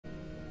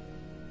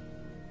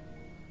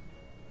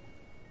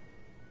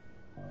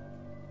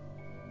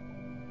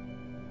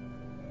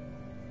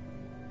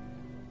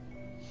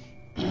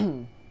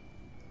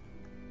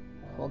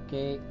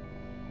Okay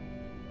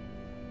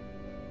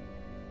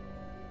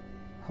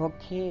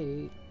okay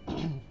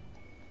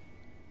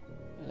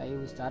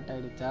live start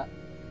ஆயிடுச்சா?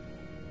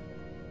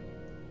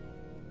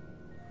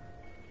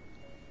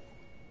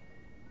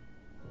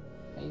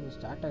 Live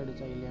start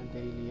ஆயிடுச்சா இல்லையான்னு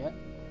தெரியலையே.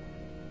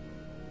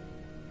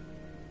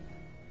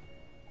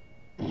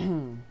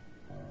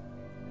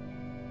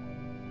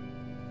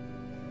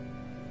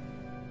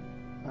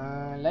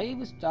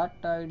 லைவ்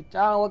ஸ்டார்ட்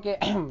ஆயிடுச்சா? ஓகே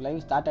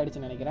லைவ் ஸ்டார்ட்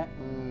ஆயிடுச்சுன்னு நினைக்கிறேன்.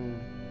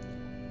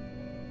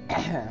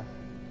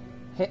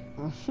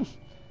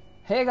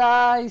 Hey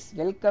guys,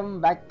 welcome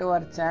back to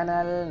our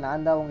channel.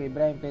 நான் தான் உங்கள்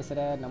இப்ராஹிம்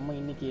பேசுகிறேன். நம்ம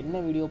இன்றைக்கி என்ன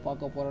வீடியோ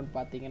பார்க்க போகிறோன்னு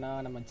பார்த்தீங்கன்னா,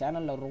 நம்ம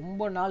சேனலில்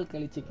ரொம்ப நாள்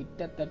கழித்து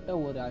கிட்டத்தட்ட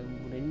ஒரு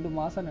 2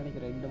 மாதம்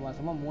நினைக்கிறேன், 2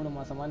 மாதமா 3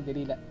 மாதமானு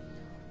தெரியல,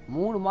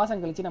 3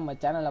 மாதம் கழித்து நம்ம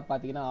சேனலில்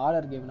பார்த்தீங்கன்னா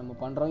ஆர்ஆர் கேம் நம்ம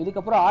பண்ணுறோம்.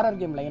 இதுக்கப்புறம்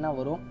ஆர்ஆர் கேம் லைனாக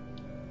வரும்.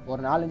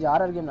 ஒரு 4-5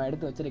 ஆர்ஆர் கேம் நான்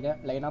எடுத்து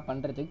வச்சுருக்கேன் லைனாக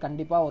பண்ணுறதுக்கு.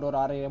 கண்டிப்பாக ஒரு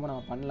ஆர்ஆர் கேமும்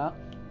நம்ம பண்ணலாம்.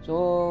 ஸோ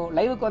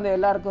லைவுக்கு வந்து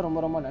எல்லாருக்கும் ரொம்ப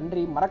ரொம்ப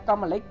நன்றி.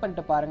 மறக்காமல் லைக்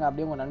பண்ணிட்டு பாருங்கள்.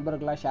 அப்படியே உங்கள்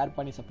நண்பர்களாக ஷேர்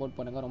பண்ணி சப்போர்ட்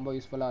பண்ணுங்கள், ரொம்ப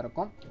யூஸ்ஃபுல்லாக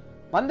இருக்கும்.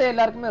 வந்த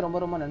எல்லாருக்குமே ரொம்ப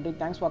ரொம்ப நன்றி.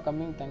 Thanks for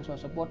coming, thanks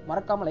for support.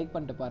 மறக்காமல் லைக்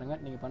பண்ணிட்டு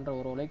பாருங்கள். நீங்கள் பண்ணுற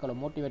ஒரு லைக் அவ்வளோ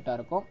மோட்டிவேட்டாக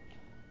இருக்கும்.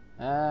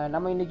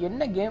 நம்ம இன்றைக்கி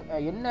என்ன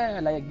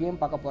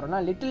கேம் பார்க்க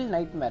போகிறோம்னா லிட்டில்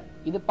நைட்மேர்.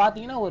 இது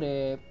பார்த்தீங்கன்னா ஒரு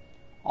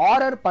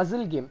horror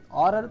Basil game,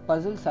 horror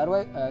Basil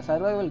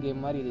survival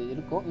game மாதிரி இது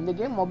இருக்கும். இந்த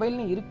கேம்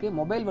மொபைல்லையும் இருக்குது.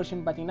 மொபைல்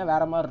வெர்ஷன் பார்த்தீங்கன்னா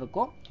வேறு மாதிரி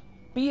இருக்கும்.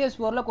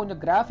 PS4 கொஞ்சம்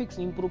கிராஃபிக்ஸ்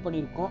இம்ப்ரூவ்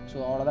பண்ணியிருக்கோம். ஸோ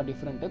அவ்வளோதான்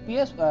டிஃப்ரெண்ட்டு.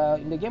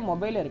 இந்த கேம்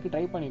மொபைலில் இருக்குது,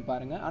 ட்ரை பண்ணி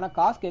பாருங்கள். ஆனால்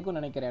காசு கேட்கும்னு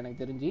நினைக்கிறேன்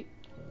எனக்கு தெரிஞ்சு.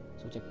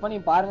 ஸோ செக் பண்ணி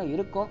பாருங்கள்,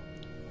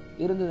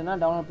 இருந்ததுன்னா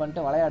டவுன்லோட்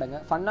பண்ணிட்டு விளையாடுங்க.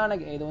 ஃபன்னான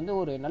இது வந்து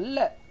ஒரு நல்ல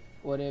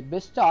ஒரு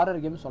பெஸ்ட்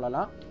ஹாரர் கேம்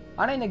சொல்லலாம்.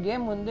 ஆனால் இந்த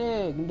கேம் வந்து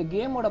இந்த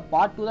கேமோட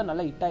பார்ட் 2 தான்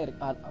நல்லா ஹிட்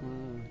ஆகிருக்கு.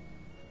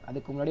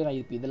 அதுக்கு முன்னாடி நான்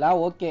இதெல்லாம்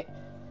ஓகே.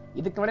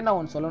 இதுக்கு முன்னாடி நான்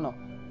ஒன்று சொல்லணும்.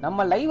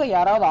 நம்ம லைவை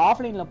யாராவது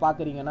ஆஃப்லைனில்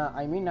பார்க்குறீங்கன்னா,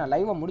 நான்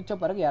லைவை முடித்த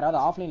பிறகு யாராவது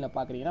ஆஃப்லைனில்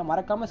பார்க்குறீங்கன்னா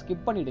மறக்காமல்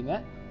ஸ்கிப் பண்ணிவிடுங்க.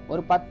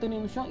 ஒரு 10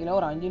 நிமிஷம் இல்லை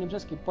ஒரு 5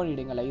 நிமிஷம் ஸ்கிப்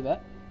பண்ணிவிடுங்க லைவை.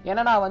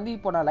 ஏன்னா நான் வந்து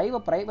இப்போ நான்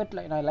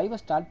லைவை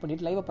ஸ்டார்ட்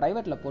பண்ணிவிட்டு லைவை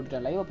ப்ரைவேட்டில்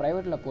போட்டுட்டேன். லைவை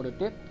ப்ரைவேட்டில்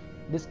போட்டுட்டு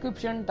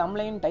டிஸ்கிரிப்ஷன்,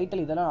 தம்ப்லைன்,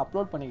 டைட்டில் இதெல்லாம்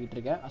அப்லோட் பண்ணிக்கிட்டு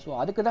இருக்கேன். ஸோ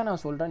அதுக்கு தான்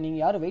நான் சொல்கிறேன்,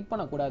 நீங்கள் யாரும் வெயிட்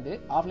பண்ணக்கூடாது.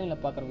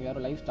 ஆஃப்லைனில் பார்க்குறவங்க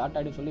யாரும் லைவ் ஸ்டார்ட்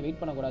ஆகிடும் சொல்லி வெயிட்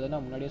பண்ணக்கூடாதுன்னு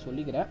நான் முன்னாடியே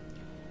சொல்லிக்கிறேன்.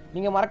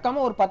 நீங்கள்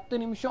மறக்காமல் ஒரு 10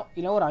 நிமிஷம்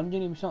இல்லை ஒரு 5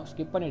 நிமிஷம்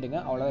ஸ்கிப் பண்ணிவிடுங்க.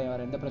 அவ்வளோதான்,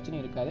 வேறு எந்த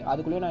பிரச்சனையும் இருக்காது.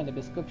 அதுக்குள்ளேயே நான் இந்த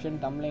டிஸ்கிரிப்ஷன்,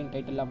 தம்ப்லைன்,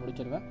 டைட்டில்லாம்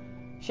முடிச்சிடுவேன்.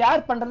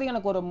 ஷேர் பண்ணுறதுக்கு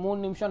எனக்கு ஒரு 3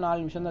 நிமிஷம்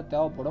 4 நிமிஷம் தான்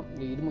தேவைப்படும்.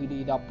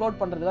 இது அப்லோட்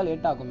பண்ணுறது தான்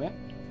லேட் ஆகுமே.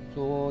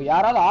 ஸோ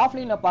யாராவது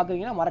ஆஃப்லைனில்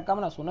பார்க்குறீங்கன்னா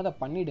மறக்காமல் நான் சொன்னதை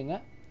பண்ணிவிடுங்க.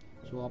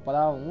 ஸோ அப்போ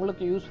தான்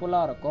உங்களுக்கு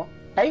யூஸ்ஃபுல்லாக இருக்கும்.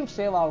 டைம்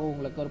சேவ் ஆகும்,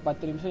 உங்களுக்கு ஒரு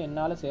 10 நிமிஷம்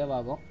என்னால் சேவ்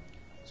ஆகும்.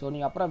 ஸோ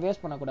நீங்கள் அப்புறம்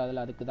வேஸ்ட்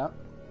பண்ணக்கூடாதுல்ல, அதுக்கு தான்.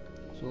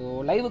 ஸோ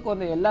லைவுக்கு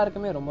வந்து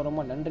எல்லாருக்குமே ரொம்ப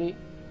ரொம்ப நன்றி.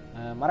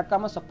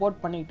 மறக்காமல்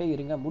சப்போர்ட் பண்ணிக்கிட்டே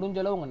இருங்க.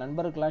 முடிஞ்சளவு உங்கள்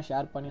நண்பர்களெலாம்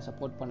ஷேர் பண்ணி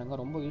சப்போர்ட் பண்ணுங்கள்,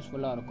 ரொம்ப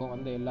யூஸ்ஃபுல்லாக இருக்கும்.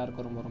 வந்து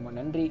எல்லாருக்கும் ரொம்ப ரொம்ப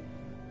நன்றி.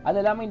 அது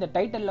இல்லாமல் இந்த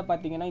டைட்டிலில்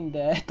பார்த்தீங்கன்னா, இந்த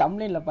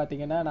தம்ப்லைனில்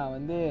பார்த்தீங்கன்னா நான்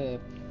வந்து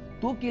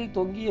தூக்கில்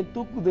தொங்கிய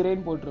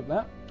தூக்குதிரைன்னு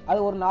போட்டிருப்பேன். அது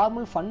ஒரு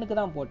நார்மல் ஃபன்னுக்கு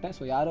தான் போட்டேன்.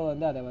 ஸோ யாரும்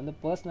வந்து அதை வந்து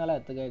பர்சனலாக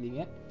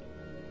எடுத்துக்காதீங்க.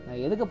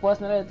 எதுக்கு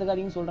பர்சனலாக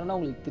எடுத்துக்காதீங்கன்னு சொல்கிறேன்னா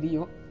உங்களுக்கு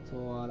தெரியும். ஸோ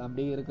அது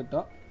அப்படியே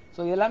இருக்கட்டும்.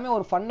 ஸோ எல்லாமே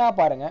ஒரு ஃபன்னாக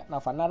பாருங்கள்.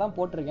 நான் ஃபன்னாக தான்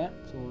போட்டிருக்கேன்.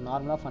 ஸோ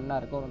நார்மலாக ஃபன்னாக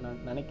இருக்கும்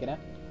நான்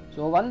நினைக்கிறேன்.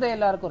 ஸோ வந்த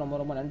எல்லாருக்கும் ரொம்ப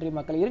ரொம்ப நன்றி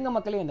மக்கள். இருங்க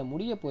மக்களே, இந்த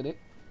முடிய போது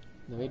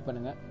இந்த வெயிட்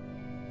பண்ணுங்கள்.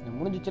 இந்த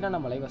முடிஞ்சிச்சுன்னா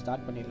நம்ம லைவை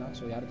ஸ்டார்ட் பண்ணிடலாம்.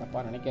 ஸோ யாரும்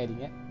தப்பாக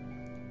நினைக்காதீங்க.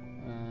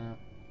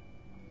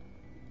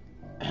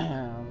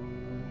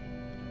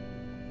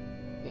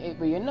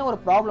 இப்போ என்ன ஒரு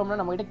ப்ராப்ளம்னா,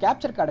 நம்மகிட்ட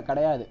கேப்சர் கார்டு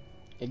கிடையாது.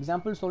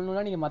 எக்ஸாம்பிள்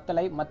சொல்லணும்னா, நீங்கள்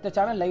மற்ற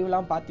சேனல்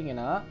லைவ்லாம்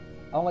பார்த்தீங்கன்னா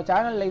அவங்க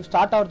சேனல் லைவ்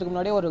ஸ்டார்ட் ஆகிறதுக்கு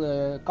முன்னாடியே ஒரு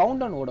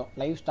கவுண்டவுன் ஓடும்.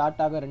 லைவ்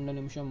ஸ்டார்ட் ஆக 2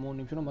 நிமிஷம் 3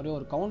 நிமிஷம் மாதிரி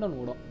ஒரு கவுண்டவுன்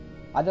ஓடும்.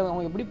 அதை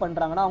அவங்க எப்படி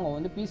பண்ணுறாங்கன்னா, அவங்க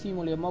வந்து பிசி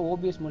மூலியமாக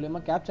OBS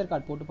மூலியமாக கேப்சர்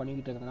கார்டு போட்டு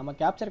பண்ணிக்கிட்டு இருக்காங்க. நம்ம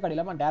கேப்சர் கார்டு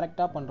இல்லாமல்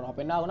டேரெக்டாக பண்ணுறோம்.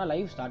 அப்போ என்ன ஆகுனா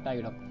லைவ் ஸ்டார்ட்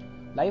ஆகிடும்.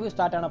 லைவ்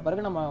ஸ்டார்ட் ஆன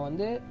பிறகு நம்ம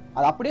வந்து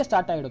அது அப்படியே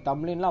ஸ்டார்ட் ஆகிடும்.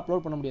 தம்ப்லைன்லாம்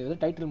அப்லோட் பண்ண முடியாது,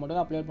 டைட்டில் மட்டும்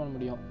தான் அப்லோட் பண்ண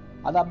முடியும்.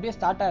 அது அப்படியே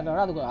ஸ்டார்ட்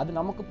ஆகிடுறதுனால அது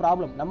நமக்கு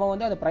ப்ராப்ளம். நம்ம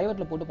வந்து அதை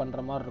ப்ரைவேட்டில் போட்டு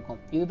பண்ணுற மாதிரி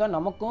இருக்கும். இதுதான்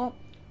நமக்கும்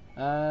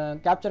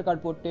கேப்சர்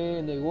கார்டு போட்டு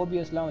இந்த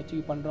OBSலாம் வச்சு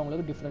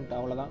பண்ணுறவங்களுக்கு டிஃப்ரெண்ட்,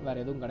 அவ்வளோதான்,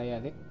 வேறு எதுவும்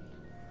கிடையாது.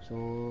 ஸோ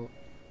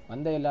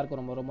வந்த எல்லாருக்கும்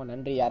ரொம்ப ரொம்ப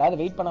நன்றி. யாராவது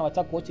வெயிட் பண்ண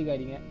வச்சா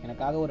கோச்சிக்காதீங்க,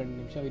 எனக்காக ஒரு 2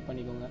 நிமிஷம் வெயிட்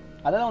பண்ணிக்கோங்க.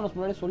 அதான் உனக்கு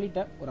முன்னாடி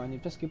சொல்லிட்டேன், ஒரு 5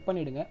 நிமிஷம் ஸ்கிப்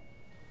பண்ணிவிடுங்க.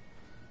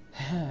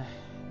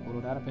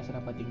 ஒரு நேரம்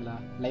பேசுகிறேன் பார்த்தீங்களா,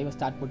 லைவை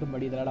ஸ்டார்ட் போட்டு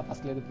மறுபடி இதெல்லாம்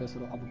ஃபஸ்ட்லேருந்து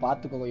பேசுகிறோம். அப்போ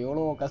பார்த்துக்கோங்க,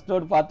 எவ்வளோ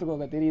கஷ்டோடு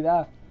பார்த்துக்கோங்க, தெரியுதா?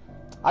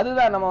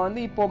 அதுதான் நம்ம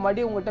வந்து இப்போ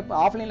மறுபடியும்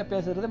உங்கள்கிட்ட ஆஃப்லைனில்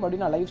பேசுகிறது,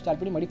 மறுபடியும் நான் லைவ்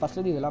ஸ்டார்ட் பண்ணி மறுபடியும்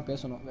ஃபஸ்ட்லேருந்து இதெல்லாம்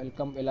பேசணும்.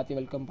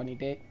 எல்லாத்தையும் வெல்கம்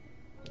பண்ணிவிட்டு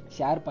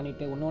ஷேர்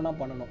பண்ணிவிட்டு ஒன்று ஒன்றா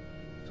பண்ணணும்.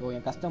 ஸோ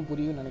என் கஷ்டம்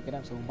புரியும்னு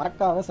நினைக்கிறேன். ஸோ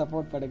மறக்காம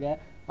சப்போர்ட் பண்ணுங்க.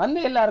 வந்து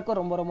எல்லாருக்கும்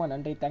ரொம்ப ரொம்ப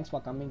நன்றி. Thanks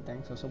for coming,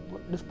 thanks for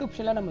support.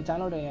 டிஸ்கிரிப்ஷனில் நம்ம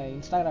சேனலோட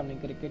இன்ஸ்டாகிராம்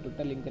லிங்க் இருக்குது,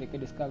 ட்விட்டர் லிங்க்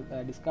இருக்குது,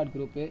 Discord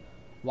group,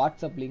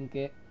 WhatsApp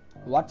link,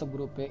 WhatsApp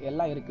group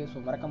எல்லாம் இருக்குது. ஸோ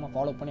மறக்காமல்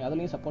ஃபாலோ பண்ணி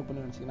அதுலேயும் சப்போர்ட்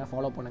பண்ணி நினச்சிங்கன்னா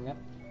ஃபாலோ பண்ணுங்கள்.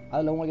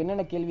 அதில் உங்களுக்கு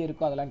என்னென்ன கேள்வி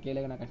இருக்கோ அதெல்லாம்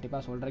கேளுங்க, நான்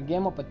கண்டிப்பாக சொல்கிறேன்.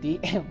 கேமை பற்றி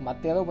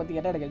மற்ற ஏதோ பற்றி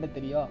கேட்டால் எனக்கு என்ன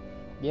தெரியும்,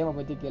 கேமை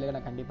பற்றி கேளுங்க,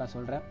 நான் கண்டிப்பாக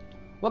சொல்கிறேன்.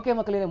 ஓகே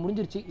மக்கள், இதை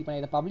முடிஞ்சிருச்சு. இப்போ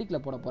நான் இதை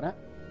பப்ளிக்கில் போட போகிறேன்.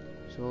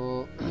 ஸோ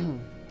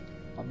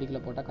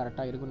பப்ளிக்கில் போட்டால்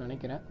கரெக்டாக இருக்குன்னு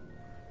நினைக்கிறேன்.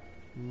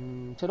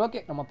 சரி ஓகே,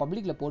 நம்ம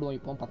பப்ளிக்கில் போடுவோம்.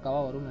 இப்போ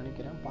பக்காவாக வரும்னு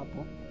நினைக்கிறேன்,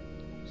 பார்ப்போம்.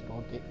 சரி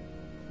ஓகே,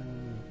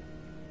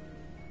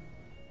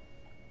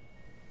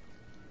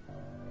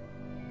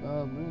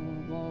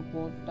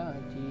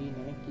 போட்டாச்சு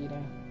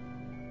நினைக்கிறேன்.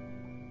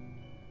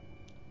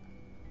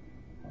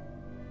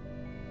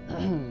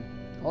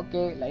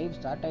 ஓகே லைவ்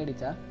ஸ்டார்ட்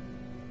ஆயிடுச்சா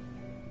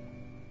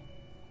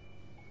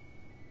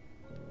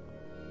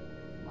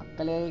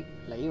மக்களே?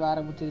 லைவ்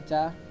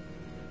ஆரம்பிச்சிருச்சா?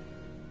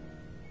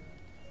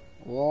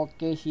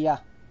 ஓகே ஷியா,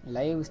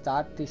 லைவ்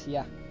ஸ்டார்ட்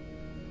ஷியா.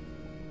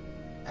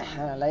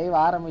 லைவ்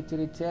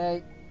ஆரம்பிச்சிருச்சு.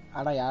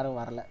 ஆனால் யாரும்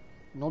வரல.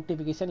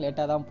 நோட்டிஃபிகேஷன்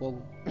லேட்டாக தான்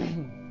போகும்.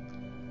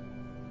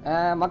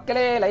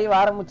 மக்களே லைவ்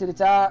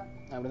ஆரம்பிச்சிருச்சா?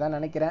 அப்படிதான்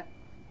நினைக்கிறேன்.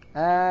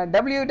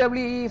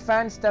 WWE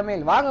ஃபேன்ஸ்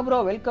தமிழ் வாங்க bro.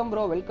 Welcome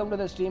bro, welcome to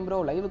the stream bro.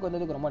 லைவுக்கு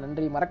வந்ததுக்கு ரொம்ப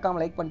நன்றி. மறக்காம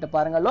லைக் பண்ணிட்டு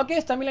பாருங்க.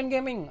 லோகேஷ் தமிழன்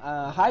கேமிங்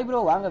ஹாய் ப்ரோ,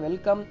 வாங்க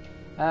welcome.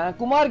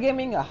 Kumar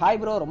gaming hi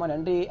bro, ரொம்ப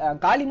நன்றி.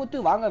 காளிமுத்து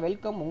வாங்க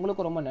வெல்கம்,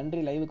 உங்களுக்கு ரொம்ப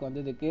நன்றி லைவுக்கு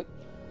வந்ததுக்கு.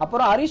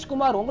 அப்புறம் ஹரிஷ்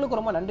குமார் உங்களுக்கு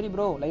ரொம்ப நன்றி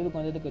ப்ரோ லைவுக்கு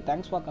வந்ததுக்கு.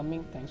 Thanks for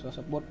coming, thanks for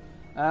support.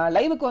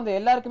 லைவுக்கு வந்து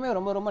எல்லாருக்குமே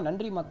ரொம்ப ரொம்ப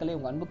நன்றி மக்களே,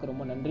 உங்க அன்புக்கு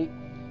ரொம்ப நன்றி.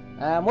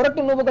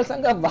 முரட்டு நூபுகள்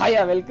சங்கம்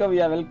வாயா welcome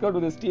yeah, welcome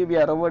to the stream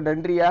யா, ரொம்ப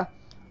நன்றியா.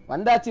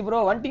 வந்தாச்சு ப்ரோ,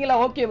 வந்துட்டீங்களா?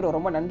 ஓகே ப்ரோ,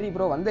 ரொம்ப நன்றி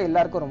ப்ரோ, வந்த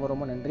எல்லாருக்கும் ரொம்ப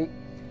ரொம்ப நன்றி.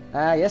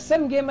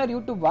 எஸ்எம் கேமர்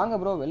யூடியூப் வாங்க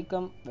bro,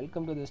 welcome,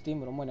 welcome to the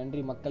stream, ரொம்ப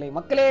நன்றி மக்களே.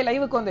 மக்களே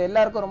லைவுக்கு வந்து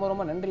எல்லாருக்கும் ரொம்ப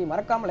ரொம்ப நன்றி.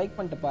 மறக்காம லைக்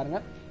பண்ணிட்டு பாருங்க.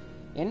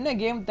 என்ன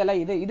கேம் தலை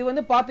இது? இது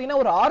வந்து பாத்தீங்கன்னா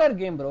ஒரு ஆர்ஆர்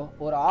கேம் ப்ரோ,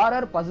 ஒரு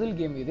ஆர்ஆர் பசில்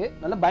கேம். இது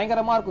நல்ல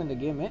பயங்கரமா இருக்கும் இந்த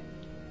கேமு.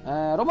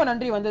 ரொம்ப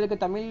நன்றி வந்ததுக்கு.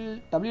 தமிழ்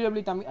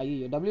WWE தமிழ்,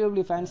 ஐயோ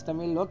WWE ஃபேன்ஸ்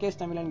தமிழ், லோகேஷ்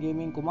தமிழன்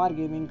கேமிங், குமார்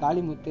கேமிங்,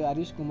 காளிமுத்து,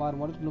 ஹரிஷ் குமார்,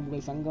 முரட்டு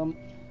சங்கம்,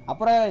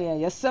 அப்புறம்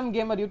எஸ்எம்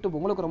கேமர் யூடியூப்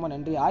உங்களுக்கு ரொம்ப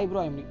நன்றி. Hi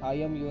bro, I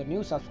am your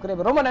new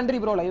subscriber, ரொம்ப நன்றி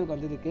ப்ரோ லைவுக்கு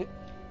வந்ததுக்கு.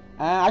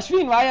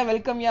 அஸ்வின் வாயா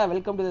welcome yeah,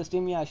 welcome to the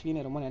stream யா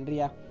அஸ்வின், ரொம்ப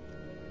நன்றியா.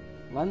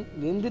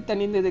 வெந்து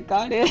தணிந்தது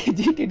காடு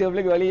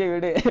ஜிடிடபிள்யூக்கு வழியை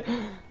விடு.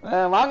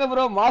 வாங்க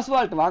ப்ரோ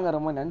மாஸ்வால்ட் வாங்க,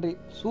 ரொம்ப நன்றி.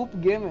 சூப்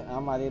கேம்,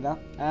 ஆமா அதேதான்.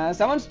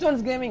 7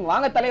 ஸ்டோன்ஸ் கேமிங்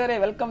வாங்க தலைவரே,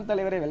 வெல்கம்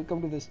தலைவரே,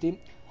 welcome to the stream.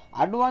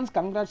 Advance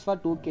congrats for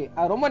 2K,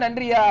 ரொம்ப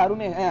நன்றியா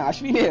அருணே.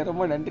 அஸ்வினே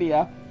ரொம்ப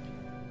நன்றியா.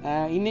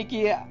 இன்னைக்கு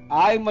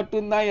ஆய்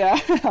மட்டும்தான் யா.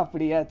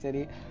 அப்படியா,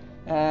 சரி.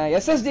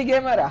 எஸ்எஸ்டி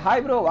கேமர்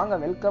ஹாய் ப்ரோ, வாங்க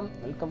welcome,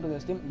 welcome to the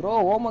stream bro.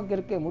 Homework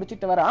இருக்கு,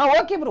 முடிச்சிட்டு வர.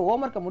 ஓகே ப்ரோ,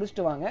 ஹோம்ஒர்க்கை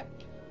முடிச்சுட்டு வாங்க.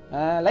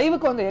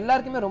 லைவுக்கு வந்து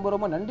எல்லாருக்குமே ரொம்ப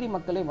ரொம்ப நன்றி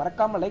மக்களே.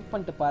 மறக்காம லைக்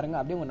பண்ணிட்டு பாருங்க,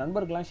 அப்படியே உங்க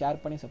நண்பர்கள்லாம்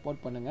ஷேர் பண்ணி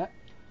சப்போர்ட் பண்ணுங்க.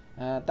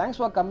 Thanks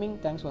for coming,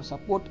 thanks for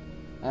support.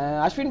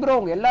 Ashwin bro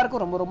உங்க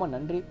எல்லாருக்கும் ரொம்ப ரொம்ப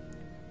நன்றி.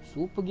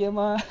 சூப்பு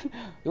கேமா?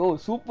 யோ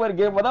சூப்பர்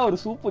கேம் தான், ஒரு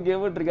சூப்பு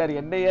கேம்னு இருக்காரு.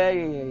 என்னையா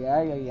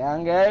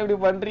ஏங்க இப்படி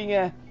பண்றீங்க?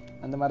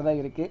 அந்த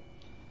மாதிரிதான் இருக்கு.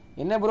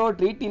 என்ன ப்ரோ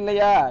ட்ரீட்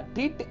இல்லையா?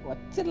 ட்ரீட்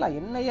வச்சிடலாம்.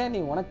 என்னையா நீ,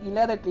 உனக்கு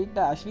இல்லாத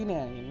ட்ரீட்டா அஸ்வின்?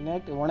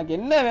 என்ன உனக்கு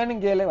என்ன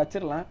வேணும் கேளு,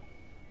 வச்சிடலாம்.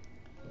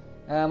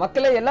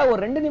 மக்களே எல்லாம் ஒரு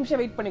 2 நிமிஷம்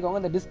வெயிட் பண்ணிக்கோங்க.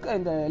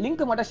 இந்த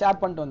லிங்க் மட்டும் ஷேர்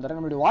பண்ணிட்டு வந்துடுறேன்.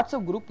 நம்மளுடைய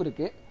வாட்ஸ்அப் குரூப்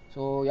இருக்கு.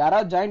 ஸோ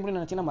யாராவது ஜாயின் பண்ணி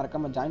நினைச்சீங்கன்னா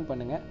மறக்காம ஜாயின்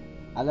பண்ணுங்க.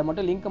 அதை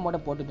மட்டும் லிங்க்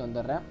மட்டும் போட்டுட்டு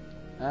வந்துடுறேன்.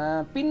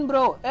 பின்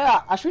ப்ரோ,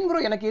 அஸ்வின் ப்ரோ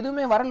எனக்கு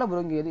எதுவுமே வரல ப்ரோ,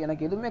 இங்கே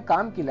எனக்கு எதுவுமே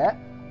காமிக்கல.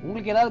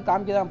 உங்களுக்கு ஏதாவது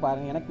காமிக்கதான்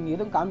பாருங்க, எனக்கு இங்கே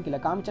எதுவும் காமிக்கல.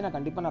 காமிச்சா நான்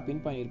கண்டிப்பாக நான்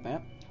பின்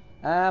பண்ணியிருப்பேன்.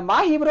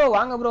 மாஹி ப்ரோ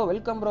வாங்க bro,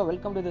 welcome bro,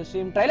 welcome to the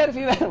stream. Trailer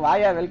fever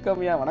வாயா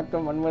வெல்கம் யா,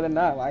 வணக்கம்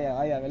மன்மதன்னா வாயா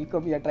வாயா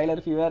வெல்கம் யா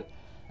ட்ரைலர் ஃபீவர்.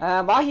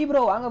 மாஹி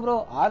ப்ரோ வாங்க ப்ரோ,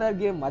 ஆர்ஆர்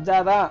கேம் மஜா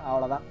தான்,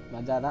 அவ்வளோதான்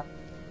மஜா தான்.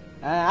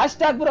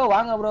 ஹேஷ்டாக் ப்ரோ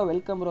வாங்க ப்ரோ,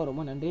 வெல்கம் ப்ரோ,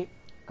 ரொம்ப நன்றி.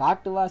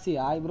 காட்டுவாசி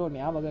ஆய் ப்ரோ,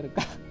 ஞாபகம்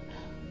இருக்கா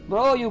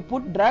bro? You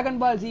put dragon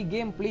Ball Z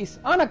game please.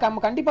 நம்ம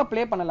கண்டிப்பாக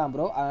ப்ளே பண்ணலாம்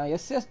ப்ரோ.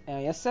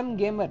 எஸ்எம்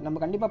கேமர் நம்ம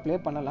கண்டிப்பாக ப்ளே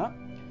பண்ணலாம்.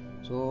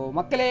 ஸோ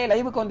மக்களே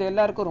லைவுக்கு வந்து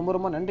எல்லாருக்கும் ரொம்ப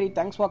ரொம்ப நன்றி.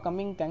 Thanks for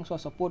coming, thanks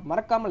for support.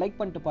 மறக்காம லைக்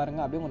பண்ணிட்டு பாருங்க,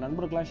 அப்படியே உங்க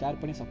நண்பர்கள்லாம் ஷேர்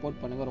பண்ணி சப்போர்ட்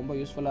பண்ணுங்க, ரொம்ப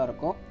யூஸ்ஃபுல்லாக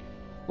இருக்கும்.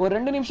 ஒரு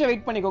 2 நிமிஷம்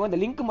வெயிட் பண்ணிக்கோங்க. இந்த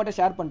லிங்க் மட்டும்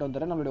ஷேர் பண்ணிட்டு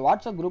வந்துடுறேன். நம்மளுடைய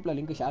வாட்ஸ்அப் குரூப்ல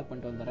லிங்க் ஷேர்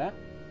பண்ணிட்டு வந்துடுறேன்.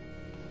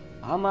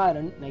 ஆமா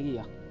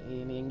நகியா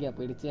எங்கேயா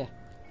போயிடுச்சு?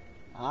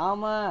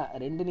 ஆமா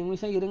 2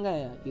 நிமிஷம் இருங்க.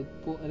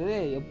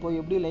 எப்போ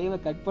எப்படி லைவை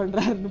கட்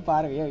பண்றாருன்னு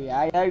பாருங்க.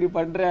 ஏன் இப்படி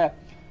பண்ற?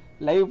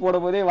 லைவ்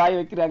போடும் போதே வாய்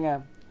வைக்கிறாங்க.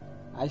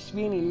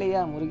 அஸ்வின்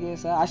இல்லையா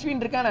முருகேசா?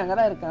 அஸ்வின் இருக்கான்,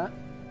 அங்கதான் இருக்கான்.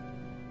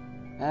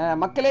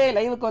 மக்களே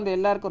லைவுக்கு வந்து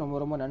எல்லாருக்கும் ரொம்ப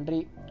ரொம்ப நன்றி.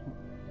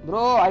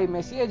 ப்ரோ ஐ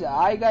மெசேஜ்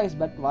ஆய் காய்ஸ்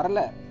பட்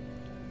வரல.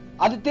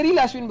 அது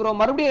தெரியல அஸ்வின் ப்ரோ,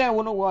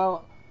 மறுபடியும்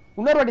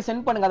இன்னொரு வாட்டி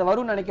சென்ட் பண்ணுங்க, அது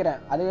வரும்னு நினைக்கிறேன்.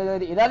 அது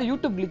ஏதாவது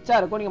யூடியூப் கிளிச்சா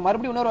இருக்கும், நீங்க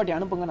மறுபடியும் இன்னொரு வாட்டி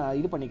அனுப்புங்க, நான்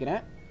இது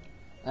பண்ணிக்கிறேன்.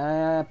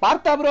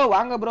 பார்த்தா ப்ரோ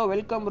வாங்க bro,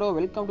 welcome bro,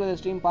 welcome to the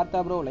stream.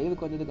 பார்த்தா ப்ரோ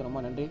லைவுக்கு வந்ததுக்கு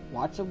ரொம்ப நன்றி.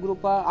 வாட்ஸ்அப்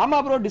குரூப்பா? ஆமா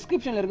ப்ரோ,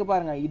 டிஸ்கிரிப்ஷன்ல இருக்கு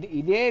பாருங்க.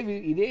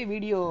 இதே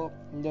வீடியோ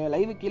இந்த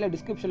லைவ் கீழே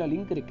டிஸ்கிரிப்ஷன்ல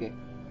லிங்க் இருக்கு.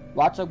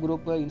 வாட்ஸ்அப்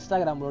குரூப்,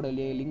 இன்ஸ்டாகிராமோட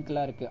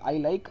லிங்க்லாம் இருக்கு. I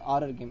like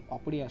RR game.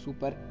 அப்படியா,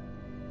 சூப்பர்.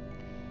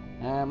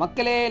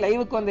 மக்களே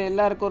லைவுக்கு வந்து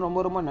எல்லாருக்கும் ரொம்ப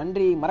ரொம்ப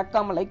நன்றி.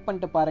 மறக்காம லைக்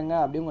பண்ணிட்டு பாருங்க,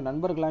 அப்படியே உங்க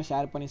நண்பர்கள்லாம்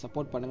ஷேர் பண்ணி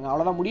சப்போர்ட் பண்ணுங்க.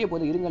 அவ்வளோதான், முடிய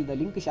போது. இருங்க, இந்த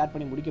லிங்க் ஷேர்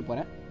பண்ணி முடிக்க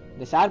போறேன்.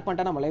 இந்த ஷேர்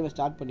பண்ணிட்டா நம்ம லைவை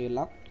ஸ்டார்ட்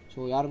பண்ணிடலாம். ஸோ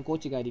யாரும்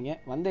கோச்சிக்காதீங்க.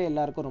 வந்த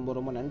எல்லாருக்கும் ரொம்ப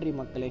ரொம்ப நன்றி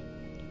மக்களே.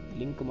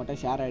 லிங்க் மட்டும்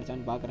ஷேர்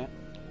ஆயிடுச்சான்னு பார்க்குறேன்.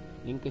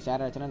 லிங்க்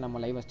ஷேர் ஆயிடுச்சுன்னா நம்ம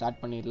லைவை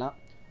ஸ்டார்ட் பண்ணிடலாம்.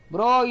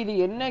 ப்ரோ இது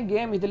என்ன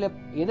கேம்?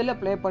 எதில்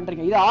ப்ளே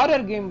பண்ணுறீங்க? இது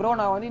ஆர்ஆர் கேம் ப்ரோ.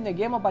 நான் வந்து இந்த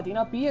கேமை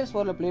பார்த்தீங்கன்னா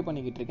PS4ல ப்ளே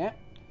பண்ணிக்கிட்டு இருக்கேன்.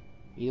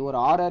 இது ஒரு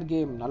ஆர்ஆர்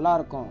கேம், நல்லா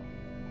இருக்கும்.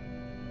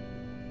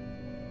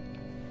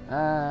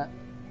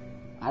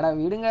 அட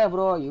விடுங்க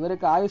ப்ரோ,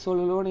 இவருக்கு ஆய்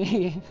சொல்லணும்னு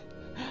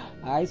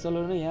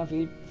ஏன்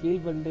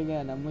ஃபீல் பண்ணுறீங்க?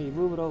 நம்ம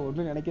ப்ரோ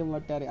ஒன்றும் நினைக்க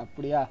மாட்டார்.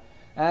 அப்படியா?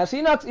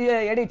 ஸ்ரீநாத்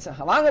எடிட்ஸ்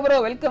வாங்க ப்ரோ,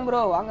 வெல்கம் ப்ரோ,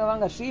 வாங்க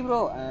வாங்க. ஸ்ரீ ப்ரோ,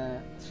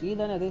 ஸ்ரீ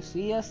தானே அது?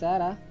 ஸ்ரீயா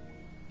சாரா?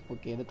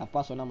 ஓகே, எது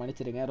தப்பாக சொன்னால்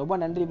மன்னிச்சிருங்க. ரொம்ப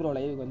நன்றி ப்ரோ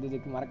லைவ்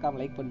வந்ததுக்கு. மறக்காமல்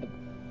லைக் பண்ணிட்டு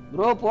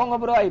ப்ரோ போங்க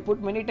bro. I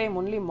put many time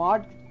only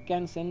Mat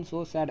can send so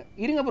sad.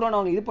 இருங்க ப்ரோ, நான்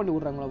உங்களுக்கு இது பண்ணி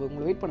விட்றேன்.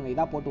 உங்களை வெயிட் பண்ணுங்க,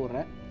 இதாக போட்டு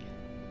விட்றேன்.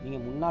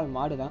 நீங்கள் முன்னாள்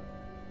மாடு தான்,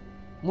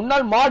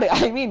 முன்னாள் மாடு,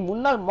 ஐ மீன்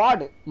முன்னாள்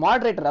மாடு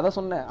மாடரேட்டர், அதை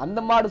சொன்னேன், அந்த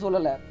மாடு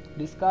சொல்லலை.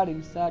 டிஸ்கார்ட்,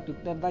 இன்ஸ்டா,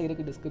 ட்விட்டர் தான்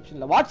இருக்குது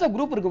டிஸ்கிரிப்ஷனில். வாட்ஸ்அப்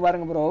குரூப் இருக்குது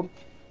பாருங்க ப்ரோ,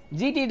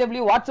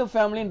 GTW வாட்ஸ்அப்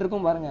ஃபேமிலின்னு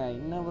இருக்கும் பாருங்க.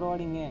 என்ன ப்ரோ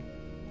நீங்கள்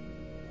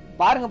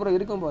பாருங்க ப்ரோ,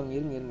 இருக்கும் பாருங்க.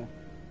 இருங்க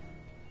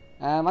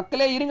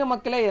மக்களே, இருங்க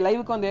மக்களே,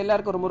 லைவுக்கு வந்து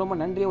எல்லாருக்கும் ரொம்ப ரொம்ப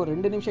நன்றி. ஒரு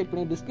 2 நிமிஷம் வெயிட்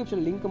பண்ணி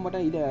டிஸ்கிரிப்ஷன் லிங்க்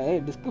மட்டும் இதை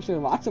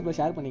டிஸ்கிரிப்ஷன் வாட்ஸ்அப்பில்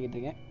ஷேர் பண்ணிக்கிட்டு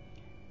இருக்கேன்.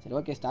 சரி,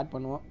 ஓகே, ஸ்டார்ட்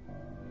பண்ணுவோம்.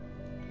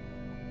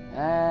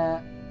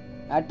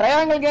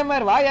 ட்ரையாங்கிள்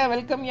கேமர் வாயா,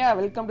 welcome yeah,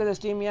 welcome to the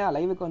stream யா.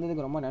 லைவுக்கு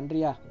வந்ததுக்கு ரொம்ப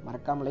நன்றியா,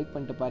 மறக்காம லைக்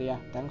பண்ணிட்டு பாரியா.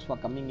 Thanks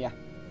for coming yeah.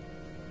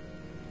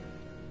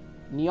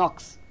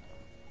 நியாக்ஸ்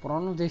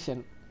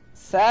pronunciation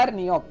sir,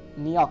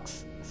 நியாக்ஸ்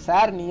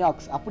sir,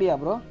 நியாக்ஸ் அப்படியா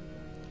ப்ரோ?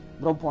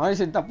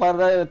 ப்ரொனன்சியேஷன்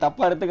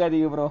தப்பா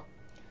எடுத்துக்காதீங்க ப்ரோ.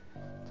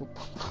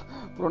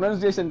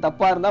 ப்ரொனன்சியேஷன்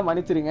தப்பா இருந்தா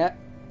மன்னிச்சிருங்க,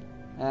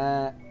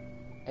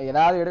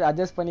 ஏதாவது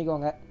அட்ஜஸ்ட்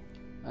பண்ணிக்கோங்க.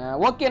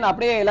 ஓகே, நான்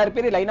அப்படியே எல்லாரும்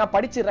பேரும் லைனா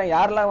படிச்சிடுறேன்.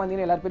 யாரெல்லாம்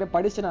வந்தீங்கன்னா எல்லாரும் பேரும்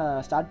படிச்சு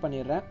நான் ஸ்டார்ட்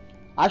பண்ணிடுறேன்.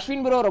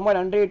 அஸ்வின் ப்ரோ ரொம்ப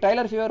நன்றி.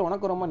 டைலர் ஃபீவர்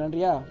உனக்கு ரொம்ப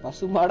நன்றியா.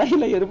 பசு மாடா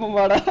இல்லை எருமை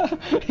மாடா?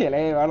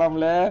 இலையே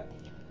வேணாம்ல.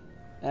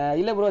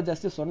 இல்லை ப்ரோ,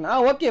 ஜஸ்ட் சொன்னா.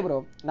 ஓகே ப்ரோ,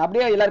 நான்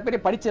அப்படியே எல்லாரும்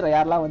பேரும் படிச்சிடறேன்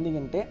யாரெல்லாம்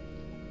வந்தீங்கன்ட்டு.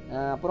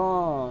 அப்புறம்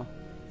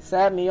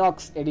சார்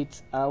நியாக்ஸ்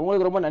எடிட்ஸ்,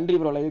 உங்களுக்கு ரொம்ப நன்றி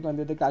ப்ரோ லைவுக்கு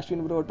வந்ததுக்கு.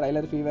 Ashwin bro,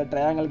 trailer fever,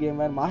 triangle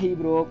gamer, Mahi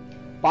bro,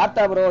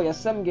 பார்த்தா ப்ரோ,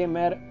 SM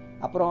கேமர்,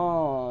 அப்புறம்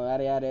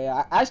வேறு யார்,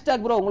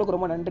 ஹேஷ்டாக் ப்ரோ உங்களுக்கு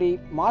ரொம்ப நன்றி.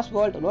 மாஸ்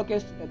வேர்ல்ட்,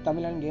 லோகேஷ்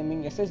தமிழன்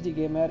gaming, SSD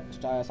gamer,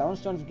 7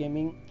 stones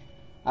gaming,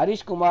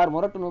 Harish Kumar,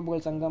 முரட்டு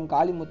நோபுகள் சங்கம்,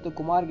 Kalimuthu,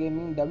 Kumar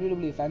gaming,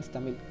 WWE fans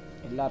Tamil,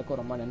 எல்லாருக்கும்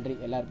ரொம்ப நன்றி.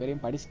 எல்லார்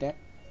பேரையும் படிச்சுட்டேன்.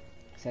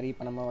 சரி,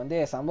 இப்போ நம்ம வந்து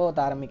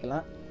சம்பவத்தை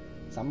ஆரம்பிக்கலாம்.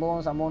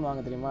 சம்பவம்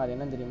வாங்க தெரியுமா, அது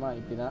என்னன்னு தெரியுமா?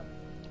 இப்படி தான்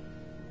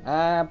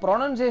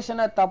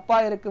ப்ரொனன்சியேஷனை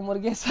தப்பாக இருக்கு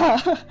முருகேஷா.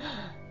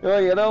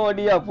 ஏதோ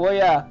ஒடியா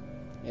போயா,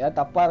 ஏதாவது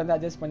தப்பாக இருந்தால்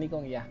அட்ஜஸ்ட்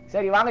பண்ணிக்கோங்கய்யா.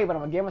 சரி வாங்க, இப்போ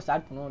நம்ம கேமை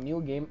ஸ்டார்ட் பண்ணுவோம். New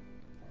game.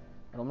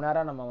 ரொம்ப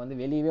நேரம் நம்ம வந்து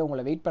வெளியவே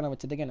உங்களை வெயிட் பண்ண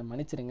வச்சதுக்கு என்னை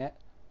மன்னிச்சிருங்க.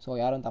 ஸோ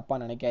யாரும் தப்பாக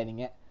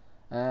நினைக்காதீங்க.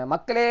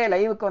 மக்களே,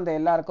 லைவுக்கு வந்த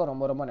எல்லாருக்கும்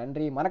ரொம்ப ரொம்ப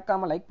நன்றி.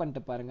 மறக்காமல் லைக்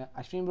பண்ணிட்டு பாருங்கள்.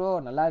 அஸ்வின் ப்ரோ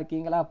நல்லா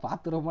இருக்கீங்களா?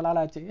 பார்த்து ரொம்ப நாள்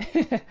ஆச்சு.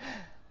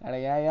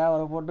 அடையா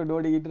ஒரு போட்டு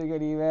டோடிக்கிட்டு இருக்க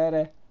நீ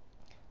வேற.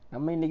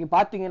 நம்ம இன்னைக்கு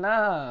பார்த்தீங்கன்னா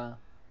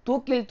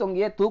தூக்கில்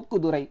தொங்கிய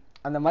தூக்குதுரை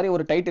அந்த மாதிரி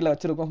ஒரு டைட்டில்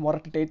வச்சுருக்கோம்,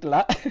 முரட்டு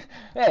டைட்டிலாக.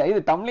 இது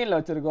தமிழில்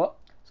வச்சுருக்கோம்.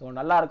 ஸோ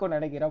நல்லாயிருக்கும்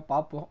நினைக்கிறேன்,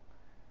 பார்ப்போம்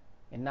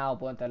என்ன ஆக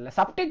போகும் தெரியல.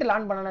 சப்டைட்டில்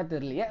ஆன் பண்ணனா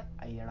தெரியலையே.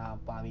 ஐயடா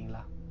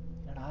பாவீங்களா,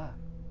 என்னடா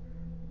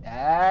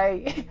டேய்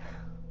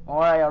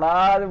ஓடா,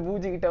 அது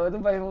பூஜிக்கிட்ட வந்து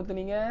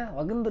பயமுத்துனீங்க,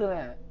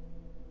 வகுந்துருவேன்.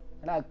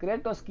 ஏடா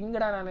கிரேட்டோஸ்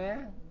கிங்கடா நான்.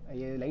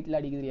 ஐயோ லைட்டில்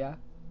அடிக்குதுரியா,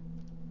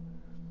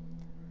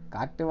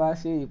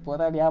 காட்டுவாசி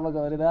இப்போதான்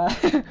ஞாபகம் வருதா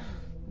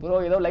ப்ரோ?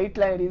 ஏதோ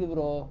லைட்லாம் எரியுது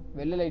ப்ரோ,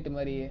 வெள்ளை லைட்டு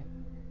மாதிரி.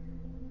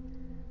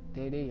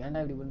 டேய்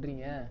ஏன்டா இப்படி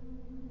பண்றீங்க?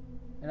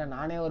 ஏன்னா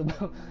நானே ஒரு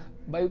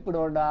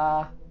பயப்படுவோண்டா.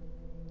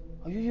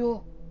 ஐயோ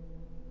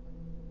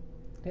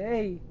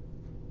டேய்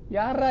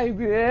யாரா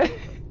இது?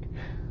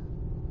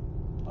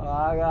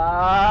 ஆகா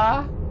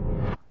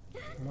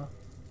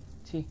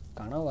சி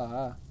கனவா?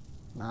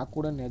 நான்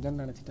கூட நிஜம்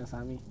நினைச்சிட்டேன்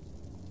சாமி.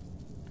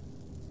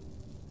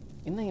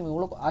 என்ன இவன்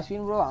இவ்வளோ?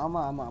 அஸ்வின் ப்ரோ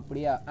ஆமா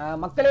அப்படியா?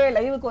 மக்களே,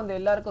 லைவுக்கு வந்த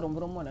எல்லாருக்கும் ரொம்ப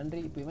ரொம்ப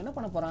நன்றி. இப்போ இவன் என்ன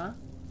பண்ண போறான்?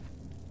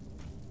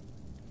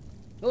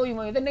 ஓ,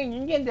 இவன் இதென்ன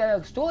இங்கே இந்த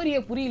ஸ்டோரியே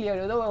புரியலையா?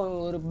 ஏதோ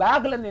ஒரு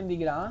பேக்ல இருந்து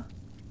எந்திக்கிறான்.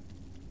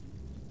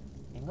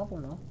 எங்க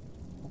போனோம்?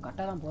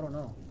 கரெக்டாக தான்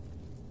போறோம்.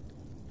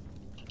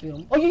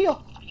 ஐயோ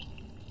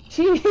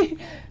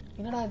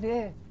என்னடா அது?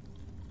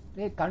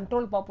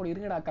 கண்ட்ரோல் பாப்போம்,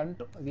 இருங்கடா.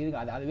 கண்ட்ரோல் இருக்கு,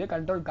 அதுவே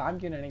கண்ட்ரோல்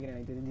காமிக்கும்னு நினைக்கிறேன்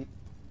எனக்கு தெரிஞ்சு.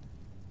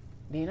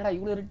 நீ என்னடா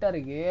இவ்வளவு இருட்டா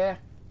இருக்கு?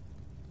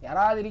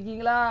 யாராவது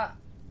இருக்கீங்களா?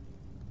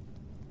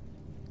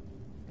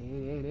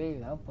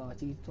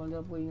 வச்சு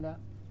போறீங்கடா.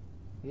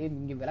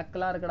 இங்க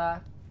விளக்கெல்லாம் இருக்குடா,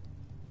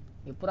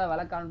 எப்படா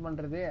விளக்கு ஆன்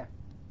பண்றது?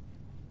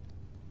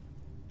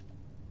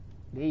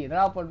 டேய்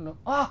என்னடா பண்ணணும்?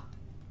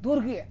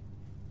 தூருக்கு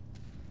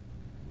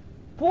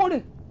போடு.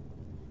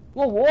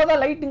 ஓதா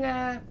லைட்டுங்க.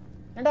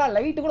 ஏண்டா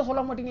லைட்டு கூட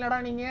சொல்ல மாட்டீங்களாடா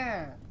நீங்க?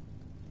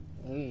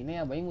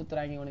 என்னையா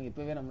பயமுத்துறாங்க இவனுக்கு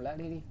இப்பவே நம்மள.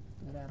 டேய்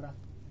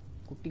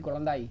குட்டி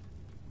குழந்தாய்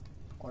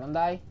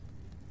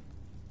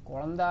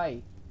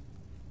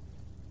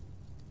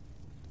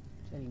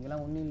சரி,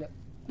 இங்கெல்லாம் ஒண்ணும் இல்ல.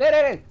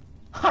 டேய்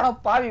ஆனா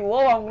பாவி,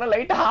 அவங்கள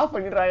லைட்டை ஆஃப்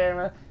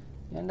பண்ணிடுறாங்க.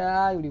 ஏண்டா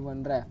இப்படி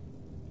பண்ற?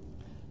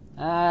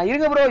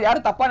 இருங்க ப்ரோ,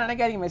 யாரும் தப்பா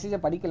நினைக்காதீங்க மெசேஜை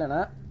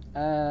படிக்கலன்னா.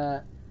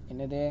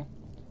 என்னது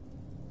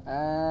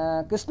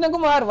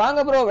கிருஷ்ணகுமார் வாங்க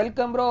bro,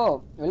 welcome bro,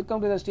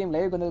 welcome to the stream.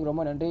 லைவுக்கு வந்ததுக்கு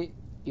ரொம்ப நன்றி.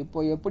 இப்போ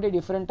எப்படி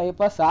டிஃப்ரெண்ட்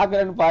டைப்பா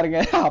சாகுறேன்னு பாருங்க.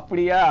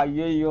 அப்படியா?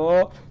 ஐயோ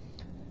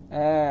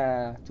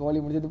சோலி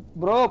முடிஞ்சது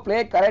bro. Play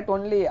correct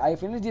only I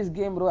finish this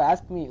game bro,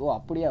 ask me. ஓ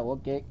அப்படியா?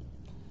 ஓகே.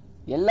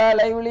 எல்லா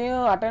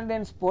லைவ்லையும்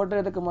அட்டெண்டன்ஸ்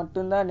போடுறதுக்கு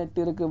மட்டும்தான் நெட்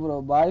இருக்கு ப்ரோ.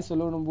 பாய்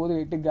சொல்லணும் போது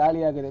நெட்டு காலி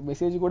ஆகுது,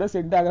 மெசேஜ் கூட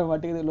சென்ட் ஆக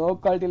மாட்டேங்குது, லோ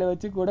குவாலிட்டியில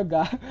வச்சு கூட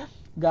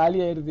காலி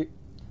ஆயிடுது.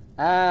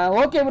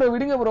 ஓகே ப்ரோ,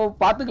 விடுங்க ப்ரோ,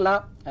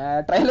 பார்த்துக்கலாம்.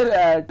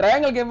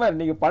 ட்ரையாங்கிள் கேமர்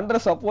நீங்க பண்ற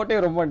சப்போர்ட்டே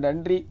ரொம்ப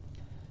நன்றி.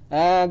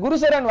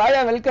 குருசரன் வாயா,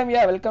 welcome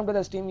yeah, welcome to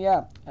the stream யா.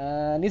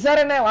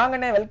 நிசாரண்ணே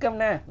வாங்கண்ணே,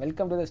 வெல்கம்ண்ணே,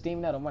 வெல்கம் டு த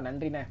ஸ்ட்ரீம்ண்ணே, ரொம்ப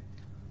நன்றிண்ணே.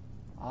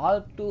 R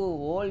to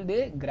hold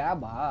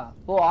கிராபா?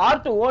 O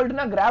R to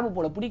ஹோல்டுனா graph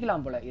போல,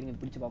 பிடிக்கலாம் போல. இருங்க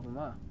பிடிச்சு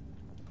பார்ப்போமா.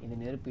 இது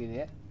நெருப்பு இது.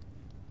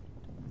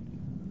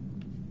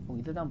 ஓ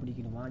இதுதான்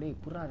பிடிக்கணுமா?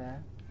 டேய் புறாத.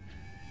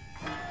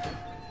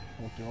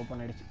 ஓகே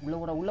ஓப்பன் ஆயிடுச்சு. உள்ள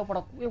போடா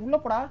உள்ள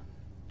போடா.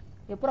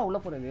 எப்படா உள்ள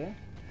போறது?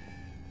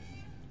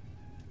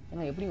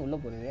 ஏன்னா எப்படி உள்ள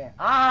போறது?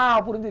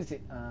 புரிஞ்சிருச்சு.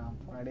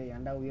 போடா டேய்,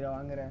 ஏன்டா உயிரை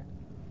வாங்குற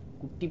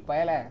குட்டி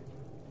பயல.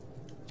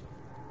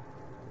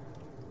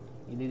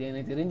 இது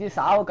எனக்கு தெரிஞ்சு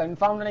சாவு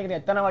கன்ஃபார்ம் நினைக்கிறேன்.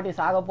 எத்தனை வாட்டி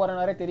சாக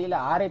போறேன்னு வரை தெரியல.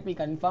 ஆர்ஐபி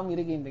கன்ஃபார்ம்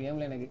இருக்கு இந்த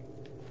கேம்ல எனக்கு.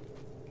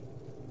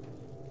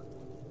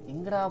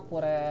 எங்கடா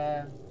போற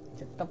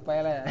செத்த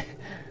பயல?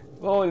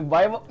 ஓ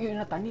பயமா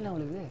என்ன தண்ணில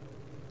அவளுக்கு.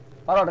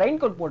 பரவாயில்ல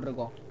ரெயின் கோட்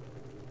போட்டிருக்கோம்.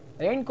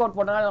 ரெயின் கோட்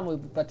போட்டனால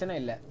நமக்கு பிரச்சனை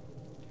இல்லை.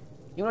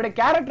 இவனுடைய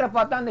கேரக்டரை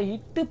பார்த்தா அந்த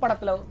ஹிட்டு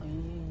படத்துல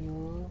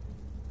ஐயோ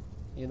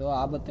ஏதோ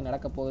ஆபத்து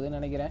நடக்க போகுதுன்னு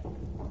நினைக்கிறேன்.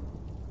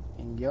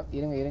 எங்கேயோ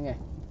இருங்க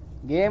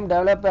கேம்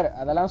டெவலப்பர்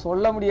அதெல்லாம்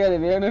சொல்ல முடியாது.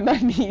 வேணும்னா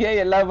நீயே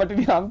எல்லா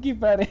பட்டனையும்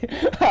அமுக்கிப்பாரு.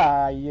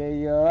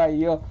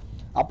 ஐயோ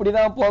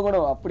அப்படிதான்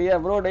போகணும். அப்படியே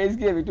bro nice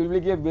game, it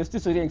will be best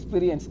story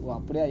experience. ஓ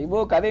அப்படியா? இப்போ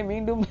கதை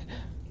மீண்டும்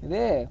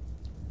இது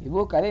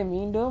இப்போ கதை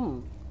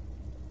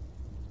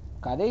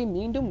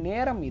மீண்டும்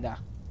நேரம் இதா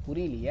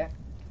புரியலையே.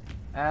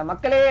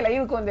 மக்களே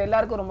லைவுக்கு வந்து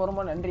எல்லாருக்கும் ரொம்ப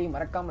ரொம்ப நன்றி.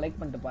 மறக்காம லைக்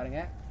பண்ணிட்டு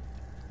பாருங்க.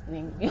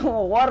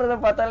 ஓடுறத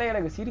பார்த்தாலே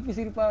எனக்கு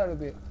சிரிப்பா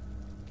இருக்குது.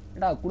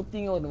 ஏடா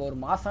கொடுத்தீங்க ஒரு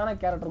மாசான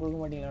கேரக்டர் கொடுக்க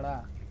மாட்டீங்களாடா?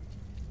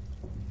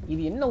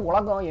 இது என்ன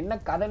உலகம் என்ன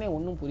கதைனே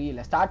ஒன்றும்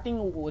புரியல. ஸ்டார்டிங்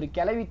ஒரு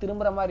கிளவி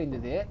திரும்புற மாதிரி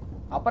இருந்தது.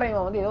 அப்புறம்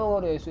இவன் வந்து ஏதோ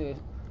ஒரு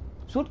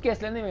சூட்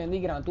கேஸ்ல இருந்து இவன்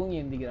எந்திக்கிறான்,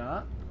 தூங்கி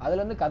எந்திக்கிறான். அதுல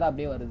இருந்து கதை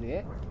அப்படியே வருது.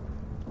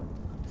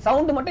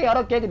 சவுண்டு மட்டும்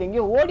யாரோ கேக்குது,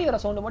 எங்கேயோ ஓடி வர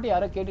சவுண்டு மட்டும்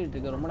யாரோ கேட்டுட்டு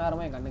இருக்கு ரொம்ப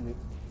நேரமா என் கண்ணுக்கு.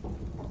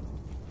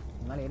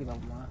 என்னால ஏறி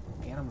பார்ப்போமா?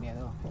 ஏற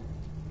முடியாதோ?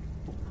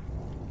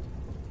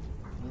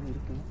 இது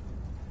இருக்கு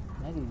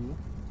இது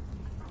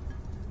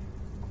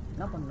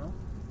என்ன பண்ணோம்?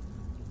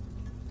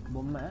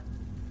 பொம்மை.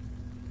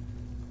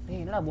 ஏய்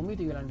என்னடா பொம்மை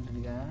தூக்கி விளையாண்டுட்டு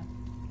இருக்க?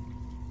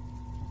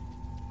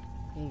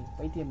 ஏய்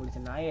பைத்தியம்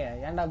பிடிச்ச நாயே,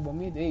 ஏன்டா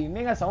பொம்மை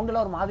இன்னைங்க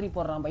சவுண்ட்லாம் ஒரு மாதிரி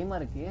போடுறான், பயமா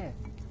இருக்கு.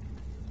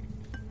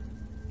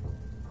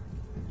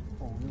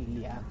 ஒன்றும்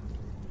இல்லையா?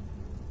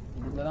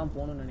 இதுக்குள்ளதான்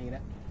போகணும்னு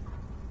நினைக்கிறேன்.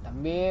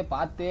 தம்பி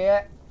பார்த்து,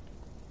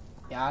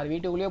 யார்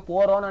வீட்டுக்குள்ளேயோ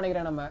போறோம்னு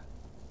நினைக்கிறேன். நம்ம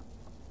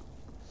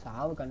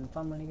சாவு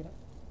கன்ஃபார்ம் நினைக்கிறேன்.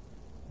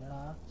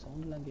 என்னடா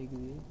சவுண்ட்லாம்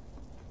கேக்குது?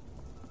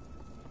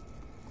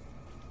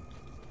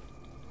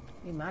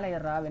 நீ மேலே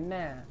ஏறா வெண்ண.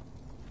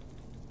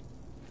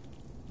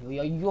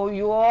 ஐயோ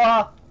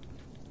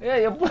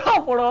எப்படா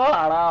போடும்?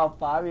 அடா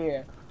பாவி,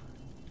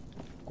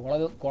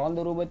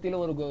 குழந்தை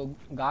ரூபத்தில் ஒரு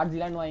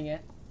காட்ஜிலான்னு வாங்க.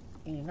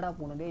 எங்கடா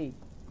போகணும்? டேய்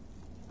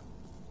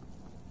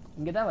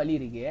இங்கதான் வழி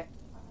இருக்கு,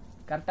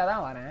 கரெக்டா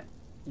தான் வரேன்.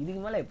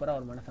 இதுக்கு மேல எப்படா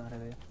ஒரு மனசு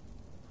வர்றது?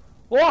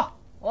 ஓ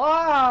ஓ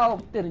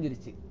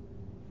தெரிஞ்சிருச்சு.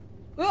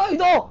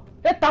 இதோ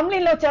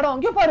தமிழ்ல வச்ச இடம்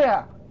இங்க பாரு.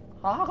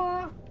 ஆஹா,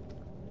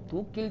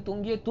 தூக்கில்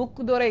தூங்கிய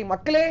தூக்குதுரை.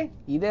 மக்களே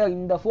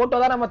இந்த போட்டோ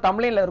தான் நம்ம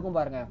தமிழ்ல இருக்கும்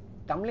பாருங்க.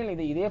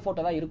 தமிழ்ல இதே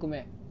போட்டோ தான்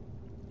இருக்குமே.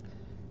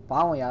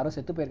 பாவம் யாரும்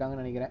செத்து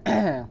போயிருக்காங்கன்னு நினைக்கிறேன்.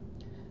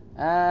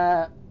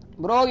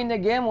 ப்ரோ இந்த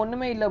கேம்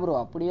ஒண்ணுமே இல்ல ப்ரோ.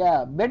 அப்படியா?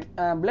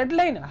 பிளட்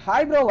லைன்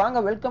ஹாய் ப்ரோ,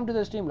 வாங்க வெல்கம் டு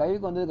தி ஸ்ட்ரீம்.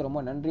 லைவுக்கு வந்ததுக்கு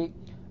ரொம்ப நன்றி.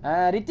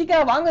 ரித்திகா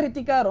வாங்க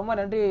ரித்திகா, ரொம்ப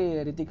நன்றி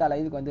ரித்திகா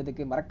லைவுக்கு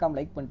வந்ததுக்கு. மறக்காம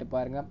லைக் பண்ணிட்டு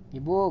பாருங்க.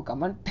 இப்போ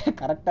கமெண்ட்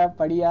கரெக்டா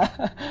படியா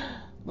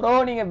ப்ரோ?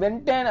 நீங்க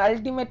பென்டன்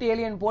அல்டிமேட்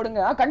ஏலியன் போடுங்க.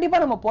 கண்டிப்பா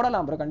நம்ம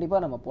போடலாம் ப்ரோ, கண்டிப்பா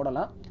நம்ம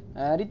போடலாம்.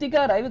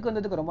 ரித்திகா லைவுக்கு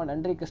வந்ததுக்கு ரொம்ப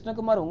நன்றி.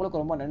 கிருஷ்ணகுமார்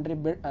உங்களுக்கு ரொம்ப நன்றி.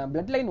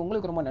 பிளட் லைன்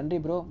உங்களுக்கு ரொம்ப நன்றி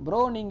ப்ரோ. ப்ரோ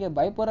நீங்க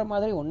பயப்படுற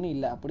மாதிரி ஒன்றும்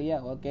இல்லை. அப்படியா?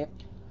 Okay.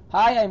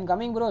 Hi I am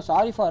coming bro,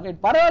 sorry for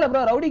late. பரவாயில்ல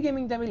ப்ரோ, ரவுடி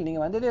கேமிங் தமிழ்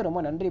நீங்க வந்ததே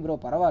ரொம்ப நன்றி ப்ரோ.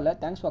 பரவாயில்ல,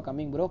 thanks for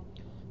coming bro.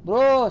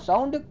 Bro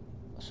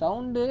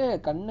sound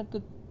கண்ணுக்கு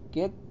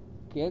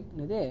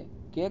கேக்குது,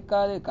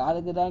 கேட்காது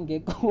காதுக்கு தான்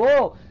கேட்கும். ஓ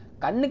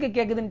கண்ணுக்கு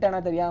கேக்குதுன்ட்டானா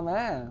தெரியாம.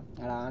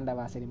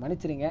 ஆண்டவா, சரி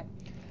மன்னிச்சிருங்க.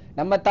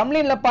 நம்ம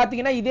தமிழ்ல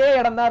பாத்தீங்கன்னா இதே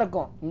இடம் தான்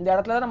இருக்கும். இந்த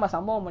இடத்துல தான் நம்ம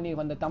சம்பவம் பண்ணி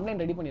அந்த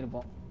தமிழ் ரெடி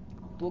பண்ணிருப்போம்.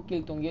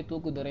 தூக்கில் தொங்கிய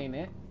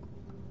தூக்குதுரைன்னு.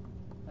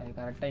 அது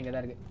கரெக்டா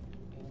இங்கதான் இருக்கு.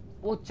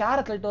 ஓ சேர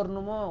கழட்டு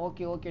வரணுமோ?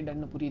 ஓகே ஓகே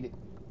டன்னு, புரியுது.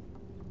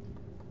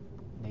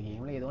 இந்த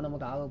கேம்ல ஏதோ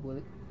நமக்கு ஆக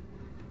போகுது.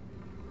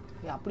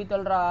 அப்படி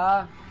தள்ளுறா.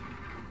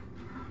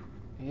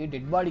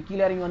 டெட் பாடி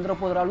கீழே இறங்கி வந்துட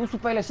போதுரா. லூசு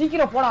பையில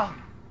சீக்கிரம் போடா.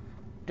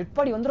 டெட்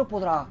பாடி வந்துட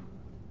போதுரா.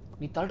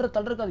 நீ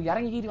தள்ளுறதுக்கு அது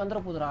இறங்கி கீறி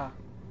வந்துட போதுரா.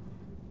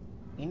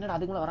 என்னடா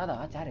அதுக்குள்ள வராதா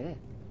சேரு?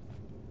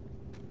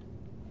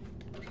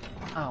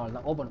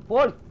 அவ்வளவுதான், ஓபன்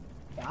போடு.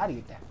 யாரு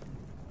கிட்ட?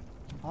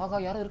 ஆகா,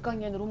 யாரும்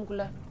இருக்காங்க இந்த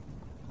ரூமுக்குள்ள.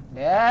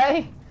 டேய்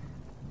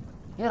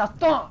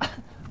ரத்தம்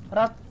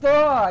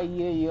ரத்தம்.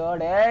 ஐயோ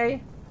டேய்,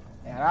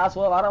 யாரா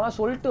வரவா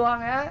சொல்லிட்டு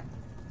வாங்க.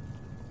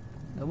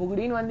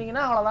 கபுகுடின்னு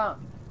வந்தீங்கன்னா அவ்வளவுதான்.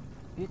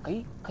 கை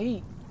கை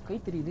கை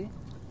தெரியுது.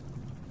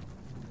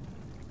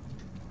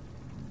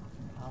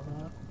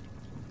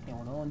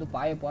 எவனோ வந்து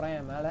பாய போறான்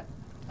என் மேல,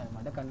 அது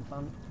மட்டும்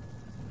கன்ஃபார்ம்.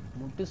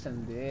 முட்டு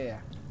சந்து.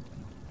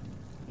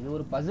 இது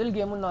ஒரு பசில்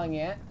கேம்னு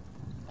வாங்க.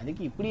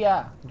 அதுக்கு இப்படியா?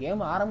 கேம்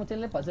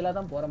ஆரம்பிச்சதுல பசிலா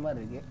தான் போற மாதிரி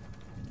இருக்கு.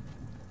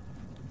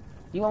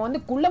 இவன் வந்து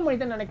குள்ள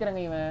மனிதன்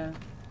நினைக்கிறாங்க. இவன்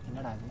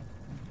என்னடா அது?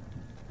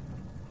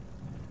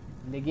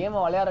 இந்த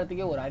கேமை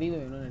விளையாடுறதுக்கே ஒரு அறிவு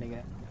வேணும்னு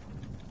நினைக்கிறேன்.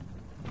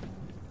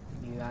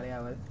 நீ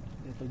வேலையாவது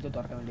ஃப்ரிட்ஜை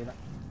திறக்க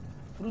வேண்டியதான்.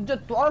 ஃப்ரிட்ஜை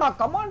தோடா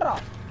கமாண்டா.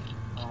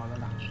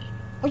 அவ்வளோடா.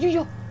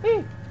 ஐயோ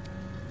ஏய்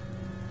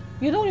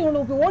ஏதோ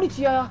ஒன்று இப்போ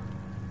ஓடிச்சியா?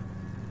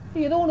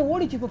 ஏதோ ஒன்று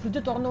ஓடிச்சு இப்போ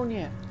ஃப்ரிட்ஜை திறந்த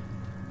உடனே.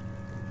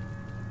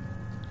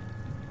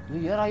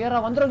 ஏறா ஏறா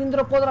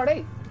வந்துட போதுடா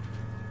டேய்.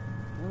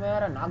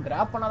 வேற நான்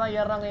கிராப் பண்ணாதான்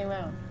ஏறாங்க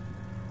இவன்.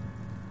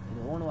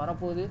 ஏதோ ஒன்று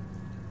வரப்போகுது.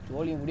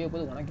 ஜோலி முடிய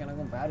போகுது. உனக்கு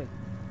எனக்கும் பேரு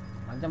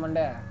மஞ்ச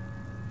மண்டை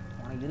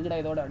உனக்கு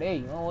இருக்குடா இதோட. டேய்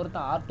இவன்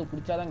ஒருத்தன் R2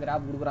 பிடிச்சாதான்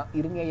கிராப் கொடுக்குறான்.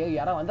 இருங்க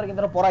யாரா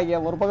வந்துட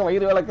போறாங்க. ஒரு பக்கம்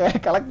வயிறு வேலை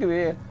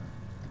கலக்குது.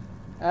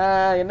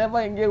 என்னப்பா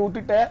எங்கேயே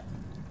விட்டுட்ட?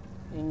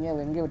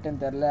 எங்க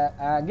விட்டேன்னு தெரியல.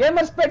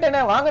 கேமர்ஸ்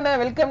பேட்டேண்ணே வாங்கண்ணே.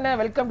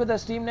 Welcome to the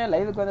ஸ்ட்ரீம்ண்ணே.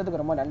 லைவுக்கு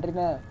வந்ததுக்கு ரொம்ப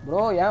நன்றிண்ணே.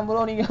 ப்ரோ ஏன்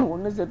ப்ரோ நீங்க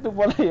ஒன்று செத்து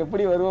போல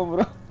எப்படி வருவோம்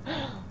bro?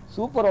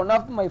 Super, one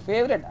of my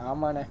favourite.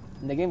 ஆமாண்ணே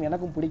இந்த கேம்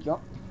எனக்கும்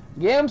பிடிக்கும்.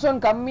 கேம்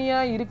சவுண்ட் கம்மியா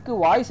இருக்கு,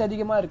 வாய்ஸ்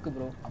அதிகமா இருக்கு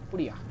ப்ரோ.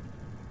 அப்படியா?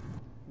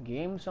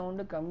 கேம்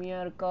சவுண்டு கம்மியா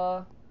இருக்கா?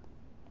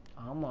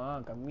 ஆமா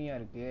கம்மியா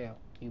இருக்கு.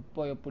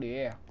 இப்போ எப்படி?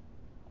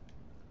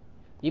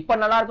 இப்போ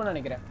நல்லா இருக்கும்னு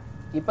நினைக்கிறேன்.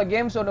 இப்போ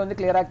கேம் சவுண்ட் வந்து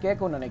கிளியரா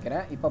கேட்கும்னு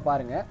நினைக்கிறேன். இப்போ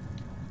பாருங்க.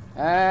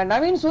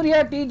 நவீன் சூர்யா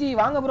டிஜி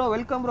வாங்க bro.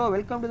 Welcome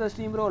to the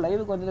stream bro.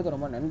 லைவுக்கு வந்ததுக்கு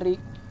ரொம்ப நன்றி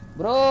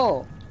bro.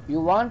 You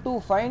want to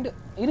find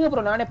இருங்க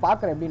ப்ரோ நானே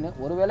பார்க்குறேன் எப்படின்னு.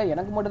 ஒருவேளை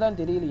எனக்கு மட்டும் தான்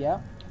தெரியலையா?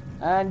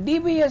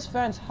 DPS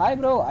fans hi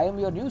bro, I am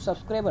your new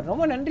subscriber.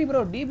 ரொம்ப நன்றி ப்ரோ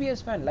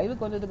டிபிஎஸ் ஃபேன்.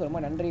 லைவுக்கு வந்ததுக்கு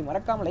ரொம்ப நன்றி.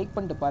 மறக்காம லைக்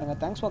பண்ணிட்டு பாருங்க.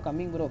 Thanks for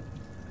coming bro.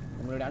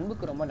 உங்களுடைய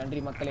அன்புக்கு ரொம்ப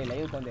நன்றி மக்களே.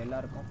 லைவுக்கு வந்து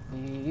எல்லாருக்கும்.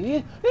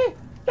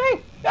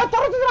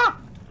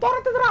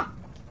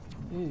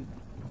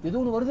 ஏதோ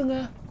ஒன்று வருதுங்க.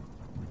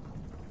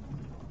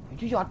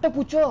 ஐயோ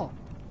அட்டைப்பூச்சோ?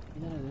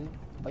 என்னது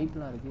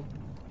பைப்லாம் இருக்கு.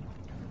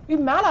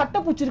 இது மேல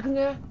அட்டைப்பூச்சி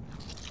இருக்குங்க.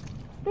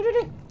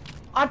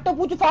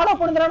 அட்டைப்பூச்சி ஃபாலோ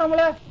பண்ணுறா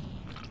நம்மள.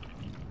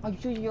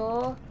 ஐயோ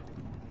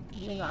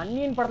நீங்க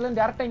அன்னியன் படத்துல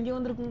இருந்து டேரக்டா இங்கே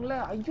வந்திருக்குங்களே.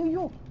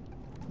 ஐயோ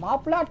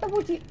மாப்பிள்ள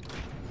அட்டைப்பூச்சி.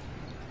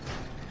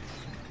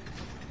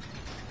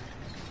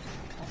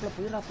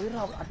 மாப்பிள்ள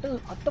போயிடுறா.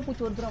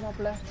 அட்டைப்பூச்சி வருதுடா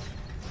மாப்பிள்ள.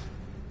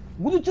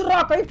 குதிச்சுடுறா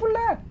கைப்புள்ள.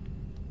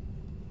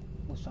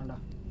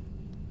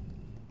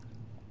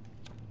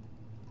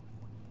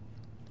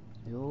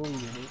 ஐயோ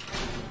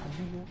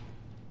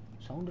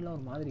சவுண்ட்லாம்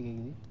ஒரு மாதிரி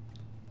கேக்குது.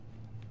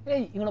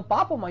 ஏய் இவனை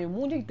பாப்போமா? இவன்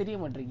மூஞ்சிக்கு தெரிய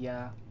மாட்டிருக்கியா?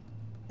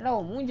 ஏடா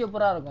உன் மூஞ்சி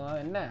எப்பரா இருக்கும்?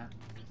 என்ன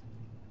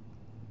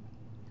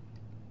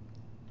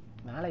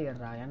மேலே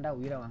ஏறா? ஏன்டா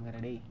உயிரை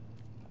வாங்குற டேய்?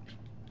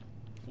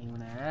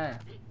 இவனை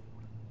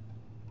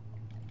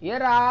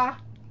ஏறா.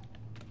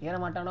 ஏற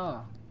மாட்டானோ?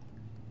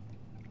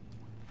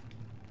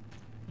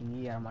 இங்க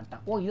ஏற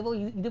மாட்டான். ஓ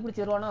இது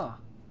பிடிச்சி ஏறுவானோ?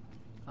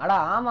 அடா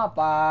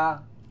ஆமாப்பா.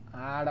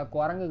 ஆட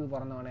குரங்குக்கு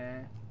பிறந்தவனே.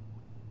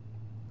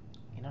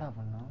 என்னடா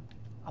பண்ணோம்?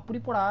 அப்படி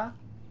போடா.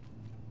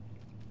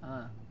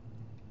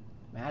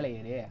 மேலே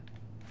ஏறு.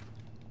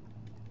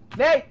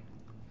 டேய்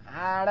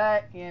ஆட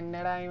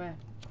என்னடா இவன்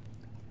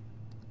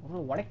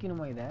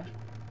உடைக்கணுமா இத?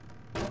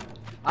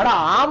 அடா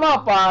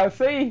ஆமாப்பா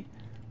செய்.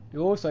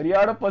 யோ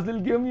சரியான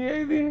பசில் கேம்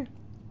இது.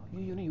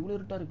 ஐயோ என்ன இவ்வளவு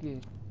இருட்டா இருக்கு?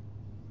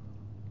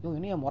 யோ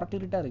என்ன முரட்டு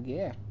இருட்டா இருக்கு?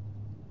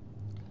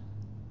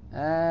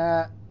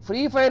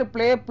 Free fire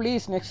play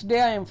please. Next day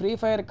I am free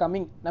fire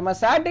coming. நம்ம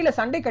சாட்டர்டேல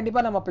சண்டே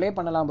கண்டிப்பா நம்ம ப்ளே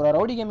பண்ணலாம் bro.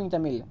 Rowdy gaming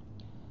Tamil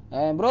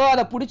bro.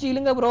 அதை பிடிச்சி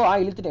இழுங்க bro.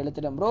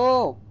 இழுத்துட்டேன் bro.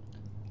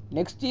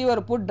 Next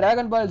your put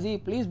dragon Ball Z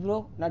please bro.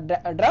 நான்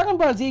டிராகன்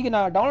பால் ஜிக்கு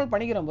நான் டவுன்லோட்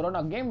பண்ணிக்கிறேன் ப்ரோ.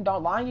 நான் கேம்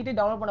வாங்கிட்டு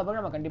டவுன்லோட் பண்ண பிறகு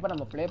நம்ம கண்டிப்பாக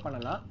நம்ம ப்ளே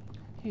பண்ணலாம்.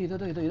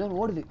 ஏதோ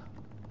ஓடுது.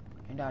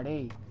 ஏண்டா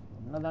டேய்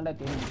என்னதான்டா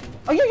தெரியுது?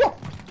 ஐயோ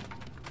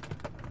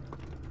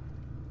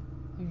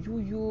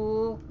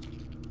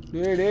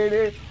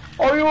டே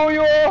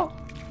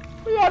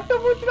ஐயோ அட்டை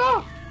போச்சுடா.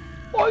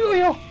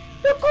 ஐயோ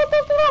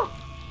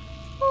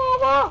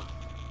ஆமா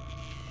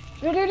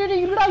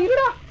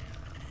இருடா.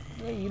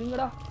 ஏய்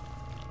இருங்கடா.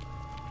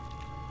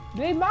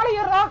 டேய் மேலே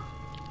ஏறா.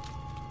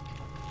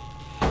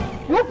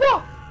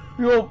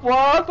 யோப்பா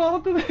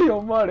தோத்துது.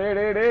 அம்மா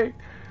டேய்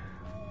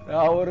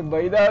நான் ஒரு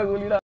பைதா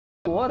குலிடா.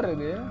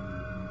 ஓடுறது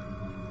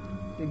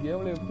இந்த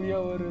கேம்ல எப்படியா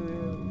வருது?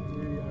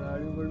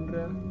 அடி பண்ற.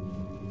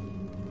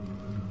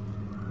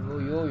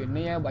 ஐயோ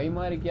என்னையா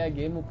பயமா இருக்கியா?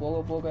 கேம்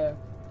போக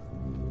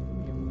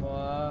அம்மா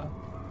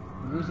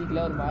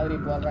மியூசிக்ல ஒரு மாதிரி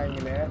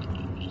போடுறாங்களே.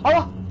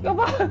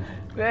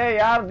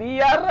 யார் நீ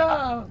யாரா?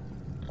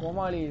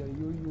 கோமாளி.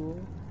 ஐயோ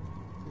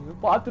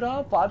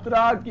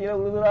பாத்துரா கீழே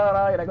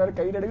விழுதுறாரா. எனக்கு வேற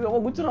கையில் எடுக்க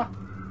குச்சுரா.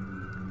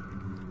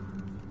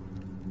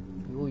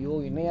 ஐயோ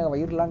என்னையா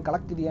வயிறுலாம்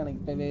கலக்குதியா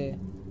எனக்கு இப்பவே.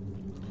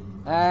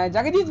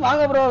 ஜெகதீஷ்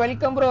வாங்க bro.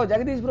 Welcome bro.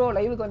 Jagadish bro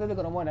லைவுக்கு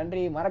வந்ததுக்கு ரொம்ப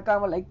நன்றி.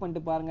 மறக்காம லைக்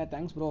பண்ணிட்டு பாருங்க.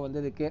 தேங்க்ஸ் ப்ரோ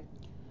வந்ததுக்கு.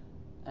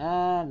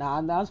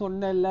 நான் தான்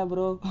சொன்னேன்ல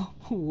ப்ரோ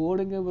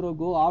ஓடுங்க ப்ரோ.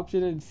 கோ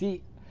ஆப்ஷன் சி.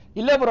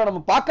 இல்ல ப்ரோ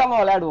நம்ம பார்க்காம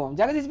விளையாடுவோம்.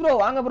 ஜெகதீஷ் ப்ரோ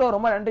வாங்க ப்ரோ.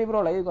 ரொம்ப நன்றி ப்ரோ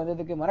லைவுக்கு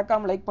வந்ததுக்கு.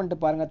 மறக்காம லைக்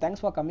பண்ணிட்டு பாருங்க.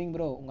 Thanks for coming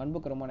bro. உங்க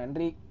அன்புக்கு ரொம்ப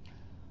நன்றி.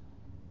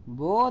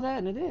 போத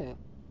என்னது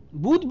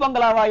பூத்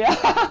பங்களாவாயா?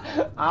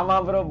 ஆமா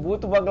ப்ரோ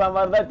பூத் பங்களா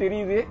மாதிரி தான்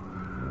தெரியுது.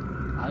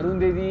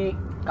 அருந்ததி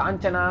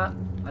காஞ்சனா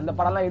அந்த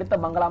படம்லாம் எடுத்த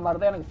பங்களா மாதிரி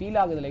தான் எனக்கு ஃபீல்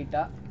ஆகுது.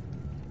 லைட்டா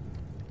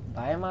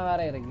பயமா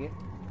வேற இருக்கு.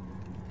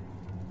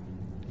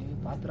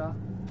 பாத்துரா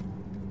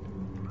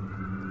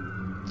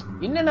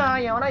என்னன்னா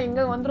எவனா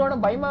இங்க வந்துருவான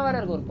பயமா வேற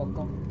இருக்கு. ஒரு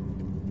பக்கம்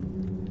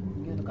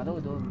இங்க கதவு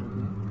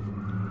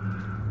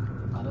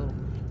கதவு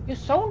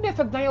சவுண்ட்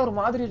எஃபெக்ட் தான் ஒரு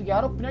மாதிரி இருக்கு.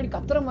 யாரோ பின்னாடி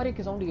கத்துற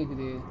மாதிரி சவுண்ட்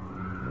கேக்குது.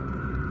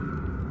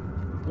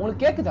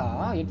 உங்களுக்கு கேக்குதா?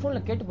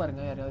 ஹெட்போன்ல கேட்டு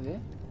பாருங்க யாராவது.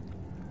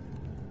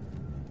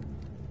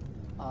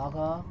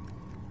 ஆகா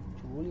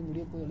ஜோலி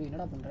முடிய போய்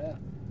என்னடா பண்ற?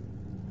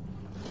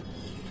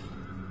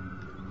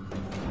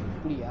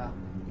 அப்படியா?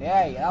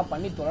 ஏய் ஏதாவது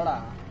பண்ணி தொலைடா.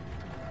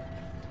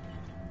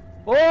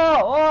 ஓ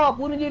ஓ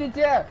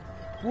புரிஞ்சிருச்சு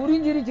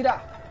புரிஞ்சிருச்சுடா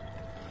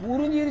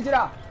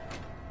புரிஞ்சிருச்சுடா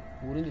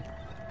புரிஞ்சு.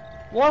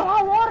 ஓடா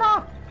ஓடா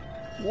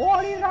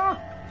ஓடிடா.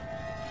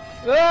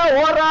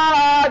 ஓடா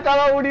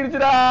கதவு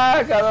மூடிருச்சுடா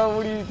கதவு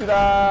மூடிருச்சுடா.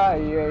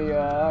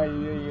 ஐயோ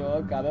ஐயோ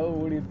கதவு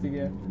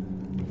மூடிருச்சுங்க.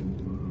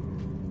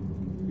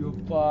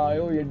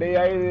 ஐயோ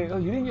எட்டையாயுது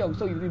இருங்க.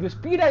 இது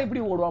ஸ்பீடா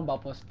எப்படி ஓடுவான்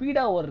பாப்போம்.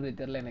 ஸ்பீடா ஓடுறது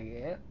தெரியல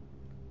எனக்கு.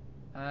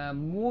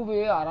 மூவ்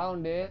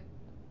அரவுண்டு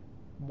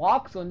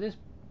பாக்ஸ் வந்து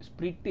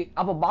ஸ்பிரிட்.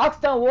 அப்ப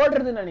பாக்ஸ் தான்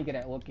ஓடுறதுன்னு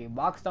நினைக்கிறேன். ஓகே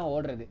பாக்ஸ் தான்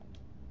ஓடுறது.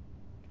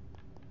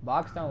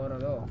 பாக்ஸ் தான்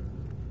ஓடுறதோ?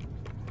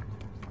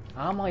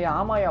 ஆமாயா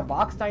ஆமாயா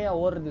பாக்ஸ் தான்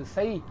ஓடுறது.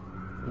 சரி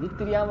இது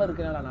தெரியாம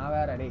இருக்கனால நான்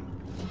வேற. டே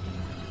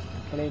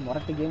மக்களே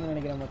மொரட்டு கேம்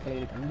நினைக்கிறேன் மக்களே.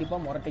 இது கண்டிப்பா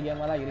மொரட்டு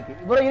கேமா தான் இருக்கு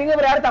ப்ரோ. இருங்க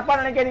ப்ரோ யாரும் தப்பா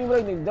நினைக்காதீங்க ப்ரோ.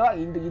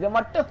 இந்த இதை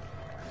மட்டும்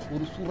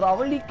ஒரு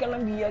சுறவழி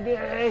கிளம்பியது.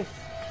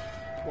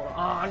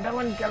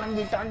 ஆண்டவன்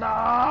கிளம்பிட்டான்டா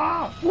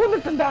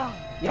பூந்துட்டா.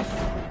 எஸ்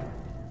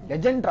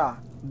லெஜெண்ட்ரா.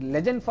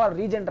 லெஜெண்ட் ஃபார்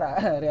ரீஜென்ட்ரா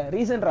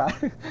ரீசன்ரா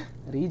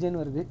ரீஜன்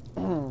வருது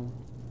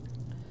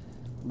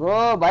ப்ரோ.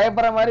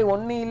 பயப்படுற மாதிரி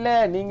ஒண்ணு இல்ல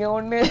நீங்க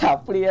ஒண்ணு.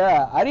 அப்படியா?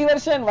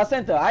 ஹரிவர்ஷன்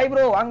வசந்த் ஹாய்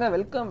ப்ரோ வாங்க.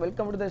 Welcome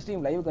welcome to the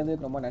stream. லைவுக்கு வந்து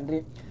ரொம்ப நன்றி.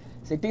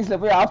 செட்டிங்ஸ்ல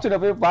போய் ஆப்ஷன்ல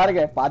போய்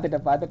பாருங்க.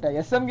 பாத்துட்டேன்.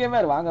 எஸ்எம்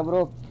கேமர் வாங்க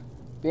ப்ரோ.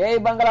 பேய்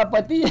பங்களா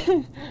பத்தி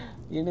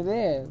என்னது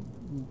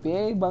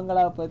பேய்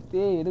பங்களா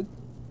பத்தி எது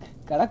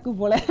கணக்கு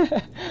போல.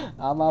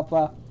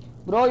 ஆமாப்பா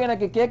ப்ரோ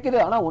எனக்கு கேக்குது.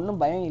 ஆனா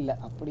ஒன்னும் பயம் இல்லை.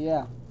 அப்படியா?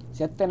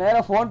 செத்த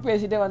நேரம் போன்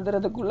பேசிட்டே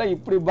வந்துறதுக்குள்ள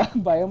இப்படி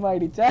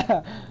பயமாயிடுச்சா?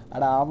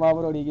 அட ஆமா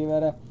ப்ரோ நீங்க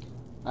வேற.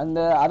 அந்த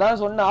அதான்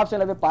சொன்ன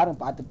ஆப்ஷன்ல போய் பாருங்க.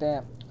 பார்த்துட்டேன்.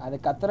 அது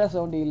கத்துற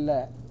சவுண்டு இல்ல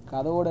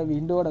கதவோட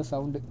விண்டோட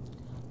சவுண்டு.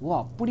 ஓ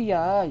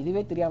அப்படியா?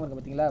 இதுவே தெரியாம இருக்கு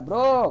பாத்தீங்களா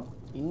ப்ரோ.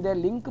 இந்த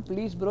link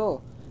please bro.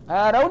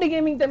 Rowdy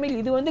gaming Tamil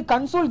இது வந்து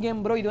கன்சோல்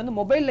கேம் ப்ரோ. இது வந்து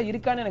மொபைல்ல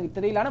இருக்கான்னு எனக்கு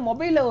தெரியல. ஆனா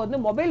மொபைல்ல வந்து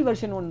மொபைல்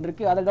வெர்ஷன் ஒன்று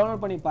இருக்கு. அதை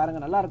டவுன்லோட் பண்ணி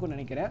பாருங்க. நல்லா இருக்கும்னு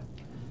நினைக்கிறேன்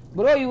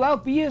ப்ரோ. You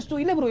have PS2?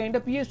 இல்ல ப்ரோ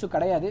என்கிட்ட PS2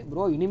 கிடையாது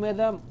ப்ரோ.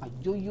 இனிமேதான்.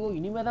 ஐயோ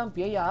இனிமேதான்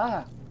பேயா?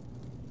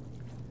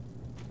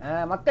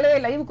 மக்களே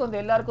லைவுக்கு வந்து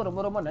எல்லாருக்கும்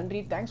ரொம்ப ரொம்ப நன்றி.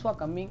 Thanks for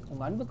coming.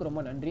 உங்க அன்புக்கு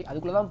ரொம்ப நன்றி.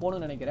 அதுக்குள்ளதான்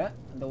போகணும்னு நினைக்கிறேன்.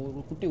 அந்த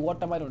ஒரு குட்டி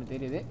ஓட்ட மாதிரி ஒன்று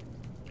தெரியுது.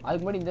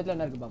 அதுக்கு முன்னாடி இந்த இடத்துல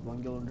என்ன இருக்கு பார்ப்போம்.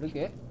 இங்க ஒன்று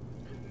இருக்கு.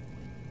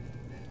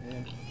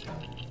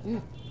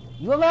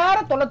 இவன் வேற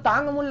தொலை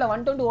தாங்க முடியல.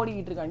 120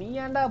 ஓடிக்கிட்டு இருக்கா. நீ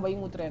ஏன்டா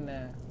பயமுத்துற என்ன?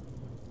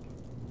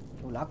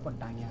 லாக்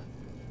பண்ணிட்டாங்க.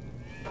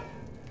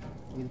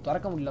 இது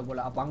திறக்க முடியல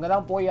போல. அப்ப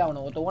அங்கதான் போய்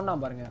அவனை ஒருத்த ஓடனா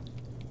பாருங்க.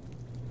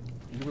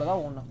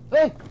 இதுக்குள்ளதான் ஓடணும்.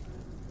 ஏய்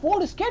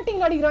போடு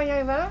ஸ்கேட்டிங் அடிக்கிறான்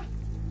இவன்.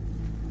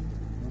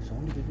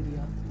 சவுண்ட்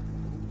கேக்குதியா?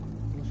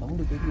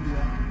 சவுண்ட்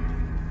கேக்குதியா?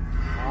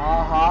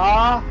 ஆஹா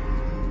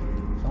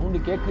சவுண்ட்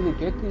கேக்குது.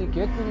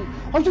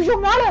 ஐயோ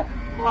மேல.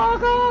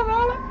 ஆகா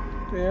மேல.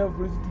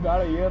 பிடிச்சிட்டு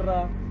மேல ஏறா.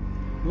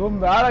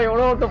 மேல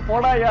எவ்வளவு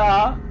போடாயா.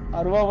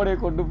 அருவாமனையை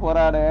கொண்டு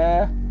போறானே.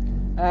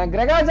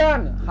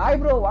 கிரகாஜான் ஹாய்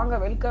ப்ரோ வாங்க.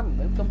 Welcome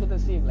to the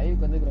stream.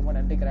 லைவுக்கு வந்து ரொம்ப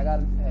நன்றி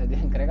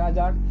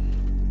கிரகாஜான்.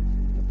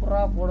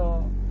 எப்படா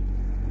போடும்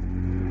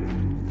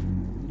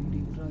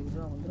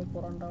வந்துட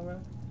போறான்டாவ.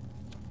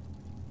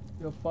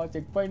 எப்பா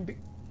செக் பாயிண்ட்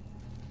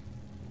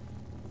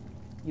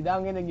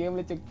இதாங்க இந்த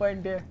கேம்ல செக்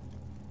பாயிண்ட்.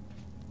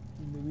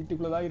 இந்த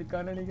வீட்டுக்குள்ளதான்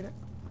இருக்கான்னு நினைக்கிறேன்.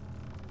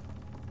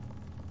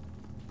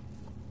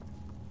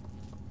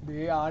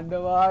 டேய்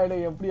ஆண்டவா என்ன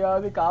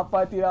எப்படியாவது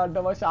காப்பாத்திர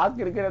ஆண்டவா. ஷாக்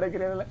இருக்கு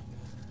நினைக்கிறேன்ல.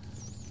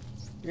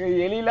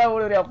 எலியெல்லாம்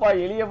ஒரு அப்பா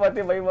எலிய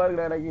பார்த்தே பயமா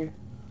இருக்கிற எனக்கு.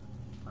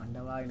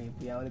 ஆண்டவா என்னை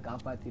எப்படியாவது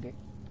காப்பாத்திரு.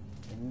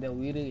 எந்த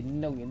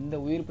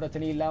உயிர்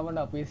பிரச்சனையும் இல்லாம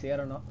நான் போய்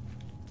சேரணும்.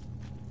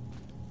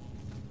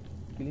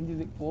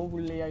 கிழிஞ்சது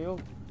போகலையாயோ.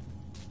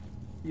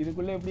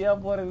 இதுக்குள்ள எப்படியா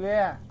போறது?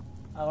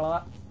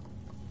 அவ்வளவுதான்.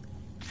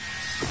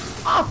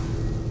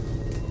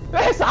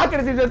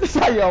 சாக்கடிச்சு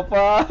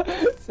செத்துட்டாப்பா.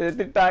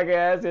 செத்துட்டா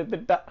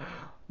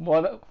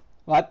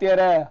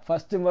வாத்தியார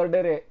ஃபர்ஸ்ட்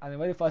மர்டரு. அந்த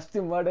மாதிரி ஃபர்ஸ்ட்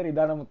மர்டர்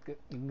இதான் நமக்கு.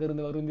 எங்க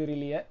இருந்து வரும்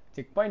தெரியலையே.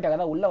 செக் பாயிண்ட்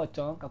தான் உள்ள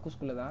வச்சோம்.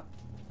 கக்கூஸ்குள்ள தான்.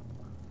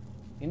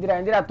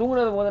 இந்திரா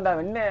தூங்குனது போதுண்டா.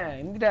 என்ன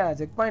இந்திரா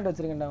செக் பாயிண்ட்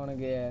வச்சிருக்கேன்டா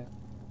உனக்கு.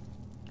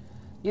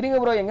 இருங்க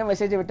ப்ரோ எங்க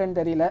மெசேஜ் விட்டேன்னு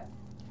தெரியல.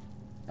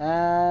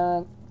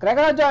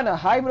 கிரகாஜான்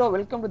hi bro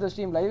welcome to the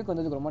stream. லைவுக்கு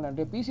வந்ததுக்கு ரொம்ப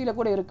நன்றி. பிசில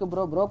கூட இருக்கு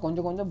ப்ரோ.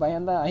 கொஞ்சம்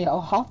பயம்தான். I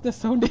have the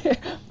sound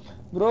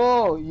bro.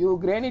 You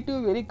கிரேனிட்டிவ்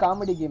very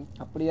comedy game.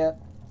 அப்படியே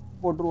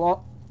போட்டுருவோம்.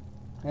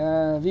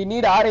 We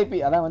need RIP.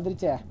 அதான்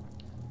வந்துருச்சே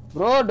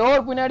ப்ரோ.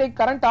 டோர் பின்னாடி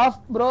கரண்ட் ஆஃப்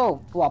ப்ரோ.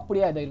 ஓ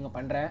அப்படியா? இதை இருங்க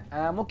பண்றேன்.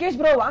 முகேஷ்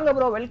ப்ரோ வாங்க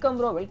bro. Welcome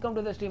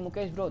to the stream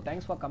Mukesh bro.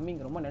 Thanks for coming.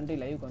 ரொம்ப நன்றி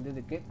லைவுக்கு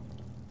வந்ததுக்கு.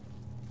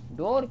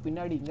 டோர்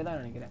பின்னாடி இங்க தான்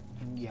நினைக்கிறேன்.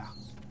 இங்கயா?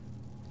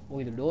 ஓ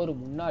இது டோர்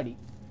முன்னாடி.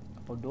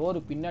 அப்போ டோர்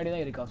பின்னாடி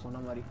தான் இருக்கா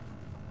சொன்ன மாதிரி.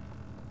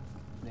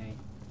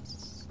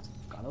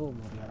 கதவு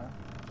மூடலடா.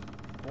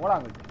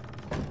 போடாங்கிட்டு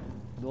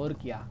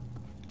டோருக்கியா?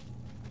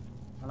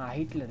 ஆனா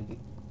ஹைட்ல இருக்கு.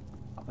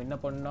 அப்ப என்ன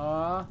பண்ணா?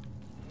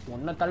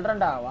 ஒன்ன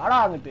தள்ளுறேன்டா வாடா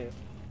அங்கிட்டு.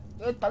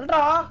 தள்ளுறா.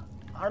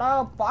 அடா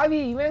பாவி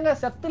இவங்க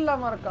செத்து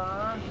இல்லாம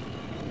இருக்கான்.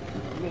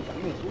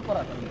 தம்பி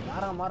சூப்பரா தம்பி.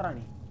 யாரா மாறா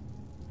நீ?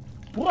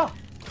 புறா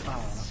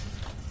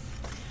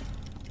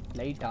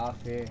லைட்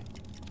ஆஃப்.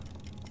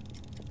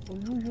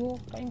 ஐயோ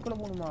டைம் குள்ள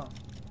போணுமா?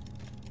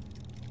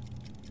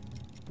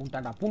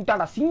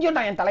 பூண்டாண்டா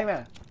சிங்கம்டா என்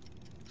தலைவன்.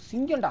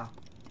 சிங்கம்டா.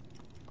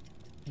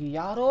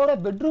 யாரோட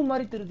பெட்ரூம்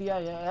மாதிரி தெரியுதியா?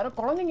 யாரோ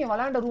குழந்தைங்க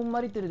விளையாண்ட ரூம்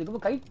மாதிரி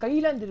தெரியுது.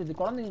 கையெல்லாம்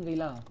தெரியுது குழந்தைங்க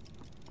கையெல்லாம்.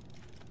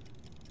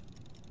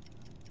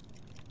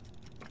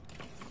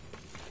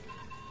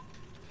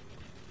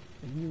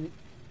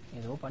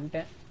 ஏதோ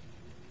பண்ணிட்டேன்.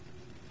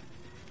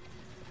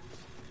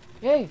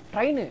 ஏய்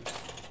ட்ரெயின்.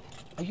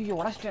 ஐயோ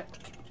உடைச்சிட்டேன்.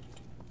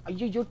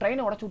 ஐயோ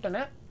ட்ரெயினை உடைச்சு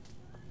விட்டேனே.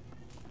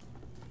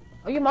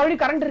 ஐயோ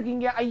மறுபடியும் கரண்ட் இருக்கு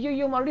இங்க.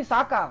 ஐயோ மறுபடியும்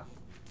சாக்கா.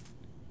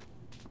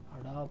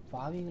 அடா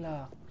பாவீங்களா.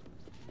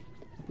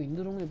 இப்ப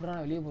இந்த ரூம் எப்படி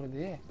நான் வெளியே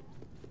போறது?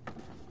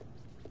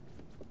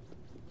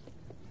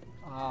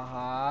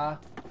 ஆஹா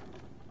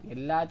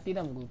எல்லாத்தையும்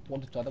நமக்கு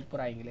போட்டு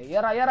சொதப்புறாங்களே.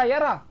 ஏறா ஏறா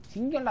ஏறா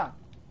சிங்கம்டா.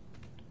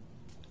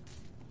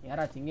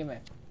 ஏறா சிங்கமே.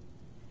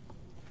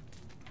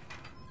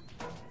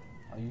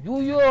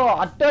 ஐயோ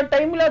அட் அ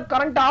டைம்ல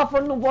கரண்ட் ஆஃப்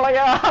பண்ணும்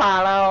போலயா.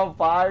 ஆனா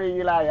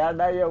பாவீங்களா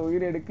ஏன்டா என்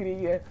உயிர்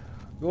எடுக்கிறீங்க?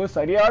 ஐயோ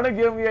சரியான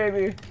கேம்யா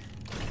இது.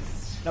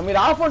 நம்ம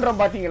இதை ஆஃப்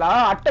பண்றோம் பாத்தீங்களா?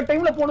 அட் அ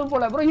டைம்ல போகணும்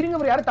போல. ப்ரோ இருங்க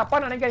ப்ரோ, யாரும் தப்பா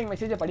நினைக்காதீங்க.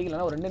 மெசேஜை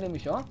படிக்கலாம் ஒரு 2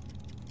 நிமிஷம்.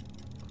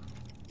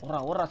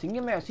 ஓடுறா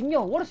சிங்கமே.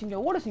 சிங்கம் ஓடு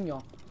சிங்கம் ஓடு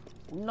சிங்கம்.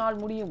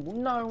 உன்னால் முடியும்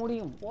உன்னால்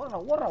முடியும். ஓடுறா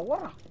ஓடுறா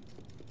ஓடுறா.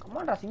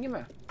 கமாண்டா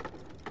சிங்கமே.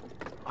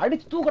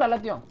 அடிச்சு தூக்குறா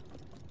எல்லாத்தையும்.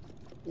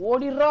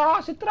 ஓடிடுறா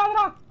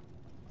சித்ராதரா.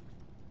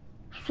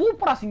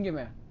 சூப்பரா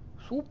சிங்கமே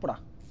சூப்பரா.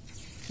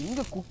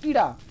 சிங்க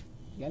குட்டிடா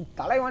என்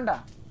தலைவன்டா.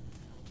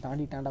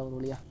 தாண்டிட்டாண்டா ஒரு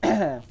வழியா.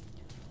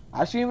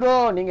 அஸ்வின் ப்ரோ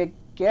நீங்க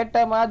கேட்ட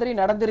மாதிரி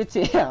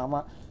நடந்துருச்சு. ஆமா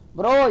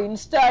bro.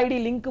 Insta ID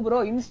link bro.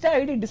 Insta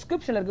ID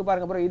டிஸ்கிரிப்ஷன்ல இருக்கு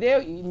பாருங்க ப்ரோ. இதே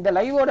இந்த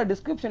லைவோட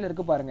டிஸ்கிரிப்ஷன்ல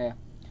இருக்கு பாருங்க.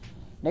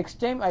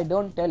 Next time I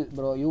don't tell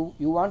bro.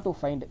 You want to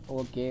find.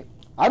 Okay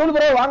Arul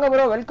bro வாங்க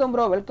bro. Welcome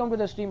bro. Welcome to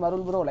the stream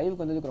Arul bro.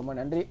 லைவுக்கு வந்ததுக்கு ரொம்ப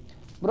நன்றி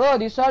bro.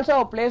 This also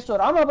play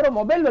store. ஆமா ப்ரோ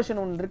மொபைல்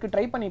வெர்ஷன் ஒன்று இருக்கு.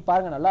 ட்ரை பண்ணி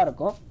பாருங்க நல்லா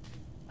இருக்கும்.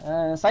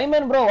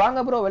 சைமன் ப்ரோ வாங்க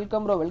bro.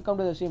 Welcome bro. Welcome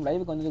to the stream.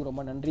 லைவுக்கு வந்ததுக்கு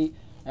ரொம்ப நன்றி.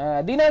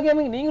 தீனா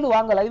கேமிங் நீங்களும்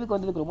வாங்க. லைவுக்கு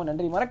வந்ததுக்கு ரொம்ப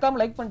நன்றி. மறக்காம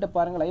லைக் பண்ணிட்டு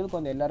பாருங்க. லைவுக்கு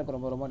வந்து எல்லாருக்கும்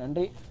ரொம்ப ரொம்ப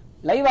நன்றி.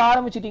 லைவ்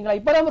ஆரம்பிச்சிட்டீங்களா?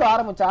 இப்பதான் ப்ரோ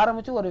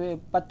ஆரம்பிச்சு ஒரு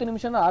 10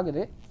 நிமிஷம் தான்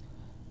ஆகுது.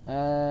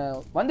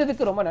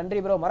 வந்ததுக்கு ரொம்ப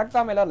நன்றி ப்ரோ.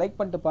 மறக்காம எல்லாரும் லைக்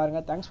பண்ணிட்டு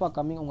பாருங்க. Thanks for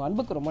coming. உங்க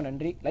அன்புக்கு ரொம்ப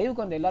நன்றி.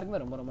 லைவுக்கு வந்து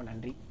எல்லாருக்குமே ரொம்ப ரொம்ப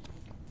நன்றி.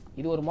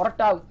 இது ஒரு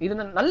மொரட்டா இது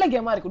நல்ல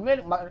கேமா இருக்கு.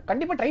 உண்மையில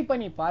கண்டிப்பா ட்ரை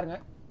பண்ணி பாருங்க.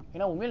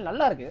 ஏன்னா உண்மையில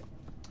நல்லா இருக்கு.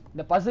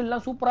 இந்த பசில்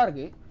எல்லாம் சூப்பரா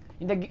இருக்கு.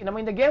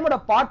 நம்ம இந்த கேமோட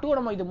பார்ட் 2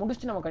 நம்ம இது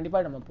முடிச்சு நம்ம கண்டிப்பா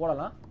நம்ம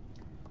போடலாம்.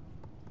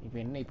 இப்போ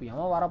என்ன இப்போ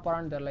எவன் வர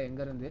போறான்னு தெரியல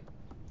எங்க இருந்து.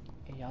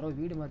 யாரோ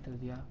வீடு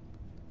மாத்துறதியா?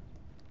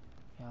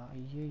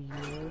 ஐயோ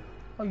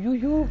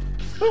ஐயோ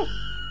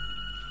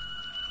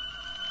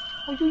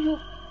ஐயோ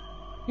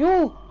யோ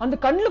அந்த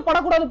கண்ணுல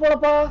படக்கூடாது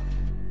போலப்பா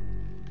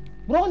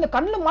ப்ரோ. அந்த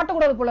கண்ணுல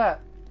மாட்டக்கூடாது போல.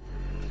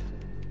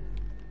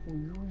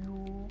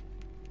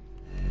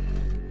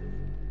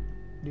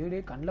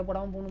 டே கண்ணுல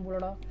படாம போகணும்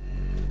போலடா.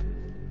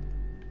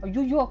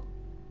 ஐயோ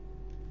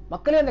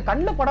மக்களே அந்த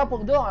கண்ணுல படா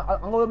போகுதோ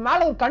அங்க ஒரு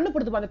மேல ஒரு கண்ணு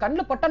படுத்து. அந்த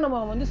கண்ணுல பட்டா நம்ம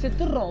வந்து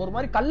செத்துடுறோம். ஒரு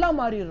மாதிரி கல்லா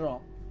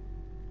மாறிடுறோம்.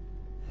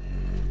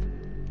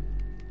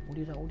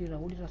 ஓடிரா ஓடிரா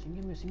ஓடிரா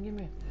சிங்கமே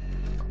சிங்கமே.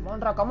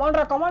 கமாண்ட்ரா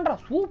கமாண்ட்ரா கமாண்ட்ரா.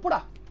 சூப்பரா.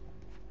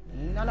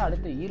 நீனால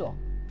அடுத்த ஹீரோ.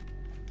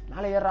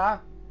 மேல ஏறா.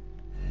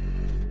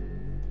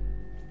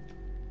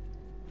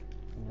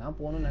 நான்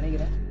போகணும்னு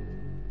நினைக்கிறேன்.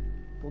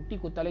 தொட்டி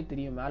குத்தாலே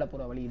தெரியும் மேல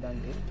போற வழி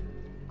இதான்ட்டு.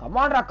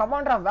 கமாண்ட்ரா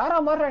கமாண்ட்ரா. வேற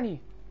மாறா நீ.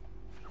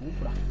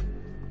 சூப்பரா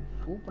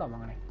சூப்பரா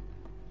மகனே.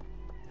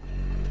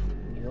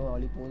 ஏதோ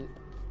வழி போகுது.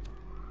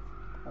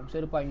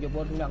 சரிப்பா இங்க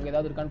போறதுக்கு அங்க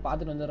ஏதாவது இருக்கான்னு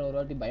பார்த்துட்டு வந்துடுற. ஒரு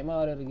வாட்டி பயமா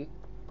வேற இருக்கு.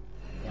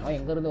 ஏன்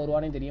எங்க இருந்து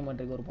வருவானே தெரிய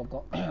மாட்டேங்குது ஒரு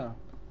பக்கம்.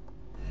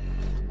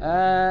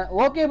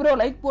 ஓகே ப்ரோ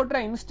லைக்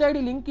போட்டுறேன். இன்ஸ்டா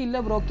ஐடி லிங்க்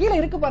இல்ல ப்ரோ. கீழே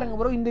இருக்கு பாருங்க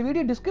ப்ரோ. இந்த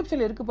வீடியோ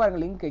டிஸ்கிரிப்ஷன்ல இருக்கு பாருங்க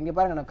லிங்க். இங்க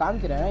பாருங்க நான்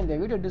காமிக்கிறேன். இந்த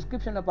வீடியோ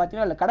டிஸ்கிரிப்ஷன்ல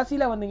பாத்தீங்கன்னா இல்ல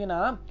கடைசியில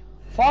வந்தீங்கன்னா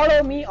ஃபாலோ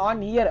மீ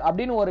ஆன் இயர்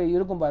அப்படின்னு ஒரு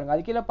இருக்கும் பாருங்க.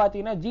 அது கீழே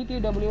பாத்தீங்கன்னா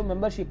GTW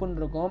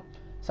மெம்பர்ஷிப்னு இருக்கும்.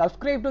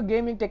 சப்ஸ்கிரைப் டு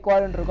கேமிங் டெக்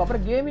வால்னு இருக்கும்.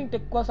 அப்புறம் gaming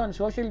tech was on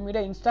social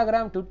media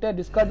Instagram Twitter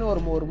டிஸ்கார்ட்னு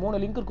ஒரு 3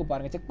 லிங்க் இருக்கும்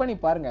பாருங்க. செக் பண்ணி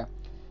பாருங்க.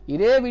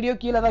 இதே வீடியோ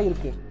கீழே தான்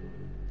இருக்கு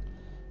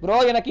ப்ரோ.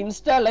 எனக்கு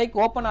இன்ஸ்டா லைக்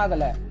ஓப்பன்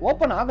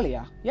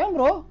ஆகலையா? ஏன்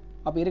ப்ரோ?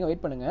 அப்ப இருங்க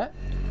வெயிட் பண்ணுங்க.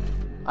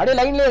 அப்படியே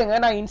லைன்ல இருங்க.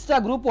 நான் இன்ஸ்டா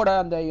குரூப்போட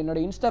அந்த என்னோட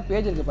இன்ஸ்டா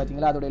பேஜ் இருக்கு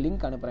பாத்தீங்களா? அதோட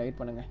லிங்க் அனுப்புறேன்.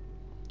 வெயிட் பண்ணுங்க.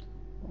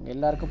 உங்க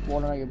எல்லாருக்கும்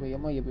போகணும்.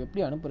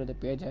 எப்படி அனுப்புறது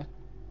பேஜை?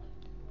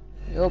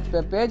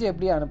 பேஜ்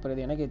எப்படி அனுப்புறது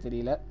எனக்கே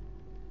தெரியல.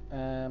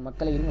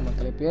 மக்களை இருங்க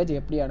மக்களே. பேஜ்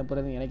எப்படி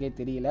அனுப்புறதுன்னு எனக்கே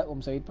தெரியல.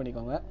 வெயிட்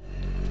பண்ணிக்கோங்க.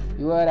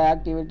 யுவர்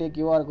ஆக்டிவிட்டி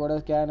கியூஆர் கோட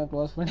ஸ்கேன்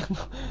க்ளோஸ் பண்ணி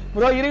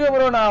ப்ரோ இருங்க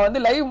ப்ரோ. நான் வந்து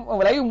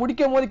லைவ்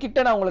முடிக்கும் போது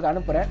கிட்ட நான் உங்களுக்கு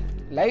அனுப்புறேன்.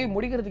 லைவ்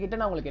முடிக்கிறது கிட்ட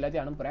நான் உங்களுக்கு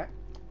எல்லாத்தையும் அனுப்புறேன்.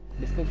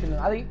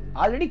 டிஸ்கிரிப்ஷன் அது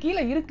ஆல்ரெடி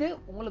கீழே இருக்கு.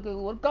 உங்களுக்கு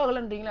ஒர்க்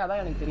ஆகலன்றீங்களா?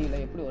 அதான் எனக்கு தெரியல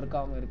எப்படி ஒர்க்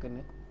ஆகாம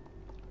இருக்குன்னு.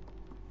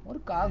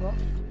 ஒர்க் ஆகும்.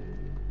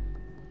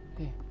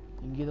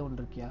 இங்கேதான்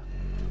ஒன்று இருக்கியா?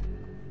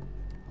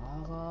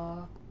 ஆகா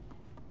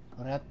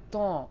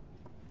ரத்தம்.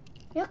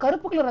 ஏன்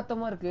கருப்பு கலர்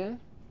ரத்தமா இருக்கு?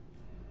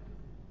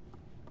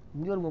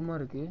 இங்க ஒரு பொம்மை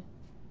இருக்கு.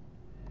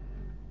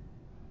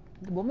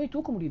 இந்த பொம்மையை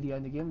தூக்க முடியுதியா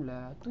இந்த கேம்ல?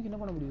 தூக்கி என்ன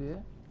பண்ண முடியுது?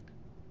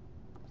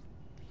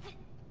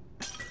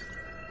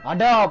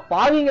 அடா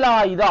பாவீங்களா,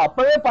 இத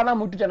அப்பவே பண்ண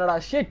முட்டுச்சேனடா.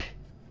 ஷிட்.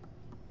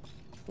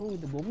 ஓ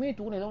இந்த பொம்மையை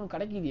தூக்குன ஏதோ ஒன்று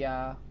கிடைக்குதியா?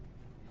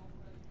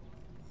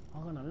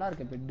 ஆக நல்லா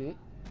இருக்கு பெட்டு.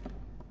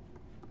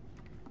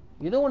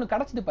 ஏதோ ஒன்று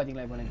கிடைச்சிட்டு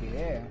பாத்தீங்களா இப்ப எனக்கு?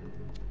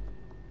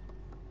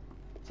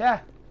 சே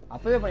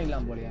அப்பவே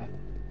பண்ணிக்கலாம் போலியா?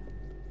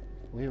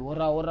 ஓய்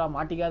ஓடுறா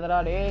மாட்டிக்காதடா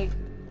டேய்.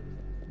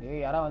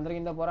 டேய் யாரா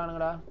வந்திருக்கீங்க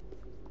போறானுங்கடா.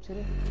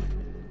 சரி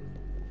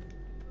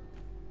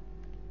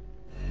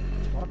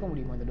திறக்க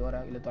முடியுமா இந்த டோரை?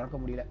 இல்ல திறக்க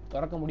முடியல.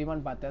 திறக்க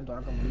முடியுமான்னு பார்த்தேன்,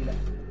 திறக்க முடியல.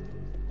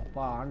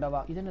 அப்பா ஆண்டவா,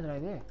 இது என்னதுடா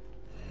இது?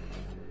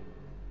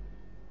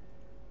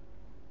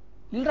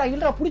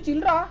 இல்லடா புடிச்சு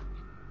இல்லடா.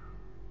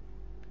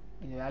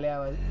 இது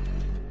வேலையாவது.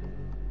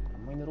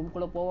 நம்ம இந்த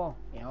ரூம்குள்ள போவோம்.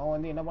 எவன்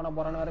வந்து என்ன பண்ண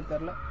போறான்னு வேற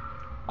தெரியல.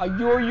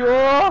 ஐயோ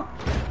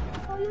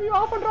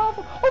ஆஃப் பண்றா.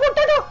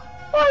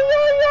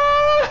 ஐயோ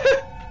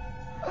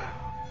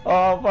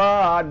ஆப்பா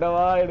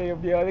ஆண்டவா, என்னை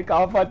எப்படியாவது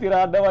காப்பாத்திர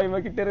ஆண்டவா.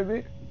 இவன் கிட்ட இருந்து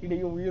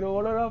இன்னைக்கு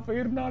உயிரோட நான்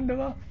போயிருந்தேன்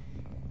ஆண்டவா.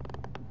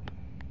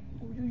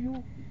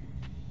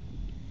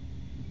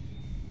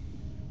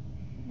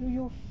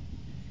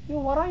 ஐயோ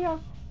வராயா?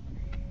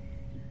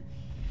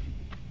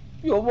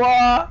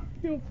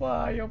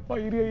 யப்பா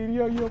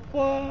இரியா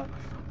யப்பா.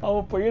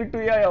 அவன்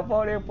போயிட்டுயா யப்பா.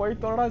 அவனே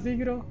போய் தொடடா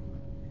சீக்கிரம்.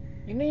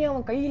 இன்னையும்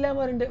அவன் கை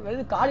இல்லாம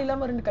ரெண்டு கால்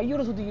இல்லாம ரெண்டு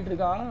கையோட சுத்திக்கிட்டு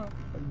இருக்கான்.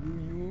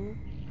 ஐயோ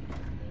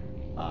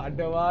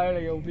ஆண்டவா,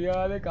 என்னை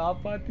எப்படியாவது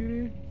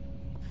காப்பாத்திரு.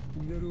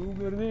 இந்த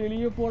ரூம்ல இருந்து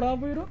வெளியே போடா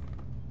போயிடும்.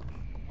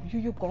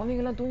 ஐயோ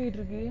குழந்தைங்கெல்லாம்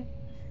தூங்கிட்டு இருக்கு.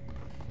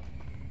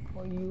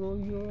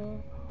 ஐயோ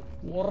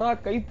ஒரா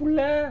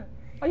கைப்புள்ள.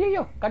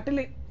 ஐயோ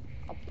கட்டிலு.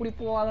 அப்படி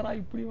போவாதடா,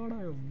 இப்படி வாடா.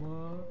 அம்மா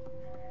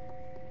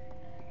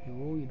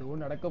ஐயோ இதோ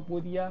நடக்க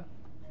போதியா?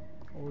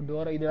 ஓ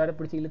டோரை இது வேற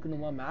பிடிச்சி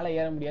இழுக்கணுமா? மேலே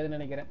ஏற முடியாதுன்னு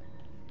நினைக்கிறேன்.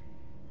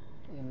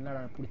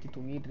 என்னடா பிடிச்சி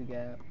தூங்கிட்டு இருக்க?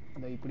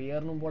 இந்த இப்படி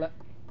ஏறணும் போல.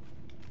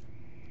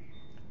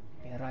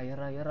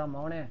 ஏறா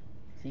மவனே,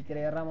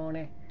 சீக்கிரம் ஏறா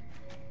மவனே.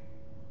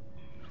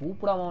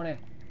 சூப்பரா மவனே,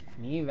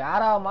 நீ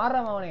வேற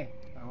மாறுற மவனே.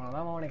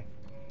 அவனதான் மவனே.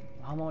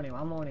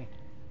 வா மவனே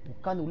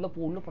உட்காந்து உள்ள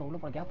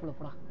போடா கேப் உள்ள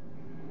போடா.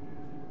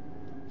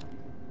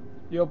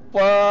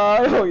 எப்பா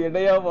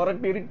என்னையா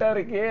முரட்டு இருட்டா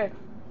இருக்கே.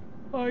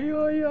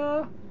 ஐயோ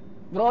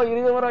ப்ரோ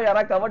இருங்க ப்ரோ.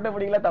 யாரா கவட்ட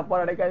பிடிக்கல தப்பா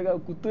நினைக்காது.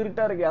 குத்து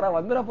இருட்டா இருக்கு. யாரா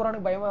வந்துட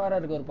போறான்னு பயமா வேற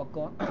இருக்கு ஒரு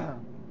பக்கம்.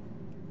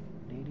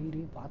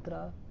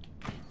 பாத்துரா.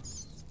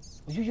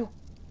 ஐயோ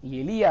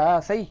எலியா?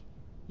 சை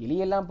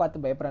எலியெல்லாம்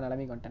பார்த்து பயப்படுற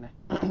நிலைமைக்கு வந்துட்டேனே.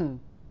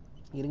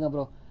 இருங்க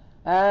bro.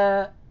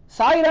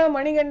 Sairam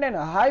Manikandan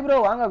hi bro.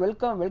 வாங்க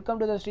வெல்கம்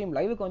டு த ஸ்ட்ரீம்.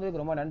 லைவுக்கு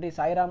வந்ததுக்கு ரொம்ப நன்றி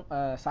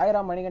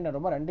சாய்ராம் மணிகண்டன்.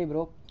 ரொம்ப நன்றி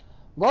ப்ரோ.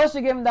 கோஸ்ட்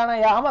கேம் தானா?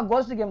 ஆமா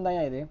கோஸ்ட் கேம்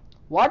தான் இது.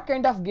 What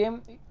kind of game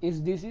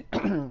is this?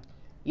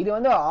 இது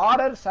வந்து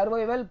order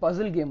survival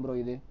Basil game bro.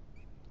 இது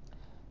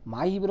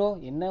மாஹி ப்ரோ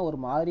என்ன ஒரு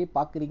மாதிரி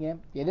பாக்குறீங்க?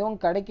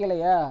 எதுவும்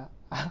கிடைக்கலையா?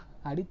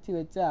 அடிச்சு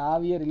வச்ச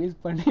ஆவியை ரிலீஸ்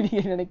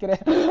பண்ணிட்டீங்க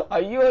நினைக்கிறேன்.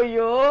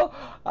 ஐயோ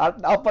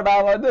அப்ப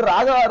நான் வந்து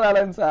ராகவா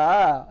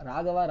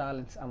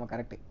ராலன்ஸ். ஆமா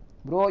correct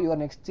bro.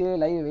 Your next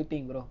live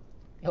waiting bro.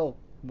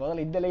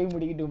 முதல்ல இந்த லைவ்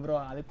முடிக்கிட்டோம் ப்ரோ.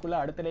 அதுக்குள்ள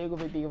அடுத்த லைவுக்கு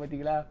போயிட்டீங்க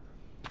பாத்தீங்களா?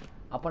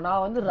 அப்ப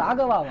நான் வந்து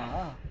ராகவாவா?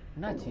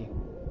 என்னாச்சு?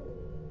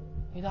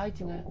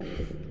 இதாச்சுங்க.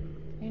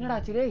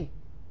 என்னடாச்சு டேய்?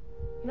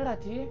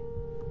 என்னடாச்சு?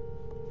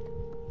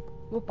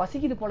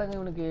 பசிக்குது போலங்க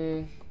இவனுக்கு.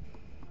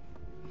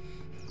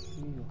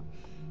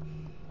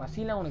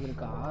 பசிலாம் உனக்கு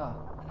இருக்கா?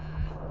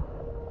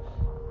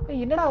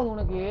 என்னடா ஆகுது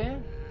உனக்கு?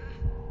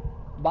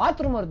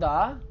 பாத்ரூம் வருதா?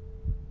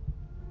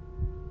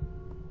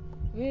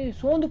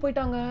 சோர்ந்து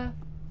போயிட்டாங்க.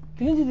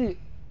 கிழிஞ்சுது.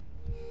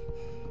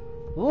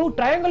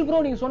 Triangle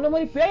bro. நீங்க சொன்ன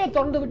மாதிரி பேய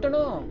திறந்து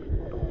விட்டணும்.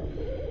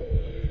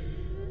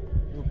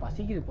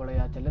 பசிக்குது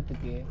போலயா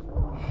செல்லத்துக்கு.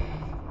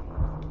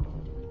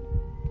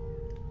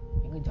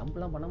 எங்க ஜம்ப்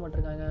எல்லாம் பண்ண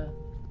மாட்டிருக்காங்க.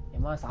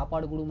 ஏமா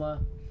சாப்பாடு கொடுமா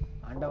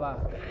ஆண்டவா.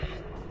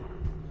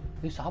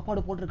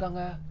 சாப்பாடு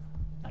போட்டிருக்காங்க.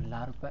 நல்லா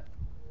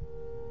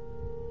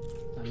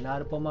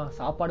இருப்பமா.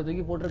 சாப்பாடு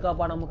தூக்கி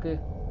போட்டிருக்காப்பா நமக்கு.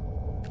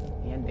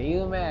 என்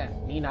தெய்வமே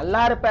நீ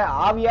நல்லா இருப்ப.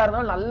 ஆவியா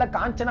இருந்தாலும் நல்ல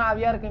காஞ்சனா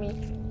ஆவியா இருக்க. நீ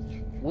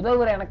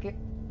உதவுற எனக்கு.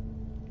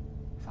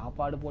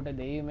 சாப்பாடு போட்ட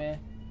தெய்வமே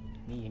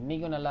நீ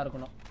என்னைக்கும் நல்லா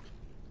இருக்கணும்.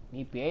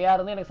 நீ பேயா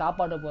இருந்தா எனக்கு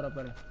சாப்பாடு போற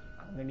பாரு.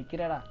 அங்க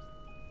நிக்கிறடா.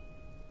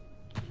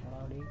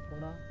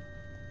 போடா.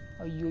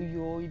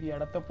 ஐயோ இது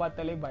இடத்த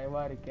பார்த்தாலே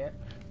பயமா இருக்க.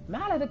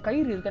 மேல ஏதோ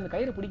கயிறு இருக்கு. அந்த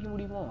கயிறு பிடிக்க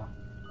முடியுமோ?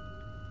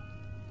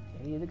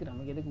 சரி எதுக்கு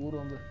நமக்கு எதுக்கு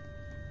ஊர் வந்து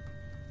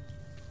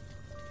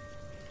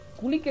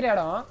குளிக்கிற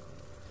இடம்.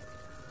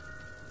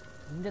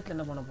 இந்த இடத்துல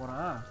என்ன பண்ண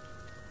போறான்?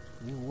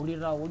 நீ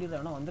ஓடிடுறா.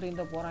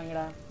 வந்துருந்த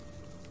போறாங்கடா.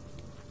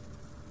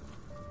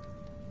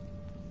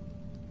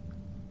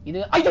 இது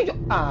ஐயோ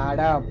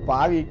ஆடா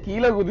பாவி.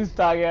 கீழே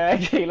குதிச்சிட்டாங்க.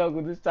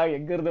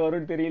 எங்க இருந்து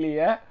வரும்னு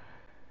தெரியலையே.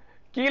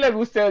 கீழே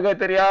குதிச்சாங்க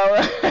தெரியாம.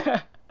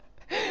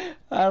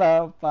 ஆடா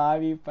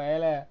பாவி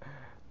பயல.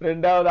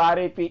 2வது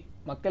ஆர்ஐபி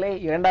மக்களே.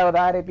 2வது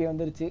ஆர்ஐபி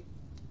வந்துருச்சு.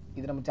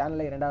 இது நம்ம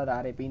சேனல்ல 2வது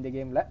ஆர்ஐபி இந்த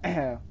கேம்ல.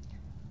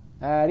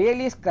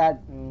 Really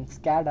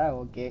SCADA?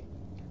 Okay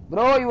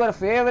bro. Your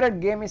favourite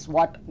game is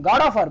what?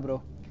 God of war bro.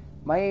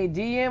 My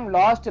GM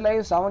last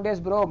live 7 days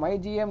bro. My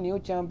GM new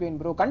champion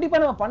bro. கண்டிப்பா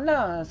நம்ம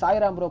பண்ணலாம்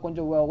சாய்ராம் ப்ரோ.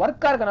 கொஞ்சம்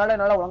ஒர்க்கா இருக்கனால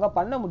என்னால ஒழுங்கா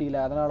பண்ண முடியல.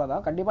 அதனால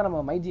தான் கண்டிப்பா நம்ம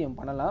மை ஜிஎம்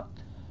பண்ணலாம்.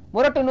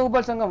 முரட்டு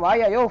நூபல் சங்கம்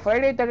வாயா. யோ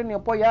ஃப்ரைடே 13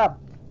 எப்போயா?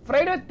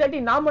 ஃப்ரைடே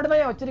 13 நான் மட்டும்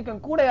தான்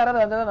வச்சிருக்கேன். கூட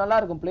யாராவது வந்தா நல்லா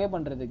இருக்கும் ப்ளே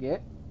பண்றதுக்கு.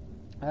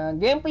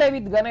 Game play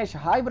with Ganesh.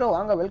 Hi bro,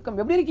 வாங்க வெல்கம்.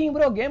 எப்படி இருக்கீங்க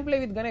bro? Game play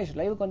with Ganesh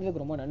லைவுக்கு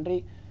வந்ததுக்கு ரொம்ப நன்றி.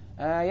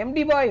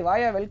 எம்டி பாய்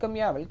வாயா, welcome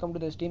yeah, welcome to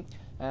the stream.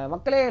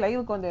 மக்களே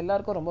லைவுக்கு வந்து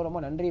எல்லாருக்கும் ரொம்ப ரொம்ப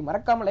நன்றி.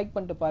 மறக்காம லைக்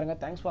பண்ணிட்டு பாருங்க.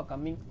 Thanks for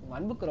coming. உங்க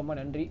அன்புக்கு ரொம்ப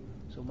நன்றி.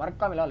 ஸோ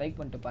மறக்காம எல்லாம் லைக்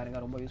பண்ணிட்டு பாருங்க,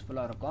 ரொம்ப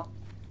யூஸ்ஃபுல்லா இருக்கும்.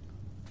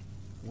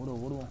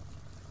 ஓடுவோம்.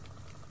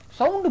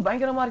 சவுண்டு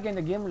பயங்கரமா இருக்கு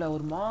இந்த கேம்ல.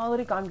 ஒரு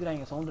மாதிரி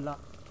காமிக்கிறாங்க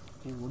சவுண்டுலாம்.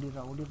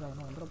 ஓடிடுறா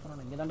என்ன வந்துட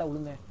போறான். இங்க தாண்டா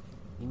விழுந்தேன்.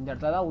 இந்த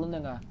இடத்துல தான்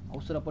விழுந்தேங்க.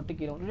 அவசரப்பட்டு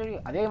கீழே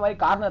அதே மாதிரி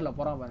கார்னர்ல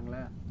போறான்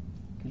பாருங்களேன்.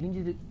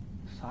 கிழிஞ்சுது.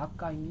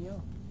 சாக்கா இங்கேயோ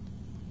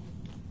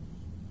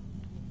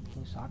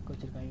சாக்கு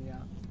வச்சிருக்காங்க.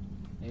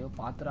 ஐயோ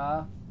பாத்துரா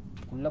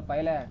உள்ள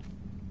பயல.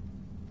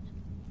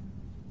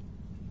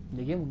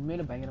 இந்த கேம்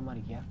உண்மையில பயங்கரமா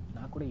இருக்கியா?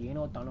 நான் கூட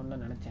ஏனோ தானோன்னு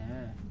தான்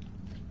நினைச்சேன்.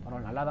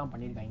 பரவாயில்ல, நல்லா தான்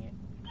பண்ணியிருக்காங்க.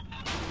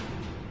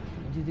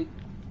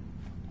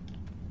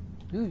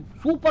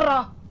 சூப்பரா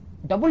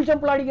டபுள்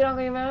ஜம்ப்ல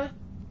அடிக்கிறாங்க இவன்.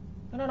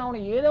 ஏன்னா நான்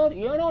அவனை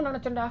ஏனோ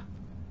நினைச்சேன்டா.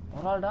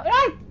 பரவாயில்லடா.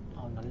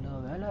 அவன் நல்ல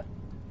வேலை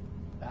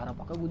வேற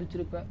பக்கம்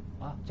குதிச்சிருப்ப.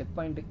 செக்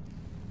பாயிண்ட்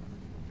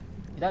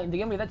இதான் இந்த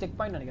கேம்ல. இதான் செக்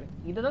பாயிண்ட் நினைக்கிறேன்.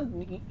 இதுதான்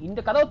இந்த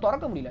கதவை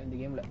திறக்க முடியல இந்த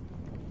கேம்ல.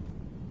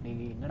 நீ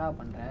என்னடா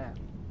பண்ற?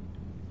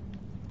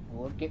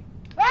 ஓகே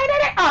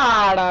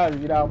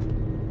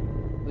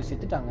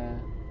செத்துட்டாங்க.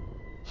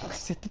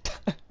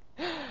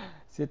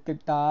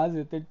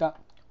 செத்துட்டா.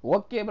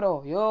 Okay bro.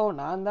 யோ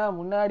நான் தான்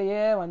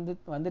முன்னாடியே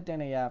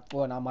வந்துட்டேனையா.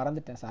 ஓ நான்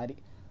மறந்துட்டேன், சாரி.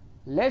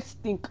 Let's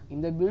think.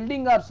 இந்த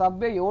பில்டிங் ஆர்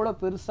சப்வே எவ்வளோ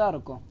பெருசா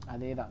இருக்கும்.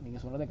 அதே தான் நீங்க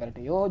சொன்னது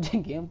correct. Yo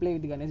game play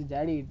with Ganesh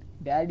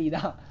daddy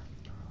தான்.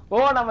 ஓ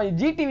நம்ம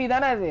ஜிடிவி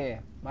தானே அது.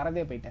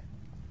 மறந்தே போயிட்டேன்.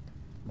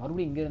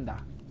 மறுபடியும் இங்க இருந்தா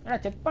ஏன்னா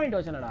செக் பாயிண்ட்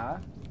வச்சனடா.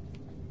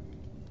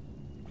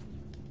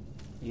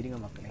 இருங்க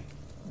மக்களே,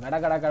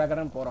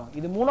 கடன்னு போறோம்.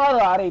 இது 3வது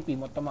ஆர்ஐபி.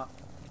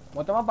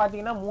 மொத்தமா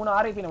பாத்தீங்கன்னா 3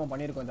 ஆர்ஐபி நம்ம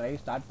பண்ணிருக்கோம் இந்த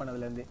லைவ் ஸ்டார்ட்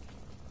பண்ணதுல இருந்து.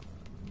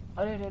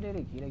 அரே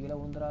கீழே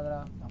விழுந்துராதரா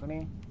மகனே.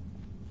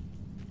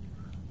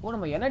 ஓ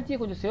நம்ம எனர்ஜியை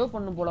கொஞ்சம் சேவ்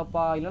பண்ணும்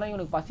போலப்பா. இல்லைன்னா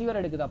இவனுக்கு பசி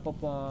வேற எடுக்குது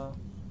அப்பப்போ.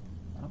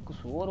 எனக்கு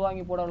சோறு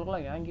வாங்கி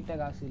போடவர்களுக்கெல்லாம் என்கிட்ட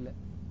காசு இல்லை.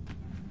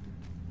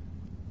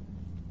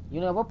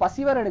 இவனுக்கு அப்போ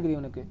பசி வேற எடுக்குது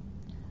இவனுக்கு.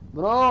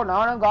 ப்ரோ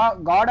நானும்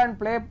கார்டன்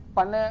பிளே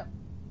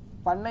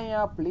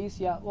பண்ணையா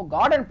ப்ளீஸ்யா. ஓ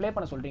கார்டன் பிளே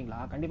பண்ண சொல்றீங்களா?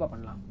 கண்டிப்பா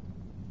பண்ணலாம்.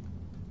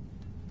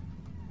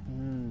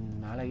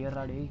 மேல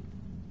ஏறாடி.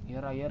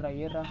 ஏறா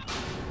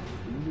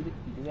இது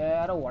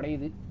வேற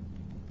உடையுது.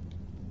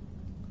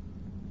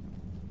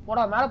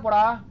 போடா மேல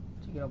போடா.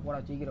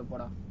 சீக்கிரம்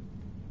போடா.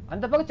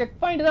 அந்த பக்கம் செக்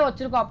பாயிண்ட் தான்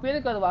வச்சிருக்கோம். அப்ப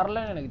எதுக்கு அது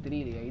வரலன்னு எனக்கு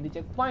தெரியலையே. இது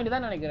செக் பாயிண்ட்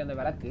தான் நினைக்கிறேன். இந்த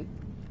விளக்கு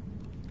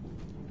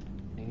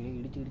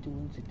இடிச்சு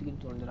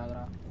செத்துக்கிட்டு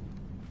வந்துடாதரா.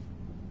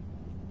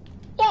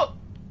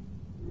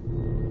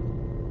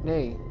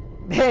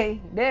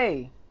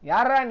 டேய்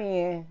யாரா நீ?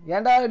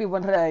 ஏன்டா இப்படி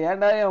பண்ற?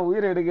 ஏன்டா என்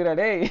உயிர் எடுக்கிற?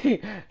 டேய்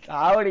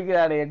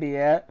சாவடிக்கிறாடே ஏட்டிய.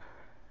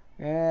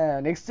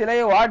 Next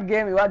live what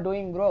game you are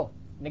doing bro?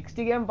 Next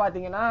game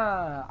பாத்தீங்கன்னா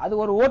அது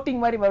ஒரு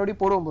ஓட்டிங் மாதிரி மறுபடியும்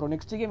போடுவோம் ப்ரோ.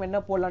 நெக்ஸ்ட் கேம் என்ன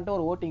போடலான்ட்டு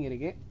ஒரு ஓட்டிங்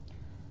இருக்கு.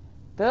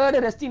 3rd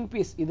rest in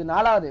peace. இது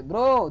 4வது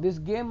bro. This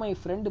game my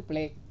friend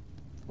play.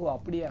 ஓ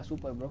அப்படியா,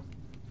 சூப்பர் ப்ரோ.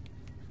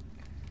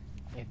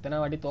 எத்தனை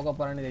வாட்டி தோக்க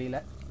போறான்னு தெரியல.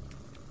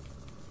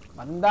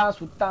 வந்தா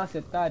சுத்தா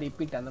செத்தா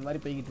ரிப்பீட் அந்த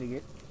மாதிரி போய்கிட்டு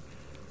இருக்கு.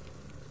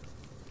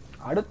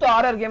 அடுத்த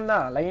ஆர்ஆர் கேம்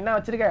தான் லைனா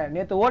வச்சிருக்கேன்.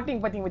 நேத்து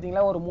ஓட்டிங்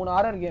பாத்தீங்களா ஒரு 3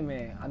 ஆர்ஆர் கேம்.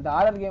 அந்த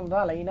ஆர்ஆர் கேம்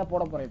தான் லைனா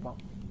போட போறேன் இப்போ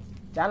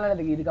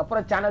சேனல்.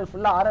 இதுக்கப்புறம் சேனல்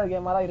ஃபுல்லா ஆர்ஆர்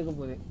கேமா தான் இருக்க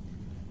போகுது.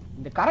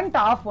 இந்த கரண்ட்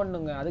ஆஃப்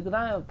பண்ணுங்க, அதுக்கு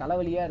தான்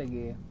தலைவலியா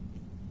இருக்கு.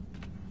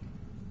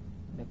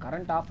 இந்த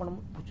கரண்ட் ஆஃப்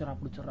பண்ணும்.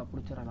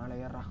 புடிச்சறா மேல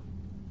ஏறா.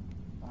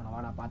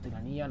 வாடா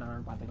பாத்துக்கலாம். நீயா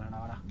நானும்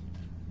பாத்துக்கலாம்டா. வாடா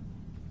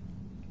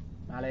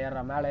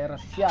மேல ஏறா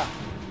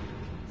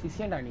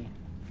சிசியாண்டா நீ.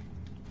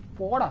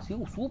 போடா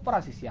சூப்பரா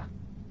சிசியா.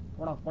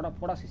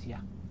 போடா சிசியா.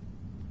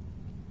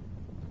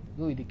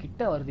 ஐயோ இது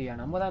கிட்ட வருதுயா.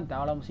 நம்ம தான்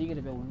தேவலாம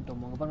சீக்கிரம் போய்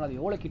வந்துட்டோம். உங்க பாருங்க அது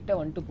எவ்வளவு கிட்ட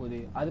வந்துட்டு போகுது.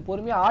 அது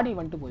பொறுமையா ஆடி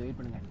வந்துட்டு போகுது. வெயிட்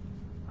பண்ணுங்க,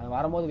 அது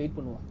வரும்போது வெயிட்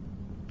பண்ணுவோம்.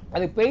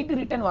 அது போயிட்டு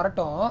ரிட்டர்ன்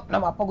வரட்டும்,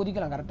 நம்ம அப்ப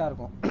குதிக்கலாம். கரெக்டா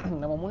இருக்கும்.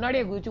 நம்ம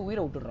முன்னாடியே குதிச்சு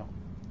உயிரை விட்டுடுறோம்.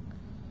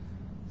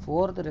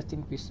 4th rest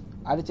in peace.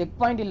 அது செக்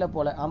பாயிண்ட் இல்ல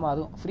போல. ஆமா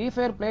அதுவும் ஃப்ரீ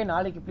ஃபயர் பிளே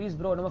நாளைக்கு ப்ளீஸ்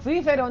ப்ரோ. நம்ம ஃப்ரீ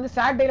ஃபயர் வந்து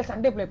சாட்டர்டேல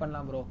சண்டே பிளே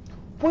பண்ணலாம் ப்ரோ.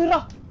 போயிரா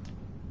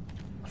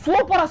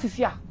சூப்பரா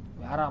சிசியா.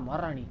 வேறா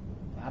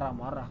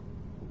மாறா.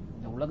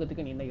 இந்த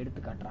உலகத்துக்கு நீ என்ன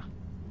எடுத்து காட்டுறா.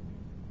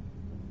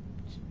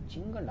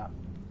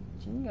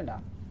 சிங்கண்டா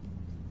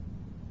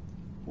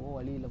போ.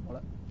 வழி இல்ல போல.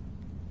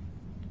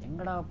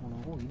 எங்கடா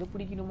போனோம்? இது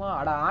பிடிக்கணுமா?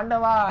 அட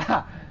ஆண்டவா,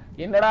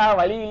 என்னடா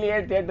வழி இல்லையே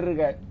தேட்டு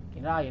இருக்க.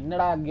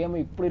 என்னடா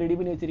கேம் இப்படி ரெடி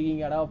பண்ணி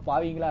வச்சிருக்கீங்க? அடா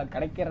பாவீங்களா.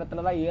 கிடைக்கிற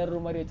இடத்துலதான் ஏறுற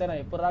மாதிரி வச்சா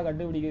நான் எப்படா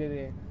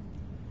கண்டுபிடிக்கிறது?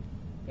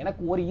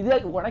 எனக்கு ஒரு இது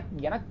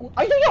எனக்கு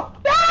ஐயோ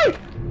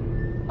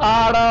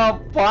அடா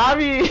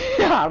பாவி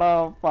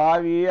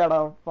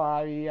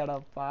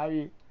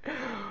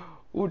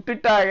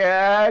விட்டுட்டாங்க.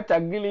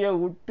 சங்கிலிய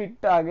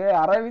விட்டுட்டாங்க.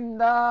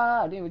 அரவிந்தா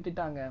அப்படியே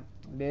விட்டுட்டாங்க.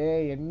 டே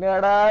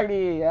என்னடா நீ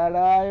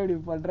ஏடா இப்படி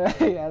பண்ற?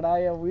 ஏடா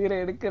என் உயிரை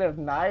எடுக்கிற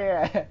நாய.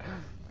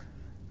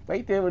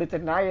 பைத்தியம் பிடிச்ச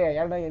நாயே,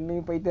 ஏன்டா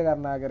என்னையும்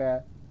பைத்தியக்காரன் ஆகுற?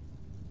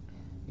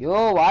 யோ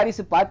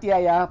வாரிசு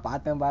பாத்தியாயா?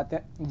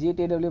 பார்த்தேன்.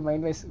 ஜிடிடபிள்யூ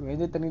மைண்ட் வைஸ்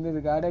வெஜ்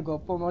தனிந்ததுக்காக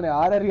கொப்பமான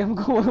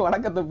RRMக்கு ஒரு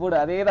வணக்கத்தை போடு.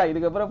 அதேதான்,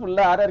 இதுக்கப்புறம்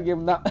ஃபுல்லா RR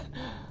கேம் தான்.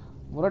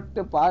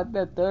 முரட்டு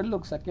பார்த்த third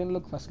look, second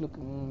look, first look.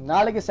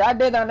 நாளைக்கு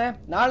சாட்டர்டே தானே,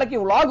 நாளைக்கு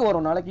விளாக்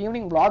வரும். நாளைக்கு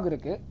ஈவினிங் விளாக்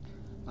இருக்கு.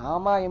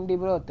 ஆமா empty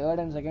bro,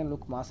 third and second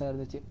look மாசம்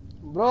இருந்துச்சு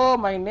bro.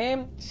 My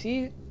name C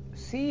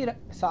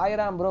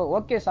Sairam bro.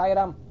 Okay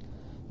Sairam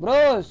bro.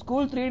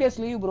 School 3 days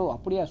leave bro.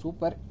 அப்படியா,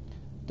 சூப்பர்.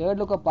 தேர்ட்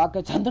லுக்கை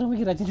பார்க்க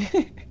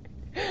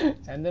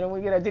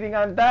சந்திரமுகி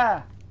ரஜினிகாந்தா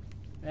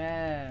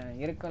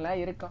இருக்கும்ல,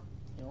 இருக்கும்.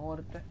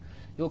 ஒருத்தன்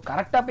யோ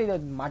கரெக்டா போய் இதை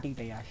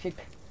மாட்டிக்கிட்டேயா,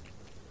 ஷிட்.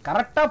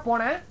 கரெக்டா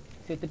போனேன்,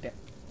 செத்துட்டேன்.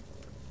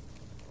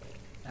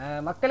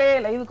 மக்களே,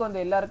 லைவுக்கு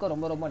வந்து எல்லாருக்கும்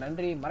ரொம்ப ரொம்ப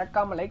நன்றி.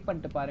 மறக்காம லைக்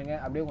பண்ணிட்டு பாருங்க.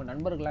 அப்படியே உங்க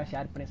நண்பர்கள்லாம்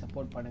ஷேர் பண்ணி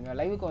சப்போர்ட் பண்ணுங்க.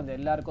 லைவுக்கு வந்து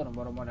எல்லாருக்கும்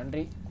ரொம்ப ரொம்ப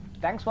நன்றி.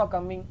 Thanks for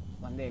coming.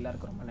 வந்து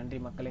எல்லாருக்கும் ரொம்ப நன்றி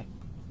மக்களே.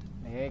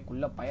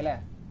 குள்ள பயல,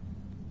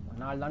 ஒரு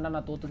நாள் தாண்டா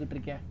நான் தோத்துக்கிட்டு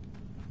இருக்கேன்.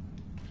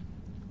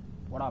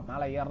 போடா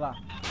மேல ஏறா.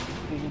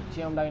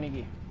 நிச்சயம்டா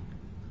இன்னைக்கு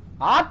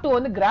R2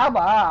 வந்து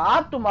கிராபா.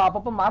 R2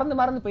 அப்பப்ப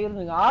மறந்து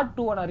போயிருந்துங்க.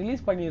 R2 நான்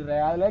ரிலீஸ்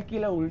பண்ணிடுறேன். அதுல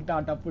கீழே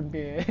உள்டான்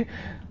டப்புன்ட்டு.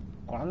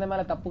 குழந்தை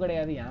மேல தப்பு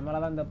கிடையாது, என்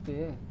மேலதான் தப்பு.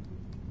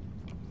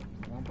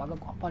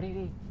 பார்க்க அப்பாடி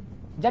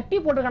ஜட்டி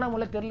போட்டுருக்கானா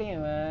முல்ல தெரியலையே.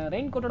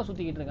 ரெயின் கோட்டோட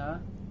சுத்திக்கிட்டு இருக்கான்.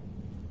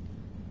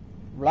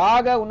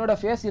 விளாக உன்னோட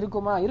ஃபேஸ்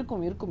இருக்குமா?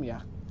 இருக்கும்யா.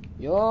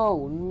 யோ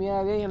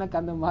உண்மையாவே எனக்கு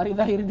அந்த மாதிரி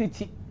தான்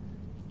இருந்துச்சு.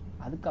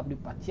 அதுக்கு அப்படி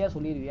பச்சையா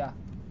சொல்லிடுவியா?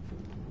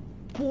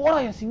 போடா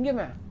என்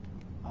சிங்கமே.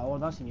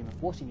 அவ்வளவுதான் சிங்கமே.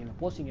 போ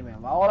சிங்கமே.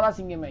 அவ்வளவுதான்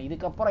சிங்கமே.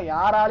 இதுக்கப்புறம்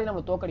யாராலையும்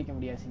நம்ம தோக்கடிக்க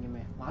முடியாது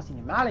சிங்கமே.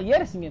 சிங்கமே மேல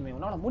ஏற சிங்கமே.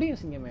 உன்னால முடியும்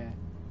சிங்கமே.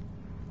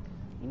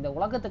 இந்த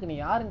உலகத்துக்கு நீ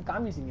யாருன்னு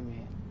காமி சிங்கமே.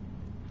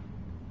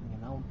 நீங்க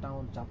தான் விட்டான்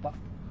ஒரு சப்பா.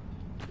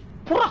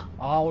 போடா.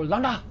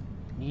 அவ்வளவுதான்டா.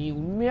 நீ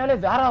உண்மையாலே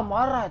வேற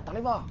மாறுற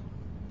தலைவா.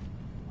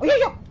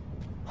 ஐயோ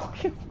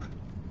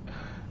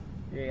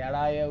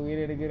ஏடாய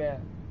உயிர் எடுக்கிற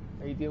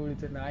வைத்தியம்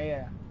முடிச்ச நாய.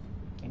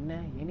 என்ன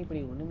ஏன் இப்படி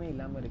ஒண்ணுமே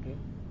இல்லாம இருக்கு?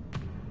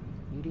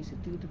 வீடியோ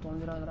செத்துக்கிட்டு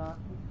தொலைஞ்சிடாதரா.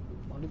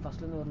 மறுபடியும்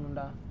ஃபர்ஸ்ட்ல இருந்து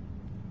வரணும்டா.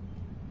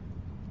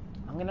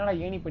 அங்க என்னடா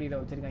ஏணிப்படியில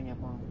வச்சிருக்காங்க?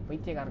 அப்போ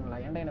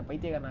பைத்தியக்காரங்களா? ஏன்டா என்ன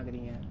பைத்தியக்காரன்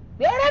ஆகுறீங்க?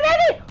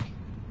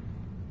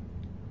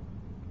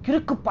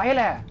 கிறுக்கு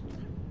பயல,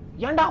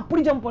 ஏன்டா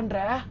அப்படி ஜம்ப் பண்ற?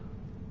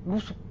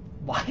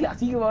 வாய்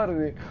அசிங்கமா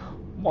வருது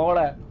மோள.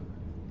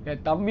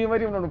 என் தம்பி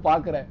மாதிரி ஒண்ணு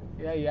பாக்குறேன்.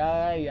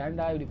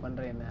 ஏன்டா இப்படி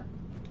பண்ற? என்ன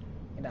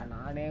ஏண்டா,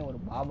 நானே ஒரு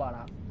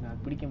பாபாடா,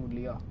 நான் பிடிக்க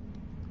முடியலையோ?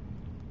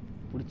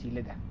 பிடிச்சி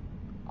இல்லத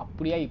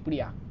அப்படியா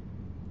இப்படியா?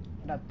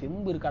 ஏண்டா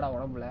தெம்பு இருக்காடா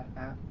உடம்புல?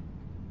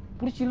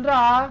 பிடிச்சில்றா.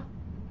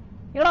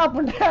 என்னடா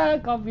பண்ற?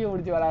 காப்பியை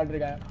பிடிச்சி விளையாண்டு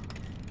இருக்க.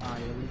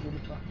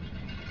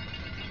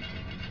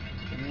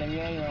 இல்லைங்க,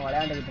 இவன்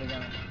விளையாண்டுகிட்டு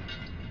இருக்கான்.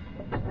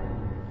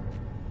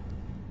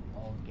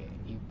 ஓகே,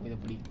 இப்போ இதை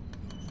பிடி.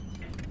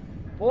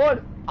 போடு.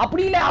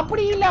 அப்படி இல்ல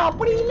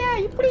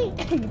இப்படி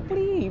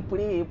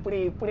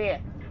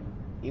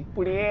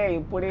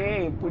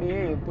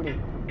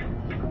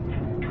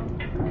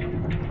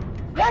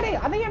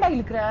அதை ஏன்டா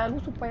இழுக்கிற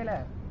லூசு பயல?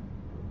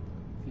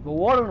 இப்ப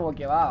ஓடணும்,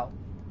 ஓகேவா?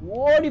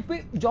 ஓடி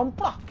போய்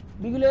ஜம்பா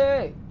பிகிலே.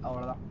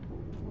 அவ்வளவுதான்.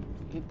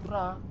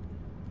 இப்படா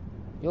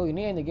யோ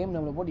இன்னும் இந்த கேம்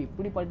நம்மளை போட்டு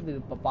இப்படி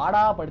படுத்துது, இப்ப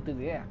பாடா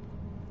படுத்துது.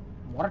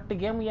 முரட்டு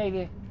கேம் யா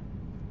இது.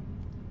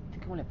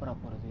 இதுக்கு மேல எப்படா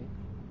போறது?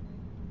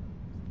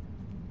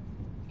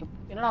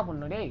 என்னடா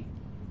பண்ணு டேய்?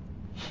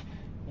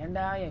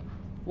 ஏண்டா?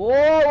 ஓ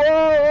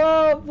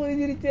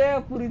புரிஞ்சிருச்சே.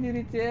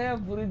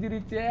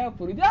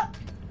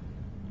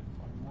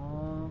 அம்மா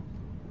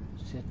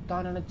செத்தா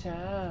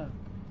நினைச்சேன்.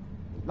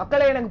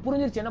 மக்களே, எனக்கு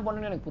புரிஞ்சிருச்சு என்ன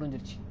பண்ணணும்னு. எனக்கு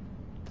புரிஞ்சிருச்சு.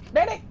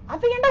 டேய்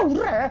அதை ஏன்டா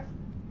விடுற?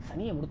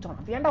 சனியை முடிச்சோம்.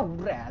 அதை ஏன்டா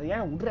விடுற? அதை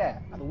ஏன் விடுற?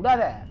 அதை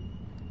விடாத.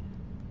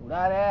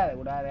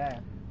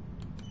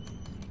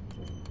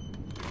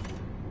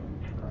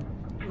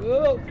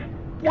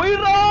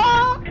 போயிடா.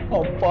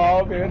 அப்பா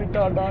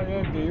வேறுட்டாண்டா.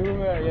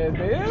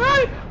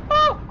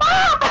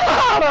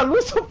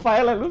 லூசு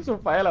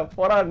பயல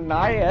போறா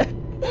நாய.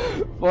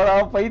 போறா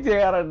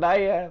பைத்தியக்கார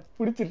நாய.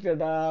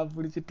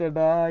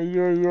 பிடிச்சிட்டா.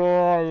 ஐயோ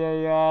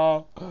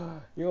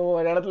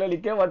ஒரு இடத்துல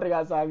நிக்க மாட்டேங்கா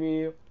சாமி.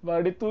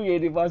 மறுபடியும் தூங்கி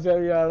ஏறிப்பா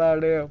சாமி.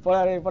 ஆடாடு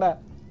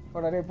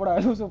போடா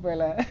லூசு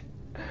பயல.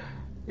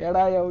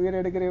 ஏடா என் உயிர்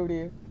எடுக்கிற இப்படி?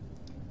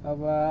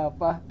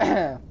 அப்பா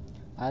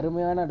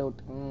அருமையான doubt.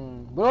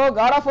 Bro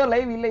God of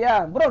live இல்லையா?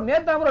 ப்ரோ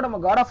நேத்தா ப்ரோ நம்ம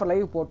காட் ஆஃப்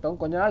லைவ் போட்டோம்.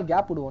 கொஞ்ச நாள்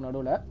கேப் விடுவோம்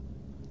நடுவுல.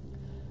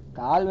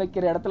 கால்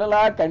வைக்கிற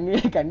இடத்துலலாம்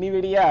கண்ணி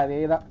வெடியா.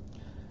 அதேதான்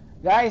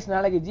காய்ஸ்.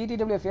 நாளைக்கு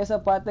ஜிடிடபிள்யூ ஃபேஸை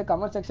பார்த்து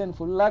கமெண்ட் செக்ஷன்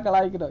ஃபுல்லா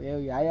கலாய்க்கிறோம்.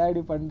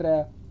 யாடி பண்ற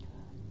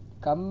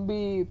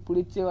கம்பி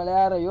பிடிச்சி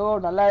விளையாடுற.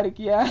 நல்லா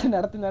இருக்கியா?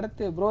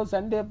 நடத்து bro.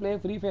 Sunday play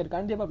free fire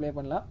கண்டிப்பா பிளே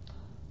பண்ணலாம்.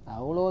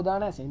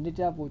 அவ்வளோதானே,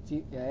 செஞ்சுட்டா போச்சு.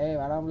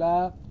 வேணாம்லா.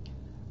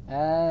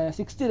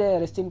 6th day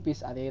rest in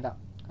peace. அதேதான்.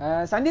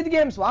 சஞ்சித்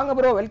கேம்ஸ் வாங்க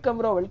bro. Welcome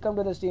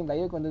to the stream.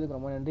 லைவுக்கு வந்ததுக்கு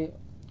ரொம்ப நன்றி.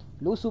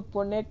 லூசு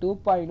பொண்ணே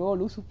 2.0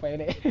 லூசு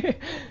பயலே.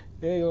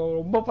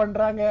 ரொம்ப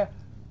பண்றாங்க.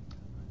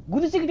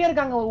 குதிச்சுக்கிட்டே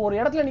இருக்காங்க. ஒரு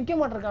இடத்துல நிக்க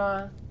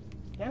மாட்டிருக்கான்.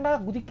 ஏன்டா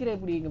குதிக்கிற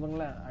இப்படி? இங்க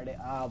பாருங்களேன். அடே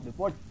அப்படி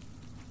போட்.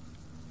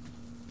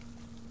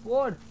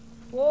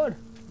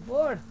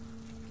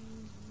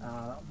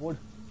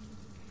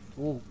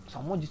 ஓ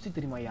செம்ம ஜிஸ்ட்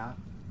தெரியுமாயா,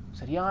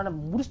 சரியான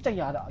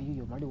முடிச்சிட்டயா.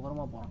 ஐயோ மறுபடியும்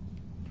ஓரமா போறான்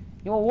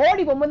இவன்.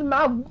 ஓடி போகும்போது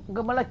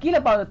இங்க மேல கீழே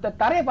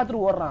தரையை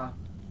பார்த்துட்டு ஓடுறான்.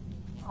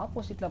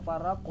 ஆப்போசிட்ல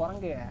பாடுறா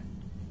குரங்க.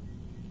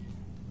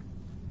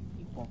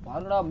 இப்போ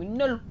பாருடா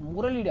மின்னல்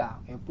முரளிடா.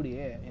 எப்படி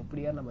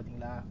ஏறின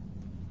பாத்தீங்களா.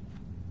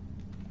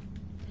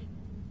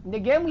 இந்த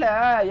கேம்ல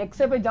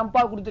எக்ஸை போய்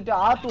ஜம்பா கொடுத்துட்டு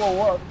R2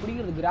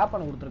 பிடிக்கிறது கிராப்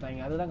பண்ண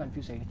கொடுத்துருக்காங்க. அதுதான்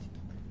கன்ஃபியூஸ் ஆயிடுச்சு.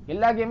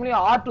 எல்லா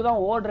கேம்லயும் R2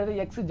 தான் ஓடுறது,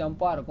 எக்ஸ்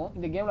ஜம்பா இருக்கும்.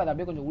 இந்த கேம்ல அது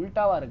அப்படியே கொஞ்சம்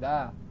உல்டாவா இருக்கா.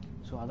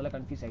 ஸோ அதில்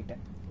கன்ஃபியூஸ்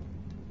ஆயிட்டேன்.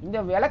 இந்த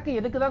விளக்கு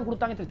எதுக்கு தான்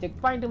கொடுத்தாங்க,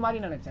 செக் பாயிண்ட்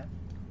மாதிரி நினைச்சேன்.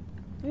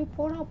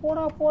 போடா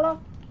போடா போடா.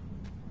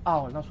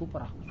 அவ்வளோதான்.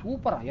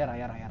 சூப்பரா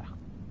ஏறா.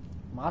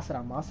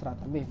 மாசுரா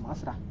தம்பி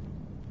மாசுரா.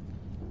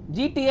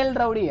 ஜிடிஎல்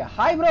ரவுடி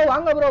ஹாய் ப்ரோ,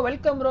 வாங்க bro,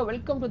 welcome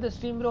to the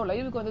stream bro.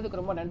 லைவுக்கு வந்ததுக்கு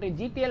ரொம்ப நன்றி.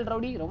 ஜிடிஎல்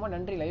ரவுடி ரொம்ப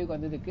நன்றி லைவுக்கு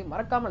வந்ததுக்கு.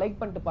 மறக்காம லைக்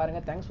பண்ணிட்டு பாருங்க.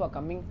 Thanks for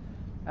coming.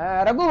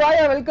 ரகு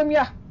வாயா, வெல்கம்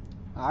யா.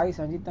 ஹாய்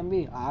சஞ்சித்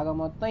தம்பி. ஆக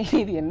மொத்தம்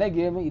இது என்ன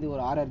கேம், இது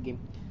ஒரு ஆர்ஆர்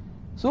கேம்.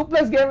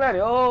 Suplex gamer.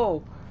 யோ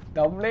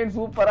கம்ப்ளைண்ட்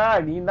சூப்பரா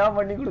நீ தான்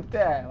பண்ணி கொடுத்த.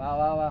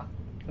 வா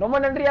ரொம்ப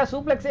நன்றியா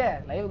சூப்ளெக்ஸே.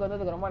 லைவுக்கு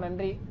வந்ததுக்கு ரொம்ப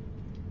நன்றி.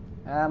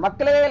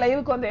 மக்களே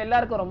லைவுக்கு வந்து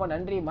எல்லாருக்கும் ரொம்ப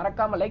நன்றி.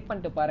 மறக்காம லைக்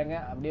பண்ணிட்டு பாருங்க.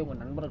 அப்படியே உங்க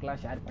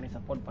நண்பர்களுக்கெல்லாம் ஷேர் பண்ணி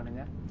சப்போர்ட்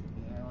பண்ணுங்க.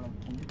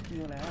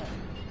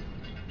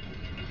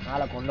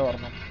 நாளை கொண்டு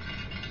வரணும்.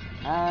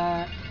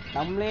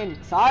 கம்ப்ளைண்ட்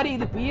சாரி,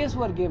 இது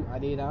PS4 கேம்.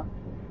 அதேதான்.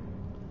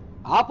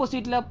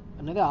 ஆப்போசிட்ல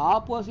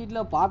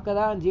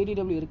பார்க்கதான்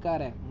JDW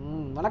இருக்காரு.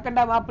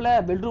 வணக்கண்டா மாப்பிள்ள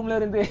பெட்ரூம்ல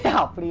இருந்து.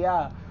 அப்படியா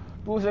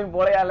டியூஷன்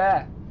போலையால.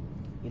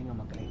 இருங்க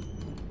மக்களே,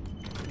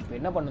 இப்ப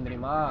என்ன பண்ணும்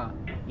தெரியுமா,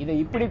 இதை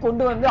இப்படி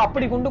கொண்டு வந்து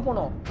அப்படி கொண்டு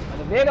போனோம்.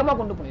 அது வேகமா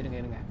கொண்டு போனோம். இருங்க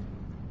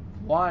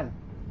 1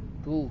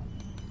 2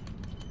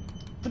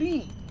 3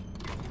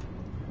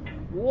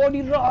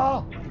 ஓடிரா.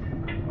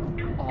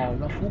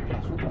 சூப்பரா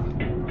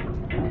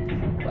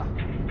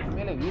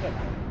மேல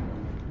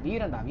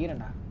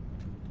வீரண்டா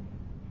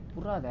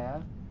புறாத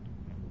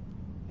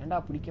ஏண்டா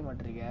பிடிக்க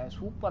மாட்டீங்க.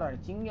 சூப்பரா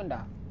சிங்கண்டா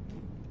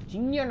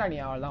நீ.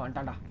 அவள் தான்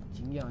வந்துட்டான்டா.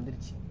 சிங்கம்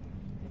வந்துருச்சு.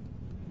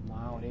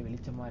 ஒரே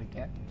வெளிச்சமா இருக்க.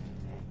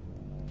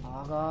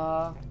 ஆகா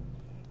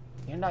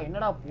ஏண்டா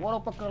என்னடா போற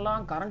பக்கம்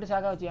எல்லாம் கரண்ட்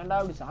சாக வச்சு ஏண்டா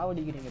அப்படி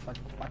சாவடிக்கிறீங்க.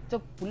 பச்சை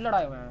புல்லடா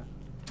இவன்.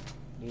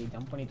 டேய்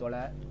ஜம்ப் பண்ணி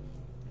தொலை.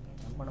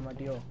 ஜம்ப் பண்ண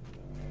மாட்டியோ,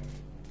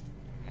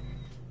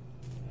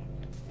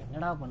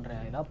 என்னடா பண்ற,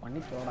 ஏதாவது பண்ணி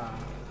தோடா.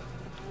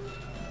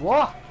 ஓ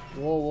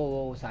ஓ ஓ ஓ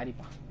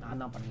சாரிப்பா,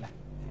 நான் தான் பண்ணல.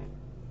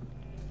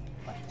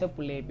 பச்சை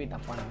புள்ளையை போய்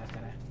தப்பா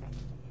நினைக்கிறேன்.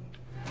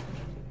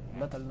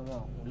 உள்ள தள்ளணுமோ,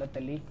 உள்ள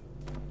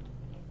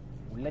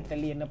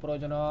தள்ளி என்ன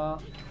பிரயோஜனம்.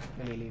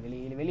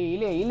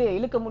 வெளியில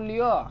இழுக்க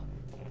முடியலையோ.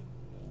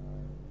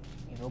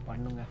 ஏதோ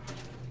பண்ணுங்க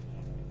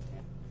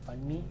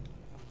பண்ணி.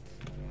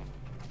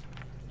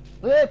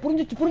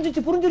 புரிஞ்சிருச்சு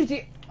புரிஞ்சிருச்சு.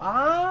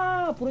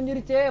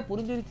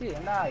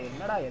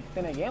 என்னடா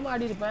எத்தனை கேம்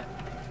ஆடி இருப்பேன்,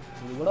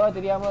 இது கூட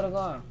தெரியாம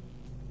இருக்கும்.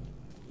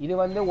 இது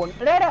வந்து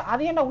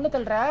அது ஏன்டா உள்ள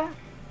தள்ளுற,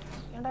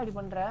 ஏன்டா இப்படி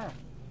பண்ற.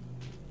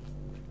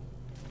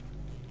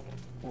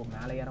 ஓ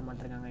மேல ஏற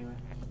மாட்டேங்காங்க இவன்.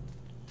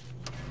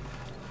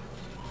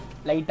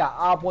 லைட்டா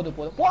போதும்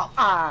போ.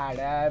 ஆட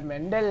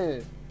மெண்டல்.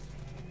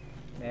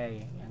 டேய்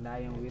ஏன்டா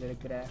என் உயிர்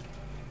இருக்கிற.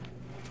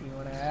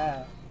 இவனை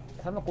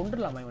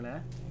கொண்டுடலாமா இவனை.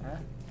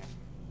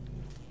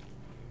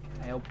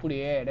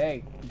 எப்படியே டேய்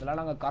இதெல்லாம்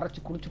நாங்க கரைச்சு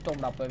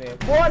குடிச்சுட்டோம்டா அப்பவே.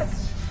 போடு.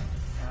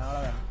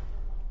 அவ்வளவுதான்.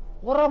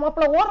 ஓடுறா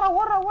மாப்பிள்ள,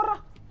 ஓடுறா.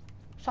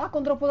 ஷாக்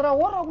வந்துட போதுடா.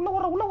 உள்ள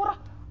ஓடுறா.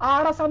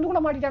 ஆடா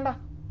சந்துக்குள்ள மாட்டிட்டான்டா.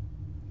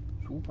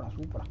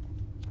 சூப்பரா.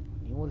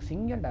 நீ ஒரு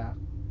சிங்கம்டா.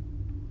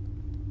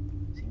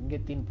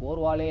 சிங்கத்தின்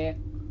போர்வாலே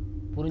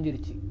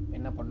புரிஞ்சிருச்சு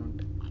என்ன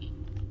பண்ணுன்ட்டு.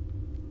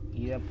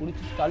 இதை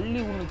பிடிச்சி தள்ளி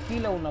ஒண்ணு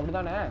கீழே ஒண்ணு,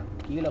 அப்படிதானே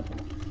கீழே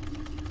போகணும்.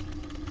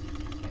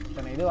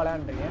 எத்தனை இது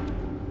விளையாண்டுறீங்க.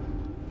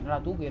 என்னடா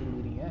தூக்கு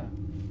ஏற்படுகிறீங்க.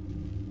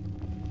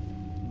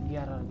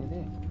 யாரா இருக்குது.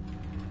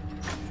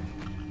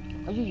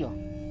 ஐயோ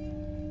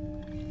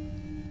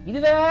இது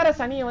வேற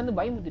சனியை வந்து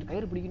பயமுறுத்தி.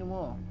 கயிறு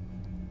பிடிக்கணுமோ,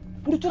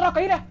 பிடிச்சுடா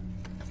கயிற.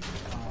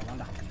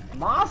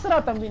 மாசுரா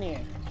தம்பி நீ.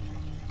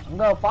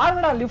 அங்க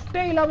பாருங்கடா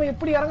லிப்டே இல்லாம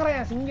எப்படி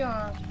இறங்குறேன்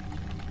சிங்கம்.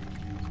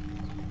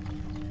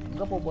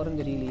 எங்க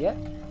போறேன்னு தெரியலையே.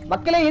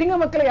 மக்களே இருங்க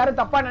மக்களே,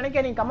 யாரும் தப்பா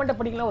நினைக்க, நீங்க கமெண்ட்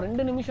படிக்கலாம். ஒரு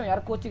 2 நிமிஷம்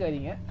யாரும்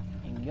கோச்சுக்காதீங்க.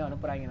 எங்கேயும்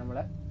அனுப்புறாங்க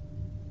நம்மள.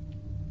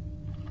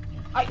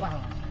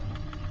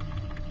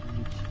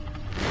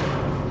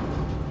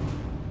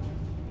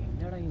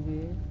 என்னடா இது.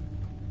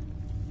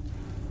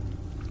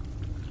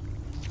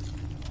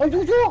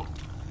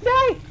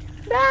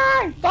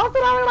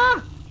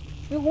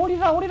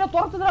 ஓடிடா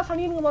துரத்துதா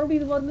சனிங்க. மறுபடியும்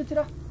இது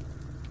வந்துச்சுடா.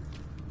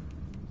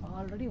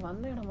 ஆல்ரெடி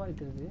வந்த இடம் மாதிரி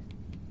தெரியுது.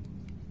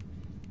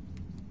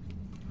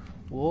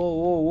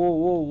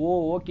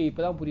 ஓகே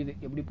இப்பதான் புரியுது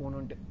எப்படி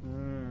போகணும்ட்டு.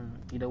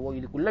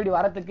 இதுக்குள்ளடி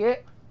வரத்துக்கு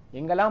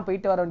எங்கெல்லாம்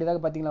போயிட்டு வர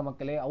வேண்டியதாக பாத்தீங்களா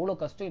மக்களே.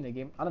 அவ்வளவு கஷ்டம் இந்த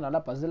கேம். ஆனா நல்லா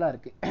பசிலா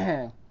இருக்கு.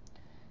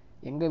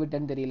 எங்க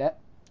விட்டேன்னு தெரியல,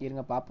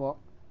 இருங்க பாப்போம்.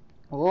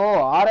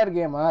 ஆர்ஆர்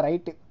கேமா,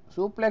 ரைட்டு.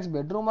 சூப்ளெக்ஸ்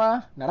பெட்ரூமா,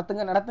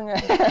 நடத்துங்க.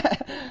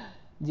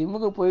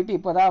 ஜிம்முக்கு போயிட்டு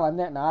இப்பதான்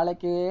வந்தேன்.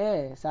 நாளைக்கு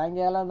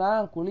சாயங்காலம் தான்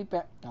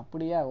குளிப்பேன்.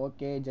 அப்படியா,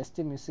 ஓகே ஜஸ்ட்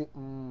மிஸ்.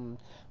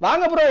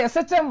 வாங்க ப்ரோ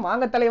SHM,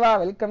 வாங்க தலைவா,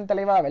 வெல்கம்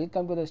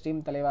டு தி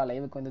ஸ்ட்ரீம் தலைவா.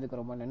 லைவுக்கு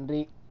வந்ததுக்கு ரொம்ப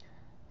நன்றி.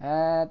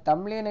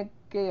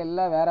 தமிழனுக்கு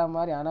எல்லாம் வேற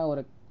மாதிரி. ஆனா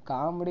ஒரு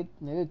காமெடி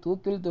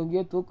தூக்கில்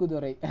தொங்கிய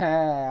தூக்குதுறை.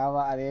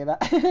 ஆமா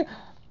அதேதான்.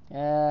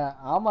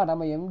 ஆமா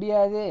நம்ம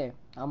எம்டியாது.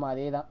 ஆமா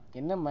அதேதான்.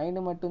 என்ன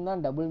மைண்டு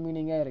மட்டும்தான் டபுள்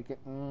மீனிங்கா இருக்கு.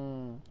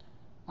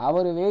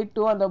 அவர்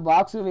வெயிட்டும் அந்த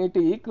பாக்ஸ் வெயிட்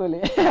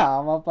ஈக்குவலு.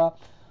 ஆமாப்பா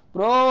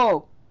bro.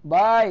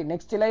 Bye,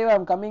 next live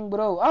I'm coming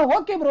bro.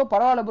 Okay bro,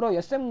 பரவாயில்ல ப்ரோ.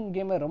 எஸ்எம்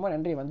கேமர் ரொம்ப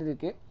நன்றி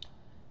வந்ததுக்கு.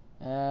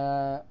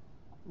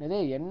 இது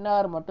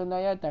என்ஆர்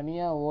மட்டும்தான்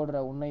தனியா ஓடுற,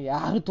 உன்னை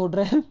யாரு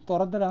தொடுற?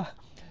 துறந்துடா.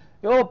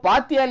 யோ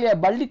பாத்தியா இல்லையா,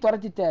 பல்டி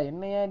துறைச்சிட்ட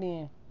என்னையா நீ?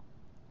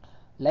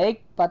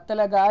 லைக்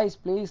பத்தல guys,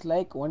 please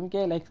like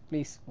 1K likes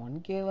please.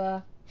 1Kவா?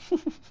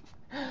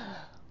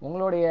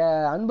 உங்களுடைய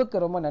அன்புக்கு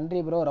ரொம்ப நன்றி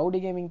ப்ரோ. ரவுடி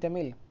கேமிங்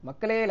தமிழ்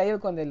மக்களே,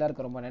 லைவுக்கு வந்த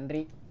எல்லாருக்கும் ரொம்ப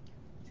நன்றி.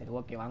 சரி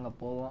ஓகே வாங்க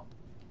போவோம்.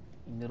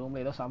 இந்த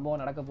ரூம்ல ஏதோ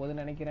சம்பவம் நடக்க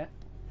போகுதுன்னு நினைக்கிறேன்.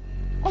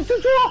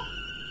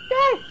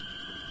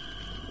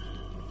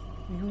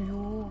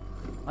 ஐயோ,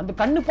 அந்த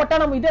கண்ணு பட்டா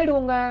நம்ம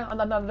இதாயிடுவோங்க.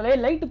 அந்த அந்த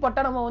லைட்டு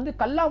பட்டா நம்ம வந்து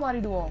கல்லா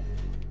மாறிடுவோம்.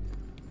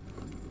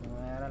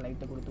 வேற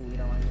லைட்டை கொடுத்து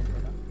உயிரை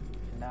வாங்கிட்டு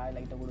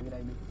லைட்டை கொடுக்குறா.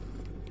 இது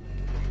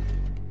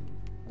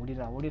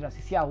ஓடிடுறா ஓடிடுறா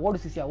சிசியா, ஓடு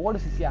சிசியா, ஓடு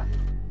சிசியா.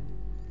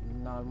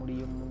 முன்னால்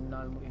முடியும்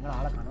முன்னால் முடியும். எங்கடா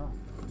ஆளை காணோம்?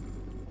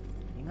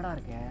 எங்கடா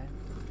இருக்க?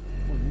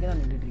 ஓ இங்கதான்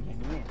நின்றுட்டு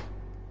இருக்கேன் நீ.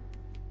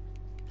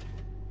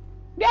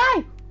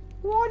 டேய்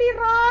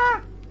ஓடிடுறா.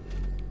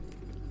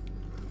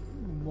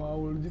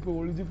 ஒளிஞ்சுப்போ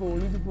ஒளிஞ்சுப்போ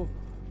ஒளிஞ்சுப்போ.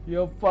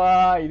 எப்பா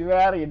இது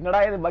வேற என்னடா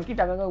இது,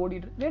 பக்கெட் அங்கங்க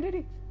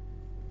ஓடிட்டு.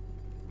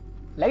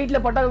 லைட்ல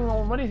பட்டா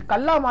மாதிரி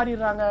கல்லா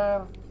மாறிடுறாங்க.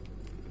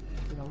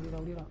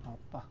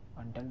 அப்பா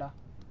வந்துட்டா.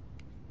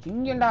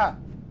 சிங்கண்டா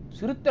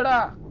சிறுத்தடா.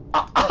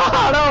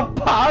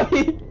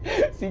 பாவி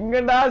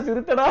சிங்கண்டா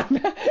சிறுத்தடா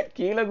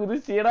கீழே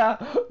குதிச்சியடா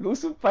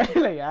லூசு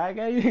பையல.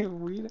 ஏங்க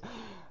உயிர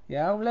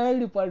ஏன்ல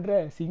இப்படி பண்ற?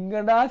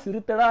 சிங்கண்டா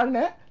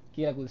சிறுத்தடான்னு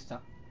கீழே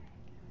குதிச்சிட்டான்.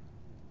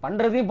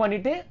 பண்றதையும்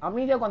பண்ணிட்டு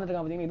அமைதியா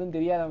உட்காந்துருக்கான். பார்த்தீங்கன்னா எதுவும்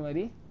தெரியாத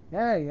மாதிரி.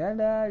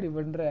 ஏன்டா இப்படி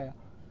பண்ற?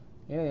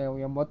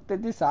 என்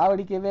மொத்தத்தையும்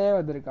சாவடிக்கவே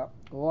வந்திருக்கான்.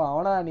 ஓ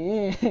அவனா நீ?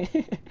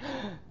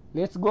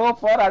 Let's go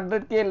for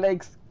 100K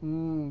likes.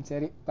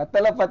 சரி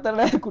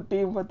பத்தல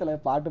குட்டியும் பத்தல.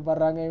 பாட்டு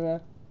பாடுறாங்க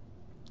இவன்.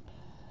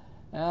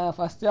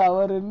 ஃபர்ஸ்ட்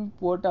அவருன்னு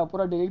போட்டு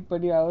அப்புறம் டெலிட்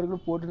பண்ணி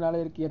அவர்களும்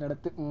போட்டுனால இருக்கிய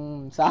நடத்து.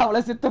 சாவல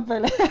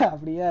சித்தப்பையில.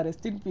 அப்படியா,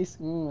 ரெஸ்ட் இன் பீஸ்.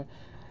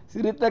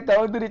 சிறுத்தை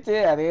கவுந்துருச்சு.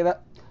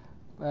 அதேதான்.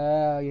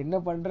 என்ன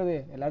பண்றது,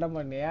 எல்லாம்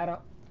நம்ம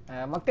நேரம்.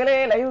 மக்களே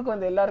லைவுக்கு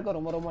வந்து எல்லாருக்கும்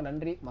ரொம்ப ரொம்ப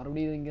நன்றி.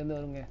 மறுபடியும் இங்கேருந்து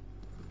வருங்க.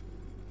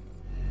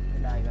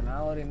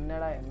 இதெல்லாம் ஒரு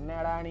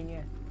என்னடா நீங்க.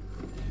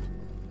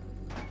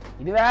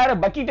 இது வேற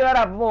பக்கெட் வேற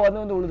அப்போ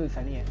வந்து விழுது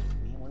சனிய.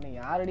 நீ ஒண்ணு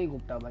யாரடி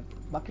கூப்பிட்டா?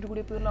 பக்கெட்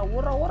கூட போயிடலாம்.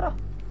 ஓடுறா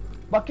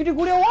பக்கெட்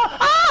கூட.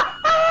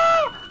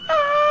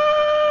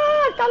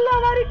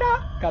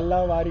 கல்லா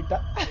மாறிட்டா.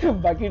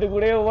 பக்கெட்டு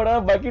கூட ஓட,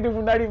 பக்கெட்டு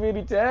முன்னாடி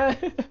போயிருச்ச.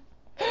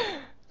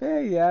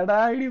 ஏடா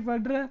இப்படி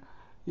பண்ற?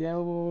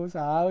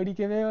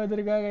 சாவடிக்கவே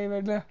வந்திருக்காங்க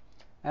இவன்ல.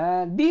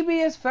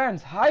 டிபிஎஸ்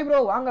ஃபேன்ஸ் ஹாய் ப்ரோ,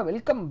 வாங்க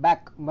வெல்கம்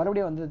பேக்.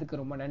 மறுபடியும்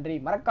வந்ததுக்கு ரொம்ப நன்றி.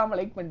 மறக்காம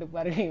லைக் பண்ணிட்டு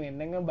பாருங்க.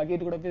 என்னங்க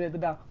பக்கெட் கூட போய்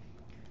எடுத்துட்டான்.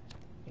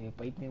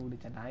 பைத்தியம்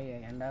பிடிச்ச நாய்,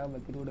 ஏன்டா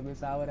பக்கெட் கூட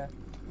போய் சாவற?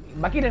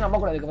 பக்கெட்டை நம்ப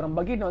கூடாது. அதுக்கப்புறம்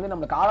பக்கெட் வந்து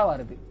நம்மளுக்கு காலை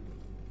வருது.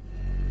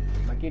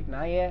 பக்கெட்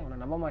நாயே உன்னை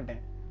நம்ப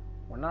மாட்டேன்.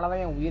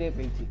 உன்னாலதான் என் உயிரே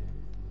போயிடுச்சு.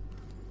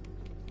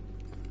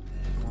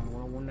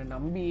 உன்னை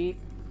நம்பி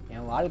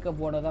என் வாழ்க்கை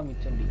போனதான்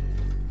மிச்சண்டி.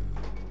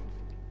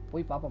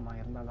 போய் பாப்போமா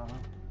இருந்தாலும்.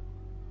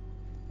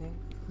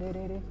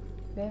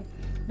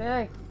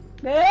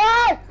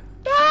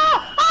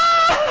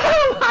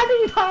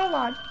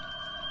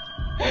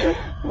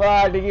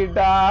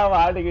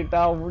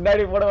 வாடிக்கிட்டா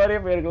முன்னாடி போன வரையே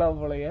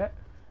போயிருக்கலாம் போலங்க.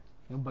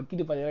 என்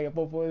பக்கெட்டு பார்த்தீங்கன்னா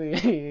எப்போ போகுது?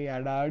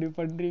 ஏடா அப்படி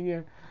பண்றீங்க?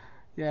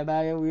 ஏடா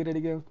என்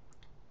உயிரடிக்க.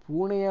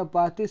 பூனைய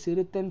பார்த்து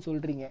சிறுத்தைன்னு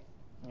சொல்றீங்க.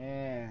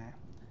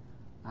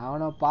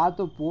 அவனை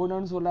பார்த்து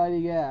பூனைன்னு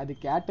சொல்லாதீங்க. அது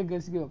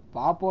கேட்டகரிக்கு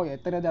பார்ப்போம்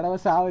எத்தனை தடவை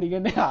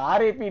சாவறீங்கன்னு.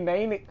 RIP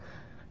 9.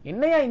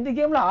 என்னையா இந்த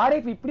கேம்ல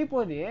RIP இப்படி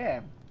போகுது?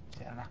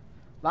 சரிடா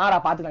வாடா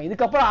பாத்துக்கலாம்.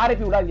 இதுக்கப்புறம்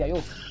RIP விடாதியா? ஐயோ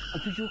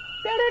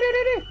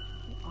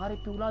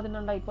RIP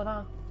விடாதுன்னாண்டா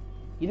இப்பதான்.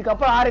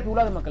 இதுக்கப்புறம் RIP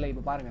விடாது மக்களே.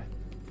 இப்ப பாருங்க,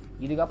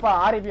 இதுக்கப்புறம்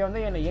RIP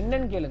வந்து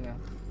என்னன்னு கேளுங்க.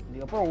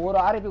 இதுக்கப்புறம் ஒரு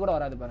RIP கூட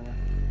வராது பாருங்க.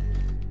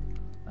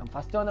 நான்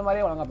ஃபர்ஸ்ட் வந்த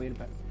மாதிரியே ஒழுங்கா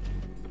போயிருப்பேன்.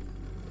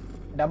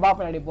 டப்பா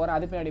பின்னாடி போறேன்,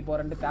 அது பின்னாடி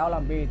போறேன்ட்டு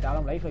தேவலாம்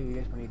லைஃப்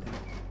வேஸ்ட் பண்ணிட்டு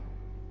இருக்கேன்.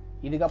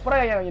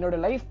 இதுக்கப்புறம் என்னோட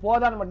லைஃப்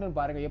போதான்னு மட்டும்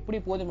பாருங்க, எப்படி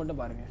போகுது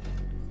மட்டும் பாருங்க.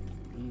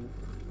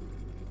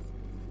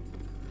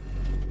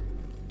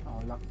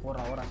 அவ்வளோதான்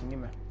ஓடுறா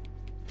சிங்கமே.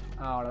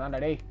 அவ்வளோதான்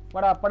டேய்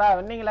படா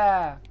வந்தீங்களா?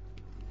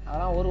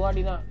 அதெல்லாம் ஒரு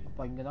வாட்டி தான்.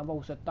 அப்பா இங்கே தான்ப்பா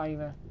செத்தான்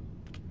இவன்.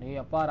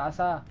 டேய் அப்பா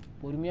ராசா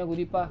பொறுமையா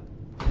குதிப்பா.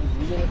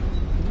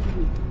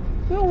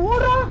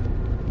 ஓடுறா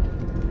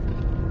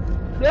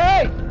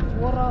டேய்,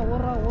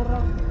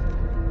 ஓடுறா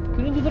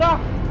கிழிஞ்சுதுடா.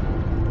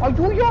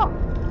 ஐயோ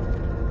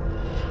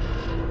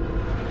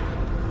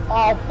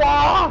அப்பா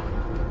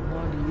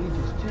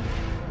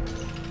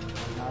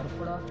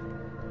இருப்படா.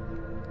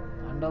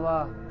 ஆண்டவா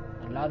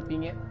நல்லா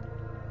இருப்பீங்க.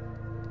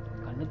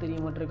 கண்ணு தெரிய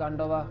மாட்டிருக்கு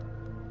ஆண்டவா.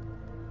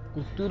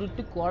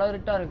 குத்துருட்டு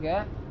கொளருட்டா இருக்க.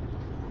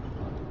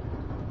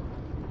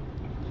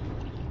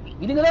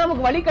 இதுங்கதான்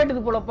நமக்கு வழி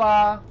காட்டுது போலப்பா.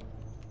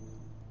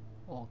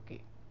 Okay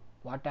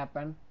what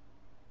happen?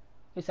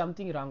 Is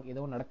something wrong,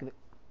 ஏதோ நடக்குது.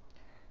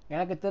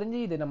 எனக்கு தெரிஞ்சு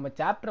இது நம்ம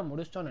சாப்டரை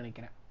முடிச்சிட்டோம்னு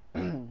நினைக்கிறேன்.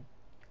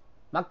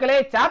 மக்களே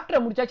சாப்டரை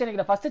முடிச்சாச்சு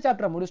நினைக்கிறேன். ஃபர்ஸ்ட்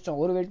சாப்டரை முடிச்சிட்டோம்.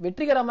 ஒரு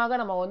வெற்றிகரமாக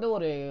நம்ம வந்து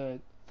ஒரு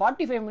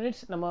 45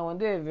 மினிட்ஸ் நம்ம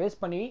வந்து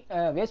வேஸ்ட்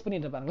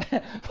பண்ணிட்டு இருப்பாங்களே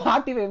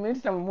 45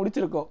 மினிட்ஸ் நம்ம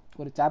முடிச்சிருக்கோம்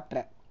ஒரு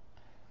சாப்டரை.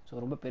 ஸோ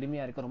ரொம்ப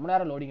பெருமையாக இருக்குது. ரொம்ப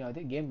நேரம் லோடிங்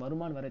ஆகுது. கேம்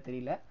வருமானு வர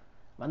தெரியல.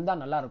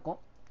 வந்தால் நல்லாயிருக்கும்.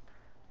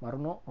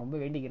 வரணும், ரொம்ப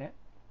வேண்டிக்கிறேன்.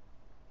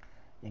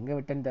 எங்கே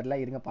விட்டேன்னு தெரில,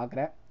 இருங்க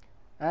பார்க்குறேன்.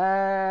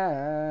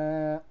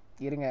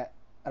 இருங்க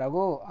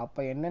ரகு,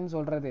 அப்போ என்னன்னு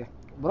சொல்கிறது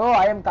bro?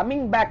 I am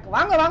coming back.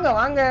 வாங்க வாங்க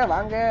வாங்க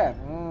வாங்க.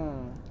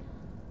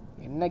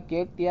 என்ன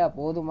கேட்டியா?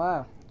 போதுமா?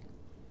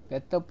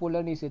 பெத்த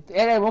புள்ள நீ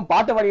செத்து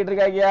பாட்டு பாடிட்டு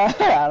இருக்காங்க.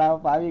 ஆனா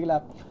பாவீங்களா?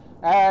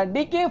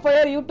 Decay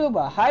fire YouTube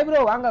hi bro,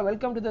 வாங்க,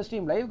 welcome to the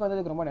stream. Live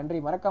வந்ததுக்கு ரொம்ப நன்றி.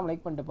 மறக்காம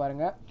லைக் பண்ணிட்டு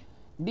பாருங்க.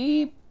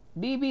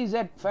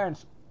 டிபிசெட்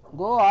ஃபேன்ஸ்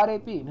கோ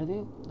ஆர்ஐபி. என்னது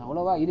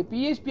அவ்வளோவா? இது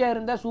பிஎஸ்பியா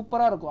இருந்தா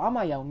சூப்பரா இருக்கும்.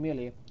 ஆமாயா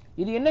உண்மையிலேயே.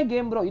 இது என்ன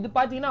கேம் ப்ரோ? இது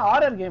பார்த்தீங்கன்னா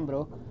horror game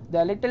bro.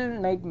 The little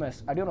nightmares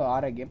அப்படின்னு ஒரு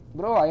horror game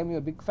bro. I am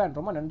your big fan.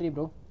 ரொம்ப நன்றி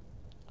ப்ரோ.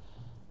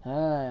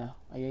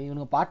 ஐயோ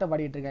இவனுங்க பாட்டை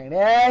பாடிட்டு இருக்காங்க.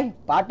 டேய்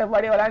பாட்டை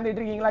பாடி விளையாண்டுட்டு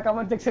இருக்கீங்களா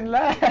கமெண்ட் செக்ஷன்ல?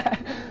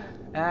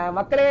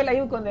 மக்களே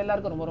லைவுக்கு வந்து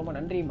எல்லாருக்கும் ரொம்ப ரொம்ப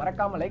நன்றி.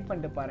 மறக்காம லைக்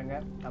பண்ணிட்டு பாருங்க.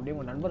 அப்படியே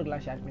உங்க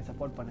நண்பர்கள்லாம் ஷேர் பண்ணி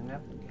சப்போர்ட் பண்ணுங்க.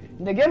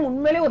 இந்த கேம்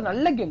உண்மையிலேயே ஒரு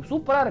நல்ல கேம்,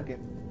 சூப்பரா இருக்கு.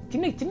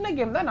 சின்ன சின்ன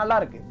கேம் தான், நல்லா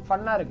இருக்கு,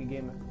 ஃபன்னா இருக்கு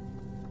கேம்.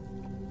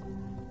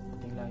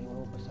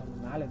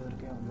 மேல எதுவும்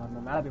இருக்கு,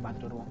 நம்ம மேல போய்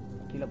பார்த்துட்டு வருவோம்.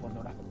 கீழே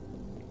போறதோட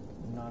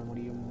முன்னால்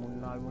முடியும்,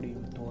 முன்னால்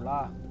முடியும் தோலா.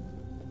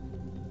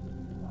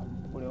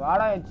 அப்படி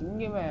வாடா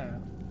சிங்கமே.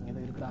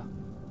 எதுவும் இருக்குடா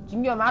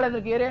சிங்கம் மேல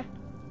இருக்கு. ஏறு,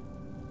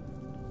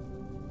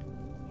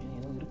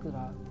 எதுவும்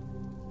இருக்குதா?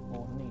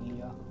 ஒன்னும்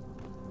இல்லையா?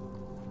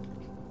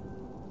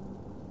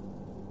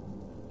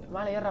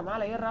 மேல ஏறா,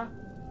 மேல ஏறா.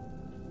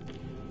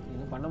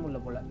 எதுவும் பண்ண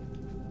முடியல போல.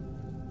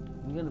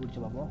 இங்க இருந்து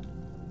பிடிச்சு பார்ப்போம்.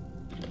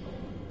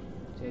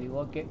 சரி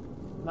ஓகே,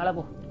 மேல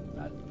போ.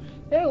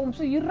 ஏய்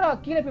உம்சு இருறா,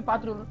 கீழே போய்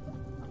பார்த்துட்டு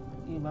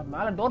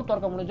மேல டோர்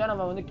திறக்க முடிஞ்சா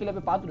நம்ம வந்து கீழே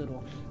போய் பார்த்துட்டு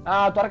வருவோம்.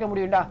 திறக்க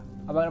முடியும்டா.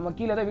 அப்ப நம்ம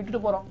கீழே தான்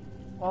விட்டுட்டு போறோம்.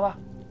 வா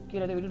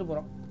கீழே தான் விட்டுட்டு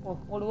போறோம்.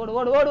 ஓடு ஓடு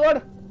ஓடு ஓடு ஓடு.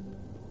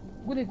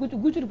 குதி குச்சி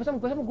குச்சிட்டு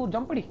பேசாம பேசாம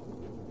ஜம்ப் அடி.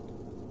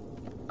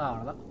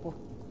 அவ்வளோதான் போ.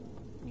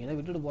 நீ எதை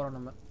விட்டுட்டு போறோம்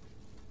நம்ம?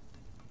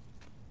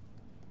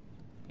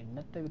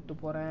 என்னத்தை விட்டு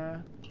போறேன்?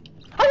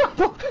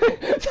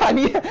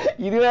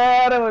 இது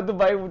வேற வந்து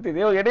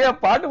பயமுத்துது. இடையா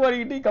பாட்டு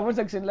பாடிக்கிட்டு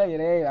கமெண்ட் செக்ஷன்ல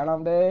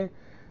வேணாம்டே.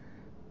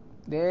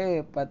 டே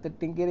 10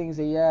 டிங்கரிங்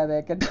செய்யாத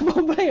கெட்ட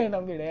பொம்பளை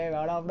நம்பி. டே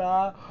வேணாம்டா.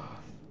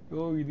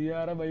 ஓ இது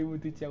வேற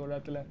பயமுத்துச்சு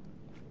அவளத்துல.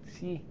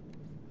 சி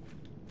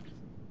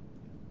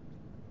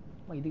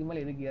இதுக்கு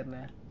மேல எதுக்கு ஏறின?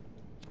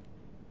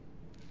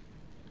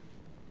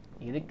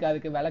 எதுக்கு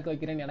அதுக்கு விளக்கு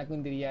வைக்கிறேன்னு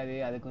எனக்கும் தெரியாது,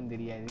 அதுக்கும்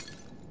தெரியாது.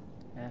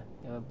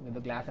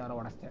 ஏதோ கிளாஸ் வேற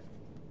உடச்சிட்டேன்.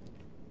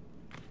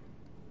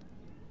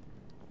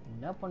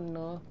 என்ன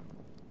பண்ணும்?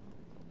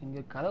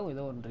 இங்க கதவு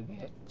ஏதோ ஒன்று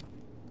இருக்கு.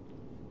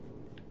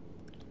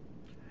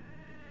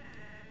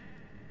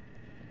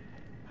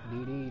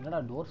 என்னடா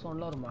டோர்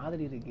சவுண்ட்ல ஒரு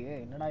மாதிரி இருக்கு.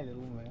 என்னடா இது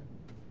ரூம்?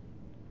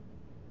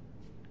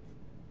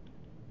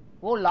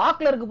 ஓ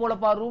லாக்ல இருக்கு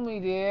போலப்பா ரூம்.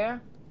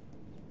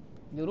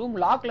 இந்த ரூம்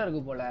லாக்ல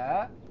இருக்கு போல.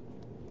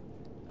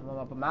 நம்ம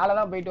அப்ப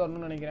மேலதான் போயிட்டு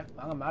வரணும்னு நினைக்கிறேன்.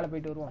 வாங்க மேல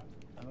போயிட்டு வருவோம்.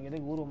 நமக்கு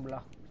எதுக்கு ஊருவோம்ல.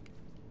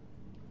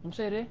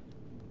 சரி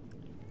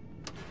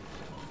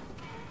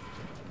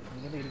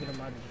இருக்கிற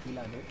மாதிரி ஃபீல்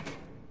ஆகுது.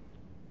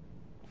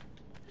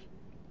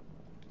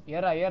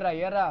 ஏறா ஏறா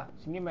ஏறா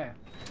சிங்கமே.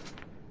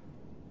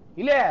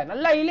 இல்ல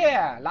நல்லா இல்லையே.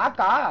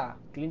 லாக்கா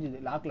கிழிஞ்சுது.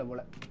 லாக்ல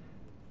போல.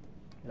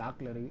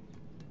 லாக்ல இருக்கு.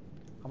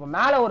 அப்ப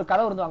மேல ஒரு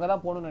கதவு இருந்து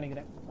அங்கதான் போகணும்னு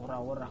நினைக்கிறேன். ஓடுறா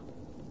ஓடுறா.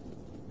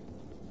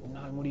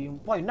 என்னால் முடியும்.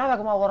 என்ன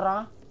வேகமா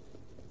ஓடுறான்?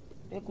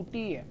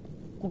 குட்டி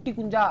குட்டி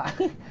குஞ்சா.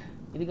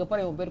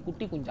 இதுக்கப்புறம் இவன் பேர்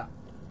குட்டி குஞ்சா.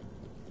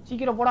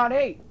 சீக்கிரம் போடா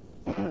டேய்.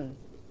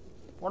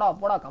 போடா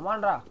போடா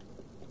கமாண்டரா.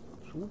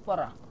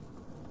 சூப்பரா.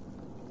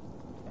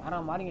 யாரா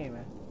மாறிங்க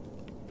இவன்?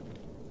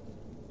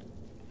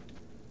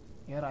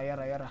 ஏறா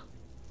ஏறா ஏறா.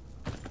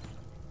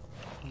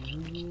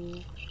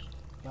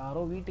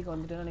 யாரோ வீட்டுக்கு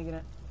வந்துட்டேன்னு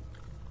நினைக்கிறேன்.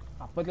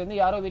 அப்பத்துல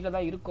இருந்து யாரோ வீட்டுல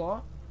தான் இருக்கும்.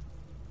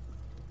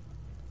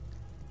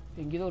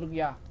 எங்கேதோ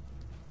இருக்கியா?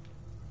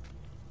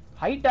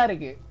 ஹைட்டா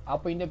இருக்கு.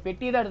 அப்ப இந்த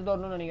பெட்டி தான் எடுத்து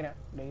வரணும்னு நினைக்கிறேன்.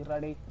 டேய்ரா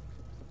டேய்.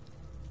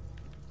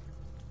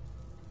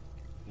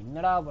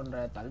 என்னடா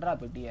பண்ற? தள்ளுறா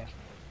பெட்டிய.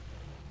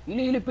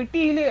 இழு இழு பெட்டி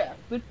இழு.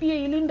 பெட்டியை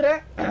இழுன்ற.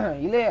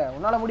 இழு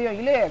உன்னால முடியும்.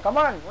 இழு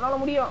கமான் உன்னால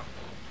முடியும்.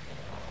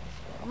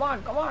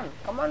 Come on come on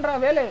கமான்டா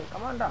Velu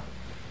கமான்டா.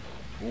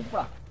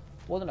 சூப்பரா.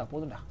 போதுண்டா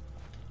போதுண்டா.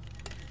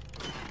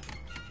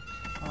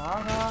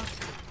 ஆஹா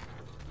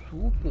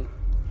சூப்பு.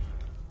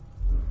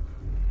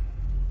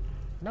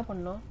 என்ன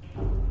பண்ணோம்?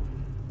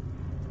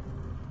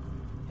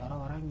 யாரோ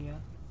வராங்க.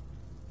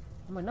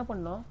 நம்ம என்ன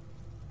பண்ணோம்?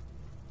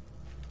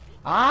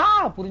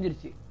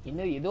 புரிஞ்சிருச்சு.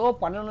 இன்னும் ஏதோ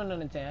பண்ணணும்னு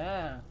நினைச்சேன்.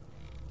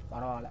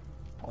 பரவாயில்ல.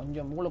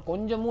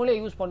 கொஞ்சம் மூளை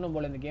யூஸ் பண்ணும்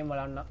போல இந்த கேம்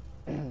விளையாடுனா.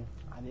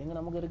 அது எங்க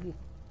நமக்கு இருக்கு.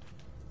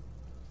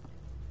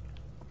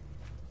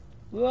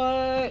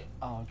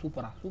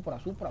 சூப்பரா சூப்பரா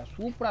சூப்பரா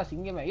சூப்பரா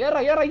சிங்கமே. ஏறா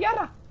ஏறா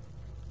ஏறா.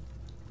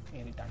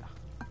 ஏறிட்டாண்டா.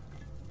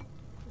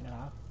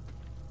 என்னடா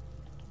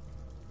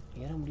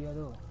ஏற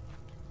முடியாதோ?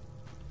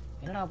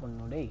 என்னடா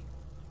பண்ணும் டேய்?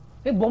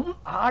 ஏய்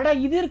ஆடா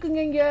இது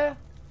இருக்குங்க இங்க.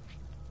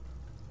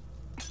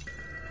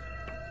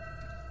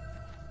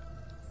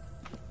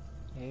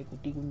 ஏய்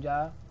குட்டி குஞ்சா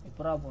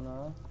எப்பரா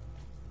போனோம்?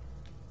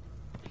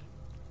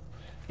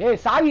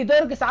 ஏய் சாவி இதோ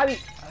இருக்கு சாவி.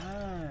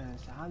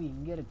 சாவி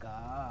இங்க இருக்கா?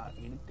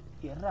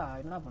 எடுத்து எறா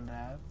என்ன பண்ற?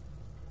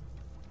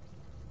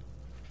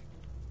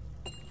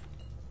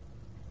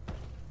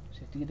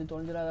 செத்துக்கிட்டு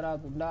தொலைஞ்சிராதடா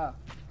குண்டா.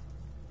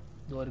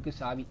 இதோ இருக்கு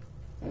சாவி.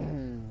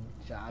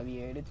 சாவி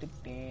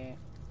எடுத்துட்டேன்.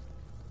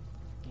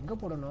 எங்க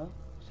போடணும்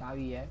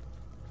சாவிய?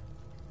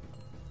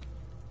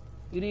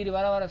 இரு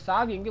வர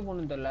சாவி எங்க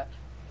போடணும்னு தெரியல.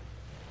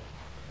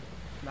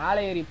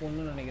 மேலே ஏறி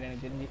போடணும்னு நினைக்கிறேன்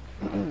எனக்கு தெரிஞ்சு.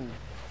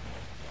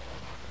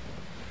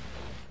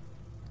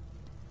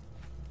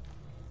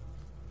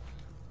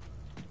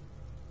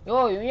 யோ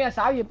இவன்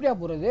சாவி எப்படியா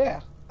போறது?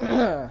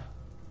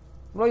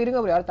 ப்ரோ இருங்க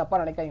ப்ரோ, யாரும்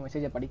தப்பா நினைக்காதீங்க,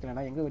 மெசேஜை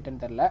படிக்கலன்னா எங்க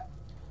விட்டுன்னு தெரியல.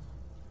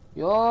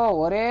 யோ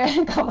ஒரே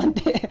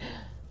கமெண்ட்.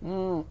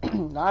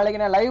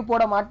 நாளைக்கு நான் லைவ்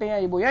போட மாட்டேன்.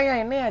 இப்போ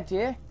ஏன்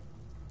என்னையாச்சு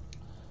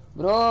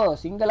ப்ரோ?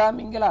 சிங்கிளா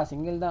மிங்கிளா?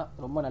 சிங்கிள் தான்,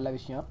 ரொம்ப நல்ல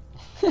விஷயம்.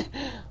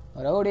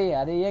 ரவுடி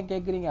அதை ஏன்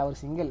கேட்குறீங்க? அவர்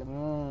single.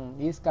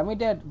 Is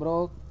committed bro.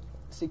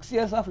 6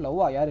 years of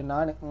லவ்வா? யாரு?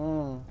 நான்.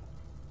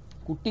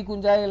 குட்டி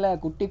குஞ்சா இல்ல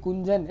குட்டி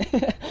குஞ்சன்?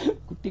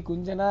 குட்டி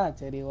குஞ்சனா?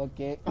 சரி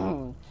okay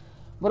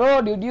bro.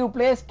 Did you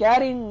play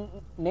scarring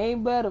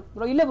neighbour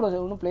bro? இல்ல ப்ரோ,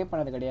 ஒன்றும் ப்ளே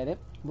பண்ணது கிடையாது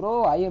bro.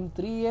 I am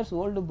 3 years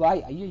old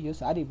boy. ஐயோ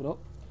சாரி ப்ரோ.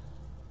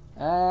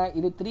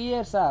 இது 3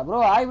 yearsா bro?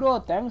 Hi bro,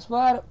 thanks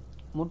for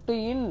முட்டு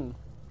இன்.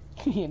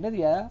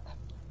 என்னதுயா?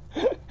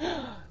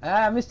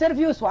 மிஸ்டர்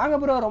ஃபியூஸ் வாங்க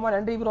ப்ரோ, ரொம்ப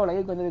நன்றி ப்ரோ.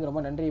 லைக் வந்ததுக்கு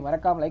ரொம்ப நன்றி.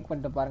 மறக்காம லைக்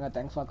பண்ணிட்டு பாருங்க.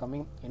 Thanks for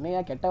coming. என்னையா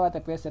கெட்ட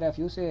வார்த்தை பேசுற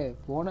ஃபியூஸு?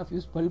 போன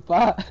ஃபியூஸ்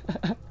பல்பா.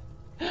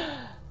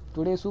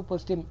 Today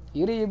super steam.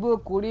 இப்போ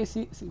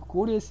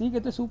கூடிய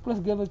சீக்கிரத்தை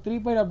சூப்பர் கேமர்ஸ்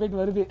 3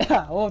 அப்டேட் வருது.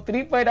 ஓ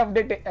 3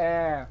 அப்டேட்.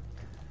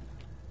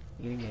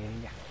 இருங்க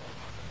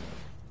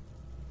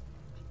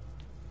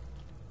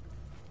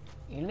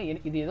என்ன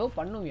இது ஏதோ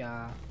பண்ணுவியா?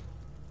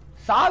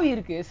 சாவி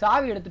இருக்கு,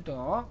 சாவி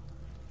எடுத்துட்டோம்.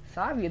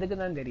 சாவி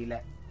எதுக்குதான் தெரியல.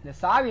 இந்த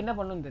சாவி என்ன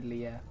பண்ணுன்னு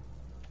தெரியலையே.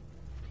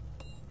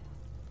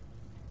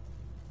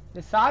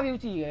 இந்த சாவி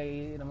வச்சு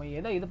நம்ம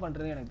எதை இது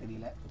பண்றது எனக்கு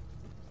தெரியல.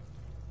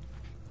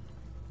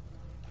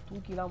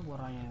 தூக்கிலாம்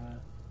போறான்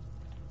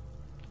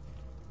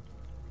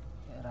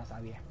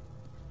சாவிய.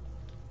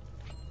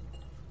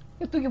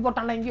 தூக்கி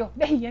போட்டான்டா எங்கயோ.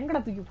 டேய்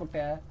எங்கடா தூக்கி போட்ட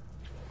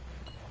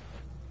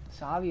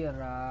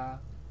சாவியரா?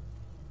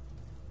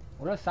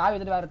 ஒரு சாவி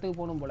எடுத்துட்டு வேற இடத்துக்கு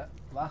போகணும் போல.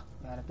 வா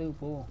வேற இடத்துக்கு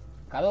போவோம்.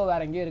 கதவு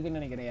வேற எங்கேயோ இருக்குன்னு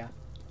நினைக்கிறையா?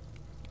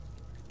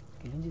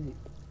 கிழிஞ்சுது.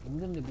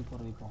 எங்க இருந்து எப்படி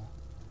போறது இப்போ?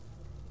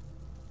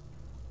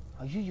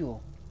 ஐயோ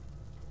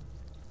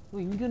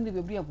இங்க இருந்து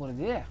எப்படியா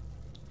போறது?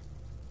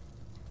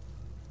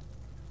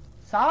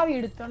 சாவி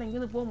எடுத்தாலும் இங்க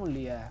இருந்து போக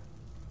முடியலையே.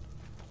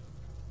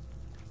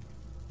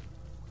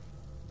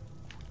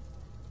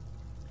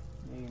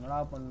 என்னடா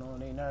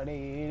பண்ணும்?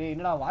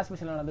 என்னடா வாஷிங்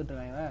மிஷின்ல நடந்துட்டு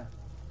இருக்காங்க.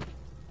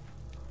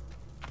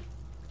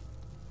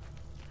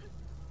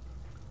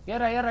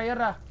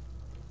 ஏறா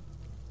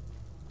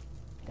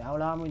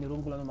தேவலாம இந்த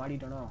ரூம்குள்ள வந்து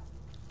மாட்டிட்டனோ.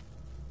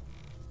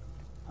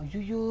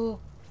 ஐயோ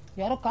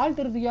யாரோ கால்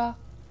தருதுயா.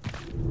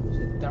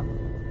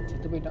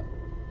 செத்து போயிட்டான்.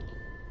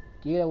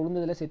 கீழே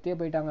விழுந்ததுல செத்தே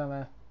போயிட்டாங்க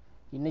அவன்.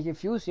 இன்னைக்கு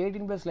ஃபியூஸ்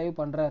 18+ லைவ்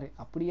பண்றாரு.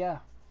 அப்படியா?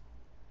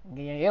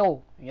 இங்க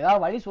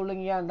ஏதாவது வழி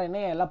சொல்லுங்கயா.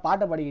 என்ன எல்லாம்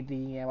பாட்டை பாடிக்கிட்டு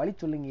இருக்கீங்க? வழி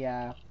சொல்லுங்கயா.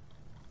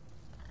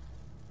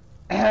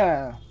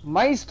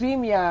 மை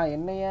ஸ்ட்ரீம் யா.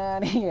 என்னையா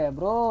நீங்க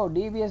bro?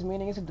 DPS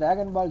meaning is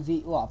dragon Ball Z.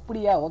 ஓ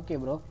அப்படியா? ஓகே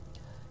ப்ரோ,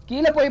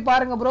 கீழே போய்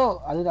பாருங்க ப்ரோ.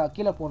 அதுதான்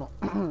கீழே போனோம்.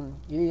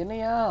 இது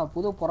என்னையா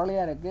புது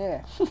பொருளையா இருக்கு?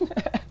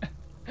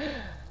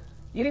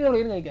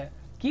 இருங்க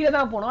கீழே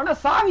தான் போனோம். ஆனா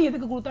சாவி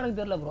எதுக்கு கொடுத்தா எனக்கு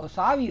தெரியல ப்ரோ.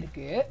 சாவி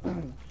இருக்கு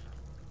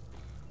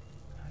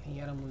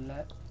ஏற முடியல.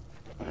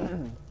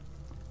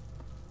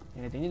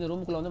 எனக்கு தெரிஞ்சு இந்த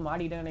ரூமுக்குள்ள வந்து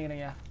மாட்டிக்கிட்டேன்னு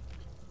நினைக்கிறேன்.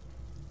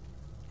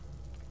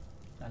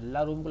 நல்லா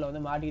ரூமுக்குள்ள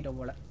வந்து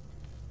மாட்டிக்கிட்டோம் போல.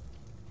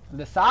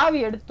 இந்த சாவி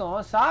எடுத்தோம்.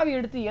 சாவி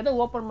எடுத்து எதை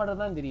ஓபன்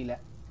பண்றதுதான் தெரியல.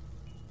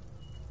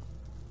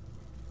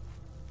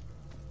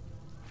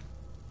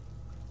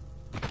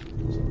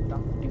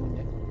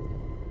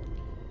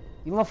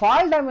 இவங்க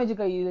ஃபால் டேமேஜ்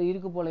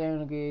இருக்கு போல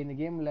எனக்கு. இந்த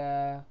கேம்ல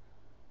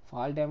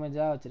ஃபால்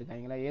டேமேஜா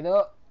வச்சிருக்காங்களா?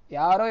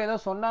 யாரோ ஏதோ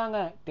சொன்னாங்க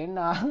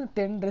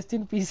 10 ரெஸ்ட்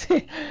இன் பீஸ்.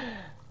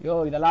 யோ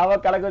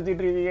இதெல்லாம் கலக்க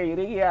வச்சுட்டு இருக்கீங்க.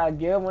 இருக்கியா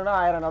கேம்னா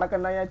 1000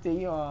 நடக்கணும்னா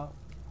செய்யும்.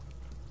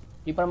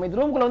 இப்ப நம்ம இந்த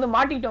ரூம்குள்ள வந்து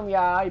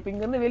மாட்டிக்கிட்டோம்யா. இப்ப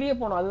இங்க இருந்து வெளியே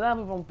போனோம்.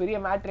 அதுதான் இப்போ பெரிய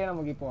மேட்டரே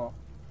நமக்கு. இப்போ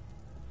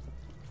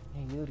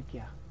இது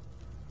இருக்கியா?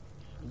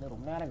 இது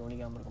ரொம்ப நேரம்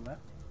கவனிக்காம இருக்குமே.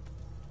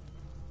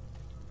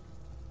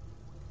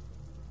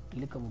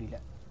 இழுக்க முடியல.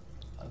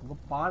 ரொம்ப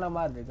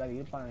பானமா இருக்கு. அது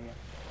இருப்பானுங்க.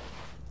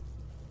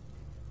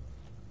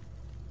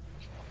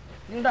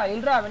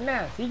 இல்லடா என்ன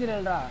சீக்கிரம்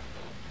இல்லடா.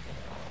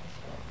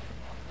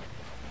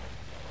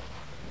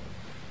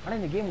 ஆனா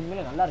இந்த கேம்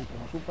உண்மையில நல்லா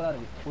இருக்கு. சூப்பரா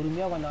இருக்கு.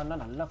 பொறுமையா வந்தான்னா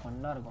நல்லா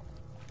ஃபன்னா இருக்கும்.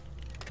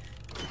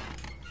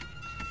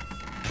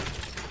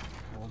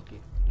 ஓகே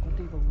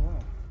குட்டி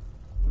போவோம்.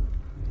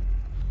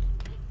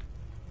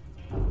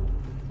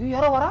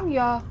 யாரோ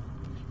வராங்கயா.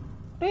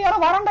 டேய் யாரோ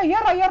வரான்டா.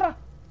 ஏறா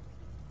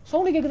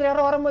சவுண்ட் கேக்குது.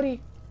 யாரோ வர மாதிரி.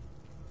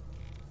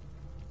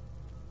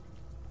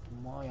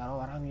 அம்மா யாரோ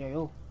வராங்கயா.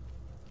 யோ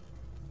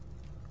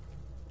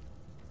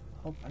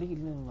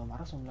அடிக்கடி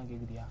வர சொன்னா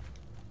கேக்குதியா?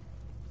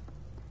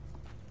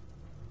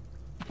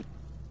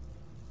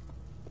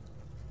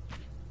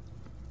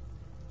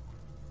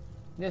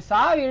 இந்த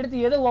சாவி எடுத்து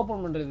எதை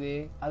ஓபன் பண்றது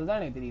அதுதான்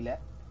எனக்கு தெரியல.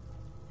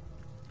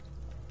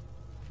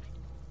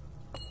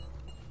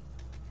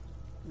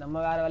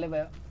 நம்ம வேற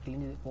வேலையை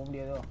கிழிஞ்சது போக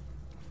முடியாதோ?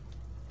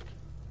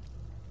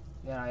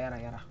 ஏறா ஏறா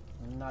ஏறா.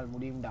 முன்னால்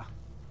முடியும்டா.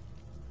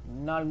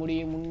 முன்னால்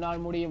முடியும்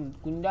முன்னால் முடியும்.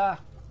 குண்டா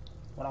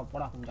போடா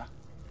போடா குண்டா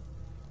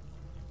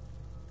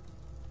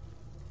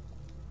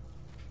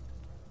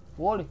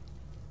போடு.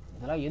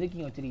 இதெல்லாம்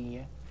எதுக்கு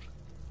வச்சிருக்கீங்க?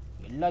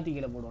 எல்லாத்தையும்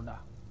கீழே போடுவோம்டா.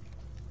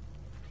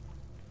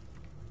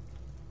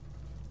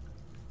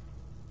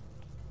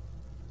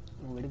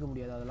 எடுக்க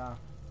முடியாது அதெல்லாம்.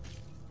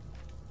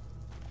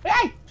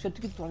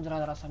 செத்துக்கு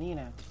தொலைஞ்சிடாதடா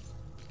சனியனை.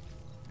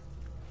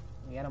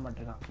 ஏற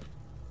மாட்டிருக்கான்.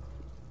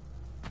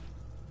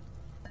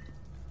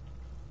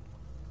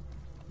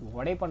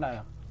 உடைப்பண்டா.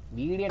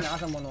 வீடியோ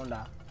நாசம்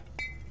பண்ணுவோம்டா.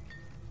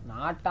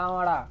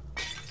 நாட்டாமாடா.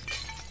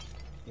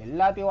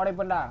 எல்லாத்தையும்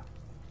உடைப்பண்டா.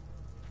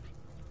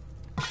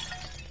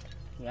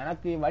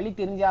 எனக்கு வழி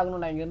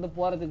தெரிஞ்சாகணும். நான் இங்க இருந்து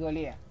போறதுக்கு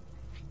வழிய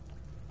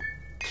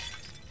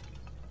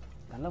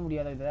தள்ள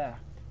முடியாத. இத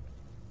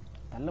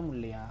தள்ள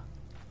முடியலையா?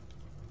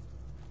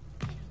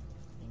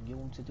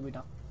 எங்கேயும் செத்து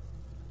போயிட்டான்.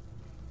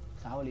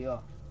 சாவலியோ?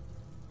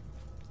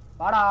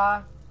 வாடா.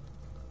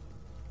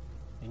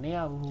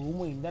 என்னையா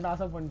ரூம் இந்த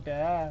நாசம் பண்ணிட்ட?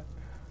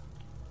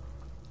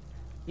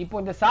 இப்போ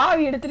இந்த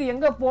சாவி எடுத்துட்டு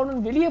எங்க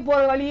போகணும்? வெளியே போற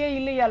வழியே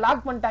இல்லையா?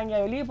 லாக்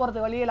பண்ணிட்டாங்க. வெளியே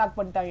போறது வழியே லாக்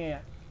பண்ணிட்டாங்க.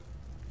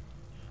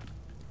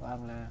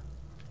 வாங்களேன்.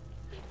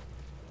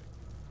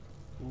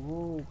 ஓ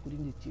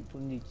புரிஞ்சிச்சு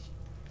புரிஞ்சிச்சு.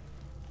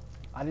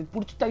 அது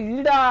புடிச்சுட்டா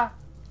இருடா.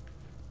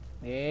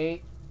 ஏய்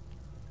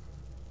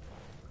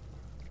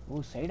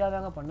ஓ சைடா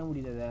தாங்க பண்ண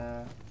முடியுது.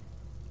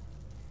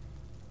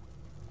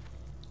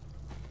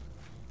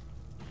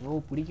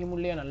 ஓ பிடிக்க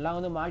முடியலையா? நல்லா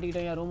வந்து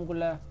மாட்டிக்கிட்டேன்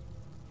ரூமுக்குள்ள.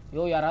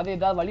 யோ யாராவது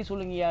ஏதாவது வழி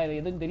சொல்லுங்கயா.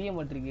 எதுவும் தெரிய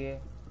மாட்டிருக்கு.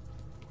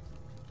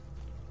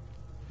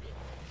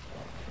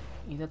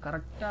 இத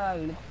கரெக்டா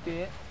இழுத்து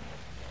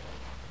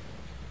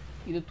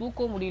இது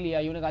தூக்க முடியலையா?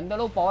 இவனுக்கு அந்த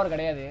அளவு பவர்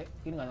கிடையாது.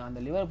 இருங்க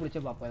அந்த லிவரை பிடிச்ச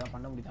பாப்போம் ஏதாவது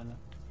பண்ண முடியுதான்னு.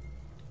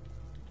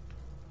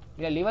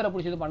 இல்ல லிவரை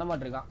பிடிச்சது பண்ண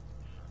மாட்டிருக்கான்.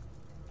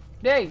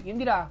 டேய்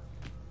இந்திரா.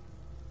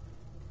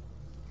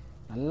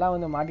 நல்லா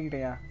வந்து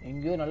மாட்டிக்கிட்டேயா.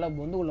 எங்கேயோ நல்லா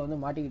பொந்துக்குள்ள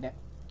வந்து மாட்டிக்கிட்டேன்.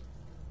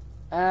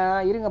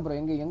 இருங்க ப்ரோ.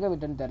 எங்க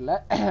விட்டேன்னு தெரியல.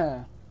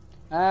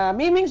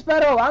 மீமிங்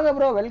ஸ்பேரோ வாங்க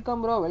bro.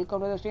 Welcome bro.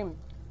 Welcome to the stream.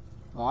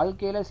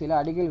 வாழ்க்கையில சில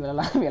அடிகள்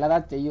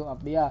விழதான் செய்யும்.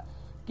 அப்படியா?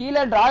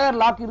 கீழே டிராயர்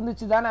லாக்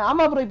இருந்துச்சு தானே?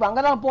 ஆமா ப்ரோ. இப்போ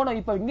அங்கதான் போனோம்.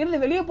 இப்போ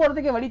இங்கிருந்து வெளியே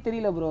போறதுக்கே வழி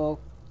தெரியல ப்ரோ.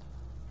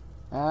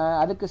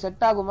 அதுக்கு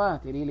செட் ஆகுமா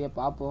தெரியலையே.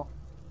 பார்ப்போம்.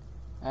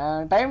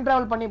 டைம்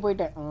டிராவல் பண்ணி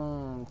போயிட்டேன்.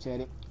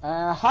 சரி.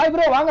 ஹாய்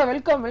ப்ரோ வாங்க.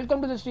 Welcome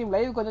welcome to the stream.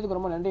 Live வந்ததுக்கு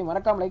ரொம்ப நன்றி.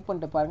 மறக்காம லைக்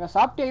பண்ணிட்டு பாருங்க.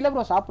 சாப்பிட்டே இல்லை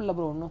ப்ரோ? சாப்பிடல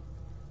ப்ரோ இன்னும்.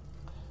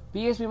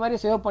 பிஎஸ்பி மாதிரி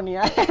சேவ்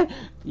பண்ணியா?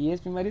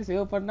 பிஎஸ்பி மாதிரி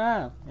சேவ் பண்ணா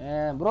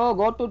ப்ரோ.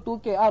 Go to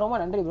 2K. ரொம்ப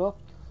நன்றி ப்ரோ.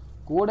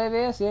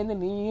 கூடவே சேர்ந்து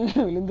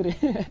நீயும் விழுந்துரு.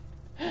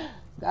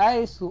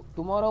 guys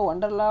tomorrow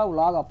wonderla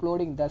vlog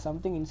uploading. there's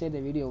something inside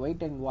the video.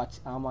 wait and watch.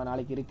 ஆமா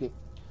நாளைக்கு இருக்கு.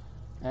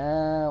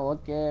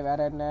 ஓகே வேற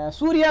என்ன?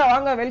 சூர்யா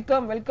வாங்க.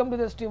 Welcome welcome to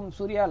the stream.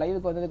 Surya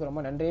லைவுக்கு வந்ததுக்கு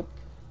ரொம்ப நன்றி.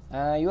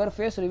 Your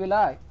face ரிவீலா?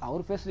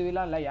 அவர் ஃபேஸ்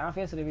ரிவீலா இல்ல என்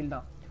ஃபேஸ் ரிவீல்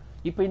தான்.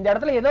 இப்போ இந்த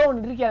இடத்துல ஏதோ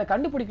ஒன்று இருக்கு. அதை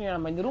கண்டுபிடிக்கணும்.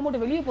 நம்ம இந்த ரூம்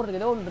விட்டு வெளியே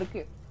போறதுக்கு ஏதோ ஒன்று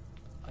இருக்கு.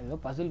 ஏதோ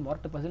பசில்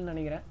மொரட்டு பசில்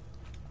நினைக்கிறேன்.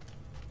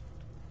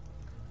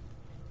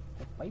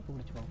 பைப்பு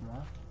பிடிச்சு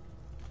பார்ப்போமா?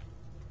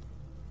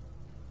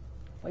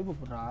 பைப்பு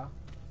போடுறா.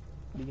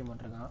 பிடிக்க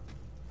மாட்டிருக்கான்.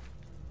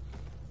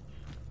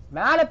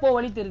 மேலே போ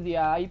வழி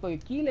தெரியுதியா? இப்போ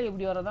கீழே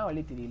எப்படி வரதான்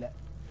வழி தெரியல.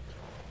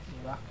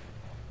 வா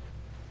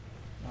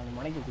நான்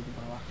மனைக்கு கூட்டு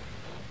போனவா.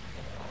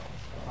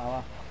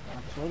 வா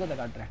நான் சொர்க்கத்தை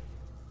காட்டுறேன்.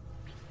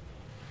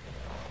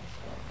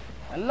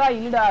 நல்லா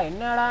இல்லடா.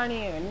 என்னடா நீ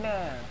என்ன?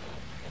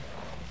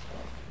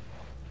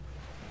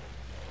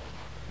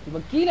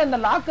 இப்ப கீழே அந்த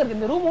லாக்கர் இருக்கு.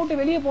 இந்த ரூம்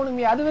விட்டு வெளியே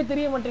போகணுமே அதுவே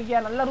தெரிய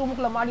மாட்டேங்கியா. நல்ல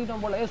ரூமுக்குள்ள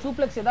மாட்டிட்டோம் போல.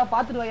 சூப்ளெக்ஸ் ஏதாவது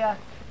பாத்துட்டு வையா.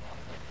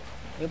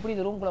 எப்படி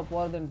இந்த ரூமுக்குள்ள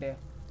போறதுன்ட்டு.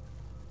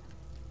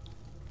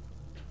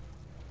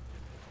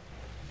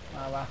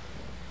 வா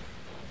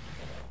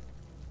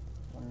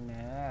ஒண்ணு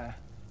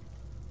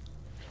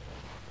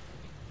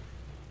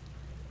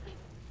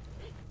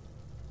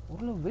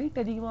ஒரு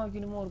வெயிட் அதிகமா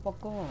வைக்கணுமோ ஒரு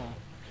பக்கம்.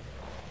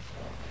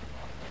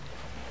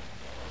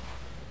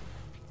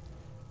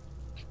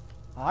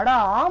 ஆடா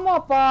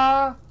ஆமாப்பா.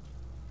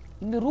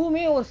 இந்த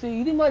ரூமே ஒரு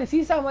இது மாதிரி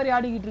சீசா மாதிரி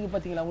ஆடிக்கிட்டு இருக்கு.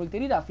 பாத்தீங்களா? உங்களுக்கு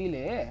தெரியுதா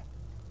ஃபீலு?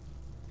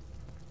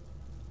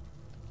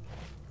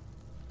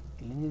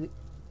 தெரிஞ்சது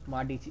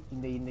மாட்டிச்சு.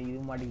 இந்த இந்த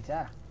இது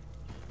மாட்டிச்சா?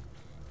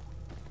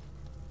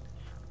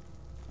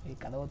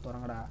 ஏய் கதவை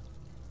திறங்கடா.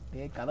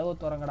 டேய் கதவை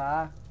திறங்கடா.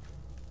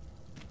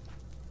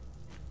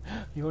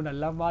 ஐயோ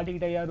நல்லா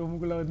மாட்டிக்கிட்டயா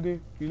ரூமுக்குள்ள வந்து.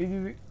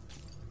 கிழிஞ்சுது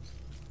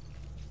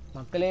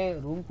மக்களே.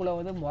 ரூமுக்குள்ள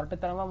வந்து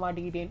முரட்டுத்தனமா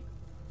மாட்டிக்கிட்டேன்.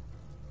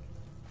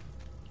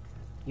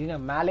 இது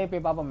மேலே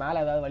போய் பாப்போம்.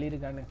 மேல ஏதாவது வழி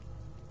இருக்கான்னு.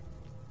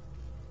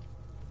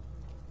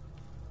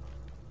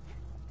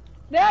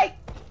 டேய்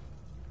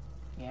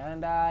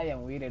ஏன்டா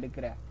என் உயிர்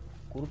எடுக்கிற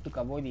குருட்டு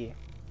கபோதியே?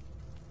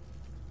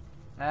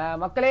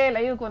 மக்களே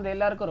லைவுக்கு வந்த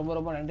எல்லாருக்கும் ரொம்ப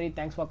ரொம்ப நன்றி.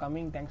 Thanks for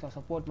coming, thanks for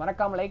support.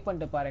 மறக்காம லைக்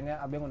பண்ணிட்டு பாருங்க,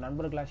 அப்படியே உங்க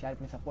நண்பர்களா ஷேர்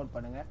பண்ணி சப்போர்ட்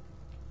பண்ணுங்க.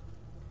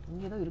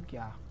 இங்க ஏதோ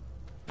இருக்கியா?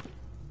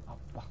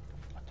 அப்பா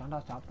அச்சாண்டா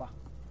சாப்பா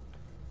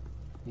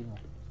இருங்க.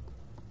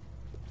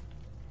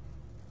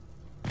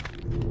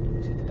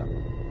 செத்துட்டான்,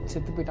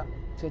 செத்து போயிட்டான்,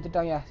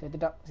 செத்துட்டான்யா,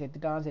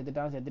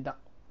 செத்துட்டான்.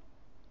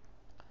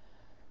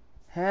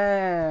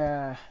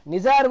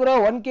 நிசார் ப்ரோ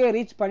 1K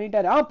ரீச்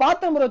பண்ணிட்டாரு.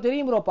 பார்த்தேன் ப்ரோ,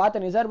 தெரியும் ப்ரோ,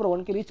 பார்த்தேன். நிசார் ப்ரோ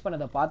 1K ரீச்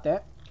பண்ணதை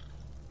பார்த்தேன்.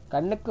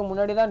 கண்ணுக்கு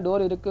முன்னாடி தான்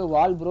டோர் இருக்கு,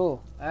 வால் ப்ரோ.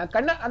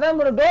 அதான்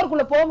ப்ரோ,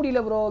 டோருக்குள்ள போக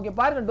முடியல ப்ரோ. இங்க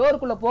பாருங்க,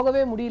 டோருக்குள்ள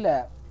போகவே முடியல.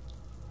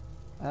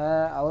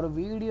 அவர்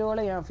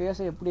வீடியோல என்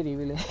ஃபேஸை எப்படி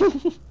reveal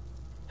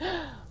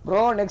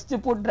bro. Next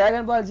put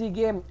dragon Ball Z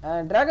game.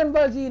 Dragon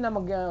Ball Z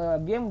நம்ம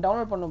கேம்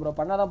டவுன்லோட் பண்ணோம் ப்ரோ,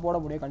 பண்ணாதான் போட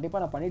முடியும்.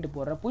 கண்டிப்பா நான் பண்ணிட்டு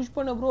போறேன். புஷ்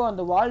பண்ண ப்ரோ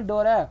அந்த வால்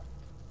டோரை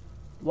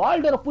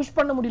புஷ்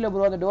பண்ண முடியல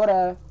ப்ரோ அந்த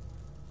டோரை.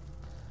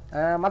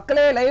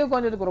 மக்களே லைவுக்கு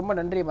வந்ததுக்கு ரொம்ப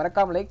நன்றி.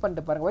 மறக்காம லைக்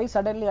பண்ணிட்டு பாருங்க. வை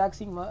suddenly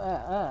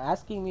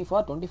asking me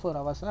for 24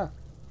 hours.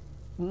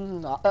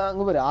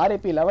 அங்க பாரு,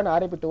 RIP 11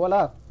 RIP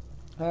 12.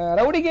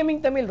 Rowdy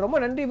gaming Tamil ரொம்ப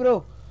நன்றி ப்ரோ.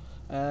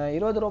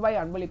 20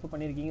 ரூபாய் அன்பளிப்பு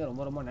பண்ணிருக்கீங்க,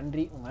 ரொம்ப ரொம்ப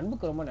நன்றி. உங்க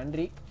அன்புக்கு ரொம்ப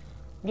நன்றி.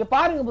 இங்க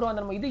பாருங்க ப்ரோ,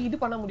 அந்த நம்ம இது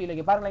பண்ண முடியல.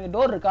 இங்க பாருங்க, இங்க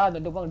டோர் இருக்கா, அந்த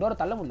டோரை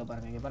தள்ள முடியல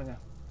பாருங்க. இங்க பாருங்க,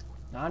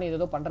 நானே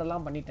ஏதோ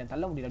பண்றதெல்லாம் பண்ணிட்டேன்,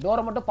 தள்ள முடியல.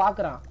 டோரை மட்டும்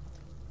பாக்குறான்,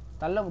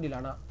 தள்ள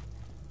முடியல. ஆனா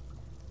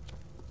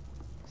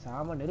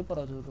சாம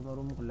நெருப்பற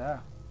ரூமுக்குள்ள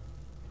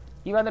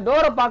இவன் அந்த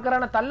டோரை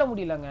பாக்குறான, தள்ள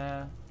முடியலங்க.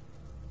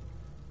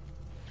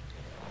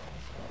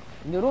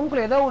 இந்த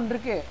ரூம்குள்ள ஏதோ ஒன்று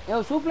இருக்கு.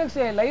 சூப்ளெக்ஸ்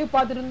லைவ்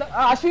பார்த்துட்டு இருந்தா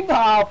அஸ்வின்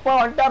அப்பா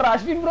வந்துட்டாரு.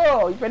 அஸ்வின் ப்ரோ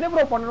இப்போ என்ன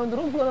ப்ரோ பண்ணணும்? இந்த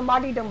ரூம்குள்ள வந்து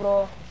மாட்டிக்கிட்டேன் ப்ரோ.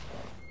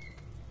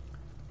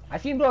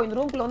 அஸ்வின் ப்ரோ இந்த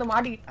ரூம்குள்ள வந்து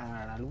மாட்டிக்கிட்டேன்.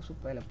 லூசு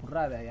பையில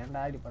புர்றாத,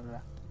 ஏன்டா இப்படி பண்ற?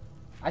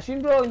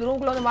 அஸ்வின் ப்ரோ இந்த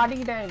ரூம்குள்ள வந்து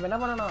மாட்டிக்கிட்டேன். இப்போ என்ன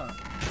பண்ணணும்?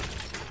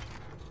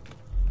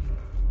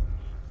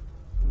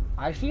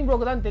 அஸ்வின்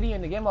ப்ரோக்கு தான் தெரியும்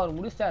இந்த கேம் அவர்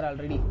முடிச்சிட்டாரு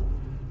ஆல்ரெடி.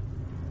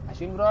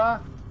 அஸ்வின் ப்ரோ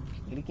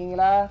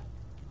இருக்கீங்களா?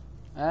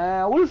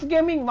 உல்ஃப்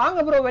கேமிங் வாங்க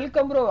ப்ரோ,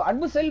 வெல்கம் ப்ரோ.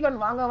 அன்பு செல்வன்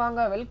வாங்க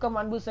வாங்க, வெல்கம்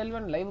அன்பு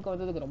செல்வன். லைவுக்கு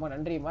வந்ததுக்கு ரொம்ப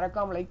நன்றி.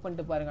 மறக்காம லைக்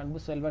பண்ணிட்டு பாருங்க அன்பு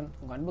செல்வன்,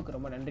 உங்க அன்புக்கு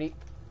ரொம்ப நன்றி.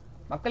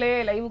 மக்களே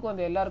லைவுக்கு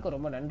வந்த எல்லாருக்கும்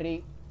ரொம்ப நன்றி.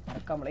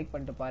 மறக்காம லைக்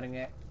பண்ணிட்டு பாருங்க,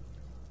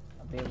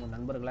 அப்படியே உங்க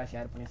நண்பர்களா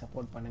ஷேர் பண்ணி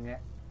சப்போர்ட் பண்ணுங்க.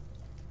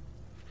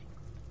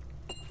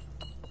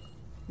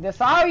 இந்த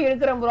சாவி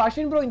எடுக்கிறேன் ப்ரோ.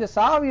 அஸ்வின் ப்ரோ இந்த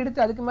சாவி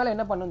எடுத்து அதுக்கு மேல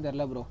என்ன பண்ணணும்னு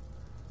தெரியல ப்ரோ.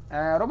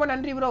 ரொம்ப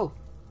நன்றி ப்ரோ.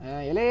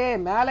 இலையே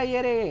மேல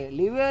ஏறு,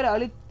 லிவர்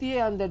அழுத்தி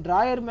அந்த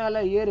டிராயர்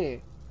மேல ஏறு.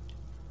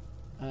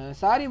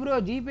 சாரி ப்ரோ,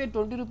 ஜிபே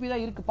 20 ரூபி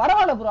தான் இருக்கு.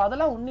 பரவாயில்ல ப்ரோ,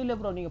 அதெல்லாம் ஒன்றும் இல்லை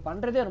ப்ரோ. நீங்கள்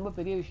பண்ணுறதே ரொம்ப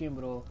பெரிய விஷயம்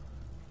ப்ரோ.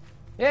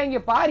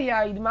 இங்கே பாரியா,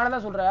 இது மேலே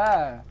தான் சொல்கிற.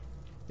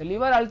 இந்த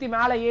லிவர் அழுத்தி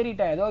மேலே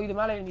ஏறிட்டேன், ஏதோ இது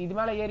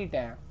மேலே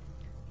ஏறிட்டேன்.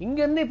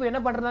 இங்கேருந்து இப்போ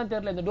என்ன பண்ணுறதுன்னு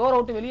தெரியல. இந்த டோரை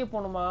விட்டு வெளியே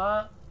போகணுமா,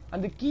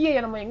 அந்த கீயை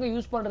நம்ம எங்கே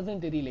யூஸ்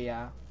பண்ணுறதுன்னு தெரியலையா?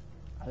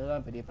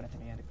 அதுதான் பெரிய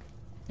பிரச்சனையாக இருக்கு.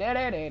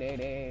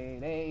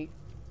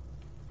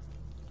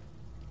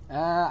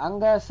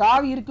 அங்கே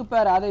சாவி இருக்கு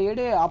பாரு, அதை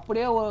எடு.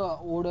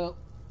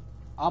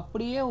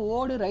 அப்படியே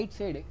ஓடு ரைட்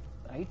சைடு.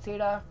 ரைட்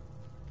சைடா?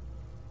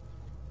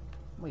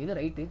 இது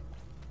ரைட்டு.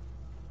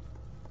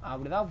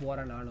 அப்படிதான்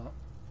போறேன் நானும்.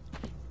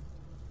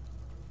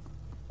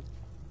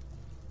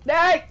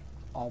 டேய்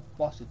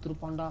அப்பா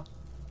சித்துருப்பான்டா.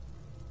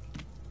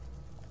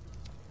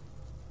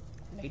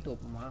 லைட்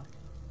ஓப்பமா?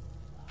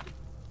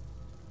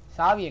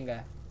 சாவி எங்க?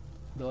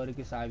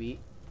 டோருக்கு சாவி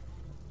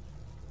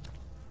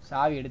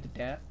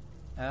எடுத்துட்டேன்.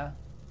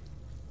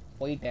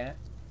 போயிட்டேன்.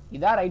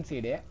 இதான் ரைட்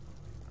சைடு.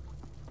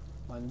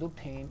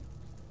 வந்துட்டேன்.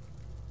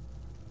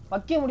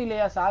 வைக்க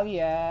முடியலையா சாவிய?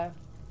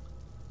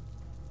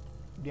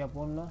 இப்படியா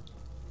போடணும்?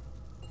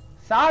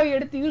 சாவி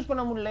எடுத்து யூஸ்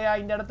பண்ண முடியலையா?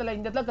 இந்த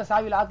இடத்துல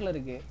சாவி லாக்ல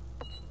இருக்கு.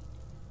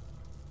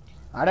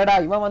 அடடா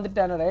இவன்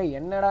வந்துட்டானே.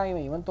 என்னடா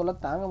இவன் தொல்லை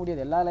தாங்க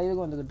முடியாது. எல்லா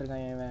லைவுக்கும் வந்துகிட்டு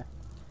இருக்கான்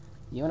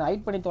இவன்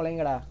ஹைட் பண்ணி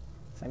தொலைங்கடா,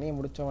 சனியை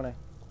முடிச்சவன.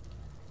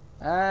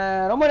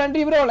 ரொம்ப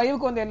நன்றி ப்ரோ,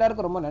 லைவுக்கு வந்து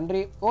எல்லாருக்கும் ரொம்ப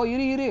நன்றி.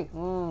 இரு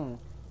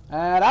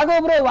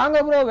ராகவ் ப்ரோ வாங்க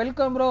bro,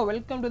 welcome bro,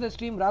 welcome to the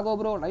stream. Raghav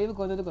bro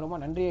லைவுக்கு வந்ததுக்கு ரொம்ப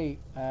நன்றி.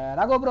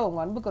 ராகவ் ப்ரோ உங்க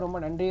அன்புக்கு ரொம்ப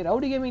நன்றி.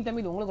 ரவுடி கேமிங்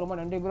தமிழ் உங்களுக்கு ரொம்ப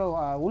நன்றி ப்ரோ.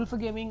 உல்ஃப்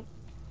கேமிங்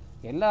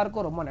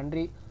எல்லாருக்கும் ரொம்ப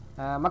நன்றி.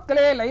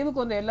 மக்களே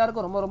லைவுக்கு வந்து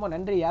எல்லாருக்கும் ரொம்ப ரொம்ப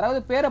நன்றி.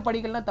 யாராவது பேரை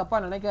படிக்கலாம் தப்பா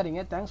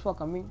நினைக்காதீங்க. Thanks for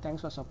coming,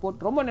 thanks for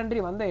support. ரொம்ப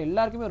நன்றி வந்த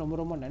எல்லாருக்குமே ரொம்ப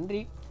ரொம்ப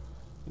நன்றி.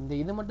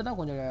 இது மட்டும் தான்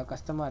கொஞ்சம்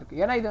கஷ்டமா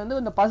இருக்கு. ஏன்னா இது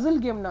வந்து இந்த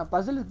பசில்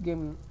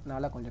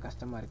கேம்னால கொஞ்சம்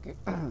கஷ்டமா இருக்கு.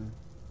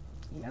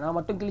 இல்லைனா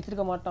மட்டும்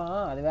கிழிச்சிருக்க மாட்டோம்,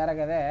 அது வேற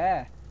கதை.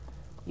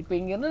 இப்போ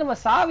இங்க இருந்து நம்ம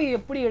சாவி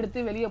எப்படி எடுத்து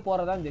வெளியே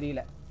போறதான்னு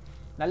தெரியல.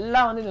 நல்லா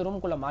வந்து இந்த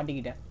ரூம்குள்ள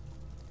மாட்டிக்கிட்டேன்.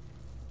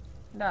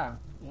 ஏண்டா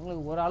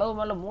எங்களுக்கு ஒரு அளவு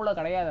மேல மூளை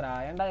கிடையாதுடா,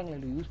 ஏன்டா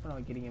எங்களுக்கு யூஸ் பண்ண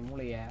வைக்கிறீங்க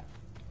மூளைய?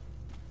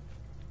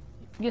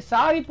 இங்க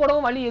சாவி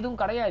போடவும் வழி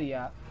எதுவும்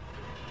கிடையாதுயா.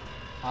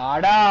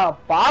 ஆடா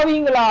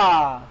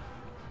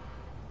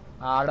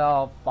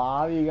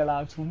பாவிங்களா,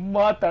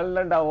 சும்மா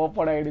தள்ளண்டா,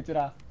 ஓப்பன்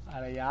ஆயிடுச்சுடா.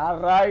 அட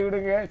யாரா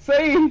விடுங்க.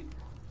 சரி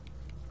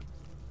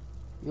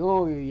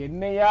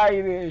என்னையா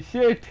இது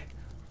ஷிட்,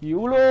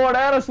 இவ்வளோ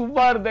நேரம்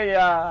சும்மா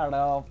இருந்தையா?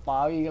 அடா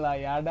பாவிங்களா,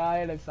 ஏடா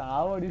எனக்கு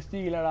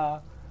சாவடிச்சிட்டீங்களா?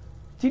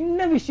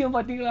 சின்ன விஷயம்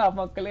பாத்தீங்களா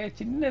மக்களே,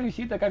 சின்ன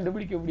விஷயத்த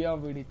கண்டுபிடிக்க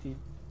முடியாம போயிடுச்சு.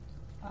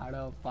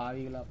 அடா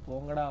பாவிங்களா,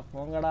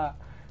 போங்கடா.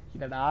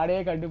 இத நானே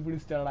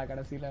கண்டுபிடிச்சிட்டா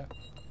கடைசியில.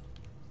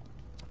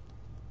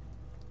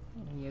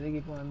 நீ எதுக்கு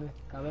இப்போ வந்து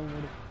கதவு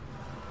மூடு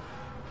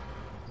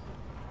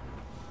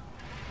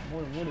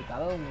மூடு மூடு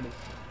கதவு மூடு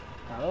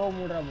கதவு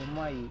மூடுற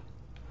பொம்மாயி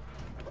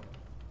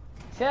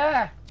சே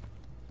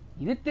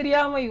இது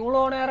தெரியாம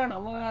இவ்வளவு நேரம்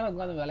நம்ம வேற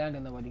உட்காந்து விளையாண்டு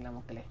இருந்தோம் பாத்தீங்களா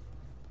மக்களே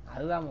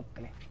அதுதான்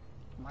மக்களே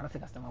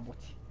மனசு கஷ்டமா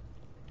போச்சு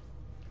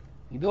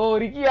இதோ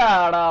இருக்கியா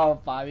ஆடா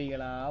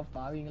பாவிங்களா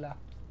பாவிங்களா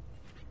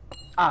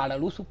ஆடா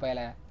லூசு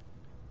பயல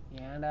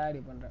ஏன்டா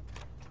இப்படி பண்ற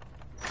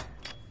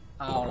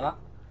அவ்வளவுதான்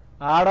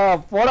ஆடா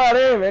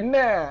போடாடே வெண்ண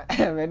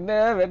வெண்ண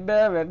வெண்ண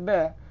வெண்ண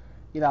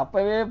இது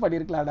அப்பவே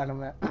பண்ணிருக்கலாம்டா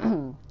நம்ம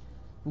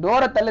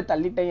டோரை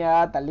தள்ளிட்டேயா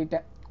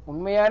தள்ளிட்டேன்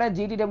உண்மையான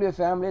GTW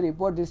family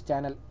report this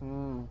channel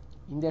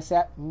இந்த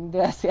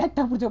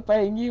சேட்டை பிடிச்ச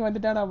பையன் இங்கேயும்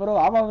வந்துட்டானா ப்ரோ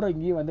ஆமா ப்ரோ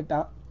இங்கேயும்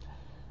வந்துட்டான்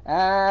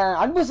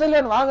அன்பு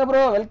செல்வன் வாங்க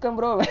bro welcome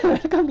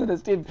to the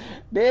stream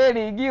டேய்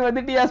நீ இங்கேயும்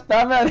வந்துட்டியா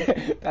ஸ்பேமர்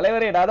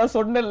தலைவரே நான் தான்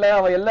சொன்னேன்ல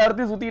அவன் எல்லா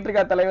இடத்தையும் சுத்திட்டு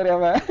இருக்கா தலைவரே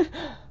அவன்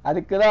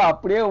அதுக்குதான்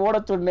அப்படியே ஓட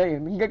சொன்னேன்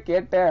எங்க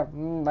கேட்டேன்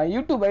நான்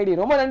யூடியூப் ஐடி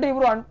ரொம்ப நன்றி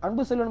ப்ரோ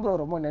அன்பு செல்வன் ப்ரோ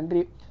ரொம்ப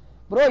நன்றி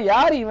ப்ரோ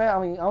யார் இவன்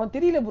அவன்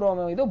தெரியல ப்ரோ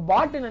அவன் ஏதோ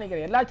பாட்டுன்னு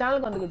நினைக்கிறேன் எல்லா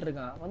சேனலுக்கும் வந்துகிட்டு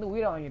இருக்கான் வந்து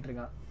உயிரை வாங்கிட்டு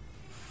இருக்கான்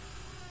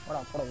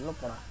போடா போடா உள்ள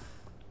போடா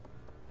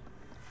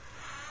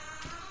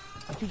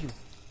அச்சோ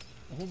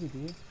என்னது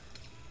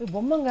இது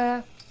பொம்மைங்க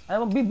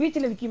அது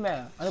பீச்சில் விற்குமே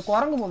அது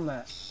குரங்கு பொம்மை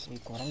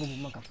குரங்கு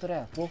பொம்மை கத்துற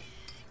போ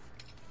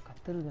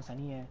கத்துருங்க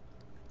சனிய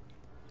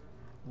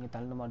இங்கே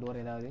தள்ளணுமா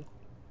டோர் ஏதாவது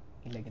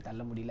இல்லை இங்கே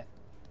தள்ள முடியல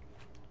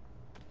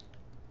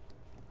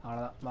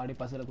அவ்வளோதான்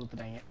மறுபடியும் பஸ்ஸில்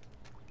கொடுத்துட்டாங்க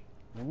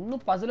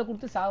இன்னும் பஸ்ஸில்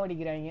கொடுத்து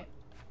சாவடிக்கிறாங்க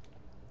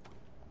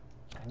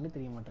கண்ணு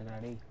தெரிய மாட்டேங்கிறா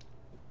டேய்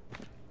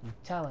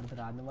மிச்சா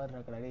வந்துடா அந்த மாதிரி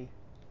இருக்கடா டேய்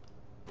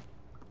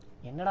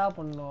என்னடா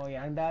பண்ணோம்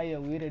ஏன்டா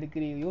என் உயிர்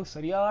எடுக்கிறீங்க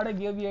சரியான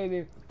கேமியா இது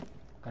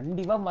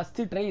கண்டிப்பா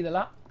மஸ்ட் ட்ரை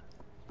இதெல்லாம்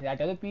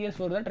யார்ட்டாவது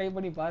PS4 தான் ட்ரை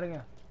பண்ணி பாருங்க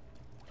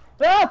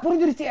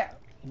புரிஞ்சிருச்சு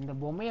இந்த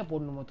பொம்மையை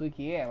போடணுமா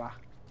தூக்கியே வா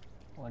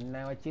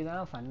ஒன்ன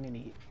வச்சுதான் ஃபன்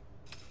இன்னைக்கு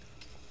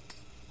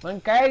when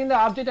carrying the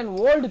object and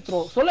hold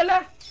throw சொல்லல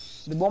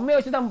இந்த பொம்மையை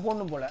வச்சு தான்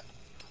போடணும் போல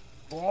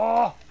ஓ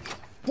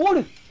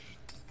போடு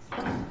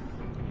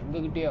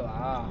எங்ககிட்டே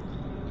வா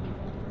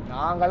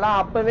நாங்கெல்லாம்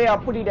அப்பவே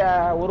அப்படிட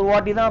ஒரு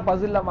வாட்டி தான்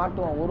பசில்ல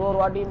மாட்டுவோம் ஒரு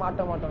வாட்டியும்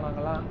மாட்ட மாட்டோம்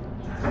நாங்கெல்லாம்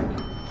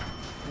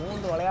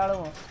மூந்து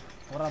விளையாடுவோம்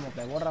ஓடுறா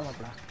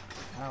மாப்பிள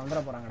வந்துட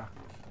போறாங்கடா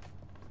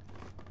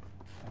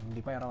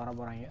கண்டிப்பா யாரும் வர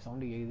போறாங்க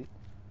சவுண்டு கேக்குது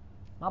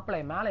மாப்பிள்ளை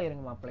மேலே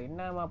இருங்க மாப்பிள்ளை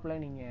என்ன மாப்பிள்ளை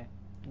நீங்க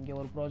இங்க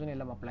ஒரு பிரோஜனம்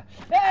இல்லை மாப்பிள்ளை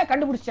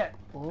கண்டுபிடிச்சேன்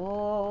ஓ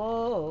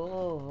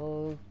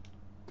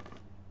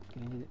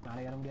தெரிஞ்சது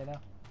நாளை ஏற முடியாதா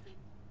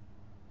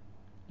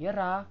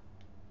ஏறா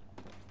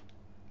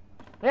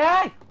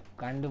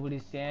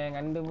கண்டுபிடிச்சேன்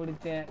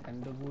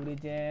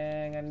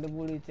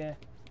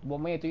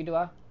பொம்மையை தூக்கிட்டு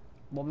வா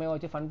பொம்மையை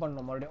வச்சு ஃபன்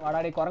பண்ணணும் மறுபடியும்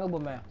வாடாடி குரங்கு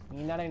பொம்மை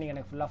நீ தானே நீங்க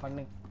எனக்கு ஃபுல்லா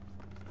ஃபன்னு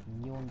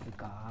இங்கே ஒன்று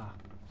இருக்கா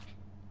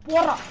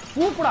போடுறா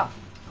பூப்புடா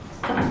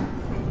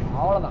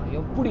அவ்வளோதான்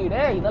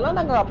எப்படிடே இதெல்லாம்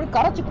நாங்கள் அப்படியே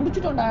கரைச்சி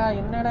குடிச்சிட்டோம்டா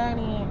என்னடா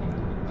நீ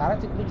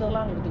கரைச்சி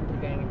குடிச்சதெல்லாம் எடுத்துக்கிட்டு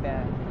இருக்கேன் என்கிட்ட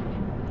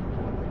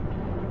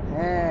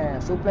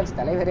சூப்ளெக்ஸ்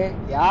தலைவரே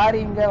யார்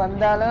இங்க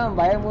வந்தாலும்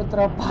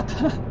பயமுத்துற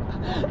பார்த்தா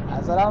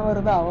அசலாம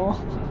இருந்தா அவன்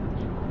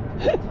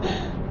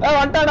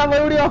வந்துட்டான்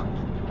மறுபடியும்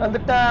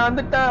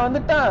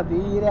வந்துட்டான்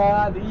தீரா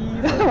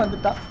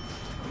வந்துட்டான்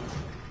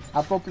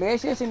அப்போ பிளே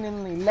ஸ்டேஷன்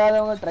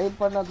இல்லாதவங்க ட்ரை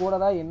பண்ண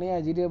கூடதான் என்னையா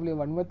GTW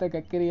வன்மத்தை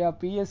கக்கிரியா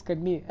PS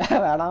கண்ணி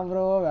வேணாம்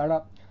ப்ரோ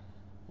வேணாம்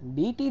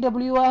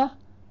DTWவா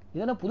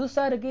இதென்ன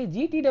புதுசா இருக்கு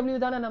GTW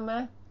தானே நம்ம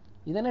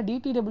இதென்ன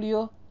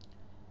DTW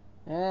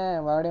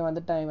மறுபடியும்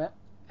வந்துட்டான் இவன்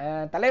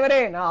தலைவரே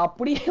நான்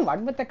அப்படியே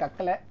வன்மத்தை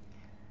கக்கல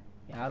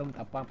யாரும்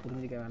தப்பா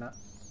புரிஞ்சுக்க வேணாம்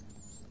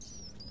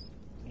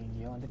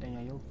எங்கேயோ வந்துட்டேன்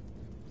ஐயோ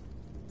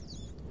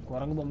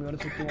குரங்கு பொம்மையோட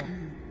சுத்துவோம்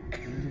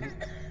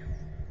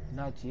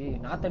என்னாச்சு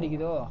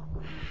நாத்தடிக்குதோ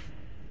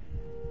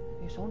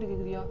சவுண்ட்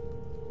கேக்குதியா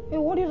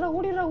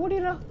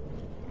ஓடிடுறா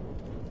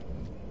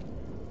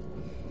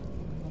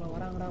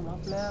வராங்கடா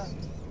மாப்பிள்ள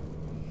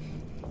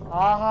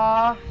ஆஹா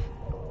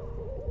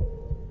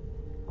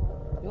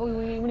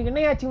இவனுக்கு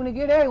என்ன ஆச்சு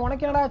இவனுக்கு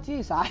உனக்கு என்னடா ஆச்சு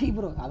சாரி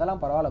ப்ரோ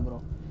அதெல்லாம் பரவாயில்ல ப்ரோ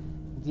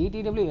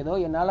GTW ஏதோ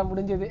என்னால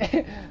முடிஞ்சது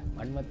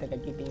வன்மத்தை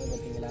கக்கிட்டீங்க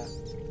பாத்தீங்களா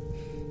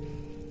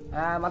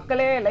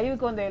மக்களே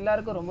லைவுக்கு வந்த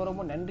எல்லாருக்கும் ரொம்ப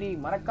ரொம்ப நன்றி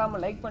மறக்காம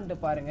லைக் பண்ணிட்டு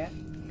பாருங்க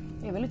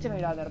வெளிச்சம்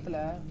இல்லாத இடத்துல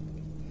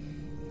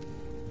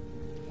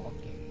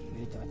ஓகே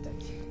வெளிச்சம்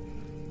வச்சாச்சு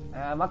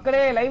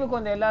மக்களே லைவுக்கு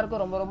வந்த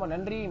எல்லாருக்கும் ரொம்ப ரொம்ப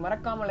நன்றி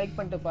மறக்காம லைக்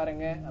பண்ணிட்டு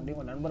பாருங்க அப்படி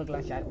உங்க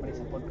நண்பர்களாம் ஷேர் பண்ணி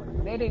சப்போர்ட்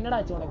பண்ணுங்க டேய் என்னடா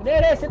ஆச்சு உனக்கு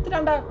டேய்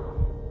செத்துட்டான்டா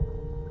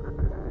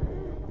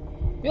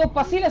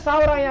பசியில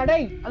சாவறாயா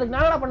டேய் அதுக்கு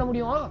நான் என்ன பண்ண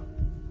முடியும்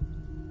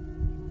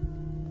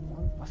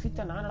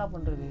பசிச்சா நான் என்ன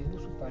பண்றது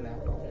இது சூப்பர்ல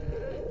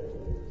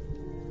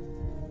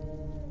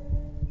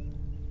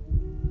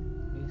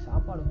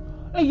சாப்பாடு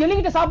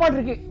எலிகிட்ட சாப்பாடு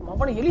இருக்கு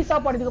மப்பன எலி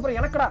சாப்பாடு இதுக்கு அப்புறம்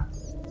எனக்குடா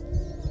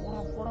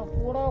போடா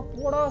போடா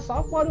போடா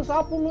சாப்பாடு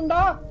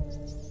சாப்பிடணும்டா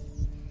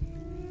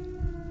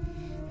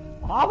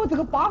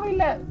ஆபத்துக்கு பாவம்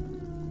இல்ல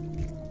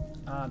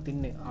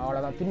தின்னு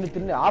அவ்வளவுதான்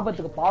தின்னு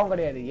ஆபத்துக்கு பாவம்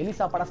கிடையாது எலி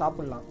சாப்பாடா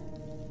சாப்பிடலாம்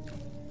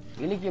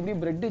எலிக்கு எப்படி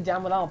பிரெட்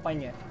ஜாம் தான்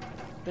வைப்பாங்க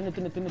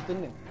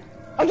தின்னு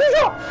ஐயோ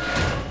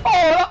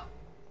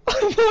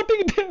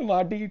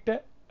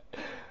மாட்டிக்கிட்டேன்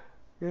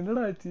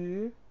என்னடா ஆச்சு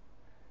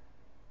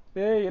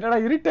ஏய் என்னடா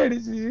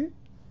இருட்டாயிடுச்சு.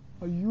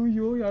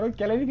 ஐயோ யாரோ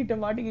கிளவிக்கிட்ட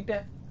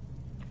மாட்டிக்கிட்டேன்.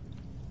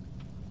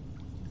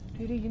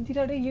 டேய்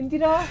எந்திரா டேய்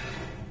எந்திரா.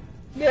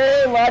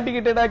 டேய்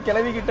மாட்டிக்கிட்டேடா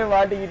கிளவிக்கிட்ட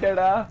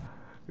மாட்டிக்கிட்டேடா.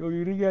 ஐயோ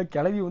இருங்க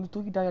கிளவி வந்து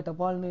தூக்கிட்டாங்க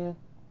டப்பால்னு.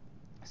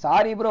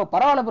 Sorry bro.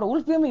 பரவாயில்ல ப்ரோ.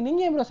 உல்ஃப் கேமிங்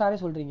நீங்க ஏன் ப்ரோ சாரி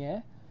சொல்றீங்க?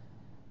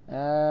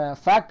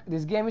 Fact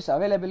this game is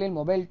available in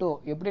mobile two.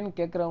 எப்படின்னு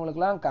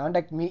கேட்குறவங்களுக்குலாம்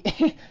காண்டாக்ட் மீ.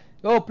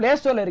 ஓ ப்ளே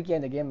ஸ்டோரில் இருக்கே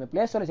இந்த கேம்.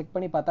 ப்ளே ஸ்டோரில் செக்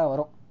பண்ணி பார்த்தா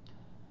வரும்.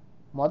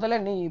 முதல்ல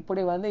நீ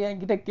இப்படி வந்து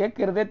என்கிட்ட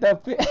கேட்கறதே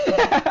தப்பு.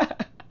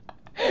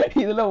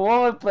 இதுல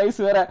ஓவர் பிரைஸ்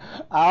வேற.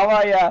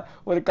 ஆவாயா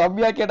ஒரு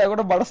கம்மியா கேட்டா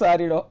கூட மனசு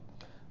ஆறிடும்.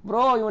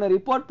 ப்ரோ இவனை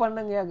ரிப்போர்ட்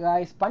பண்ணுங்க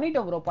காய்ஸ்.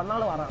 பண்ணிட்டோம் ப்ரோ.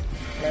 பண்ணாலும் வரான்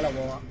வேலை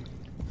போவான்.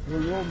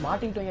 ஐயோ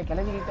மாட்டிக்கிட்டோங்க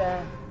கிளம்பிக்கிட்ட.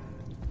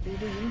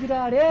 இந்திரா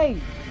டேய்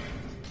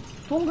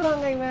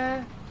தூங்குறாங்க இவன்.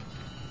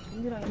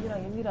 இந்திரா இந்திரா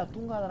இந்திரா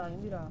தூங்காதடா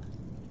இந்திரா.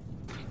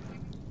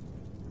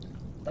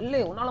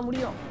 தள்ளு உன்னால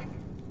முடியும்.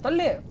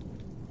 தள்ளு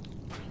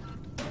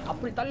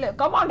அப்படி தள்ளு.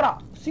 கமான்டா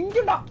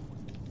சிங்கடா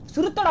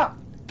சிறுத்தடா.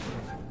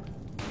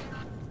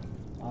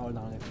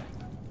 அவ்வளவுதான்.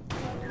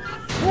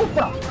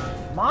 சூப்பரா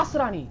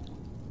மாஸ்ராணி.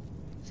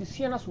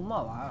 சிஷியனா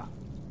சும்மாவா?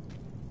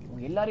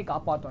 உங்க எல்லாரையும்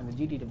காப்பாத்தும் அந்த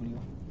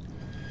GTW.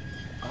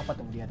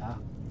 காப்பாற்ற முடியாதா?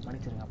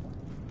 மன்னிச்சிருங்க. அப்போ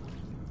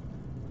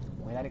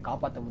உங்க எல்லாரையும்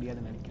காப்பாற்ற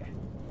முடியாதுன்னு நினைக்கிறேன்.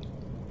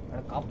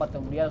 காப்பாற்ற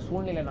முடியாத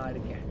சூழ்நிலை நான்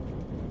இருக்கேன்.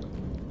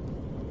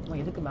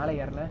 எதுக்கு மேலே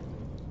ஏறல?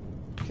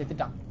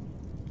 செத்துட்டான்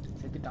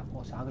செத்துட்டான்.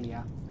 ஓ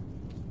சாகலியா?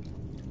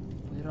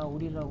 ஓடிடுறா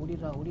ஓடிடுறா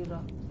ஓடிடுறா ஓடிடுறா.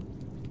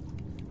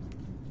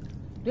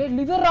 டேய்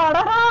லிவர்ரா.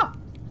 அடடா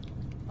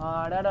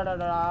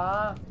அடடடடா.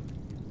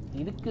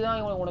 இதுக்குதான்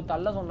இவங்க உனக்கு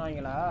தள்ள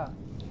சொன்னாங்களா?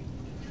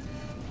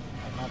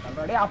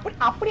 தள்ளுறா. அப்படி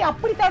அப்படி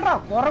அப்படி தள்ளுறா.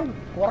 குரங்கு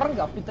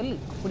குரங்கு. அப்படி தள்ளு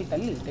அப்படி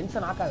தள்ளு.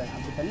 டென்ஷன் ஆக்காத.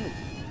 அப்படி தள்ளு.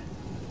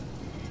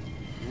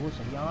 ஓ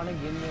சரியான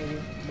கேம் இது.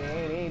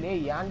 டேய்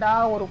டேய் ஏன்டா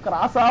ஒரு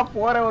கிராஸா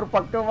போற ஒரு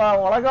பக்கமா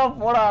உலகா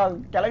போடா.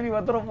 கிளம்பி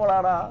வந்துடும்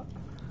போடாடா.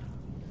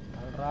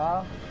 தள்ளுறா.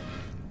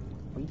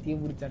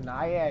 பைத்தியம் முடிச்ச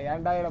நாய.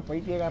 ஏன்டா என்ன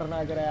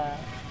பைத்தியக்காரனாக்குற?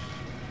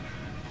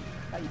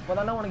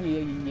 இப்பதானே உனக்கு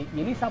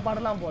எலி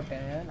சாப்பாடுலாம்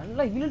போட்டேன்.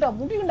 நல்லா இழுடா.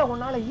 முடியுண்டா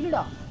உன்னால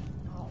இழுடா.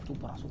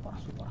 சூப்பரா சூப்பரா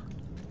சூப்பரா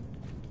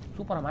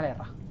சூப்பரா. மேலே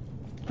ஏறா.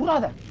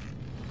 புறாத.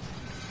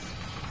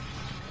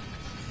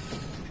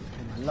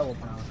 நல்லா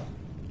ஓப்பன் ஆகட்டும்.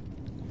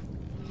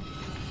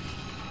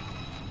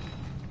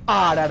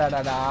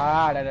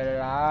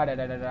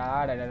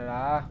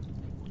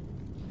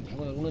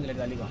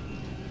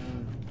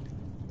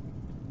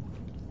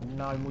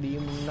 முன்னால்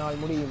முடியும் முன்னால்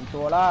முடியும்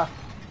தோலா.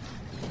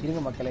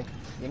 இருங்க மக்களே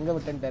எங்க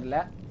விட்டேன்னு தெரியல.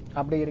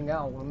 அப்படியே இருங்க.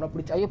 அவங்க ஒன்னும்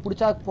பிடிச்சா ஐயோ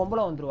பிடிச்சா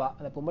பொம்பளை வந்துருவா.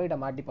 அந்த பொம்பளைகிட்ட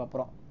மாட்டி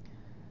பாப்புறோம்.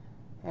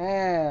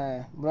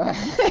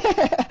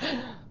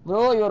 Bro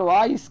your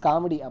voice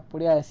comedy.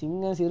 அப்படியா?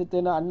 சிங்கம்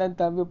சிறுத்தைன்னு அண்ணன்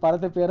தம்பி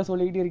படத்தை பேரை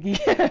சொல்லிக்கிட்டு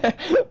இருக்கீங்க.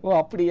 ஓ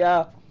அப்படியா?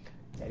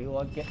 சரி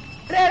ஓகே.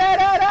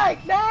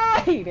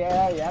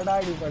 ஏடா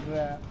இப்படி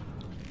பண்ற?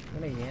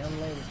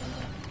 ஏன்லாம் இது பண்ற?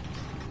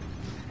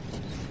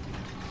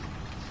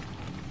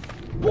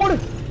 போடு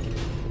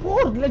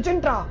போடு.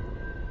 லெஜெண்டா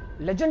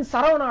லெஜெண்ட்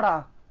சரவணாடா.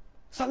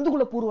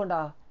 சந்துக்குள்ள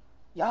பூர்வண்டா.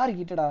 யாரு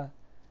கிட்டடா?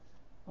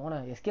 அவனை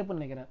எஸ்கேப்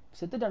நினைக்கிறேன்.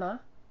 செத்துட்டானா?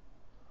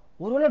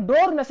 ஒருவேளை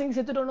டோர் நெசங்கி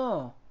செத்துட்டானோ?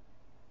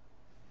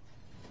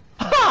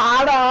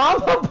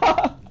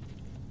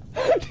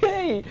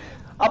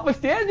 அப்ப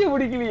ஸ்டேஜ்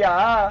பிடிக்கலையா?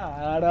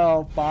 ஆடா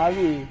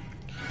பாவி.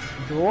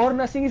 டோர்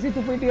நெசங்கி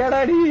செத்து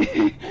போயிட்டியாடாடி.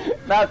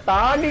 நான்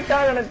தாண்டிட்டா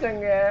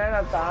நினைச்சேங்க.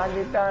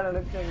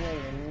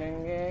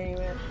 என்னங்க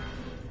இவன்?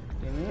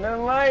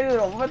 என்னமா இது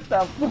ரொம்ப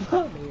தப்பு.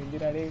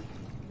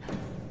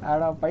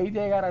 ஆடா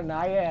பைத்தியக்கார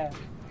நாய.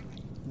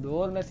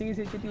 டோர் நெசங்கி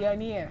செத்துட்டியா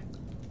நீ?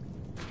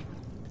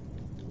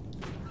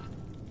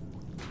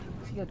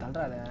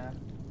 தள்ளுறாத.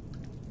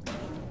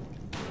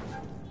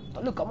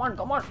 தள்ளு. Come on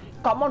come on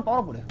come on.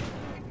 பவர் போடு.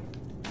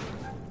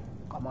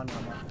 Come on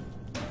come on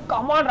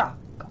கமான்டா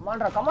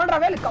கமான்டா கமான்டா.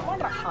 வேலை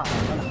கமான்டா.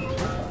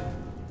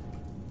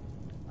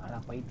 ஆனா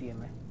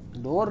பைத்தியமே.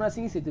 டோர்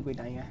நசிங்கி செத்து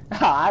போயிட்டாங்க.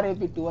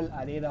 RAP 12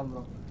 அதேதான்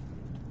ப்ரோ.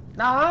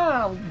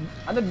 நான்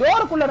அந்த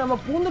டோருக்குள்ள நம்ம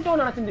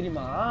பூந்துட்டோம் நினைச்சேன்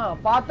தெரியுமா?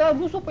 பார்த்தா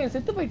லூசு பையன்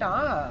செத்து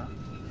போயிட்டான்.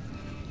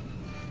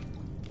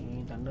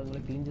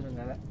 தண்டங்களை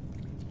கிழிஞ்சிருங்க.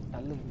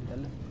 தள்ளு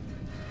தள்ளு.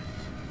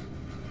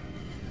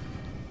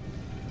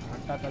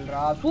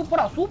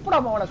 சூப்பரா சூப்பரா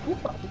மவன.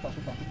 சூப்பரா சூப்பரா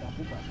சூப்பரா சூப்பரா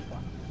சூப்பரா சூப்பரா.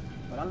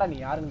 அதான்டா நீ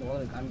யாருன்னு இந்த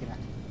உலகத்தை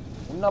காமிக்கிறேன்.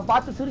 உன்னை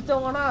பார்த்து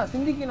சிரிச்சவங்கன்னா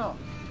சிந்திக்கணும்.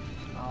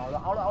 அவ்வளோ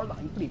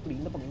அவ்வளோதான். இப்படி இப்படி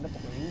இந்த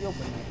பக்கம் எங்கேயோ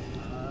போயிருங்க.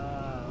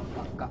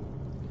 பக்கா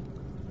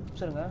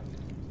சரிங்க.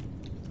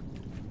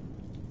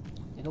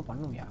 ஏதோ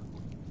பண்ணுவியா?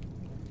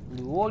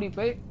 இப்படி ஓடி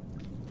போய்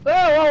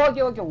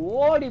ஓகே ஓகே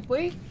ஓடி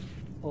போய்.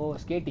 ஓ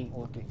ஸ்கேட்டிங்.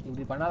 ஓகே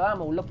இப்படி பண்ணாதான்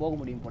நம்ம உள்ள போக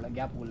முடியும் போல.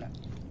 கேப்புக்குள்ள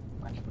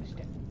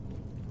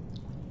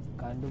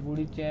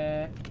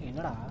கண்டுபிடிச்சேன்.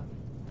 என்னடா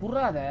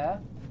புறாத.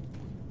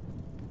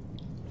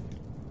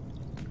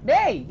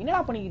 டேய் என்னடா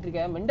பண்ணிக்கிட்டு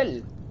இருக்க? மெண்டல்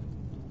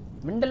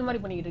மெண்டல்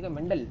மாதிரி பண்ணிக்கிட்டு இருக்க.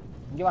 மெண்டல்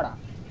இங்க வாடா.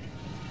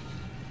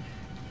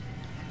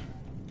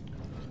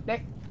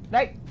 டேய்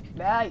டேய்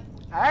டேய்.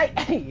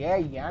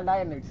 ஏய் ஏன்டா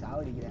என்ன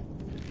சாவடிக்கிற?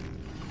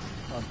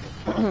 ஓகே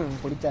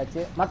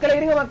பிடிச்சாச்சு. மக்களை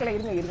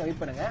இருங்க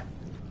வெயிட் பண்ணுங்க.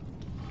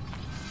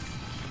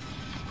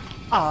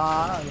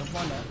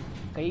 எப்பான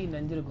கை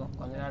நஞ்சிருக்கும்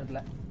கொஞ்ச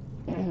நேரத்தில்.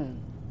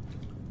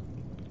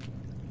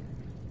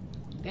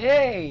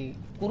 டேய்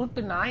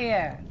குருட்டு நாய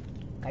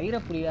கயிறை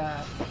புரியா.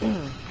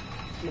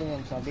 இருங்க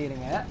நிமிஷம் அப்படியே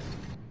இருங்க,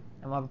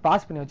 நம்ம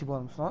பாஸ் பண்ணி வச்சு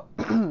போகிற நிமிஷம்.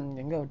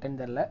 எங்கே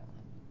விட்டேன்னு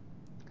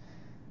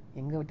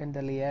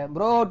தெரியலையே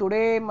bro.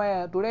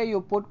 Today you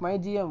put my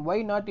GM, why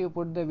not you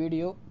put the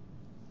video.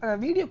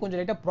 Video கொஞ்சம்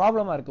லைட்டாக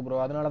ப்ராப்ளமாக இருக்குது ப்ரோ,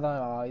 அதனால தான்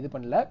இது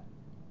பண்ணல.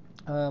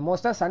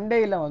 மோஸ்ட்டாக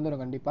சண்டேயில்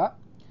வந்துடும் கண்டிப்பாக.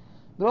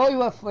 Bro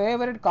your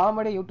favourite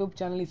comedy YouTube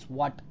channel is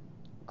what?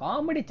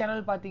 Comedy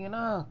channel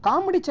பார்த்தீங்கன்னா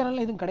காமெடி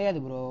சேனல் எதுவும் கிடையாது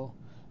ப்ரோ.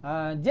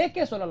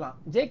 ஜேகே சொல்லலாம்,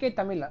 ஜேகே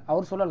தமிழ்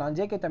அவர் சொல்லலாம்,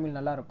 ஜேகே தமிழ்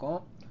நல்லாயிருக்கும்.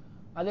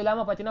 அது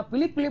இல்லாமல் பார்த்தீங்கன்னா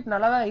பிலிப்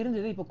நல்லா தான்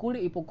இருந்தது.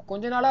 இப்போ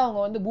கொஞ்ச நாளாக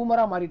அவங்க வந்து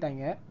பூமராக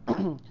மாறிட்டாங்க.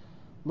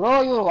 Bro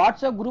your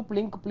WhatsApp group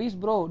link please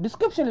bro.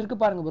 Description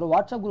இருக்குது பாருங்கள் ப்ரோ,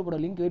 வாட்ஸ்அப் குரூப்போட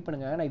லிங்க். வெயிட்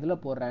பண்ணுங்கள், நான்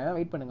இதில் போடுறேன்,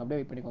 வெயிட் பண்ணுங்கள், அப்படியே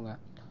வெயிட் பண்ணிக்கோங்க.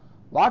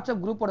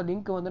 வாட்ஸ்அப் குரூப்போட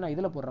லிங்க் வந்து நான்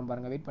இதில் போடுறேன்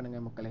பாருங்கள், வெயிட்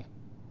பண்ணுங்கள் மக்களே.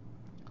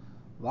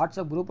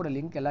 வாட்ஸ்அப் குரூப்போட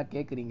லிங்க் எல்லாம்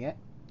கேட்குறீங்க.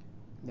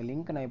 இந்த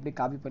லிங்க்கை நான் எப்படி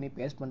காப்பி பண்ணி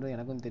பேஸ்ட் பண்ணுறது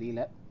எனக்கும்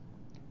தெரியல.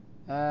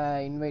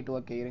 இன்வைட்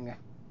ஓகே இருங்க,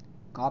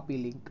 காப்பி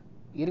லிங்க்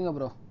இருங்க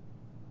ப்ரோ.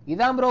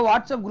 இதான் ப்ரோ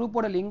வாட்ஸ்அப்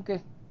குரூப்போட லிங்க்கு.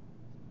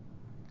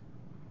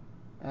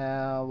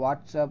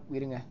 வாட்ஸ்அப்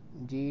இருங்க,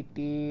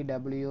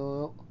 GTW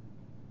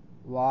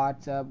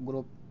வாட்ஸ்அப்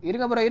குரூப்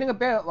இருங்க ப்ரோ, இருங்க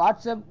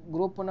வாட்ஸ்அப்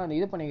குரூப் நான்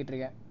இது பண்ணிக்கிட்டு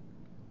இருக்கேன்.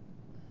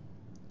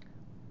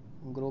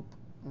 குரூப்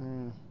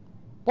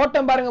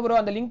போட்டேன் பாருங்க ப்ரோ,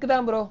 அந்த லிங்க்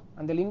தான் ப்ரோ.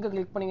 அந்த லிங்கை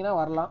கிளிக் பண்ணிங்கன்னா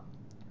வரலாம்.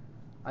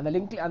 அந்த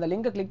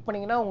லிங்கை கிளிக்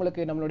பண்ணிங்கன்னா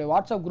உங்களுக்கு நம்மளுடைய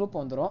வாட்ஸ்அப் குரூப்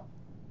வந்துடும்.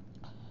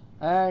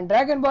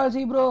 டிராகன் பால்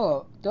சி ப்ரோ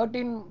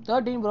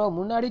 13 ப்ரோ.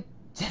 முன்னாடி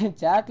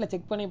சேட்டில்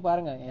செக் பண்ணி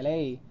பாருங்க.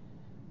 இலை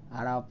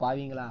ஆடா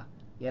பாவீங்களா,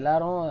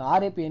 எல்லாரும்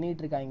ஆர்ஏபி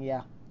எண்ணிட்டு இருக்காங்கயா.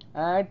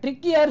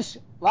 ட்ரிக்கி ஹர்ஷ்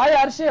வாயா,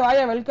 ஹர்ஷே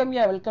வாயா,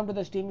 வெல்கம் டு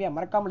த ஸ்ட்ரீம்யா.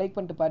 மறக்காம லைக்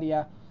பண்ணிட்டு பாரியா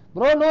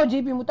ப்ரோ. நோ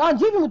ஜிபி முத்து.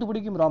 ஜிபி முத்து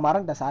பிடிக்கும் ப்ரோ,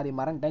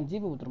 மறந்துட்டேன்,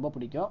 ஜிபி முத்து ரொம்ப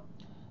பிடிக்கும்.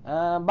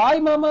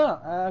 பாய் மாமா.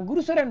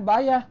 குருசரன்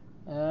பாயா,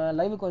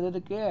 லைவுக்கு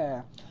வந்ததுக்கு.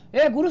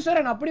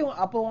 குருசரன்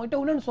அப்போ உங்ககிட்ட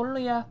ஒன்றுன்னு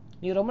சொல்லணும்யா,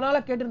 நீ ரொம்ப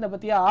நாளாக கேட்டிருந்த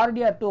பத்தியா,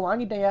 RDR 2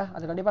 வாங்கிட்டேயா,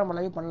 அது கண்டிப்பாக நம்ம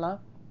லைவ் பண்ணலாம்.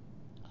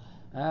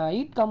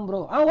 Eat come bro.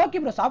 Okay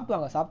bro,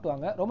 சாப்பிட்டு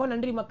வாங்க. ரொம்ப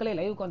நன்றி மக்களே,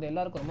 லைவுக்கு வந்த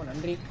எல்லாருக்கும் ரொம்ப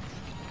நன்றி.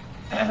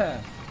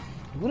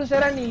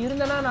 குருசரன் நீ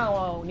இருந்தனா நான்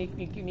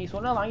நீ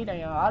சொன்னா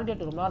வாங்கிட்டேன். RDR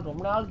 2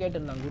 ரொம்ப நாள்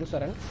கேட்டிருந்தாங்க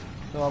குருசரன்.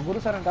 ஸோ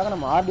குருசரனுக்காக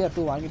நம்ம RDR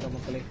 2 வாங்கிட்டோம்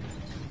மக்களே.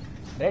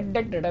 ரெட்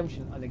டெட்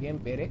ரெடம்ஷன் அந்த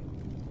கேம் பேரு.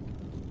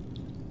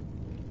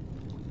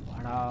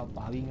 வாடா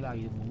பாவீங்களா,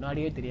 இது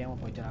முன்னாடியே தெரியாம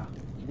போச்சா.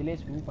 இதுலேயே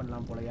ஸ்விம்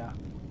பண்ணலாம் போலையா.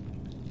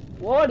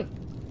 ஓடு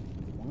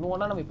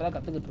ஒன்று நம்ம இப்போதான்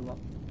கற்றுக்கிட்டு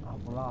இருக்கோம்.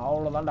 அப்போலாம்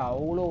அவ்வளோதான்டா,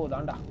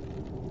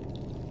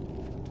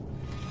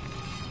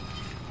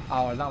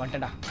 அவ்வளோதான்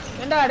வந்துட்டா.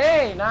 ஏண்டா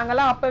டேய்,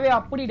 நாங்கெல்லாம் அப்பவே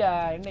அப்படிடா.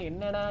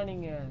 என்னடா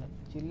நீங்க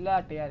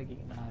சில்லாட்டையா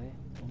இருக்கீங்க. நான் அது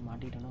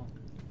மாட்டிட்டனோ,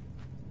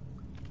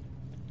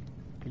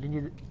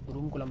 கிழிஞ்சது,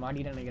 ரூம்குள்ள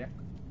மாட்டிட்டேன்னு நினைக்கிறேன்.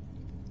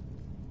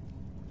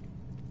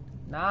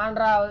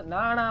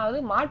 நானாவது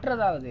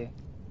மாற்றுறதாவது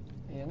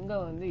எங்க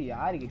வந்து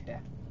யாருக்கிட்ட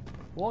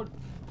ஓடு.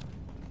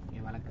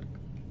 என் வழக்கு இருக்கு,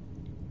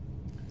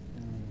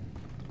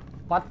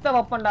 பத்த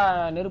வைப்பண்டா.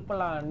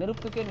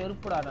 நெருப்புக்கே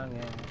நெருப்புடா. நாங்க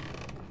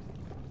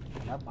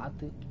எல்லாம்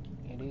பார்த்து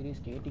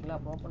ஸ்கேட்டிங்லாம்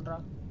அப்புறம் பண்றா.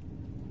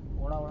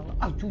 ஓடா ஓடா.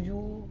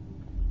 அச்சுயோ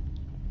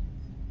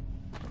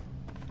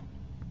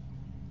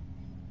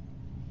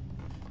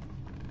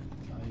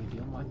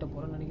மாட்ட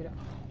போறேன்னு நினைக்கிறேன்.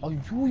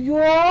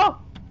 ஐயோ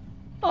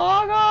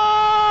ஆகா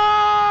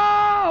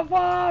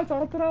அப்பா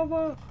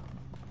தொடத்துறாப்பா.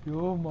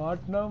 ஐயோ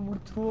மாட்டினா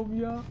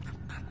முடிச்சிருவோம்யா.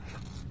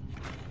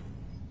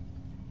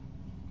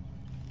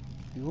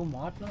 ஐயோ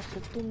மாட்டினா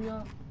சுத்தம்யா.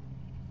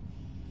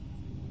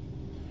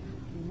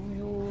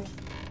 ஐயோ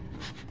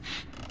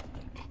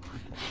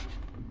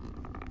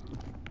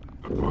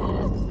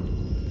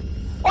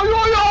ஐயோ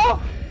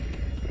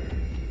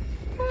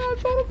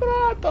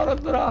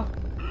தொடத்துறா.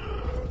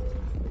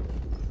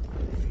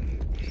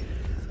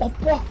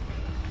 அப்பா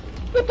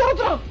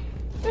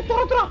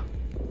தொடத்துறா.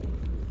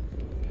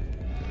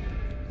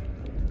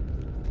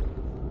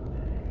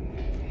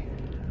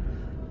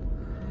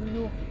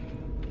 ஐயோ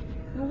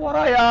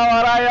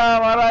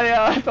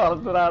வராயா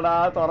துரத்துறாடா.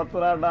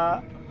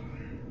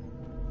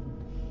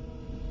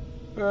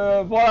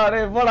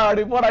 போடா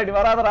இடி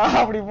வராதரா.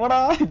 அப்படி போடா,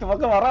 இந்த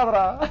பக்கம்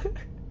வராதரா.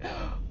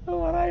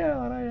 வராயா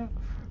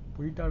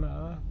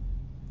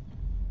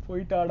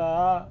போயிட்டாடா.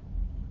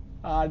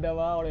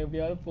 ஆண்டவா அவனை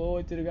எப்படியாவது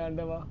வச்சிருக்க.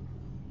 ஆண்டவா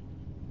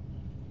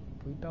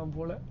போயிட்டான்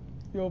போல.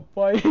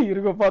 எப்பா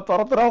இருக்கப்பா,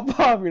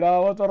 துரத்துறாப்பா,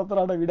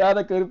 துரத்துறாடா, விடாத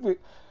கருப்பு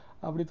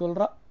அப்படி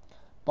சொல்றான்.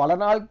 பல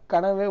நாள்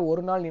கனவு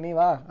ஒரு நாள்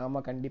நினைவா. ஆமா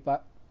கண்டிப்பா.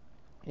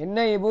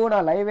 என்ன இபு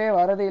நான் லைவே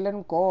வரது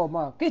இல்லைன்னு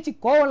கோவமா?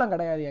 கோவம்லாம்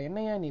கிடையாதுயா.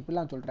 என்னையா நீ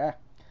இப்படிலாம் சொல்ற?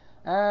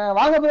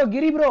 வாங்க ப்ரோ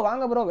கிரி ப்ரோ,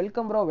 வாங்க bro,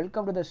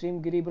 welcome to the stream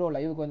Giri bro.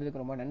 லைவுக்கு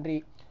வந்ததுக்கு ரொம்ப நன்றி.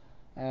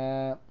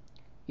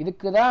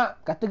 இதுக்கு தான்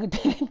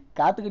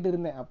காத்துக்கிட்டு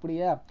இருந்தேன்.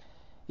 அப்படியா?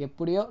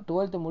 எப்படியோ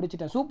 12th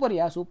முடிச்சிட்டேன்.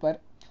 Super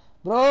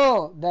bro.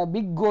 The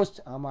big cost.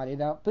 ஆமா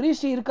அதேதான்.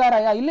 பிரீஷி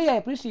இருக்காராயா? இல்லையா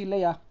பிரீஷி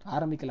இல்லையா.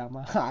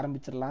 ஆரம்பிக்கலாமா?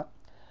 ஆரம்பிச்சிடலாம்.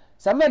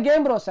 செம்ம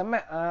கேம் ப்ரோ, செம்ம.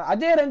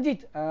 அஜய்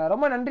ரஞ்சித்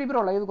ரொம்ப நன்றி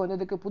ப்ரோ, லைவுக்கு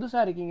வந்ததுக்கு.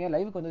 புதுசாக இருக்கீங்க,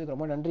 லைவுக்கு வந்ததுக்கு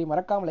ரொம்ப நன்றி.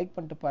 மறக்காமல் லைக்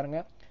பண்ணிட்டு பாருங்க.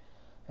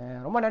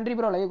 ரொம்ப நன்றி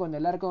ப்ரோ லைவ் வந்து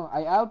எல்லாருக்கும்.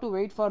 I have to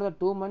wait for the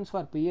 2 months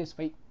for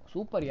PS5.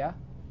 சூப்பர்யா.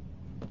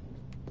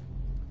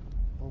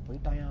 ஓ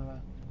போயிட்டாயா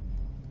அவன்.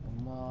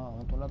 அம்மா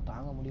அவன் தொல்லை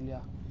தாங்க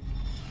முடியலையா.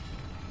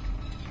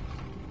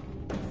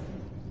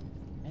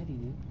 என்னது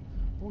இது?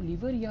 ஓ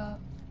லிவரியா.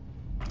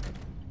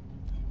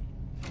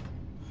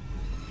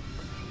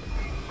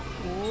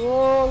 ஓ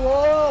ஓ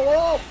ஓ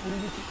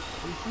புரிஞ்சிச்சு.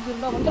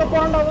 சீக்கிரம் தான் வந்துட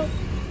போறான்டா அவன்.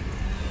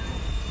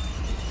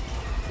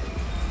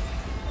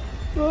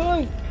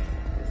 ஓய்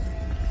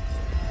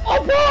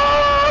அப்பா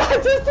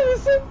ஜஸ்ட்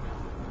மிஸ்.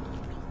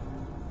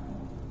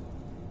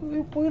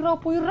 போயிரா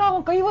போயிரா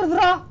அவன் கை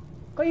வருதுடா.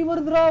 கை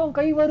வருதுடா அவன்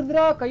கை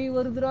வருதுடா கை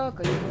வருதுடா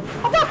கை வருது.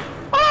 அப்பா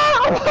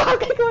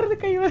கை வருது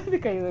கை வருது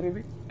கை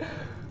வருது.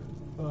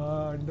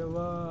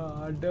 ஆண்டவா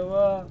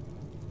ஆண்டவா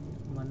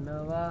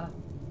மன்னவா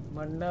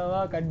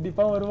மன்னவா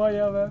கண்டிப்பா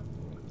வருவாயா அவன்.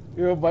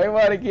 ஐயோ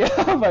பயமா இருக்கியா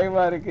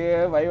பயமா இருக்கு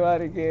பயமா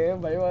இருக்கு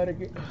பயமா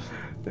இருக்கு.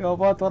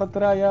 அப்பா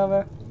துரத்துறாயா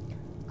அவன்.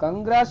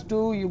 கங்க்ராஸ் டு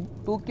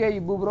 2K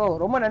இப்பு ப்ரோ.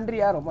 ரொம்ப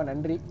நன்றியா ரொம்ப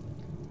நன்றி.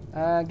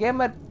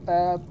 கேமர்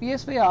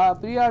PS5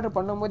 ப்ரீ ஆர்டர்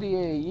பண்ணும்போது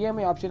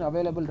இஎம்ஐ ஆப்ஷன்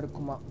அவைலபிள்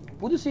இருக்குமா?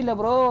 புதுசு இல்லை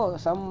ப்ரோ.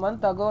 சம்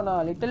மந்த் அகோ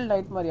நான் லிட்டில்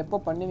நைட்மேர் எப்போ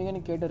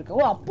பண்ணுவீங்கன்னு கேட்டுருக்கேன்.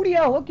 ஓ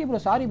அப்படியா ஓகே ப்ரோ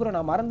சாரி ப்ரோ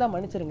நான் மறந்தா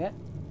மன்னிச்சிருங்க.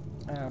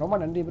 ரொம்ப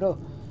நன்றி ப்ரோ.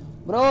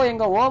 ப்ரோ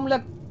எங்கள் ஹோமில்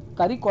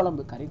கறி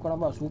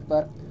குழம்பா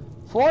சூப்பர்.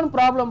 ஃபோன்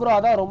ப்ராப்ளம் ப்ரோ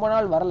அதான் ரொம்ப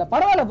நாள் வரல.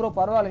 பரவாயில்ல ப்ரோ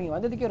பரவாயில்ல. நீங்கள்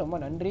வந்ததுக்கே ரொம்ப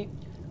நன்றி.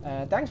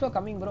 Thanks for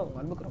coming bro.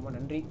 அன்புக்கு ரொம்ப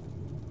நன்றி.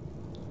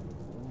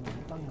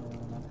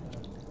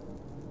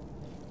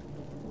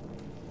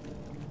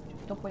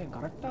 போய்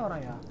கரெக்டா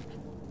வராயா.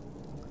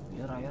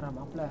 ஏறா ஏறா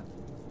மாப்பிள்ள.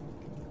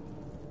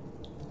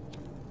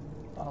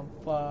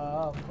 அப்பா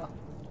அப்பா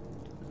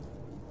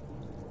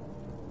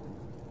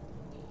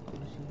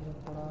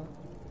போடா.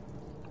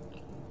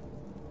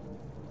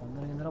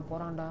 ஒன்றரை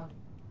போறான்டா.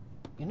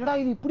 என்னடா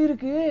இது இப்படி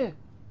இருக்கு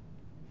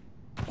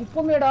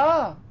குப்பமேடா.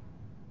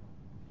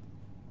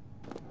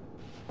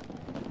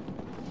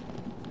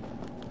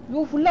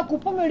 ஐயோ ஃபுல்லா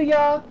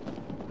குப்பமேடியா.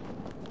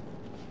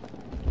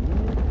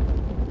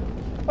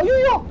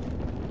 ஐயோ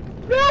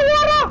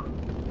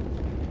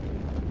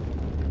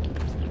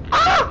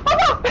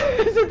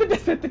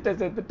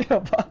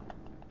செத்துட்டேன்ப்பா.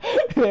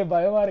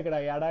 பயமா இருக்குடா.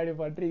 ஏடாடி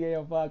பண்றீங்க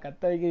அப்பா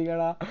கத்த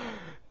வைக்கிறீங்கடா.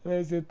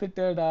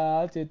 செத்துட்டேடா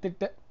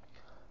செத்துட்டேன்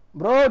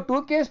bro.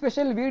 2K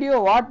special video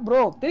what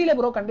bro? தெரியல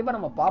ப்ரோ. கண்டிப்பா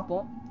நம்ம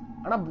பார்ப்போம்.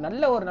 ஆனா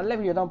நல்ல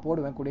வீடியோ தான்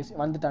போடுவேன். கூடிய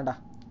வந்துட்டான்டா.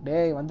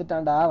 டேய்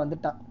வந்துட்டான்டா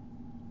வந்துட்டான்.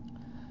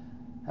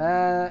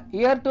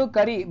 இயர் டு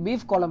கறி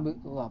பீஃப் குழம்பு.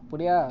 ஓ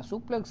அப்படியா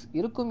சூப்ளெக்ஸ்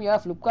இருக்கும்யா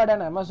ஃப்ளிப்கார்ட்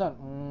அண்ட் அமேசான்.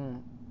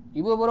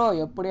 இப்போ ப்ரோ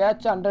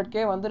எப்படியாச்சும்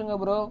 100K வந்துருங்க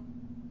ப்ரோ.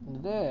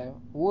 இது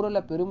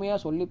ஊரில் பெருமையாக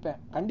சொல்லிப்பேன்.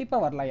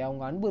 கண்டிப்பாக வரலாம்யா.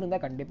 உங்கள் அன்பு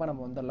இருந்தால் கண்டிப்பாக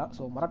நம்ம வந்துடலாம்.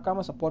 ஸோ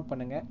மறக்காமல் சப்போர்ட்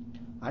பண்ணுங்கள்.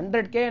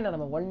 100K என்ன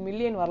நம்ம 1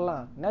 million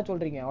வரலாம். என்ன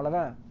சொல்கிறீங்க?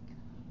 அவ்வளோதான்.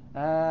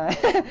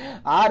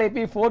 RIP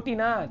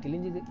 14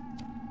 கிழிஞ்சுது.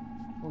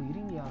 ஓ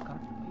இருங்கயா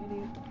கரெக்ட்.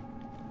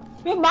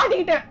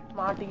 மாட்டிக்கிட்டேன்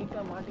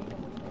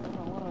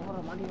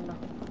மாட்டிக்கிட்டேன்டா.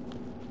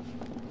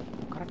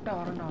 கரெக்டாக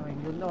வரண்டா அவன்.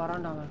 இங்கிருந்து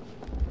வரான்டா அவன்.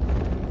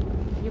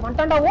 நீ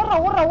வந்துட்டான்டா. ஓடுறா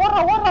ஓடுறா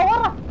ஓடுறா ஓடுறா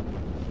ஓடுறா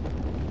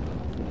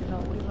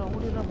ஓடிடுறா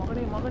ஓடிடுறா.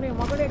 மகனே மகனே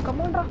மகனே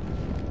கமான்டா.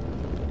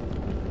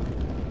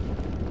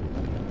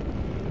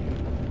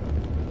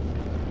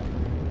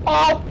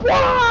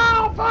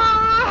 அப்பா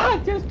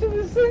ஜஸ்ட்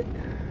மிஸ்.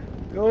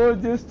 ஓ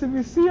ஜஸ்ட்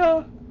மிஸ்யா.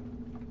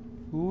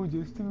 ஓ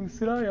ஜஸ்ட்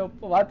மிஸ்ரா.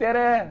 எப்போ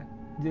வாத்தியாரே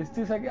ஜஸ்ட்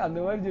செகண்ட் அந்த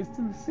மாதிரி ஜஸ்ட்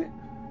மிஸ்.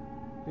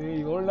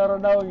 ஏய் எவ்வளோ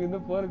நேரம்டா அவங்க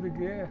இருந்து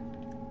போறதுக்கு.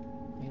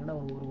 என்னடா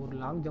ஒரு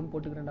லாங் ஜம்ப்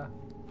போட்டுக்கிறேன்டா.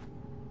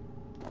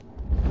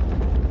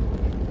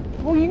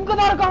 ஓ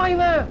இங்கதான் இருக்கானா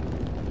இவன்.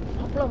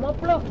 மாப்பிள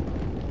மாப்பிள.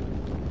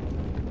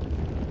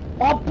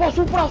 அப்பா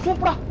சூப்பரா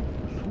சூப்பரா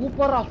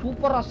சூப்பரா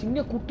சூப்பரா சிங்க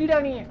குட்டிடா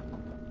நீ.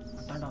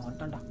 வந்துட்டான்டா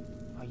வந்துட்டான்டா.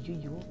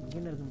 ஐயோ இங்க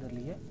என்ன இருக்குன்னு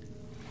தெரியலையே.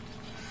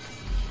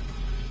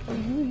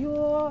 ஐயோ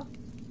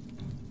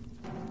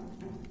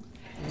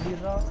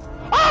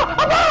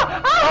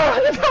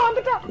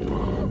வந்துட்டா.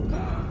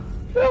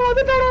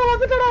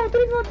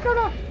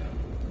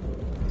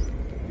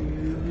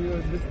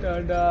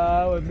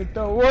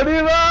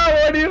 ஓடிவா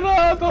ஓடிவா.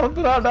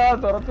 துரத்துறாடா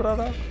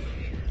துரத்துறாடா.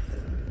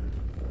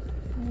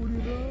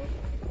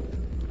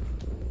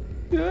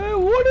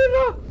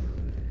 ஓடிடா.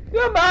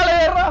 மேல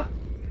ஏறா.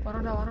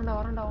 வரண்டா வரண்டா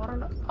வரண்டா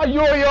வரண்டா.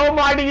 ஐயோ ஐயோ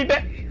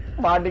மாட்டிக்கிட்டேன்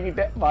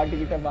மாட்டிக்கிட்டேன்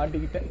மாட்டிக்கிட்டேன்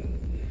மாட்டிக்கிட்டேன்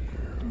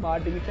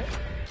மாட்டிக்கிட்டேன்.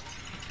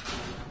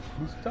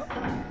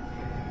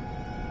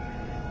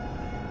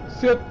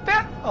 செத்த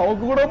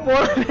அவங்க கூட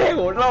போறேன்.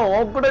 ஒன்றா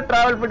அவங்க கூட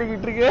டிராவல்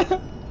பண்ணிக்கிட்டு இருக்கேன்.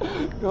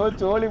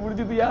 சோழி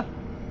முடிஞ்சுதியா.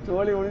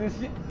 சோழி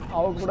முடிஞ்சிச்சு.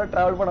 அவங்க கூட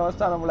டிராவல் பண்ண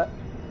வச்சிட்டா நம்மள.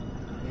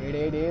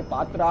 டே டே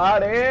பாத்துடா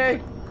டே.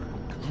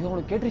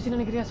 உனக்கு கேட்டுருச்சுன்னு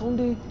நினைக்கிறியா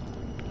சவுண்டு?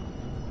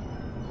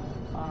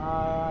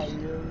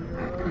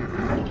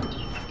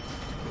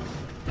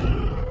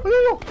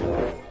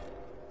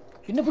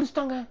 என்ன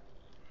பிடிச்சிட்டாங்க?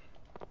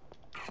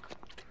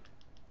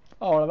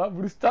 அவ்வளவுதான்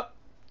முடிச்சிட்டா.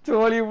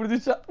 சோழியை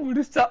முடிச்சிச்சா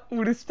முடிச்சிட்டா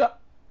முடிச்சிட்டா.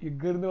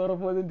 எங்க இருந்து வர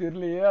போகுதுன்னு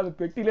தெரியலையே. அது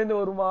பெட்டில இருந்து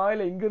வருமா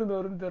இல்ல எங்க இருந்து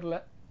வரும்னு தெரியல.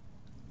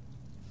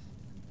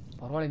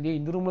 பரவாயில்ல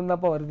இந்த ரூம்ல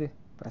இருந்தாப்பா வருது.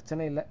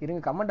 பிரச்சனை இல்லை.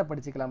 இருங்க கமெண்ட்டை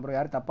படிச்சுக்கலாம் ப்ரோ.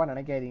 யாரும் தப்பா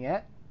நினைக்காதீங்க.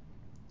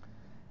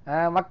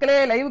 மக்களே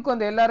லைவுக்கு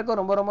வந்த எல்லாருக்கும்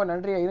ரொம்ப ரொம்ப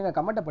நன்றி. இருங்க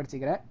கமெண்ட்டை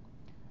படிச்சுக்கிறேன்,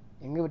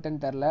 எங்கே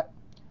விட்டேன்னு தெரில.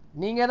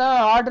 நீங்கள் தான்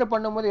ஆர்டர்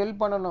பண்ணும்போது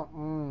ஹெல்ப் பண்ணணும்.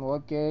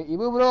 ஓகே.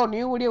 இவு ப்ரோ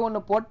நியூ வீடியோ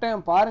ஒன்று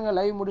போட்டேன் பாருங்கள்,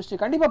 லைவ்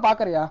முடிச்சுட்டு கண்டிப்பாக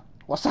பார்க்குறியா?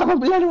 ஒசாமா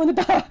பிள்ளைன்னு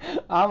வந்துட்டான்.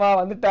 ஆமாம்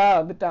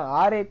வந்துட்டான்.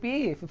 RAP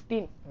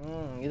 15.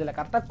 இதில்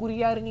கரெக்டாக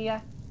குறியா இருங்கய்யா.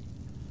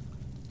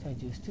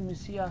 ஜஸ்ட்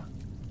மிஸ்ஸியா.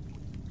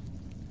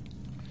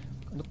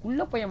 அந்த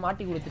குள்ள பையன்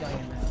மாட்டி கொடுத்துட்டான்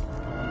என்ன.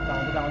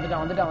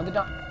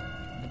 வந்துட்டான்.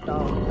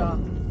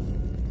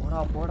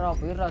 போடா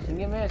போயிடுறா.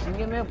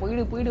 சிங்கமே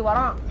போயிடு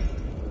வரான்.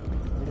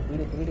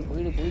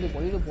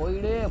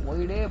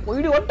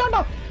 போயிடு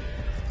வந்துட்டான்டா.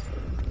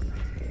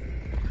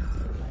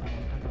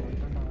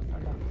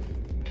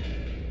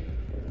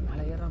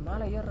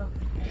 மேல ஏறா.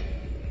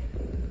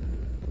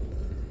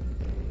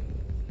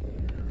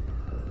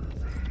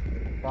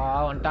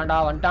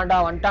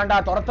 வந்துட்டான்டா.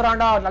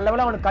 துரத்துறான்டா. நல்ல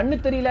வேளை அவனுக்கு கண்ணு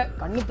தெரியல.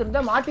 கண்ணு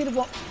தெரிஞ்சா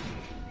மாட்டிருப்போம்.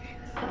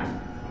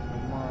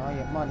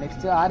 எம்மா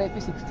நெக்ஸ்ட் RAP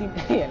 16.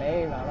 எலே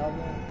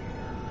வேளாமோ.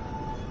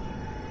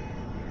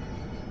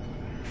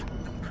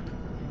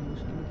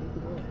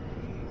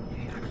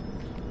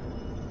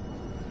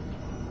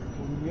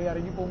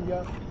 இறங்கி போங்க.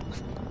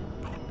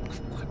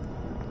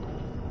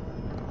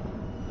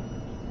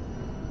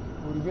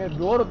 ஒரு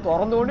டோர்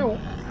திறந்த உடனே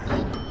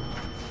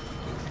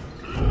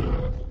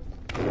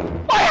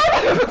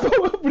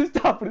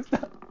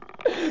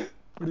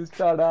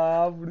பிடிச்சாடா.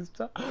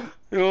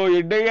 ஐயோ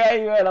என்னையா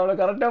இவன் நம்மளை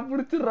கரெக்டா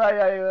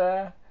பிடிச்சிடுறாயா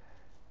இவன்.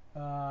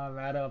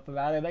 வேற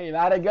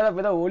எங்கேயாவது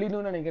போய்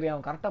ஒளிணும்னு நினைக்கிறேன்.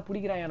 அவன் கரெக்டா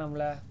பிடிக்கிறாயா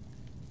நம்மள.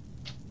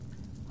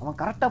 அவன்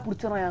கரெக்டா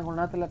பிடிச்சிடறான். கொஞ்ச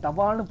நேரத்துல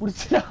தபால்னு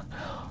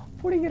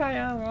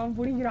பிடிக்கிறான்டா.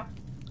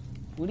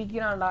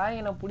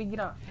 என்ன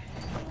பிடிக்கிறான்.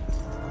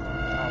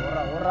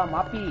 ஓடுறா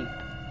மாப்பி.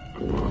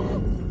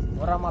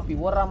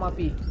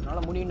 என்னால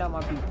முடியும்டா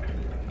மாப்பி.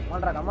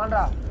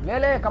 கமான்டா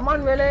வேலே.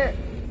 கமான் வேலே.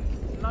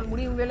 என்னால்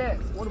முடியும் வேலே.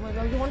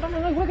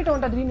 கிட்ட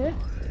வந்துட்டா திடீர்னு.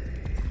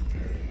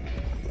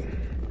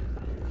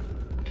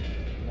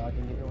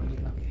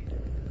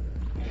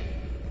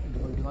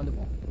 வந்து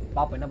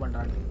பாப்போம் என்ன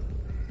பண்றான்னு.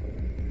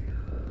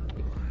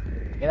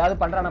 ஏதாவது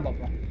பண்றானா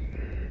பாப்போம்.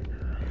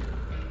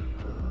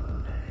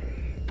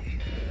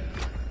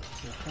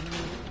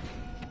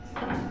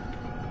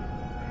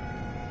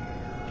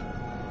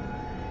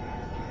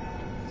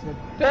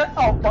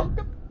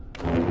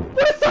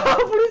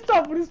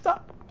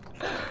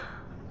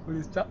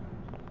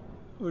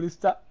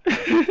 புடிச்சா.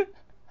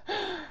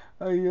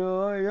 ஐயோ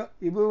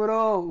இப்போ ப்ரோ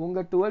உங்க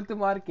 12th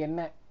மார்க் என்ன?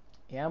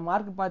 என்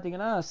மார்க்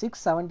பாத்தீங்கன்னா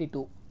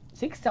 672.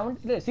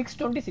 626.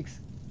 626.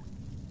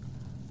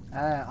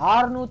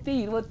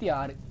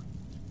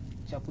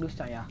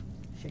 புடிச்சிட்டாயா.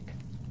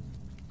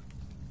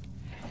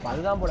 அப்ப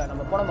அதுதான் போல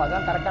நம்ம போனோம்.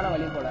 அதுதான் கரெக்டான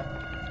வழி போல.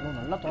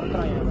 நல்லா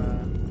துறக்குறான்.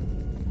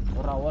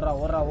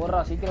 ஓடுறா.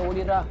 சீக்கிரம்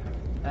ஓடிடுறா.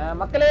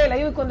 மக்களே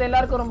லைவுக்கு வந்த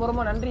எல்லாருக்கும் ரொம்ப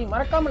ரொம்ப நன்றி.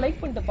 மறக்காம லைக்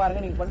பண்ணிட்டு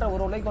பாருங்க. நீங்க பண்ற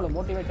ஒரு லைக் அவ்வளவு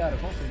மோட்டிவேட்டா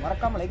இருக்கும்.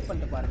 மறக்காம லைக்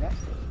பண்ணிட்டு பாருங்க.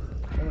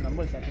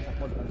 நம்ம சேர்த்து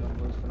சப்போர்ட் பண்றது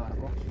ரொம்ப யூஸ்ஃபுல்லா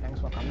இருக்கும்.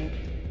 Thanks for coming.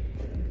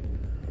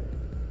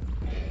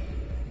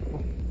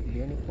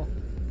 இப்போ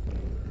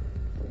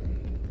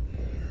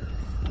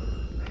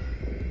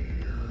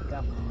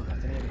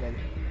பிரச்சனை இருக்காது.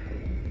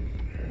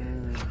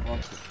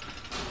 ஓகே.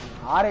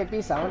 RAP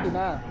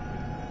 17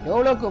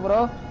 எவ்வளோக்கு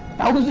ப்ரோ?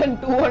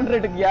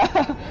 1200க்குயா?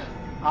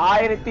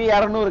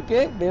 1200க்கு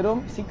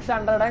வெறும்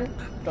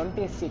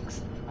 626.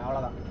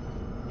 அவ்வளோதான்.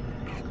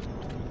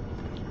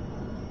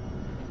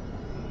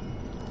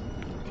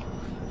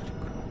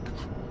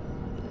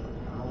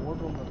 நான்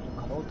ஓடுறோம்.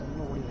 கதவு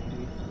தண்ணி ஓடி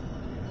வைக்கிறேன்.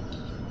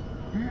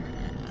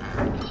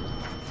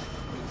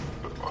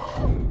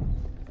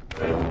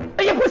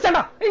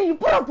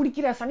 இப்ப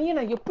பிடிக்கிற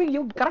சனியனை எப்படி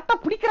கரெக்டா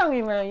பிடிக்கிறாங்க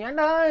இவன்.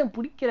 ஏன்டா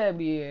பிடிக்கிற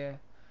இப்படி?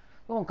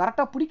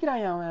 கரெக்டா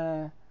பிடிக்கிறான்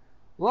அவன்.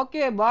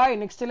 Okay bye.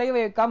 Next live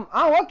come.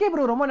 Okay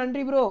bro ரொம்ப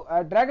நன்றி bro.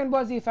 Dragon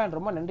Ball Z fan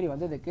ரொம்ப நன்றி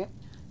வந்ததுக்கு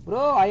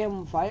bro. I am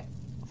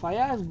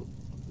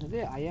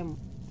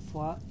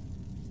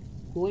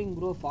going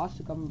bro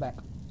fast come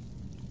back.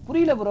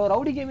 புரியல ப்ரோ.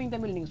 ரவுடி கேமிங்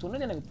தமிழ் நீங்க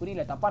சொன்னது எனக்கு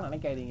புரியல. தப்பா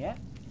நினைக்காதீங்க.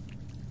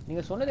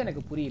 நீங்க சொன்னது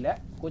எனக்கு புரியல.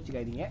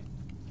 கோச்சிக்காதீங்க.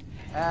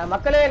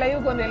 மக்களே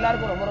லைவுக்கு வந்து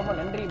எல்லாருக்கும் ரொம்ப ரொம்ப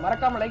நன்றி.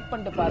 மறக்காம லைக்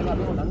பண்ணிட்டு பாருங்க.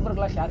 அப்படியே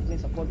நண்பர்களா ஷேர் பண்ணி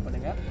சப்போர்ட்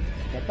பண்ணுங்க.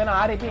 எத்தனை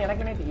RAP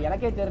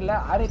எனக்கே தெரியல.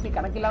 RAP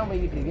கணக்கில்லாம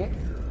போய்கிட்டு இருக்கு.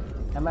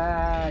 நம்ம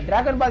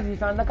டிராகன் பால் ஜி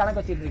ஃபேன் தான் கணக்கு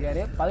வச்சிட்டு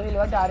இருக்காரு. 17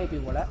 வாட்டி RAP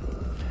போல.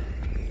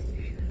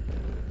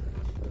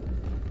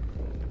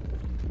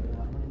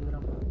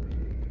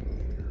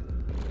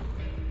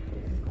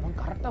 அவன்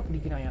கரெக்டா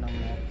பிடிக்கிறான்.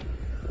 நம்ம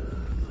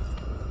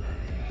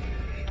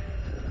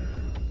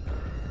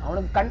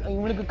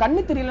இவனுக்கு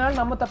கண்ணு தெரியலனாலும்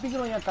நம்ம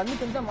தப்பிக்கிறோம். என் கண்ணு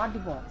தெரிஞ்சா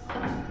மாட்டிப்போம்.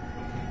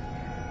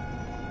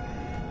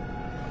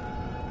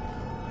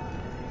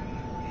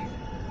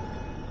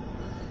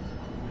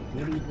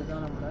 தேடிட்டு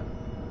தான் நம்மள.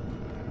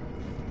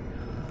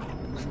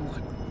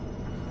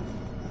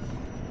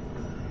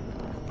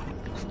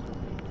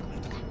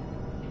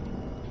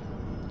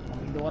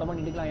 இந்த ஓரமா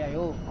நின்றுக்கலாம்.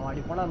 ஐயோ அவன்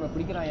அடி போனா நம்ம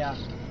பிடிக்கிறான்யா.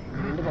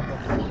 ரெண்டு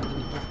பக்கம்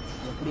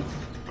எப்படி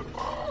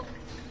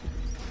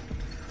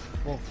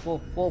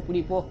போ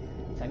புடி போ.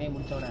 சனியை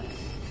முடிச்சவன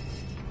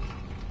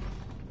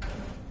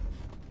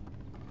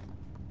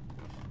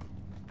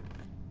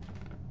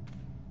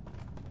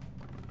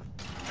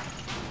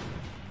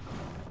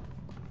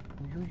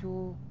ஐயோ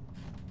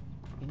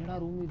என்னடா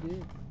ரூம் இது?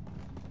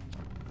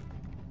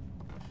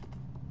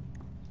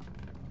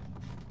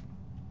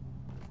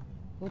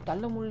 ஓ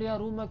தள்ள முடியலையா?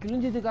 ரூமை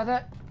கிழிஞ்சது கதை.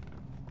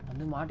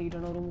 வந்து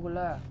மாட்டிக்கிட்டோம்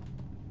ரூமுக்குள்ள.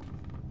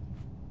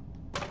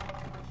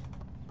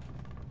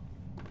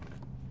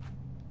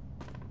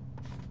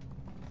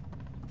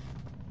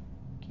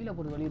 கீழே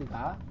போட்டு வழி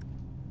இருக்கா?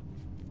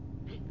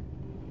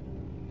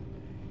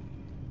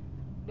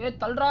 ஏ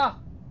தள்ளுறா.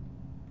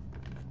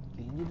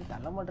 கிழிஞ்சது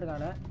தள்ள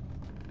மாட்டிருக்கானே.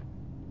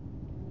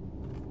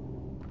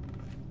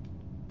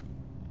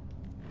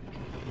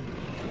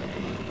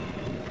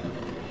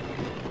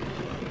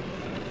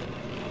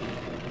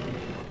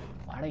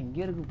 இங்க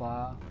இருக்குப்பா.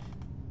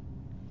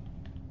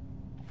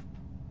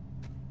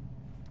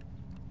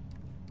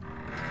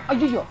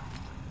 ஐயோ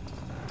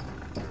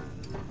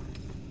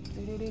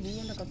நீ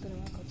என்ன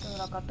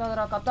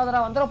கத்தாதடா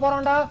வந்துட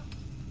போறான்டா.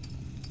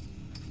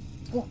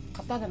 ஓ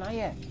கத்தாத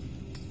நாயே.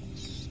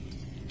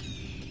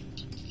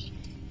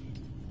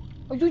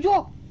 ஐயோ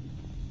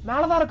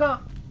மேலதான் இருக்கான்.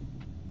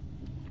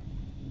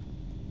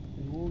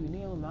 ஐயோ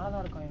இனி அவன்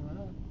மேலதான் இருக்கான். இவன்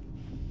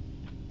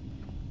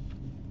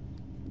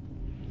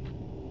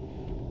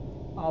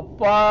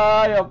அப்பா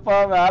எப்பா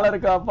வேலை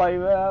இருக்காப்பா.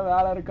 இவன்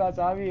வேலை இருக்கா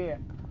சாவி.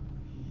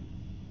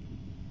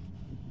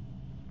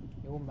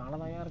 இவன்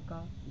மேலதான்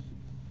இருக்கான்.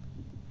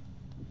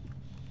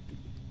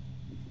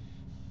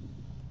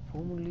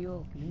 போக முடியலையோ?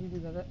 கிழிஞ்சது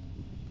கதை.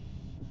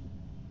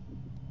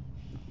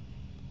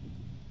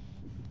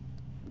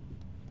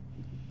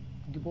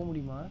 இது போக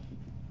முடியுமா?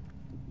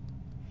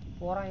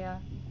 போறாயா?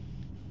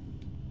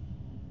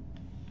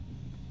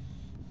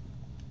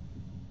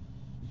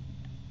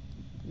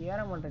 ஏற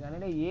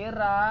மாட்டேங்க.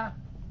 ஏறா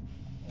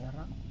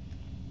ஏறா.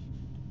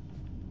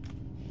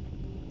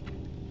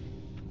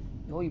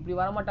 யோ இப்படி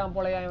வரமாட்டான்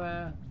போலையா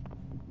இவன்.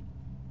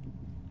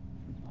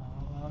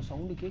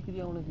 சவுண்டு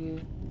கேக்குதியா அவனுக்கு?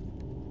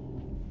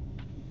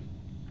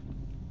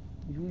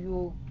 ஐயோ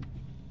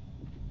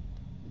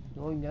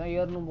யோ இங்கதான்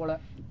ஏறணும் போல.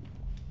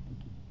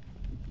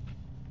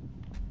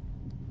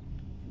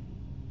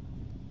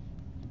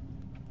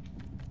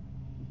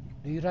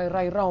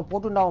 அவன்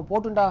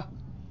போட்டுண்டா.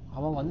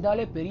 அவன்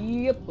வந்தாலே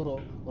பெரிய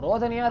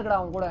ரோதனையா இருக்குடா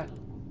அவன் கூட.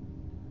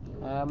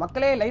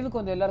 மக்களே லைவுக்கு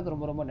வந்து எல்லாருக்கும்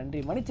ரொம்ப ரொம்ப நன்றி.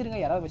 மன்னிச்சிருங்க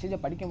யாராவது மெசேஜை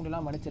படிக்க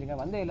முடியலாம், மன்னிச்சிருங்க.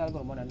 வந்த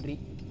எல்லாருக்கும் ரொம்ப நன்றி.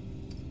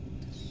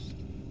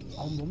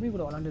 அவன் பொம்மை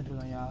கூட விளாண்டுட்டு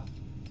இருக்கான்யா.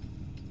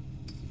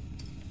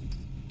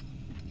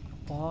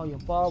 அப்பா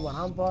எப்பா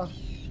வரான்ப்பா.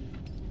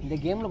 இந்த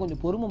கேம்ல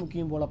கொஞ்சம் பொறுமை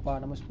முக்கியம் போலப்பா.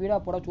 நம்ம ஸ்பீடா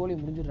போட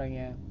சோழி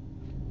முடிஞ்சிடுறாங்க.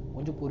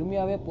 கொஞ்சம்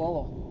பொறுமையாவே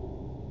போவோம்.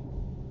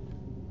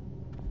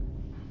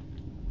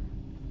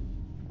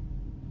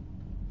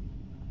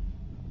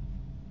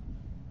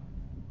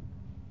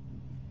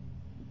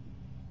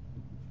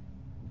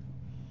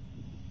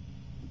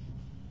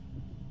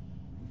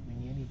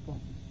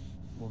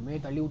 பொம்மையை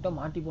தள்ளி விட்டா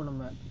மாட்டிப்போம்.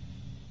 நம்ம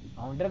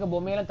அவன்கிட்ட இருக்க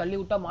பொம்மையெல்லாம் தள்ளி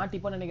விட்டா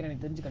மாட்டிப்போன்னு நினைக்கிறேன்.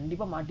 எனக்கு தெரிஞ்சு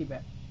கண்டிப்பா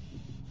மாட்டிப்பேன்.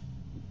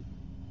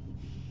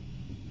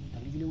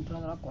 தள்ளி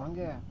விட்டுறாங்களா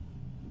குரங்க.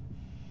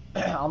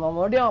 அவன்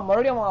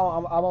மறுபடியும்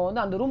அவன்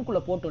வந்து அந்த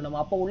ரூம்குள்ள போட்டு நம்ம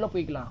அப்ப உள்ள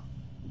போய்க்கலாம்.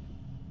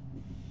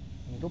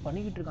 ஏதோ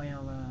பண்ணிக்கிட்டு இருக்கான்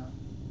அவன்.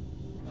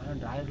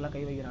 டிராயர்லாம்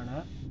கை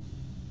வைக்கிறான.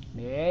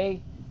 டேய்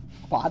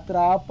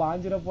பாத்துரா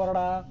பாஞ்சிட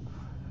போறடா.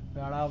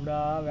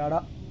 வேடாப்டா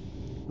வேடா.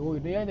 ஓ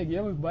இதையா இந்த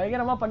கேம்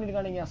பயங்கரமா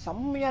பண்ணிருக்கானுங்க.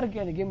 செம்மையா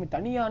இருக்கு அந்த கேம்.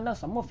 தனியானா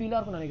செம்ம ஃபீலா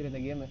இருக்கும்னு நினைக்கிறேன்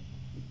இந்த கேம்.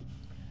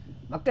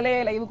 மக்களே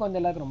லைவுக்கு வந்து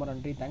எல்லாருக்கும் ரொம்ப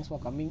நன்றி. Thanks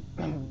for coming.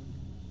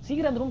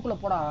 சீக்கிரம் அந்த ரூம்குள்ள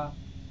போடா.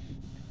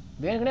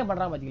 வேணுங்கனே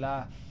பண்றான் பாத்தீங்களா?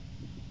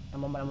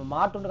 நம்ம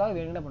மாட்டுன்றதுக்காக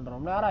வேணுங்கனே பண்றோம்.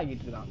 ரொம்ப நேரம்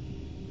ஆகிட்டு இருக்கான்.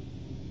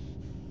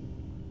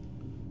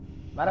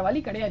 வேற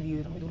வழி கிடையாது.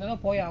 நம்ம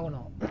இதுலதான் போய்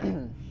ஆகணும்.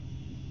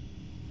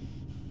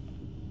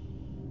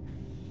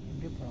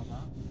 எப்படி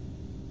போறாமா?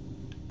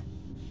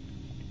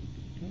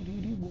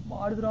 பொம்மை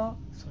ஆடுதுடா.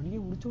 சனியை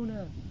முடிச்சோன்னு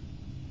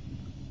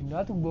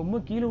இந்நேரத்துக்கு பொம்மை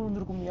கீழே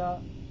விழுந்துருக்கும்யா.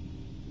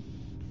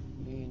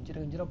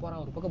 எஞ்சிர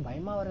போறான். ஒரு பக்கம்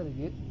பயமா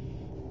வர்றதுக்கு.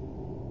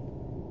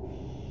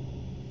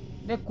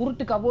 டே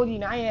குருட்டு கபோதி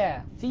நாய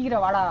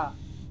சீக்கிரம் வாடா.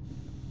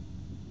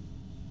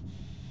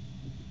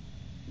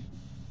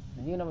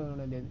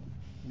 நம்ம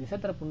திசை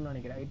புண்ணு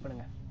நினைக்கிறேன். வெயிட்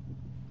பண்ணுங்க.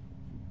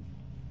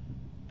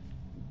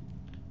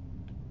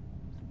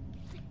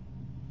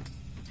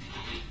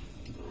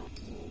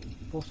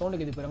 போ சவுண்ட்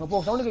கேக்குது பாருங்க. போ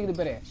சவுண்ட் கேக்குது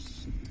பாரு.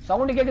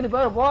 சவுண்ட் கேக்குது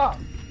பாரு. போ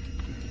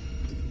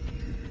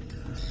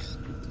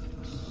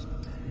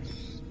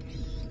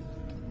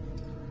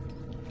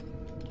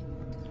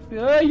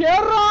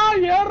ஏறா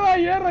ஏறா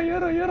ஏறா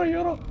ஏறா ஏறா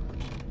ஏறா.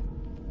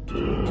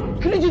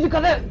 கிழிஞ்சது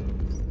கதை.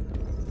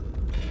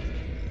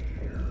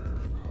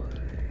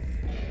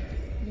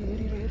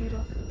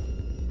 ஏறிரா.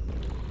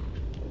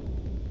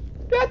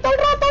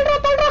 தள்ளுறா.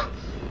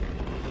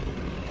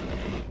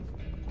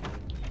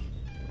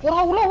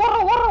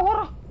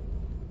 ஓரா.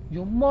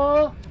 எம்மா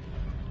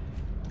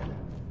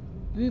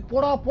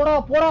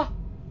போடா.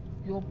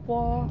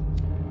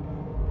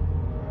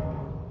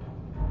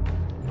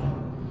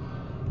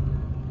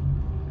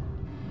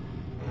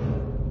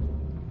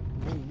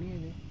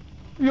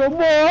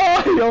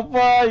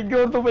 எப்பா இங்க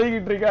ஒருத்த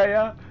போய்கிட்டு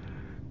இருக்காயா?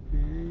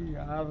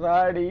 யாரா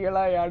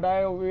நீங்களா? ஏடா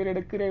உயிர்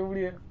எடுக்கிறேன்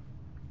முடிய.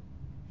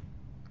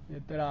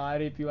 எத்தனை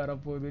ஆர்ஐபி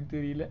வரப்போகுதுன்னு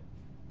தெரியல.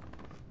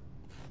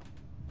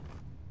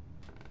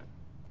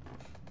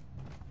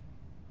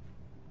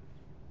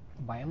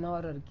 பயமா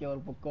வர இருக்கே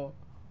ஒரு பக்கம்.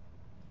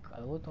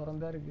 கதவு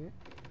திறந்தா இருக்கு.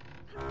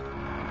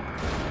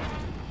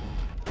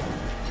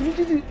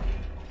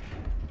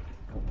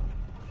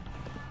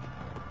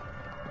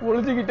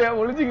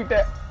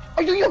 ஒளிஞ்சுக்கிட்டேன்.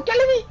 ஐயோ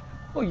கிளவி.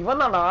 ஓ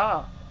இவன் தானா?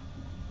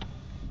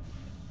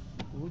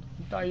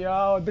 வந்துட்டாயா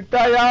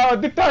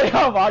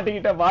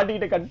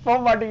மாட்டிக்கிட்டேன்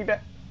கன்ஃபார்ம்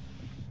மாட்டிக்கிட்டேன்.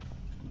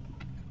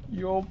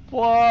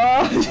 யோப்பா.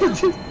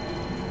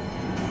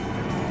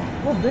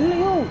 ஓ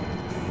பெல்லையும்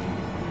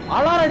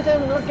அலாரம் அடிச்சா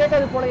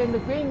கேட்காது போல. இந்த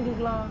பேயின்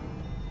இருக்கலாம்.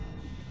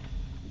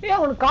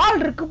 அவனுக்கு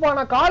கால் இருக்குப்பா.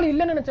 நான் கால்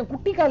இல்லைன்னு நினைச்சேன்.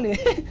 குட்டி காலு.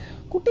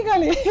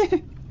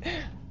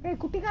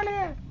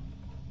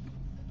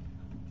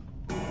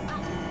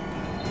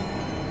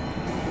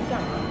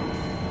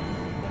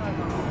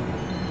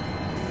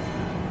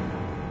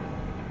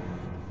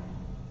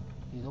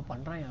 ஏதோ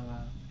பண்றான்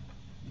அவன்.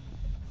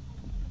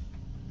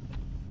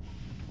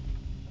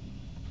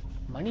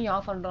 மணி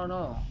ஆஃப்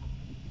பண்றானோ?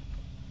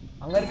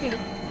 அங்க இருக்கு.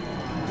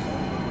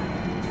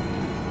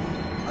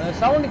 அந்த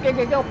சவுண்ட்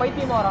கேட்க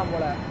பைத்தியமா வரான்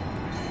போல.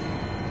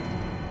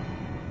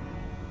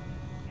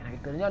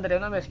 எனக்கு தெரிஞ்ச அந்த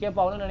டைம்ல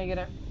எஸ்கேப் ஆகணும்னு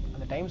நினைக்கிறேன்.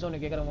 அந்த டைம்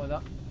சவுண்ட் கேட்கிற போது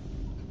தான்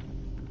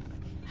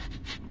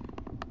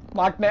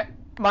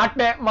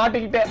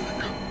மாட்டிக்கிட்டேன்.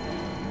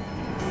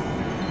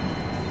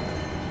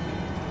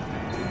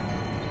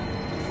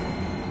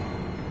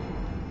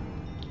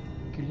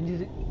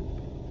 கிழிஞ்சது.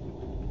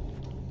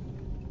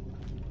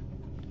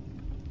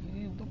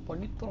 இது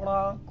பண்ணித்தோடா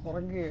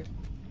குரங்கு.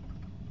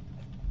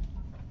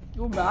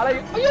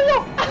 மாட்டிக்கிட்டேன்.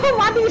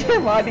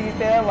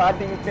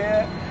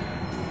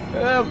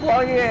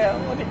 குரங்கு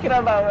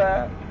நிக்கிறான்டா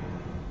அவன்.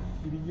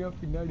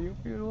 பின்னாடியே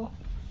போயிடுவோம்.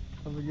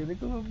 நமக்கு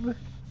எதுக்கு வந்து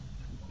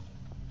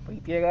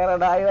பைத்தியக்கார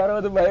டாய் வர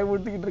வந்து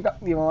பயமுறுத்திக்கிட்டு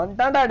இருக்கான். இவன்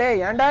வந்துட்டான்டா. டே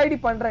ஏன்டா இப்படி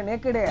பண்ற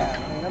நேக்கடே?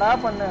 என்னடா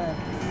பண்ண?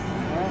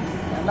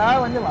 ஏன்டா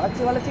வந்து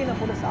வளைச்சு என்ன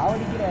போட்டு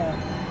சாவடிக்கிற?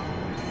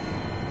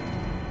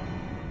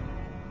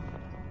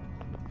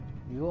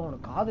 ஐயோ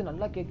அவனுக்கு காது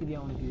நல்லா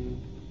கேக்குதியா அவனுக்கு.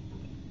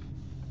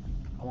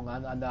 அவங்க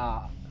அந்த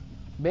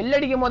பெல்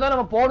அடிக்கும் போது தான்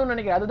நம்ம போகணும்னு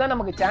நினைக்கிறேன். அதுதான்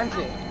நமக்கு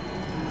சான்ஸ்.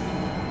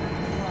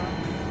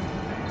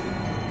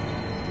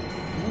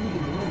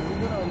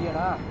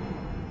 வரியாடா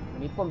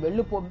இப்ப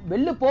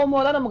பெல்லு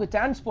போகும்போதுதான் நமக்கு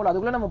சான்ஸ் போல.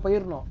 அதுக்குள்ள நம்ம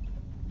போயிடணும்.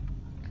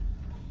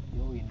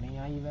 ஐயோ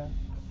என்னையா இவன்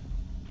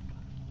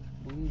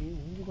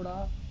கூட.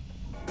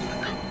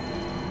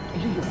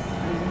 ஐயோ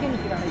எங்க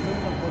நிக்கிறான்?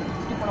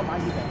 சுத்தி போன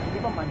மாட்டிப்பேன்.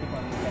 கண்டிப்பா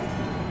மாட்டிப்பான்.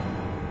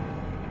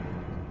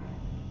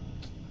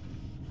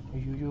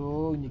 ஐயோ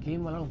இந்த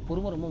கேம் எல்லாம்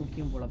பொறுமை ரொம்ப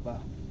முக்கியம் போலப்பா.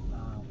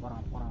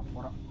 போறான்.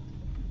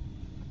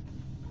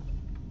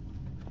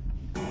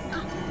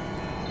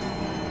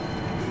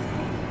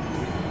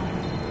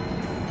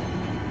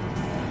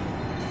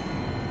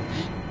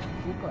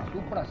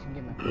 சூப்பரா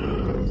சிங்கமே.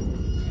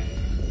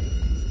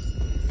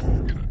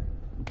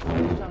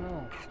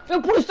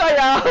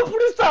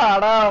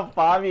 புடிச்சாடா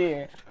பாவி.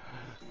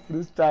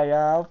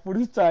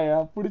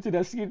 புடிச்சு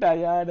நசிக்கிட்டா.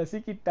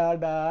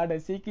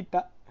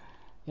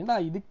 ஏண்டா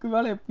இதுக்கு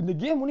மேல இந்த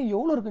கேம் ஒன்னும்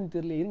எவ்வளவு இருக்குன்னு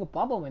தெரியல. இருங்க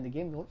பாப்போம் இந்த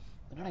கேம்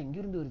என்னடா இங்க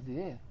இருந்து வருது.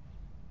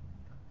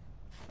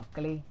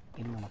 மக்களே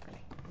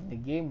இந்த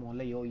கேம்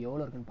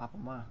எவ்வளவு இருக்குன்னு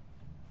பாப்போமா?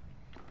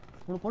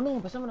 உனக்கு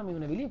பொண்ணு பேசாம நம்ம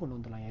இவனை வெளியே கொண்டு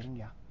வந்துடலாம்.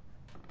 இறங்கியா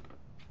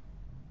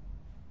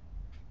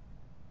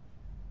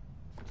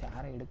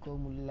சேரை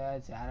எடுக்கவும் முடியல,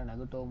 சேரை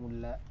நகட்டவும்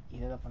முடியல.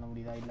 இதை பண்ண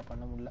முடியுதா? இல்ல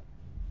பண்ண முடியல.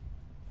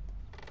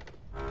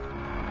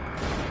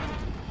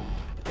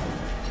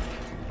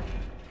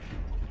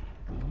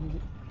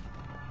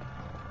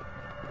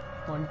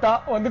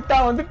 வந்துட்டா.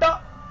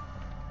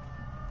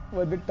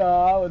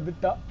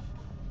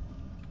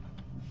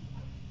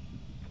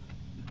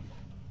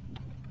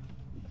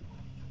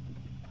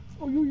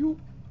 ஐயோ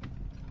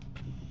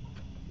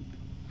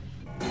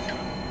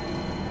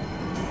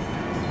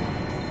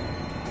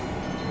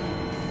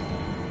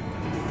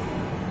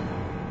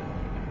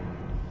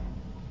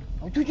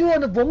அச்சோ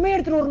அந்த பொம்மையை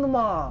எடுத்துட்டு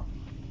வரணுமா?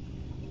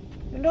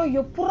 ஏண்டா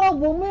எப்படா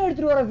பொம்மையை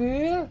எடுத்துட்டு வரது?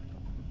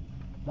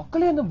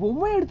 மக்களே அந்த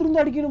பொம்மையை எடுத்துட்டு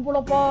வந்து அடிக்கணும்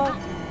போலப்பா.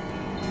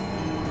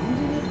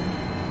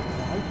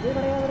 வாய்ப்பே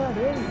கிடையாதுடா.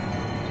 டேய்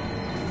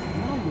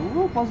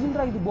எவ்வளவு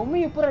பசுன்றா இது.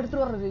 பொம்மையை எப்படா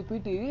எடுத்துட்டு வர்றது?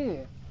 போயிட்டு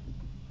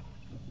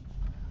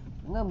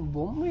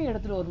பொம்மையை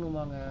எடுத்துட்டு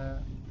வரணுமாங்க?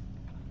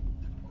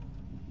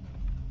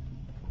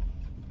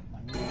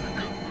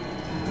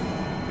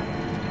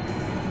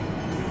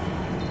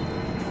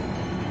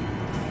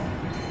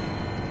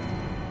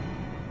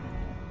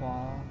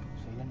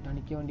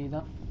 நிக்க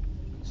வேண்டியதுதான்.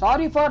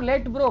 Sorry for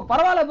late bro.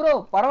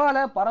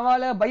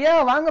 பரவாயில்ல பையா.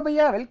 வாங்க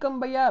பையா.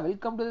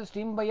 வெல்கம் டு தி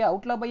ஸ்ட்ரீம் பையா.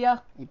 அவுட்லா பையா.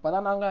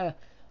 இப்பதான் நாங்க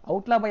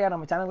அவுட்லா பையா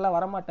நம்ம சேனல்லாம்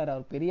வரமாட்டாரு.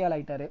 அவர் பெரிய ஆள்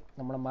ஆயிட்டாரு.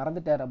 நம்மள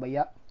மறந்துட்டாரு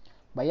பையா.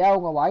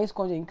 உங்க வாய்ஸ்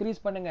கொஞ்சம்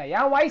இன்க்ரீஸ் பண்ணுங்க.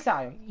 ஏன் வாய்ஸா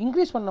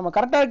இன்க்ரீஸ் பண்ண நம்ம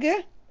கரெக்டா இருக்கு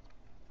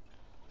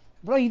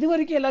ப்ரோ. இது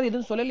வரைக்கும் எல்லாரும்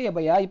எதுவும் சொல்லலையே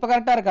பையா. இப்ப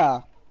கரெக்டா இருக்கா?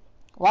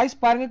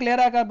 வாய்ஸ் பாருங்க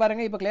கிளியரா இருக்கா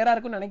பாருங்க. இப்ப கிளியரா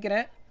இருக்குன்னு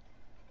நினைக்கிறேன்.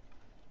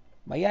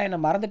 பையா என்ன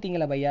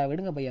மறந்துட்டீங்களா பையா?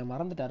 விடுங்க பையா.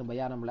 மறந்துட்டாரு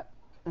பையா நம்மள.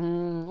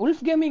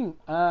 உல்ஃப் கேமிங்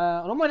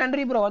ரொம்ப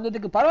நன்றி ப்ரோ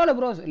வந்ததுக்கு. பரவாயில்ல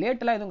ப்ரோ,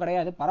 லேட்டெல்லாம் எதுவும்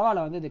கிடையாது,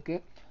 பரவாயில்ல வந்ததுக்கு.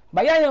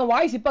 பையா என்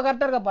வாய்ஸ் இப்போ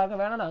கரெக்டாக இருக்க பாருங்க.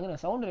 வேணா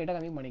நான் சவுண்ட் லைட்டாக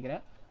கம்மி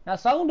பண்ணிக்கிறேன்.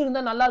 நான் சவுண்ட்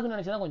இருந்தால் நல்லா இருக்குன்னு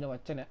நினச்சி தான் கொஞ்சம்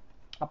வச்சேன்.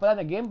 அப்போ தான்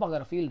அந்த கேம்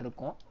பார்க்குற ஃபீல்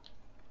இருக்கும்.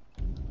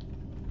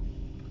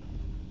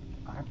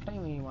 கரெக்டாக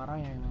இவன்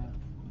வரான்.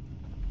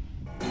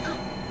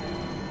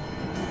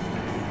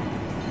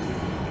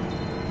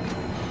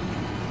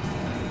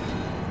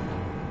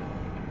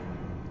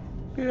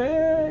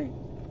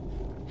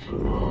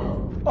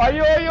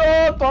 ஐயோ ஐயோ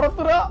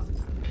துரத்துறா.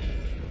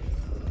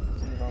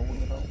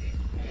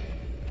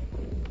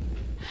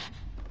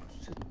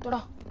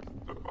 சுத்தடா.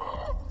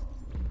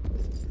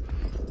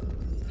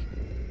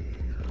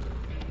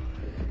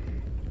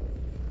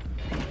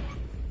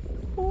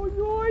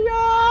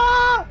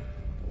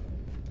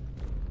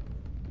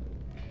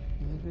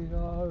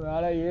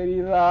 வேலை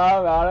ஏறிடுறா,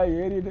 வேலை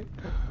ஏறிடு.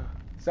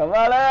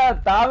 சவால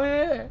தாவி.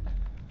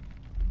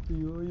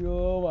 ஐயோ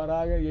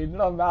வராங்க.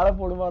 என்னடா மேல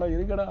போடுவாடா,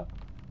 இருக்கடா.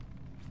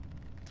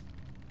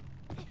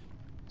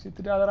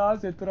 செத்துட்டாதரா,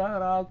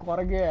 செத்துறாதரா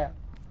குரங்க.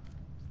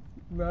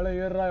 மேல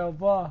ஏறுறா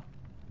அப்பா.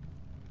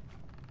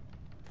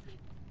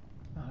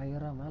 மேல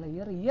ஏறா, மேல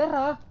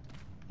ஏறா.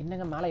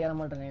 என்னங்க மேல ஏற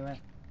மாட்டேங்க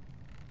இவன்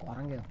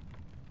குரங்க.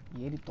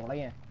 ஏறி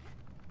தொலைய.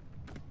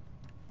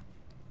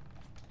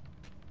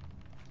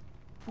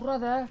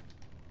 புறாத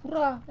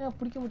புறா ஏன்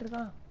பிடிக்க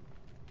விட்டுருக்கான்.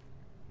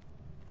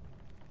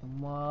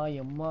 எம்மா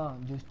எம்மா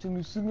ஜஸ்ட்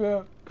மிஸ்ஸுங்க.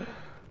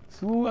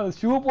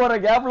 ஷூ போற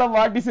கேப்ல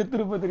மாட்டி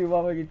செத்துருப்ப தெரியுமா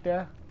அவகிட்ட.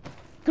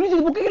 கிழிஞ்சு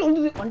புக்கையில்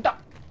வந்து வந்துட்டான்.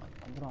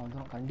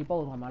 வந்துடும் கண்டிப்பா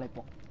வருவான் மேலே.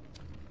 இப்போ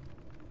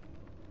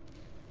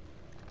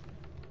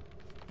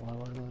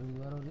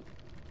வருது.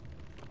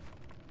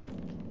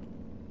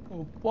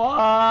 அப்பா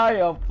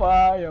எப்பா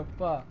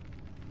எப்பா.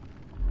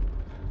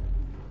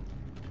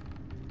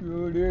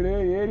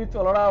 ஏறி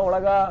சொல்லடா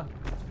உலகா.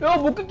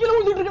 புக்கு கீழே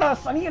ஊத்திட்டு இருக்கா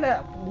சனியன.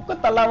 புக்க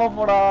தள்ளாம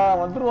போடா,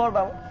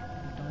 வந்துருவாடா.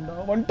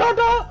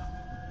 வந்துட்டாடா.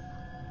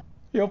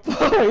 எப்பா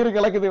வயிறு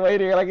கலக்குது,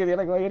 வயிறு கலக்குது,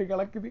 எனக்கு வயிறு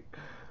கலக்குது.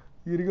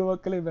 இருக்க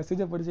மக்களே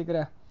மெசேஜை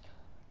படிச்சுக்கிறேன்.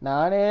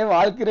 நானே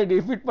வாழ்க்கையை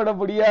டிஃபீட் பண்ண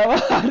முடியாம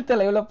அடுத்த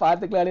லைவ்ல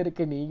பாத்துக்கலான்னு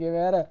இருக்கு. நீங்க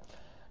வேற.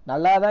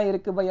 நல்லாதான்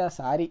இருக்கு பையா,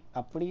 சாரி.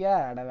 அப்படியா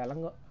அட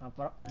விளங்கும்.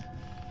 அப்புறம்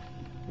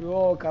ஐயோ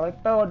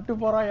கரெக்டா வட்டு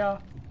போறாயா.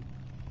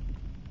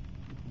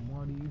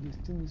 அம்மாடி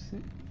ஜஸ்ட் மிஸ்.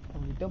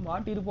 அவங்கிட்ட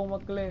மாட்டிருப்போம்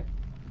மக்களே.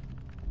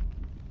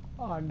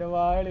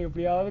 ஆண்டவா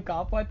எப்படியாவது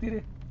காப்பாத்திரு.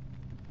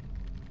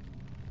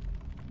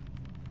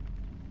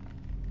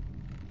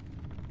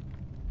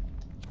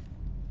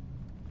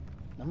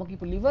 நமக்கு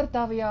இப்ப லிவர்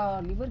தேவையா?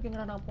 லிவருக்கு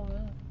எங்கடா நான்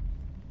போவேன்?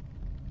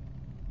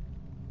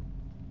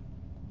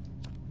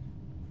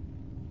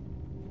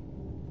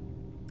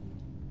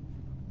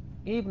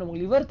 ஏய் இப்ப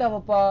நமக்கு லிவர்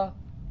தேவைப்பா.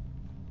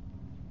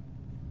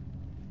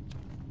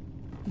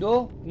 டோ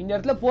இந்த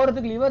இடத்துல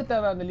போறதுக்கு லிவர்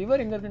தேவை. அந்த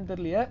லிவர் எங்க இருக்குன்னு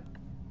தெரியலையே.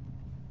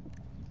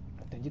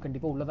 தெரிஞ்சு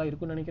கண்டிப்பா உள்ளதான்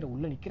இருக்குன்னு நினைக்கிறேன்.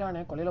 உள்ள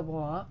நிக்கிறானே, கொலையில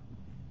போவான்.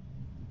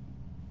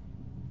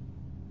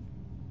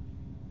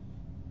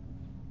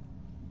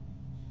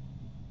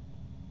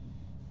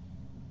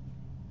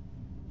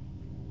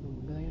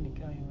 உள்ளதான்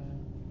நிக்கிறான் இவன்.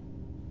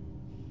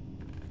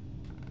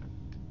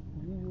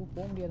 ஐயோ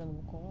போக முடியாது அந்த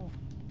பக்கம்.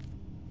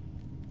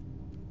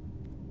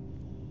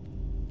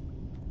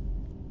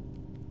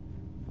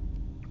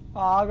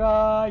 ஆகா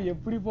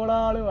எப்படி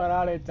போனாலும்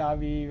வராளே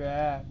சாமி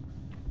இவன்.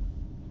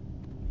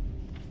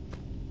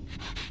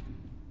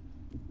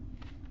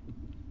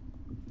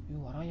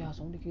 வராயா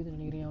சவுண்ட் கேக்குது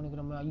நினைக்கிறேன்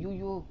அவனுக்கு. நம்ம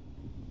ஐயோ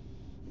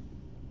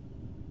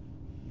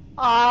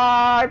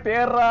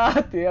தேடுறா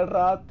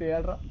தேடுறா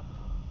தேடுறா.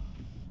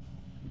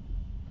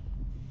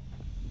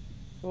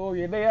 ஓ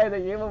என்னையா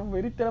இதை ஏன்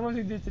வெறித்தனமா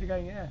செஞ்சு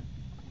வச்சிருக்காங்க.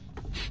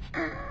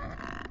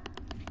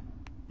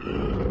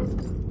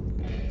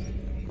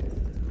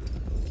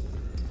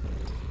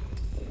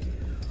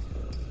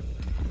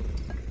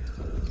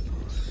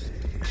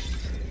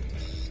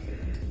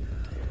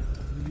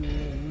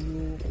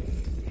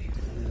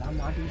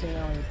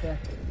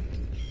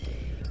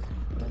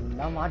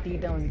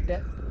 மாட்டிக்கிட்டேன் அவன்கிட்ட.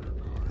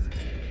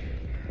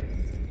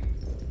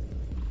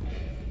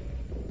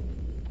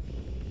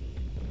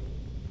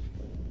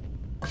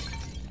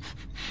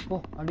 போ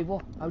அப்படி போ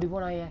அப்படி போ.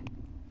 நாயே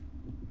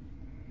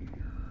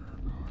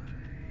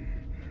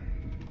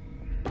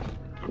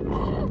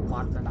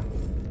மாட்டடா.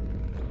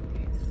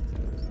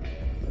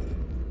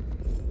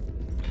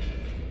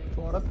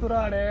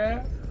 துரத்துறாடே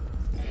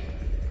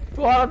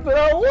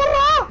துரத்துறா.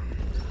 ஊரா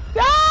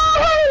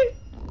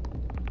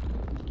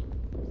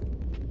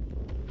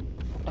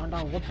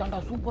ஓட்டாண்டா.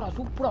 சூப்பரா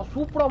சூப்பரா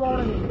சூப்பரா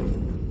மாவன.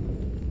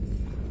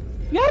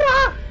 ஏறா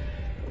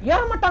ஏற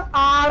மாட்டான்.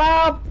 ஆடா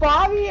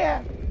பாவிய.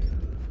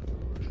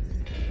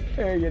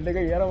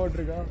 என்னங்க ஏற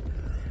மாட்டிருக்கா.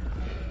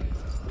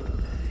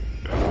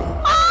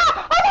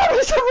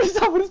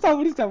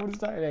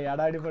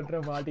 எடாடி பண்ற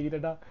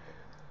மாட்டிக்கிட்டா.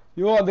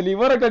 ஐயோ அந்த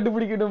லிவரை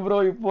கண்டுபிடிக்கணும் ப்ரோ.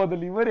 இப்போ அந்த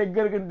லிவர் எங்க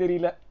இருக்குன்னு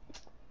தெரியல.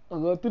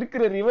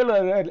 திருக்கிற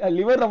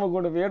லிவர் நமக்கு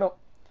ஒண்ணு வேணும்.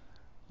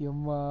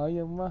 எம்மா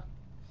எம்மா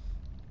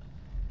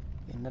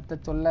என்னத்த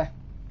சொல்ல.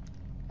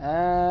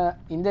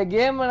 இந்த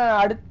கேம்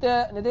அடுத்த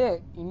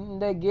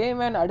இந்த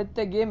கேம் அண்ட்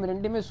அடுத்த கேம்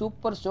ரெண்டுமே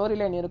சூப்பர் ஸ்டோரி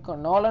லைன்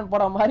இருக்கும். நோலன்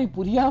படம் மாதிரி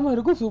புரியாம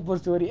இருக்கும்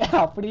சூப்பர் ஸ்டோரி.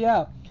 அப்படியா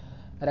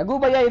ரகு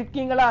பையா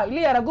இருக்கீங்களா?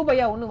 இல்லையா ரகு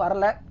பையா ஒன்றும்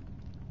வரல.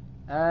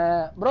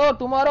 Bro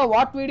tomorrow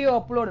what video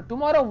upload?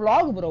 Tomorrow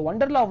vlog bro,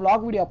 வண்டர்லா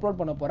vlog video upload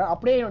பண்ண போறேன்.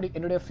 அப்படியே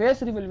என்னுடைய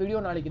ஃபேஸ் ரிவீல் வீடியோ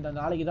நாளைக்கு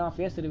தான்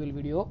face reveal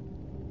video.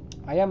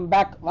 I am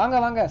back. வாங்க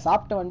வாங்க,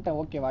 சாப்பிட்டு வந்துட்டேன்.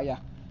 ஓகே வாயா,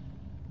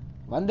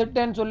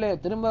 வந்துட்டேன்னு சொல்லு,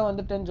 திரும்ப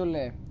வந்துட்டேன்னு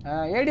சொல்லு.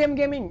 ஏடிஎம்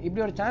கேமிங்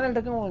இப்படி ஒரு சேனல்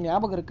இருக்குன்னு உங்களுக்கு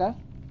ஞாபகம் இருக்கா?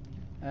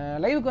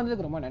 லைவுக்கு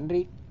வந்ததுக்கு ரொம்ப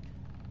நன்றி.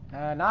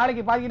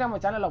 நாளைக்கு பார்த்தீங்கன்னா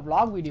நம்ம சேனலில்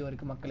vlog வீடியோ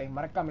இருக்கு மக்களே,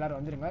 மறக்காம எல்லாரும்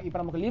வந்துருங்க. இப்போ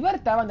நமக்கு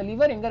லிவர் தேவை. அந்த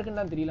லிவர் எங்க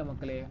இருக்குன்னு தான் தெரியல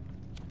மக்களே.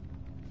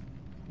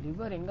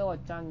 லிவர் எங்க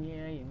வச்சாங்க,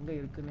 எங்க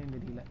இருக்குன்னு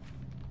தெரியல.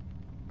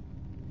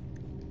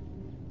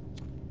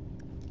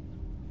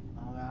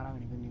 அவன் வேற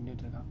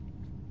நின்றுட்டு இருக்கான்.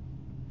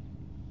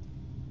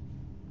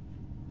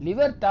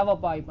 லிவர்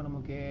தேவைப்பா இப்ப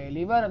நமக்கு.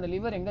 லிவர், அந்த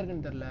லிவர் எங்க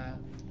இருக்குன்னு தெரியல.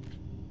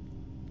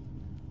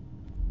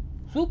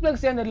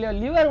 சூப்ளெக்ஸ் அந்த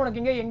லிவர்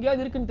உனக்கு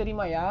எங்கேயாவது இருக்குன்னு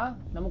தெரியுமாயா?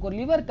 நமக்கு ஒரு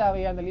லிவர்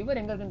தேவையா, அந்த லிவர்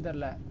எங்க இருக்குன்னு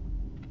தெரியல.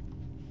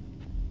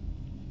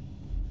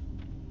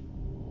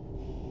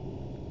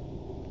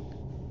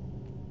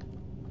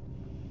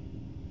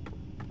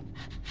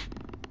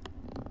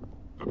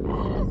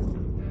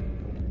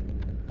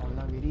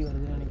 அவ்வளவுதான், வெறி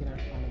வருதுன்னு நினைக்கிறேன்.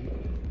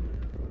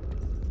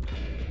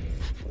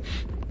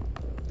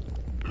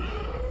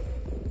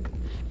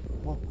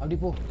 அப்படி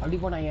போ, அப்படி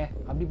போ நாயே,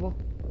 அப்படி போ.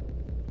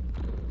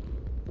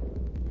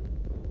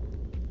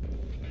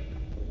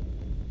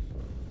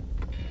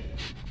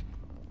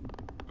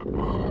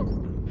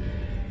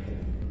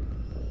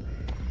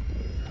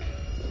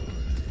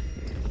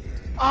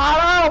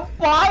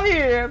 பாவி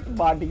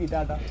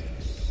மாட்டிக்கிட்டாடா.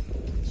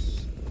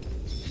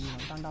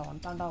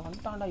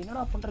 வந்துட்டான்டா.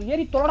 என்னடா பண்ற?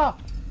 ஏறி தோடா.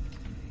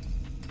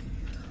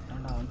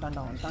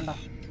 வந்துட்டான்டா.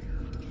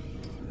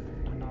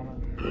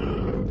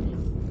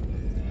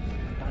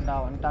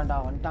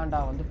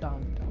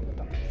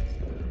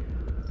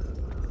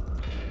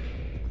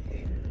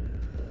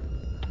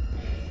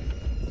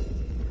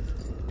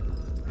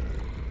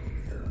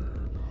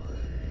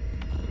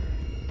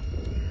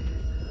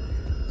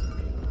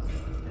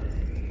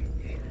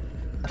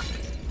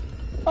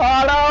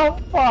 அடா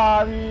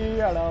பாவி.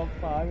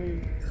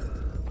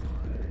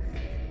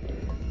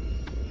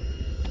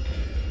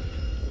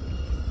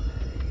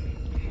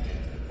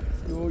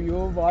 ஐயோ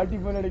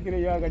மாட்டிப்ப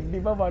நினைக்கிறையா?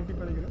 கண்டிப்பா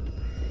மாட்டிப்ப நினைக்கிறேன்.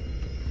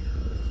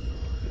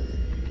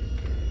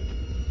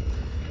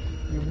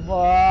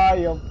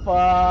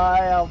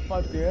 எப்பா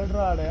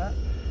தேடுறாட.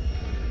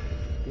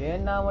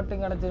 ஏன்னா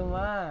மட்டும்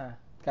கிடைச்சிருமா?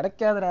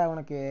 கிடைக்காதுடா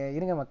உனக்கு.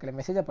 இருங்க மக்களே,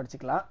 மெசேஜை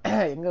படிச்சுக்கலாம்.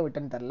 எங்க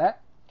விட்டுன்னு தெரியல.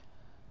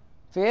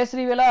 ஃபேஸ்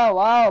ரிவீலா?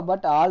 வா,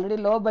 பட் ஆல்ரெடி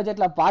லோ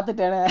பட்ஜெட்ல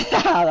பார்த்துட்டேனே.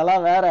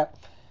 அதெல்லாம் வேற,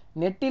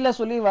 நெட்டில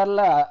சொல்லி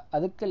வரல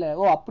அதுக்கு இல்லை.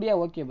 ஓ அப்படியா,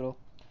 okay bro.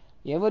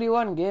 Every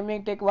one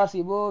gaming tech was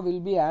இபோ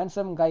வில் பி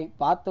ஹேண்ட்ஸம் கை.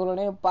 பார்த்த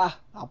உடனே பா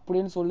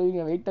அப்படின்னு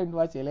சொல்லுவீங்க. Wait and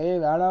watch.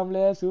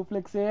 வேணாம்லே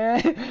சூப்ளெக்ஸே,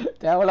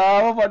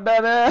 தேவலாம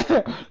பண்ணாத.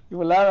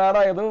 இவெல்லாம்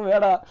வேணாம், எதுவும்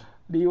வேணாம்.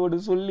 நீ ஒன்று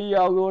சொல்லி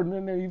அவங்க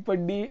ஒன்று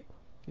பண்ணி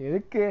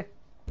எதுக்கு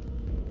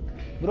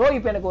ப்ரோ?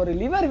 இப்போ எனக்கு ஒரு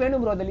லிவர்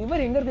வேணும் ப்ரோ. அந்த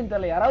லிவர் எங்க இருக்குன்னு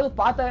தெரியல. யாராவது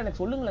பார்த்தா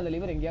எனக்கு சொல்லுங்களேன், அந்த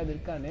லிவர் எங்கேயாவது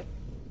இருக்கான்னு.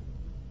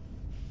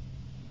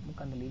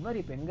 நமக்கு அந்த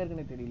லிவர் இப்போ எங்க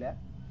இருக்குன்னு தெரியல.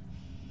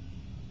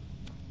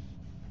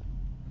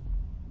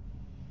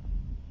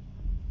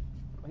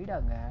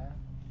 போயிடாங்க.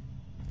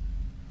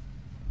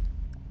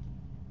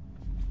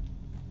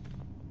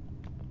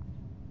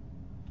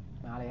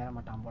 மேலே ஏற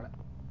மாட்டான் போல.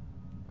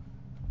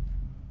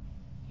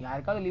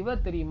 யாருக்காவது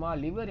லிவர் தெரியுமா?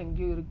 லிவர்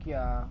எங்கேயும்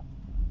இருக்கியா?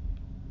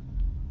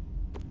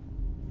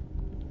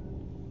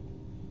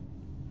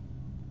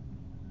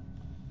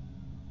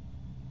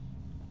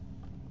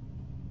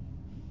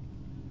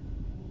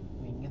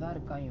 இங்கதான்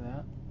இருக்கான்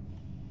இவன்.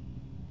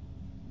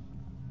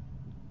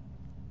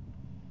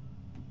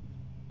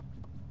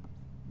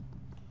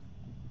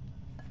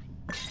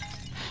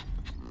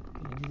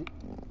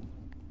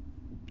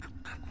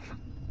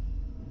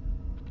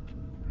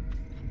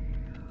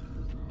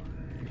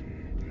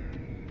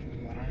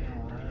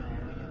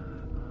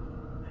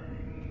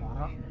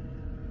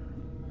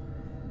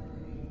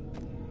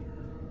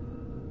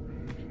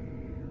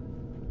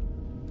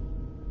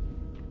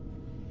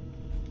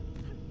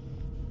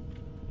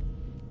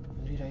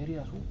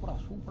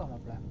 சூப்பரா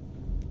மாப்ள,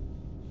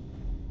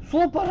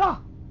 சூப்பரா.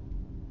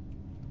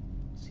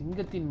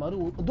 சிங்கத்தின் மறு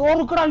இதோ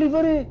இருக்குடா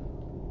லிவர்.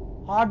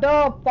 அடா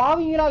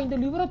பாவீங்களா, இந்த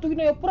லிவரை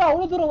தூக்கினா எப்பறம்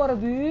அவ்வளவு தூரம்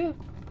வருது?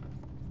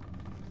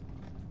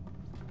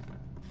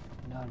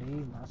 என்னடா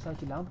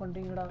மனசாட்சி எல்லாம்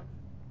பண்றீங்கடா.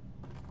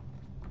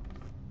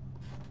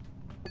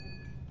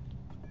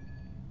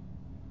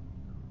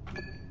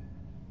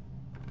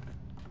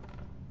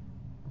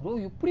 ப்ரோ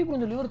எப்படி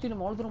இந்த லிவர் தூக்கி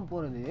நம்ம அவ்வளவு தூரம்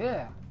போறது?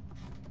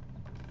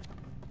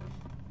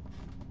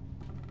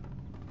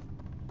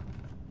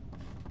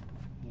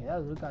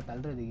 ஏதாவது இருக்கா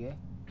தள்ளுறதுக்கு?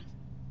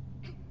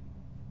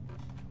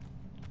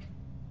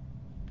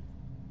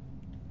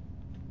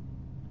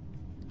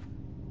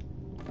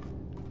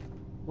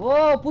 ஓ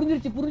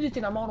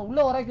புரிஞ்சிருச்சு. நம்ம அவனை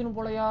உள்ள வரைக்கணும்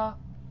போலயா?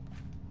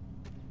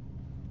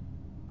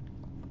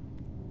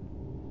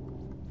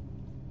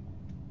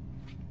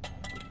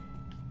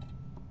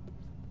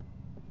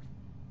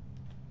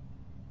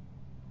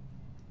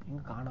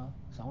 எங்க காணோம்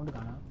சவுண்ட்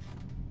காணோம்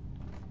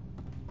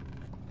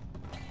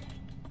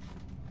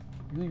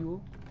ஐயோ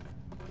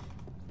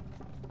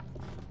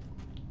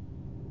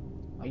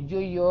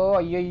ஐயோ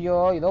ஐயோ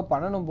ஏதோ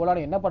பண்ணணும் போல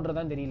என்ன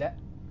பண்றதான்னு தெரியல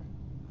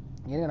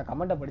இருங்க நான்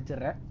கமெண்ட்டை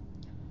படிச்சிடுறேன்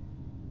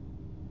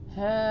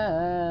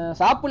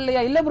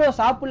சாப்பிடலையா இல்ல ப்ரோ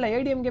சாப்பிடல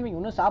ஏடிஎம் கேமிங்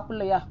இன்னும்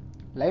சாப்பிடலையா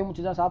லைவ்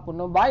முடிச்சு தான்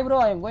சாப்பிடணும் bye bro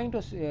I am going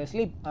to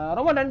sleep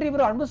ரொம்ப நன்றி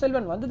ப்ரோ அன்பு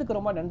செல்வன் வந்ததுக்கு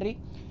ரொம்ப நன்றி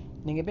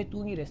நீங்க போய்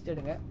தூங்கி ரெஸ்ட்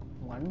எடுங்க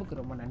உங்க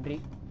அன்புக்கு ரொம்ப நன்றி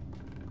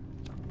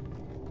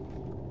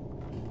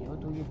ஐயோ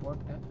தூங்கி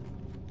போட்டேன்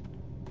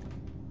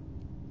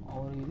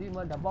அவர் இது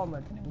மாதிரி டப்பா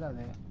மாட்டேன் எங்க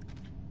அது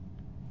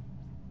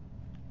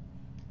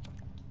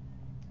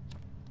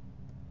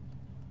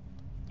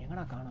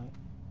எங்கடா காணோம்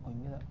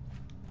இங்கதான்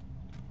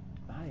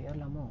மேலே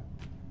ஏறலாமோ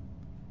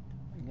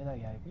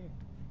இங்கதான் யாருக்கு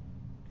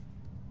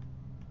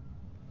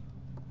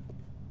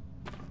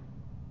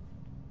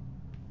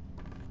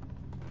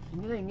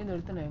இங்கதான் இங்கிருந்து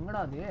எடுத்தன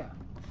எங்கடா அது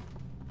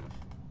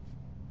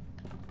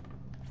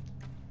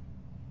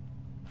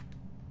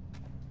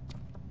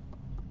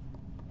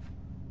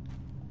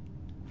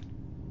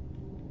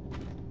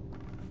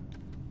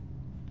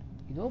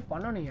இதோ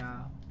பண்ணணுயா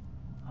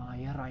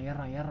ஏறான்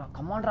ஏறான் ஏறான்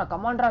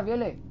கமாண்ட்ரா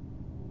வேலு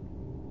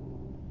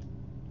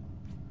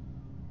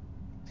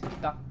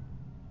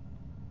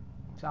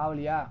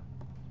சாவலியா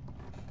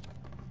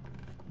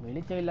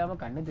வெளிச்சம் இல்லாம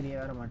கண்ணு தெரிய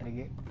வர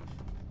மாட்டேங்குது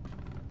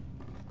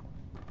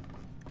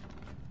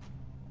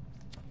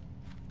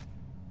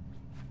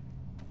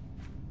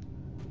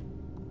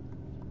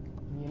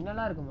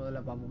என்னெல்லாம் இருக்கு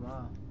முதல்ல பாப்போமா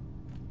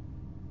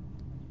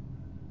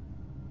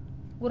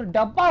ஒரு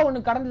டப்பா ஒண்ணு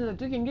கடந்ததை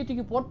தூக்கி எங்கேயும்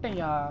தூக்கி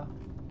போட்டேன்யா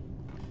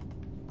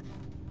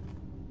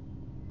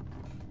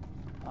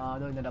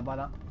அதோ இந்த டப்பா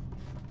தான்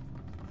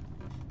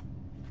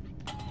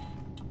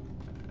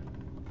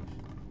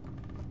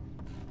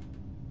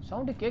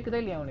சவுண்ட் கேக்குதா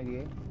இல்லையா அவனுக்கு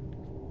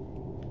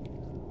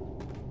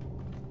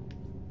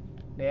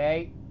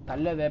டேய்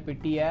தள்ளத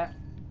பெட்டிய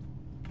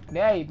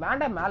டேய்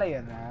மேண்டா மேல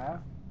ஏறுற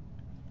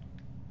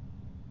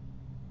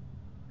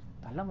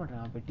தள்ள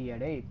மாட்டான் பெட்டியா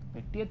டேய்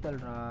பெட்டியே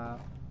தள்ளுறா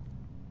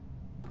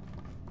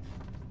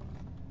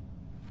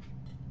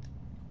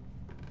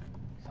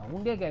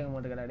சவுண்டே கேட்க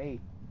மாட்டேங்கடா டேய்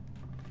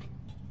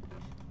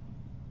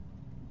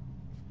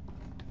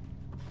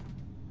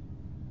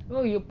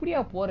ஓ எப்படியா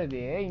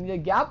போறது இந்த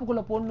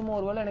கேப்புக்குள்ள போடணுமோ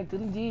ஒருவேளை எனக்கு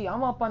தெரிஞ்சு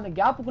ஆமாப்பா அந்த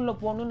கேப்புக்குள்ள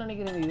போடணும்னு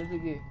நினைக்கிறேன்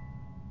இதுக்கு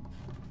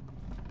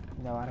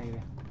இந்த வாரம்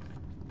இது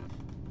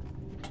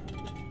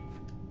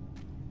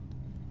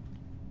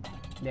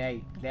டேய்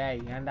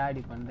டேய் ஏன்டா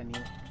இப்படி பண்ற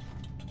நீ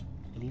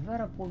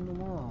லிவரை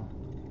போடணுமோ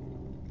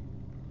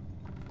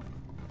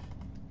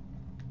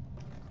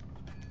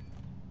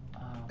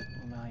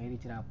நான்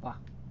எரிச்சிடா அப்பா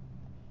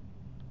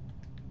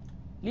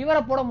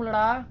லிவரை போட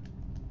முடியலடா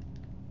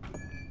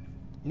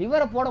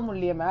லிவரை போட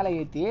முடியலையே மேலே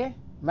ஏற்றி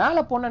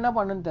மேலே போன என்ன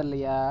பண்ணுன்னு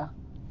தெரியலையா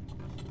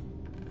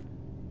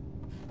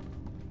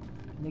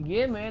இந்த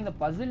கேமு இந்த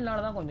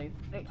பசில்னால தான்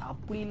கொஞ்சம்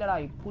அப்படி இல்லடா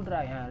இப்படிடா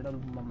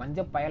என்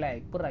மஞ்ச பயல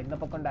இப்படிடா இந்த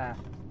பக்கம்டா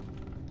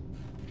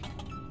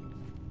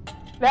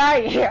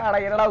அட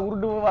என்னடா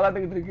உருண்டு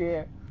விளாட்டுக்கிட்டு இருக்கு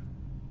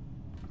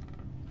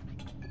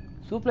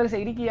சூப்பர்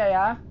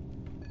இருக்கியாயா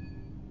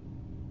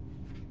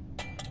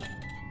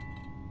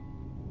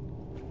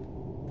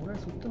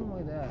சுத்தணுமோ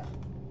இத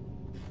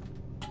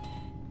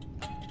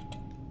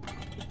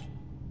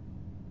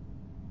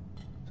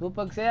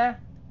சூப்பக்ஸே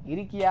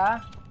இருக்கியா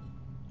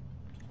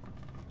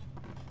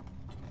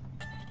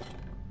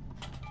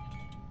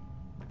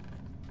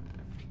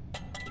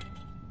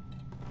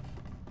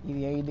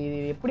இது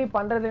எப்படி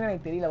பண்றதுன்னு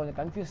எனக்கு தெரியல கொஞ்சம்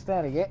கன்ஃபியூஸ்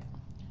தான் இருக்கு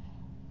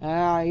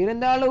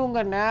இருந்தாலும்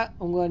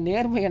உங்க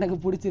நேர்மை எனக்கு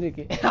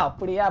பிடிச்சிருக்கு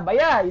அப்படியா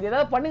பையா இது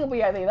ஏதாவது பண்ணுங்க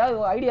பையா இது ஏதாவது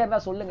ஐடியா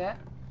இருந்தா சொல்லுங்க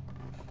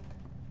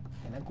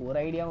எனக்கு ஒரு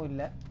ஐடியாவும்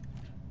இல்லை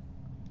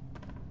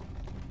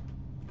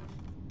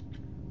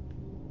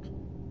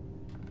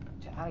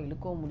சேர்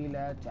இழுக்கவும் முடியல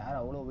சேர்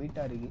அவ்வளோ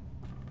வெயிட்டா இருக்கு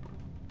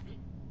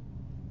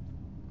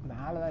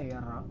மேலதான்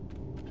ஏறான்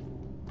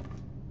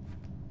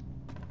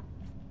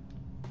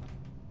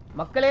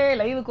மக்களே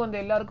லைவுக்கு வந்த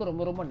எல்லாருக்கும்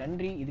ரொம்ப ரொம்ப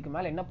நன்றி இதுக்கு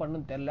மேல என்ன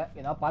பண்ணணும்னு தெரியல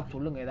ஏதாவது பார்த்து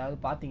சொல்லுங்க ஏதாவது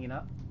பாத்தீங்கன்னா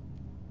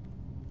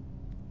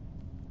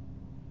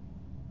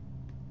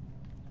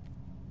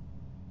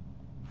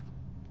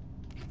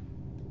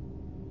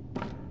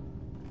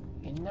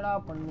என்னடா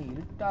பண்ணு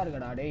இருட்டா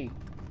இருக்கடா டேய்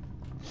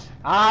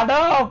ஆடா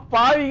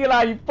பாவிகளா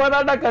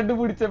இப்பதான்டா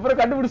கண்டுபிடிச்சேன் ப்ரோ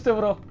கண்டுபிடிச்சேன்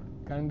ப்ரோ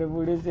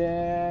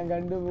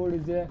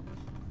கண்டுபிடிச்சேன்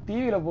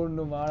டிவில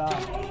போடணுமாடா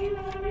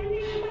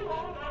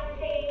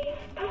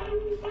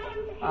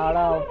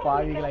ஆடா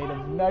பாவிகளா இதை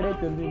முன்னாடியே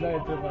தெரிஞ்சுதான்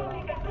எடுத்துருப்பாடா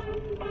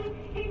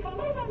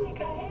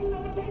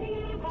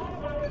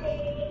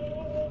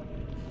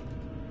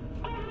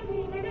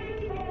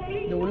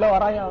இந்த உள்ள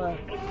வராயா அவன்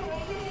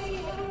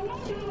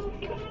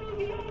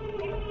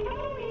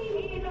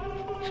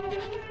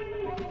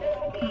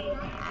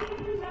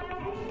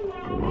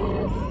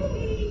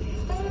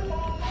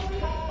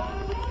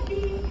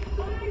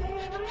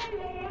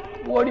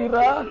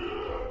ஓடிரா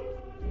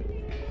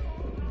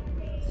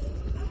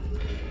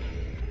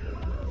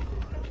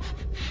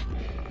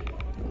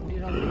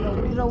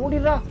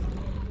ஓடிரா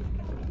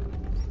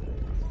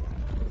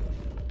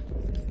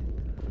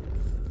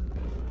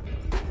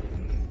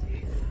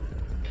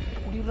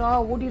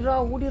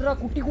ஓடிடுறா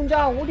குட்டி குஞ்சா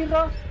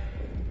ஓடிடுறா.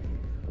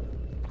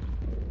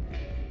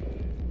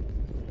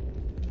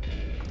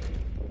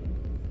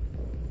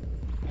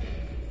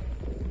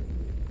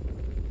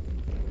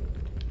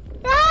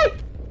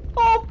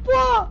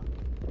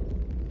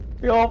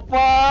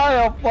 அப்பா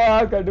எப்பா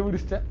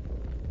கண்டுபிடிச்சிட்டேன்.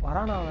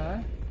 வரானா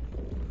அவன்?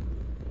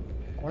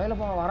 கொலையில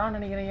போவான் வரான்னு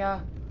நினைக்கிறேன்யா.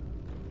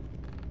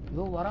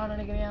 இதோ வரான்னு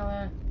நினைக்கிறேன்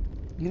அவன்.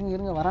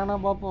 இருங்க வரானா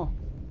பாப்போம்.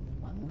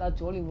 வந்தா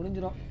சோழி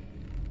முடிஞ்சிடும்.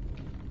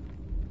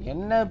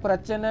 என்ன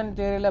பிரச்சனைன்னு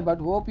தெரியல,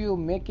 but hope you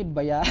make it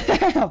பையா.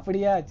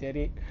 அப்படியா?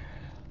 சரி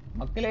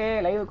மக்களே,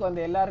 லைவுக்கு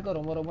வந்த எல்லாருக்கும்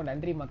ரொம்ப ரொம்ப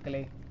நன்றி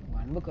மக்களே, உங்க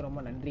அன்புக்கு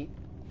ரொம்ப நன்றி.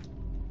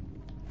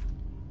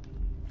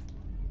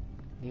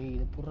 டேய்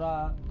இது புறா.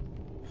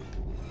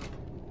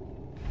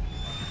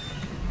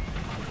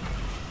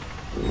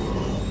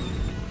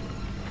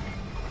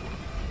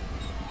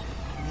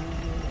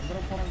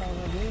 போறான்டா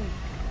டேய்.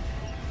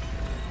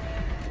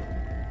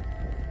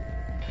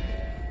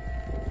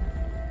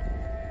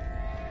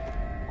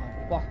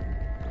 அப்பா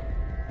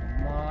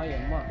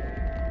அம்மா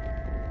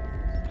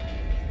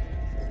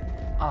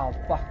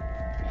அப்பா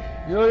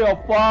ஏய்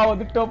அப்பா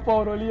வந்துட்டப்பா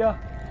ஒரு வழியா.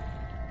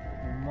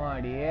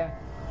 அம்மாடி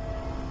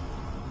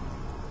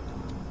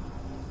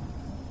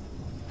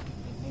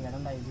என்ன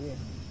இடம்டா இது?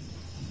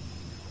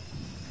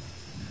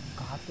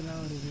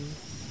 காத்துலாம் வருது.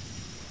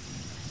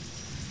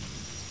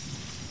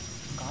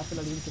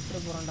 காத்துல அடிக்கடி சுற்ற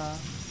போறான்டா.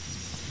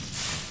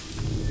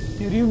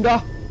 தெரியும்டா,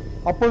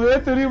 அப்பவே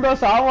தெரியும்டா.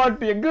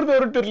 சாவாட்டு எங்க இருந்து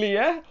வர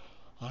தெரியலையே.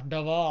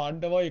 ஆண்டவா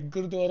எங்க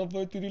இருந்து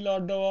வரப்போய் தெரியல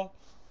ஆண்டவா.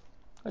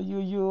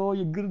 ஐயோ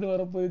எங்க இருந்து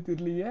வரப்போய்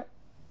தெரியலையே.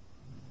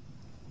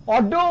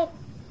 அடோ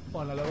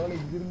நல்லவேளை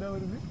இங்க இருந்தா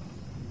வருது.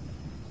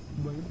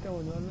 பயந்துட்டா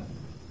ஒண்ணு.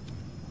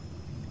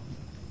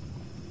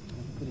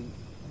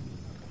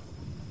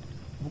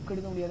 புக்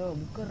எடுக்க முடியாதோ?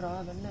 புக்கர்ரா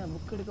என்ன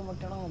புக் எடுக்க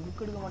மாட்டானோ?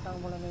 புக் எடுக்க மாட்டாங்க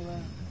போல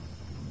இவன்.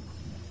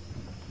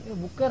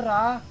 புக்கர்ரா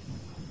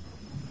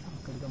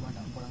புக் எடுக்க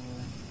மாட்டான் போல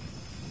இவன்.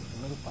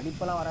 உனக்கு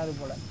படிப்பெல்லாம் வராது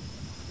போல.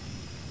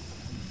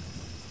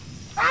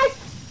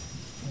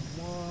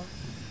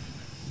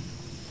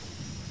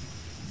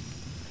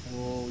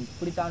 ஓ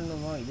இப்படி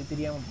தாண்டணுமோ? இது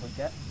தெரியாம போச்ச.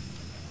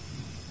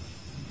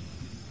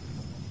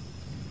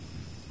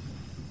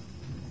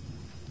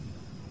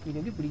 இது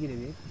எப்படி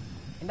பிடிக்கிறது?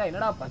 ஏண்டா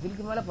என்னடா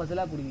பசிலுக்கு மேல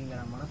பசிலா பிடிக்கிறீங்க?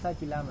 நான்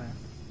மனசாட்சி இல்லாம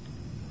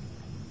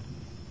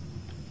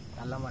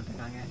தள்ள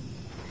மாட்டேங்காங்க.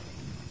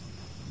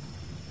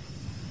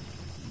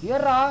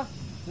 ஏறா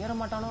ஏற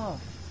மாட்டானோ?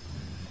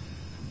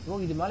 ஓ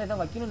இது மேல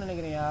ஏதாவது வைக்கணும்னு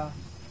நினைக்கிறியா?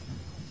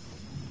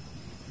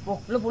 போ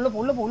உள்ள போ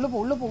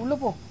உள்ள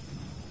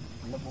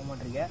போக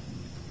மாட்டீங்க.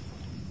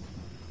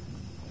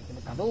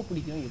 இந்த கதவை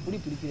பிடிக்கணும். எப்படி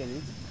பிடிக்கிறது?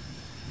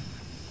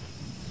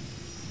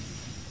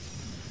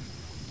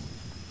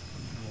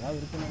 ஏதாவது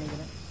இருக்குன்னு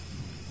நினைக்கிறேன்.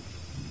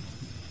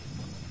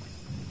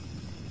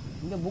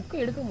 இந்த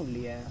புக்கை எடுக்க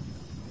முடியலையே.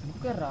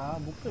 புக்கர்ரா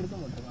புக் எடுக்க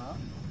மாட்டேங்கான்.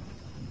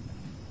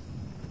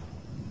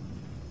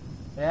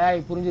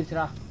 ஏய்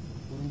புரிஞ்சிச்சுடா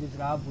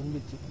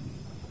புரிஞ்சிச்சு.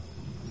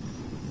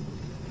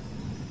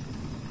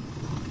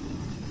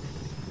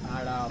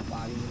 ஆடா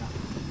பாருங்களா.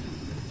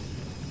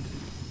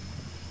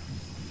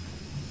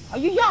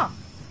 ஐயா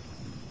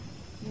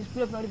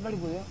டிஸ்பிளே பின்னாடி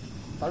போகுது.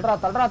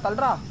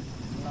 தள்ளுறா.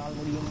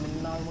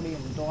 முன்னால்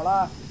முடியும். தோளா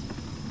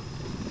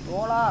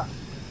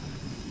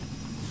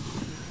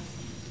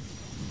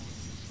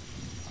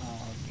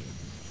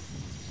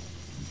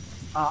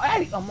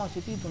அம்மா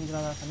சுத்தி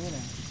கொஞ்சம் சமையல.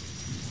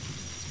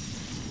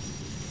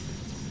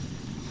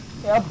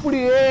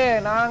 அப்படியே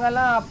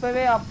நாங்கெல்லாம்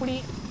அப்பவே அப்படி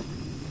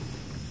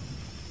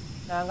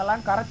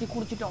நாங்கெல்லாம் கரைச்சி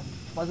குடிச்சிட்டோம்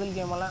பசில்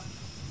கேம் எல்லாம்.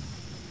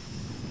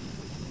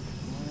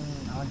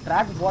 அவன்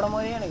ட்ராக் போட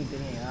மாதிரியே எனக்கு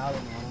தெரியும். ஏதாவது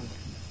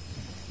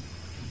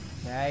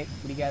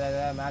பிடிக்காத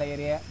மேலே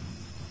ஏறிய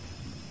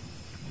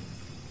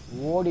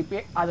ஓடிப்பே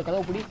அது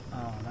கதவு பிடி.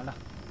 வேண்டா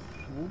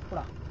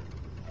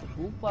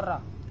சூப்பர்ரா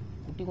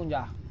குட்டி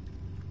குஞ்சா.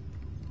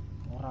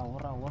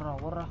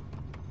 ஓடுறா.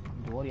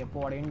 டோர் எப்போ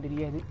உடையுன்னு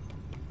தெரியாது.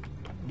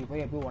 இப்படி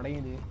போய் எப்போ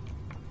உடையுது.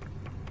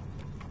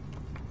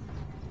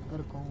 எங்க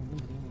இருக்கும்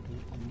ஒன்றும் தெரிய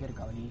மாட்டேங்குது. இங்க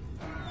இருக்கா வழி?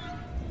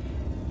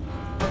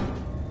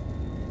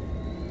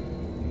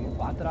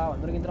 பாத்துரா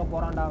வந்துருக்கிற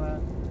போறான்டா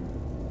அவன்.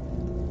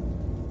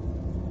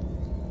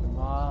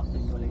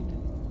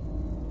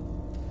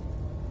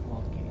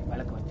 ஓகே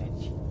விளக்கு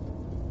வச்சாச்சு.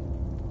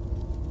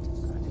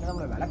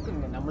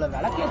 நம்மள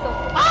விளக்கேத்த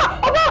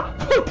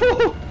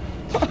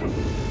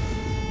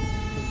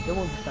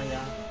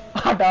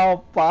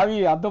பாவி.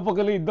 அந்த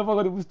பக்கம் இந்த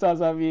பக்கம் புடிச்சிட்டா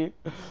சாமி.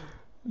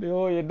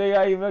 என்னையா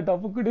இவன்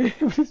டப்புக்குடி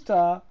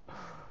புடிச்சிட்டா.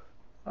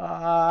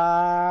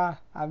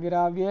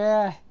 அபிராமியே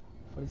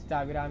புடிச்சிட்டா.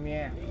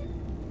 அபிராமியே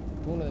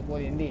தூணுது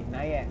போது எந்தி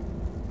நாய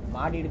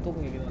மாட்டிட்டு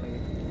தூக்கம் கேட்குது உனக்கு.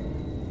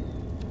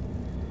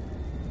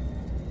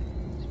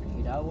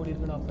 ஸ்பீடா ஓடி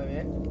இருக்கணும் அப்பவே.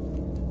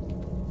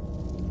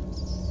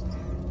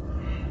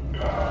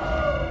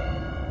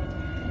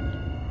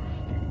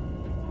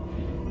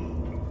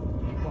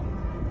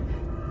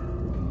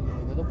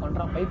 ஏதோ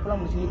பண்றான். பைப்லாம்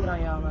முடிச்சு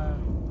நிற்கிறான் அவன்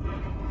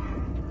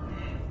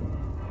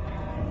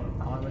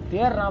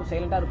தேடுறான்.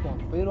 சைலண்டா இருக்கும்.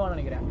 போயிடுவான்னு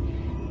நினைக்கிறேன்.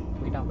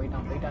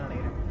 போயிட்டான்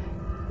நினைக்கிறேன்.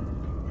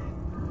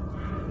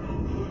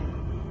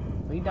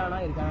 தூக்கிட்டானா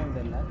இருக்கானான்னு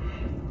தெரியல.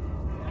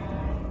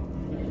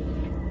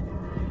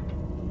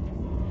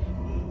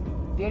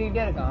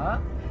 தேடிட்டே இருக்கான்.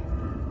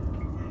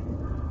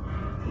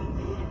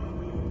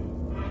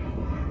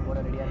 போட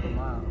ரெடியா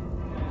இருக்குமா?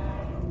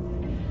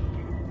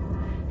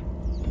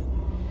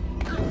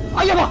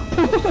 ஐயமா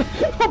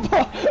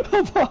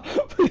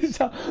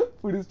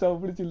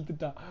பிடிச்சு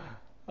இழுத்துட்டான்.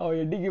 அவன்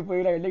என்னைக்கு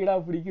போயிடா, என்னைக்குடா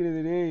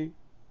பிடிக்கிறது?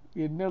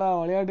 என்னடா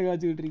விளையாட்டு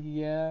காய்ச்சிக்கிட்டு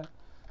இருக்கீங்க?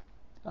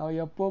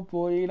 அவன் எப்போ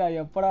போய் நான்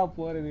எப்படா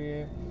போறது?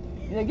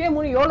 இந்த கேம்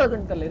ஒன்று எவ்வளோ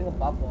இருக்குன்னு தெரியல, இருங்க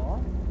பார்ப்போம்.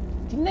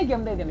 சின்ன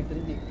கேம் தான் இது எனக்கு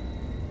தெரிஞ்சு.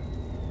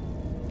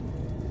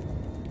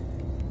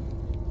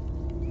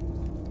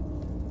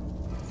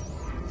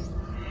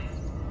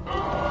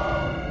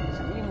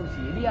 சமயம்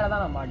முடிச்சு எலியால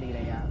தான் நான்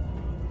மாட்டிக்கிறேன்.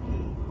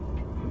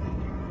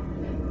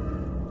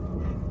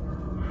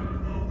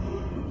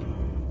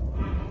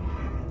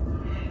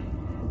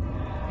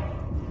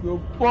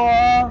 எப்பா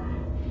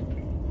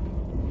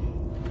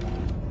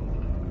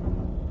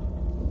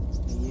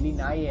எலி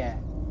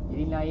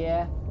நாய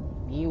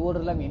நீ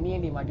ஓடுறலாம் என்னையே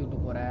நீ மாட்டி விட்டு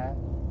போற.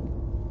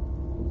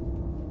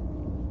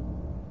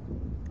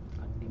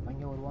 கண்டிப்பா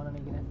இங்க வருவான்னு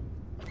நினைக்கிறேன்.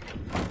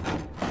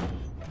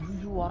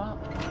 வரான்.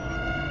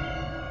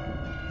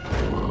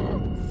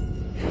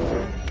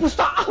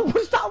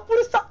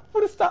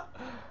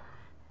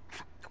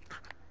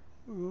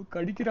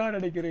 கடிக்கிறான்னு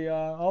நினைக்கிறியா?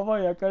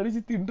 ஆமாயா,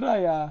 கடிச்சு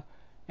தின்றாயா?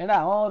 ஏடா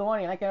அவன்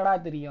வருவான் எனக்கு என்னடா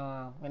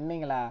தெரியும்?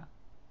 என்னங்களா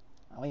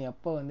அவன்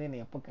எப்போ வந்து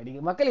என்ன எப்போ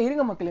கடிக்க. மக்கள்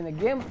இருங்க மக்கள், இந்த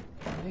கேம்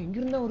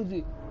எங்கிருந்தா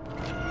வருது?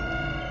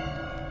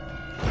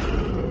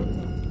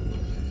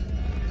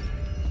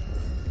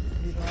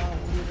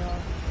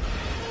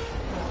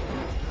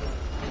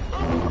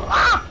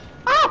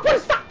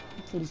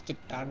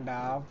 பிடிச்சிட்டான்டா,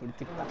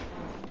 பிடிச்சிட்டான்.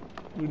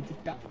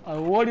 அது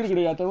ஓடி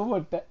இருக்கிற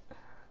தவப்பட்டேன்.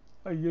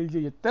 ஐயோ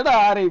எத்தனை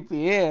ஆர்ஐபி,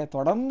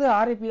 தொடர்ந்து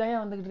ஆர்ஐபி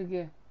தான் வந்துகிட்டு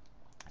இருக்கு.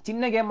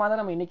 சின்ன கேமாக தான்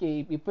நம்ம இன்னைக்கு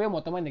இப்பவே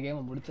மொத்தமா இந்த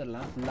கேமை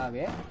முடிச்சிடலாம்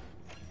ஃபுல்லாவே.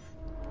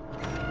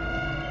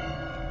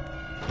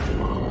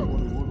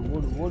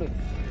 ஓடு ஓடு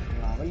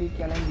அவளி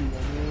கிளம்பி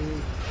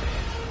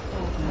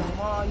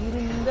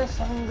இருந்த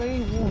சங்கை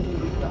ஊடு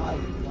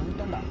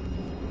வந்துட்டா.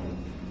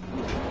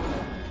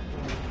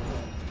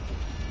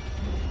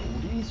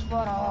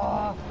 ஈஸ்வரா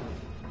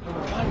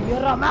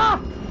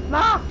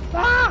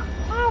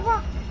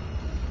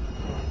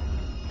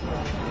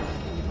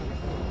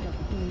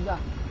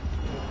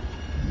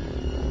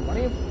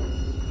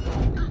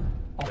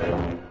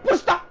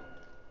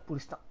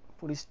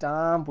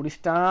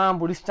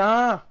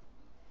புடிச்சிட்டான்.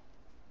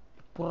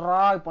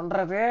 புறா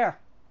பண்றது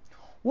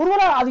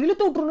ஒருவேளை அது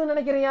இழுத்து விட்டுருன்னு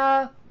நினைக்கிறியா?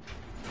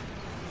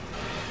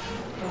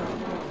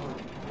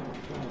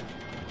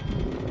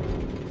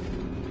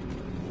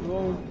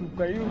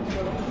 கை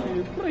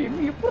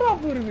எப்படா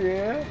போயிருது?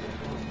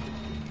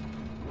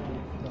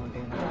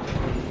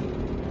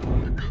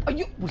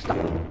 ஐயோ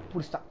புடிச்சிட்டான்.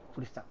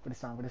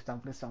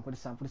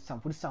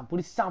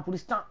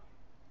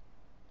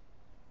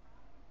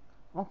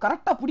 அவன்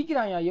கரெக்டா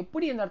பிடிக்கிறான்.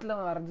 எப்படி இந்த இடத்துல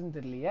வர்றதுன்னு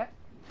தெரியலையே.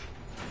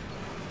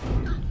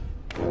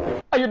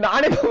 ஐயோ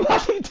நானே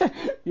மாட்டிக்கிட்டேன்.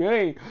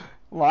 ஏய்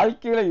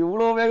வாழ்க்கையில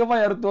இவ்வளவு வேகமா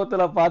யாரும்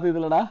தோத்தல பார்த்தது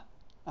இல்லடா.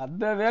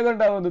 அந்த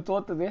வேகம்டா வந்து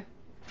தோத்தது.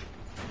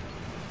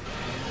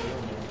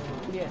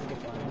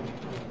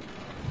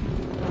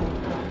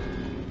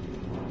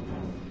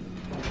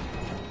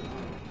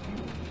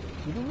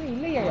 இதுவுமே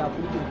இல்லையா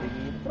பிடிக்கிறது?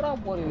 எப்படா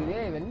போறது?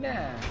 என்ன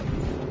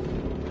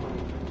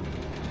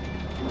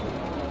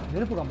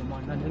நெருப்பு காம்பமா?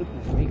 நெருப்பு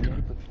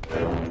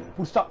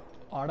புடிச்சா.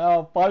 அடா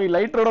பாவி,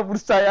 லைட்டரோட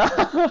புடிச்சாயா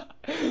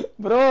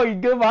ப்ரோ?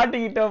 இங்க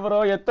மாட்டிக்கிட்ட ப்ரோ.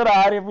 எத்தனை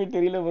ஆர்எப்பி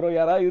தெரியல ப்ரோ.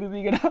 யாராவது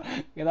இருந்தீங்கன்னா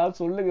ஏதாவது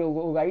சொல்லுங்க,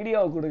 உங்க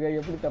ஐடியாவை கொடுங்க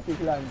எப்படி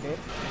தப்பிக்கலான்ட்டு.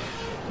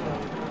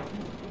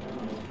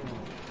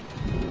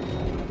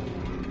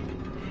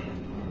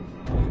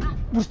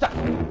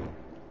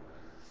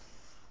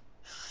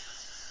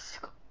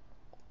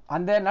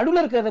 அந்த நடுவில்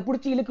இருக்கிறத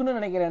பிடிச்சி இழுக்குன்னு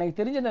நினைக்கிறேன். எனக்கு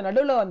தெரிஞ்ச அந்த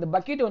நடுவில் அந்த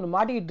பக்கெட் ஒன்று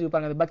மாட்டிக்கிட்டு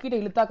இருப்பாங்க. அந்த பக்கெட்டை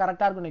இழுத்தா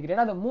கரெக்டாக இருக்கும்னு நினைக்கிறேன்.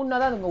 ஏன்னா அந்த 3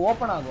 தான் அது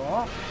ஓப்பன்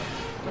ஆகும்.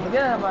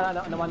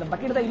 நம்ம அந்த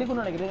பக்கெட் தான்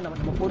இழுக்கணும்னு நினைக்கிறேன்.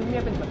 நம்ம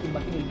பொறுமையாக போய்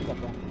பக்கெட் இழுத்து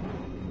பார்ப்போம்.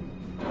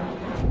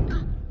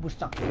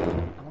 புடிச்சிட்டான்.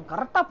 அவன்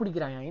கரெக்டாக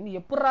பிடிக்கிறான். இன்னும்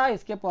எப்படா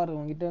எஸ்கேப் ஆகுது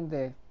உங்ககிட்ட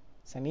இருந்து?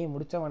 சனியை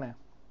முடிச்சவன,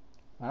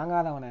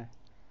 வணங்காதவன.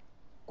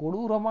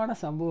 கொடூரமான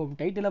சம்பவம்.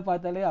 டைட்டில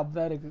பார்த்தாலே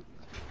அப்படிதான் இருக்கு.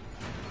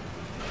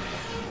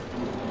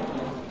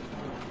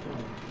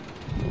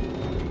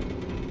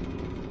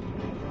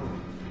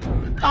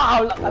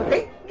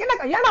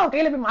 ஏன்னா அவன்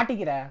கையில போய்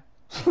மாட்டிக்கிற?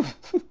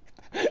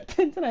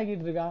 டென்ஷன்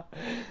ஆகிட்டு இருக்கான்.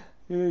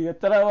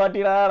 எத்தனை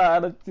வாட்டிடா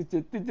அடைச்சு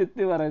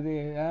செத்து வர்றது?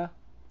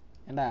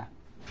 ஏண்டா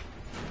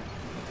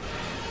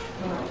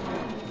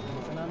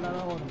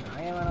ஒரு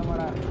நியாயம்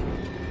வேணாமாடா?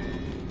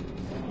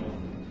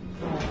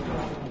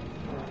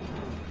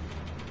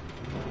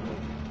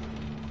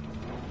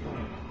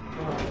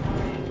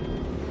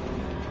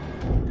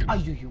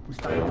 ஐயோ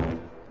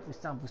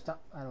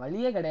புடிச்சிட்டான்.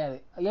 வழியே கிடையாது.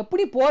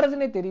 எப்படி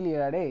போறதுன்னே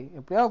தெரியலையாடே.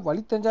 எப்படியாவது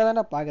வழி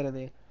தெரிஞ்சாதானே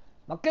பாக்குறது.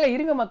 மக்களை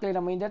இருங்க மக்களை,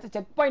 நம்ம இந்த இடத்துல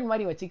செக் பாயிண்ட்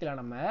மாதிரி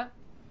வச்சுக்கலாம். நம்ம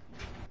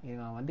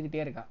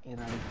வந்துகிட்டே இருக்கான்.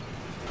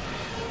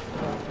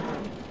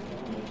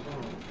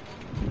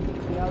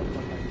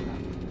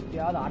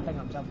 எப்படியாவது ஆட்டம்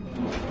காமிச்சா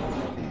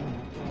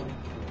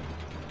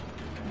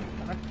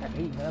கரெக்டா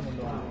கை இங்கதான்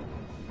கொண்டு வா.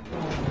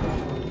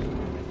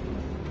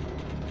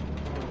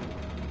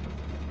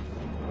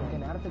 கொஞ்ச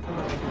நேரத்துக்கு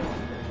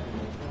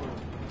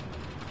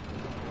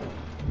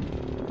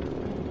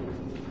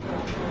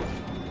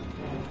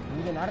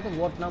இந்த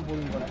நேரத்துக்கு ஓட்டினா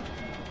போதும் போல.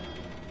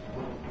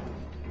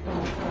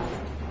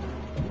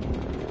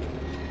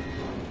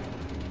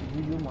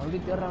 ஐயோ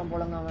மறுபடியும் தேடுறான்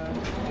போலங்க அவன்.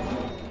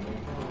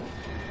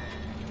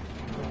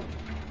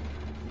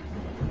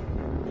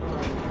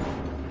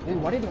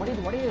 உடையுது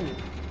உடையுது உடையுது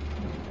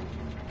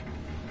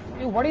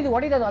உடையுது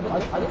உடையுது அது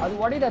அது அது அது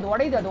உடையுது அது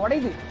உடையுது அது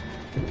உடையுது.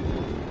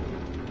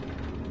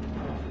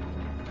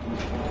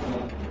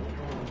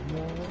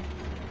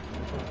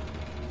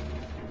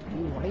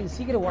 உடையுது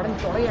சீக்கிரம்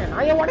உடைஞ்சு உடைய.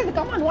 நான் ஏன் உடையுது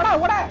கமான் ஓட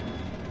ஓட.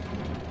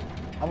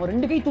 அவன்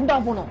 2 கை துண்டா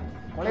போனோம்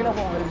கொலையில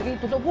போவான். 2 கை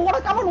துண்டா ஓட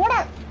கமான் ஓட.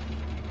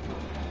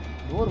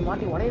 டோர்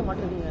மாட்டி உடைய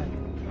மாட்டிருக்கீங்க.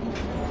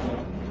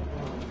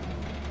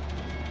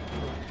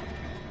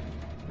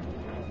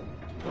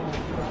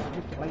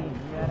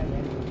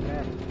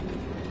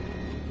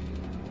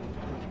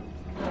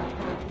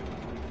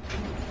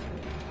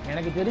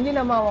 எனக்கு தெரிஞ்சு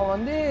நம்ம அவன்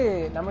வந்து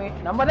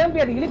நம்ம தான்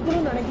போய் அது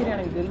இழுக்கணும்னு நினைக்கிறேன்.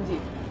 எனக்கு தெரிஞ்சு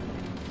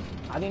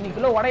அது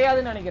இன்னைக்குள்ள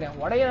உடையாதுன்னு நினைக்கிறேன்.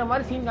 உடையிற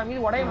மாதிரி சீன்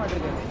காமிது உடைய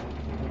மாட்டிருக்காது.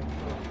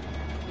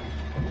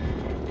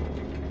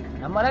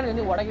 நம்ம தான்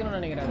வந்து உடைக்கணும்னு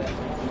நினைக்கிறேன்.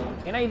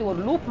 ஏன்னா இது ஒரு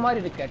லூப்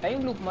மாதிரி இருக்கு,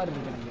 டைம் லூப் மாதிரி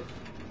இருக்கு. எனக்கு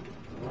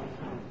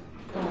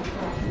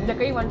இந்த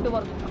கை வந்துட்டு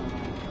வரும்.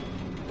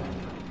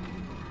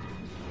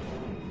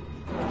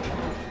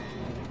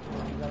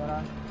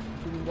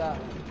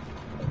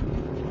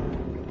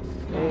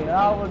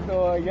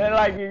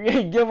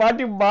 இங்க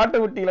மாட்டி மாட்ட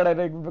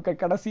விட்டீங்களா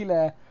கடைசியில.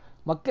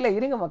 மக்களே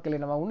இருங்க மக்களே,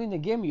 நம்ம இன்னும் இந்த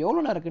கேம்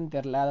எவ்வளவு நேரம் இருக்குன்னு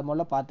தெரியல. அதை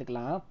முதல்ல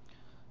பாத்துக்கலாம்.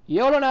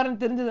 எவ்வளவு நேரம்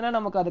தெரிஞ்சதுன்னா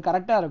நமக்கு அது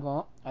கரெக்டா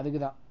இருக்கும்.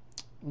 அதுக்குதான்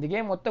இந்த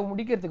கேம் மொத்தம்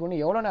முடிக்கிறதுக்கு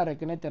ஒண்ணு எவ்வளவு நேரம்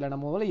இருக்குன்னே தெரியல.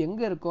 நம்ம முதல்ல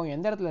எங்க இருக்கோம்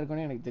எந்த இடத்துல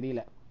இருக்கோம்னு எனக்கு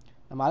தெரியல.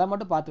 நம்ம அதை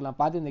மட்டும் பாத்துக்கலாம்.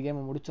 பார்த்து இந்த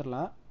கேமை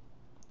முடிச்சிடலாம்.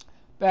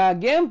 இப்போ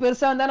கேம்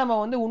பெருசா இருந்தா நம்ம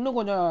வந்து இன்னும்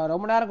கொஞ்சம்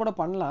ரொம்ப நேரம் கூட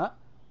பண்ணலாம்.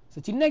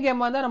 சின்ன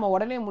கேமா இருந்தா நம்ம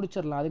உடனே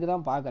முடிச்சிடலாம். அதுக்கு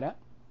தான் பாக்குறேன்.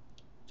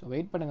 ஸோ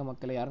வெயிட் பண்ணுங்க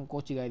மக்களே, யாரும்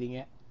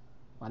கோச்சிக்காதீங்க.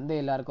 வந்த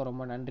எல்லாருக்கும்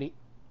ரொம்ப நன்றி.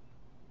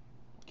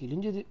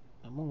 கிழிஞ்சது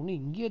நம்ம ஒன்றும்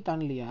இங்கேயே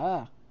தாண்டலையா?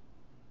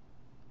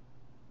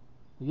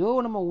 ஐயோ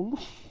நம்ம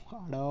ஒன்றும்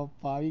அடா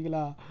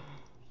பாவிங்களா,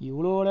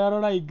 இவ்வளோ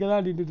நேரம் நான் இங்கே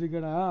தான் நின்றுட்டு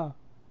இருக்கேனா?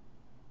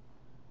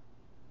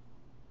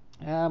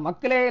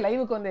 மக்களே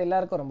லைவுக்கு வந்த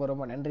எல்லாருக்கும் ரொம்ப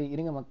ரொம்ப நன்றி.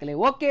 இருங்க மக்களே.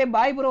 Okay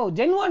bye bro.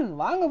 ஜென்வன்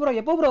வாங்க ப்ரோ.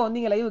 எப்போ ப்ரோ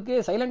வந்தீங்க லைவுக்கு?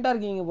 சைலண்டா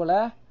இருக்கீங்க போல.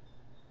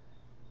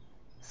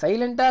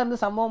 சைலண்டா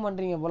இருந்து சம்பவம்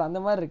பண்றீங்க போல,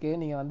 அந்த மாதிரி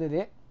இருக்கு நீங்க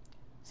வந்தது.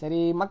 சரி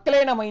மக்களே,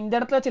 நம்ம இந்த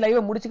இடத்துல வச்சு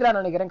லைவை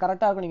முடிச்சுக்கலாம்னு நினைக்கிறேன்.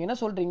 கரெக்டா இருக்கும். நீங்க என்ன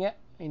சொல்றீங்க?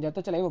 இந்த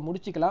இடத்துல வச்சு லைவை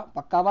முடிச்சுக்கலாம்.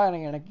 பக்காவா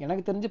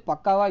எனக்கு தெரிஞ்சு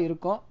பக்காவா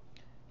இருக்கும்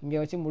இங்க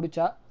வச்சு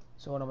முடிச்சா.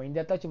 ஸோ நம்ம இந்த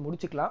இடத்த வச்சு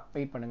முடிச்சுக்கலாம்.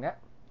 வெயிட் பண்ணுங்க.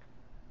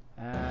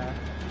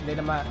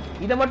 நம்ம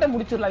இதை மட்டும்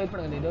முடிச்சிடலாம். வெயிட்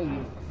பண்ணுங்க.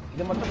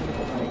 இதை மட்டும்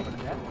முடிச்சிடலாம். வெயிட்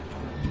பண்ணுங்க.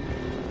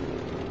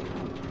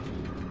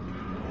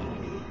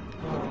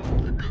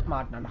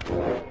 மாட்டினாண்டா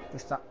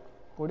கிறிஸ்தா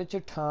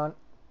குடிச்சிட்டான்.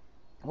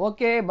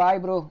 Okay bye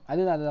bro.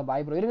 அதுதான்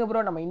பாய் ப்ரோ. இருங்க ப்ரோ,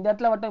 நம்ம இந்த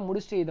இடத்துல மட்டும்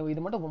முடிச்சுட்டு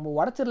இது மட்டும் ரொம்ப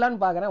உடைச்சிடலான்னு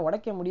பார்க்குறேன்.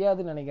 உடைக்க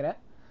முடியாதுன்னு நினைக்கிறேன்.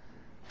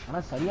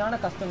 ஆனால் சரியான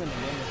கஷ்டம் இல்லை.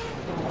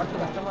 உடச்சு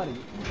கஷ்டமா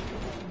இருக்கு.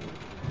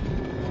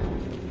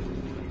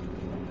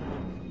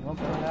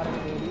 கொஞ்ச நேரம்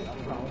தேடி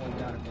அப்புறம் அவங்க கொஞ்ச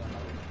நேரம்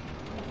தேடலாம்.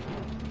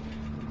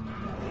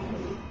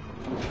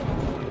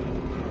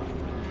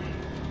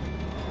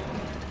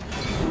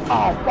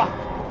 அப்பா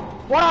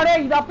போடாடே,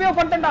 இது அப்பயே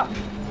பண்ணிட்டேன்டா.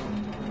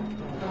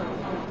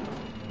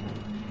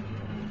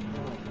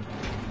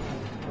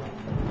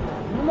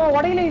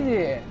 உடையில இது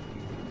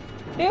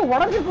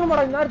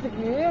உடஞ்சிருக்கணும்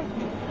நேரத்துக்கு.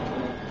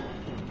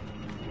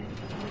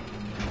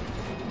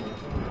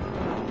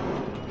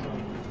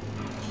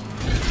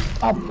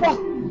 அப்பா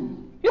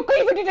கை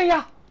வெட்டிட்டா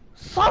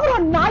சாவரா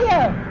நாய.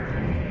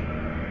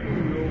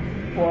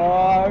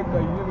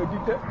 கைய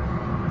வெட்டிட்ட.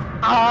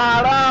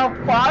 ஆடா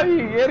பாவி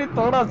ஏறி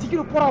தோடா.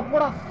 சீக்கிரம் போடா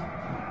போடா.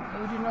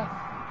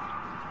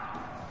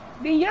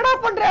 நீ என்னடா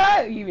பண்ற?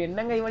 இவ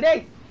என்னங்க இவடே?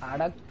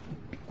 அட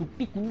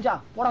குட்டி குஞ்சா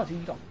போடா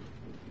சீக்கிரம்.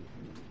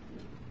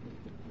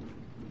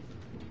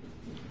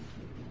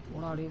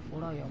 போடாடே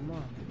போடா அம்மா.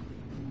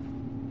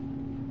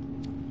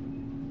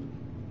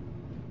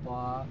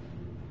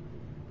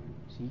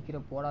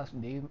 சீக்கிரம் போடா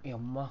தெய்வம்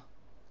அம்மா.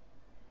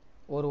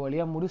 ஒரு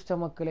வழியா முடிச்சிட்ட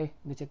மக்களே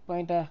இந்த செக்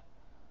பாயிண்ட.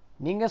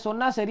 நீங்க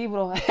சொன்னா சரி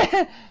bro.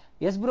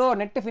 S bro,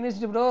 net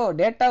finished bro,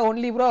 data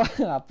only bro.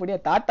 அப்படியே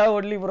டாட்டா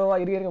ஒன்லி ப்ரோவா?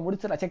 இருங்க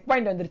முடிச்சிடலாம். செக்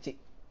பாயிண்ட் வந்துருச்சு.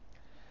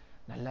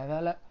 நல்ல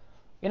வேலை.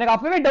 எனக்கு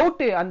அப்பவே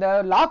டவுட், அந்த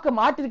லாக்க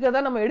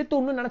மாட்டிருக்கிறதா நம்ம எடுத்து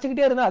ஒண்ணு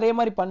நினைச்சுக்கிட்டே இருந்தா அதே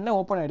மாதிரி பண்ண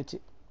ஓப்பன் ஆயிடுச்சு.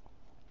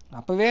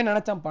 அப்பவே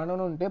நினைச்சேன்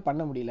பண்ணணும்ட்டு,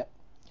 பண்ண முடியல.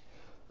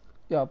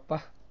 அப்பா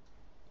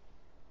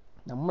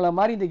நம்மள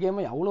மாதிரி இந்த கேம்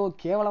அவ்வளோ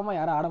கேவலமா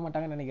யாரும் ஆட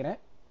மாட்டாங்கன்னு நினைக்கிறேன்.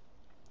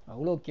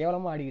 அவ்வளோ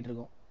கேவலமா ஆடிக்கிட்டு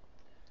இருக்கோம்.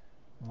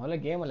 முதல்ல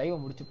கேமை லைவை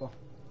முடிச்சுப்போம்.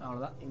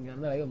 அவ்வளோதான். இங்க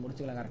இருந்து லைவை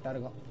முடிச்சுக்கலாம். கரெக்டா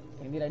இருக்கும்.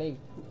 எந்திரடே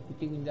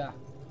குட்டி குஞ்சா.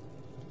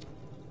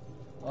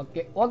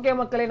 ஓகே ஓகே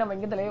மக்களே, நம்ம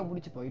இங்க இருந்து லைவை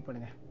முடிச்சுப்போம். வெயிட்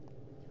பண்ணுங்க.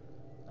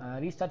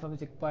 ரீஸ்டார்ட் பண்ணி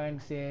செக்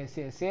பாயிண்ட்.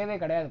 சேவே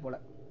கிடையாது போல.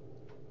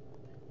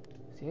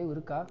 சேவ்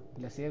இருக்கா?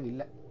 இல்ல சேவ்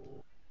இல்லை.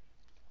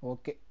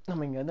 ஓகே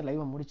நம்ம இங்க வந்து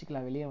லைவை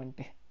முடிச்சுக்கலாம். வெளியே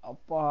வந்துட்டு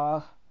அப்பா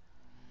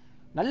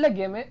நல்ல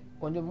கேமு,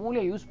 கொஞ்சம்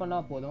மூளையை யூஸ்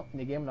பண்ணால் போதும்,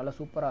 இந்த கேம் நல்லா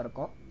சூப்பராக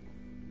இருக்கும்.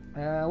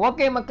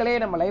 ஓகே மக்களே,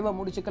 நம்ம லைவை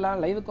முடிச்சுக்கலாம்.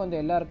 லைவுக்கு வந்து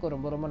எல்லாருக்கும்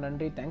ரொம்ப ரொம்ப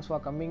நன்றி. Thanks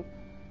for coming.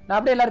 நான்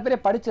அப்படியே எல்லாரும்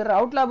பேரையும் படிச்சிடுறேன்.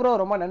 அவுட்லா ப்ரோ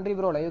ரொம்ப நன்றி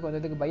ப்ரோ, லைவுக்கு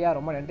வந்ததுக்கு. பையா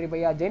ரொம்ப நன்றி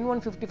பையா. ஜென்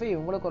 155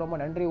 உங்களுக்கு ரொம்ப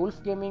நன்றி.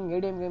 Wolf gaming,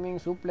 ATM gaming,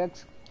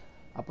 suplex,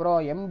 அப்புறம்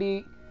எம்டி,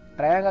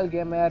 ட்ரையாங்கல்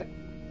கேமர்,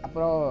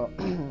 அப்புறம்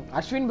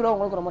அஸ்வின் ப்ரோ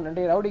உங்களுக்கு ரொம்ப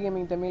நன்றி. Rowdy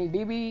gaming Tamil,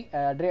 DP,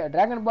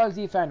 dragon Ball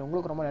Z fan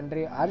உங்களுக்கு ரொம்ப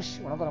நன்றி. ஹர்ஷ்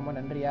உனக்கு ரொம்ப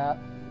நன்றியா.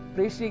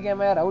 பிரீஸ்ரீ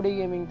கேமர், ரவுடி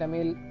கேமிங்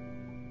தமிழ்,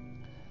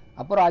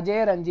 அப்புறம்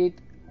அஜய் ரஞ்சித்,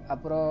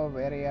 அப்புறம்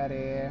வேற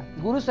யாரு,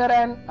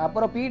 குருசரன்,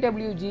 அப்புறம்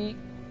பிடபிள்யூஜி,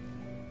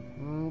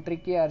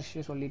 ட்ரிக்கி ஹர்ஷ்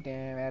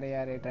சொல்லிட்டேன். வேற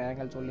யாரு,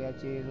 ட்ரையாங்கல்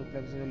சொல்லியாச்சு,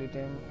 சூப்ளெக்ஸ்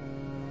சொல்லிட்டேன்.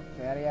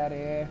 வேற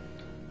யாரு,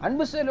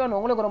 அன்பு செல்வன்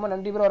உங்களுக்கு ரொம்ப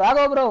நன்றி ப்ரோ.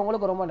 ராகவ ப்ரோ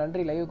உங்களுக்கு ரொம்ப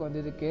நன்றி லைவுக்கு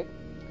வந்ததுக்கு.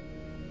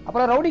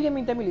 அப்புறம் ரவுடி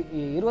கேமிங் தமிழ்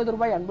 20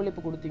 ரூபாய்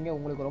அன்பளிப்பு கொடுத்தீங்க,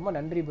 உங்களுக்கு ரொம்ப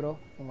நன்றி ப்ரோ,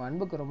 உங்க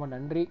அன்புக்கு ரொம்ப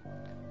நன்றி.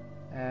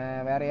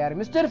 வேற யாரு,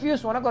 மிஸ்டர்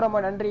ஃபியூஸ் உனக்கு ரொம்ப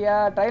நன்றியா.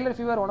 டைலர்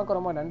ஃபீவர் உனக்கு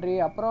ரொம்ப நன்றி.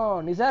 அப்புறம்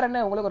நிசார்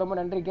அண்ணே உங்களுக்கு ரொம்ப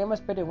நன்றி.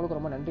 கேமர்ஸ் பேட்டை உங்களுக்கு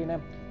ரொம்ப நன்றிண்ணே.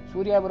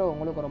 சூர்யா ப்ரோ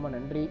உங்களுக்கு ரொம்ப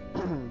நன்றி.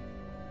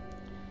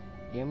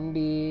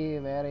 எம்டி,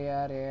 வேற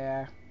யாரு,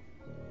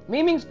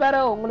 மீமிங்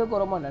ஸ்பேரோ உங்களுக்கு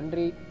ரொம்ப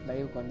நன்றி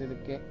லைவுக்கு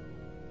வந்ததுக்கு.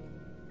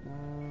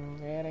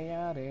 வேற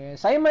யாரு,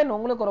 சைமன்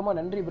உங்களுக்கு ரொம்ப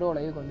நன்றி ப்ரோ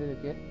லைவுக்கு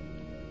வந்ததுக்கு.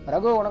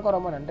 ரகு உனக்கு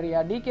ரொம்ப நன்றியா.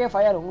 டிகே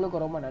ஃபயர்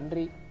உங்களுக்கு ரொம்ப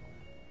நன்றி.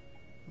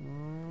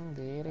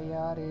 வேற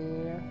யாரு,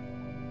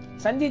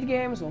 சஞ்சித்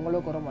கேம்ஸ்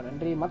உங்களுக்கு ரொம்ப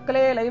நன்றி.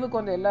 மக்களே லைவுக்கு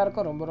வந்து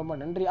எல்லாருக்கும் ரொம்ப ரொம்ப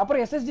நன்றி.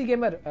 அப்புறம் எஸ்எஸ்டி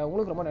கேமர்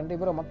உங்களுக்கு ரொம்ப நன்றி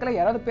ப்ரோ. மக்களை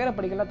யாராவது பேரை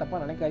படிக்கலாம்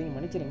தப்பா நினைக்காதீங்க,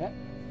 மன்னிச்சிருங்க.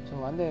 ஸோ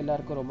வந்து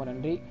எல்லாருக்கும் ரொம்ப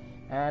நன்றி.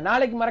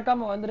 நாளைக்கு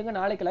மறக்காம வந்துருங்க.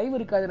 நாளைக்கு லைவ்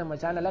இருக்காது நம்ம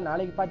சேனல்ல.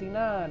 நாளைக்கு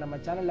பாத்தீங்கன்னா நம்ம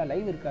சேனல்ல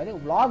லைவ் இருக்காது,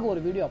 vlog ஒரு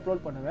வீடியோ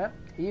அப்லோட் பண்ணுவேன்.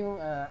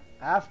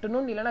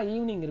 ஆஃப்டர்நூன் இல்லைன்னா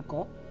ஈவினிங்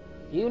இருக்கும்.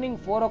 ஈவினிங்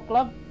 4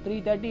 o'clock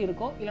 3:30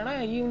 இருக்கும், இல்லைனா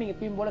ஈவினிங்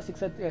எப்பயும் போல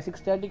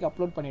 6:30க்கு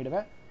அப்லோட்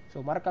பண்ணிடுவேன். ஸோ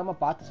மறக்காம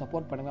பார்த்து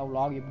சப்போர்ட் பண்ணுங்க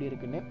vlog எப்படி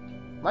இருக்குன்னு.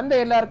 வந்த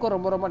எல்லாருக்கும்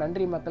ரொம்ப ரொம்ப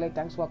நன்றி மக்களே.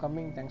 Thanks for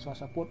coming, thanks for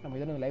support. நம்ம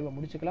இதோட லைவை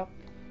முடிச்சுக்கலாம்.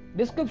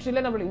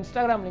 டிஸ்கிரிப்ஷன்ல நம்மளுக்கு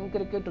இன்ஸ்டாகிராம் லிங்க்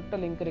இருக்கு,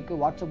 ட்விட்டர் லிங்க் இருக்கு,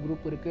 வாட்ஸ்அப்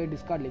குரூப் இருக்கு,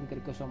 டிஸ்கார்ட் லிங்க்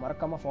இருக்கு. ஸோ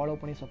மறக்காம ஃபாலோ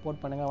பண்ணி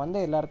சப்போர்ட் பண்ணுங்க. வந்த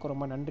எல்லாருக்கும்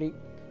ரொம்ப நன்றி.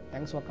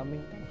 Thanks for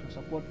coming, thanks for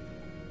support.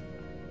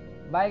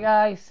 By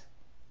guys.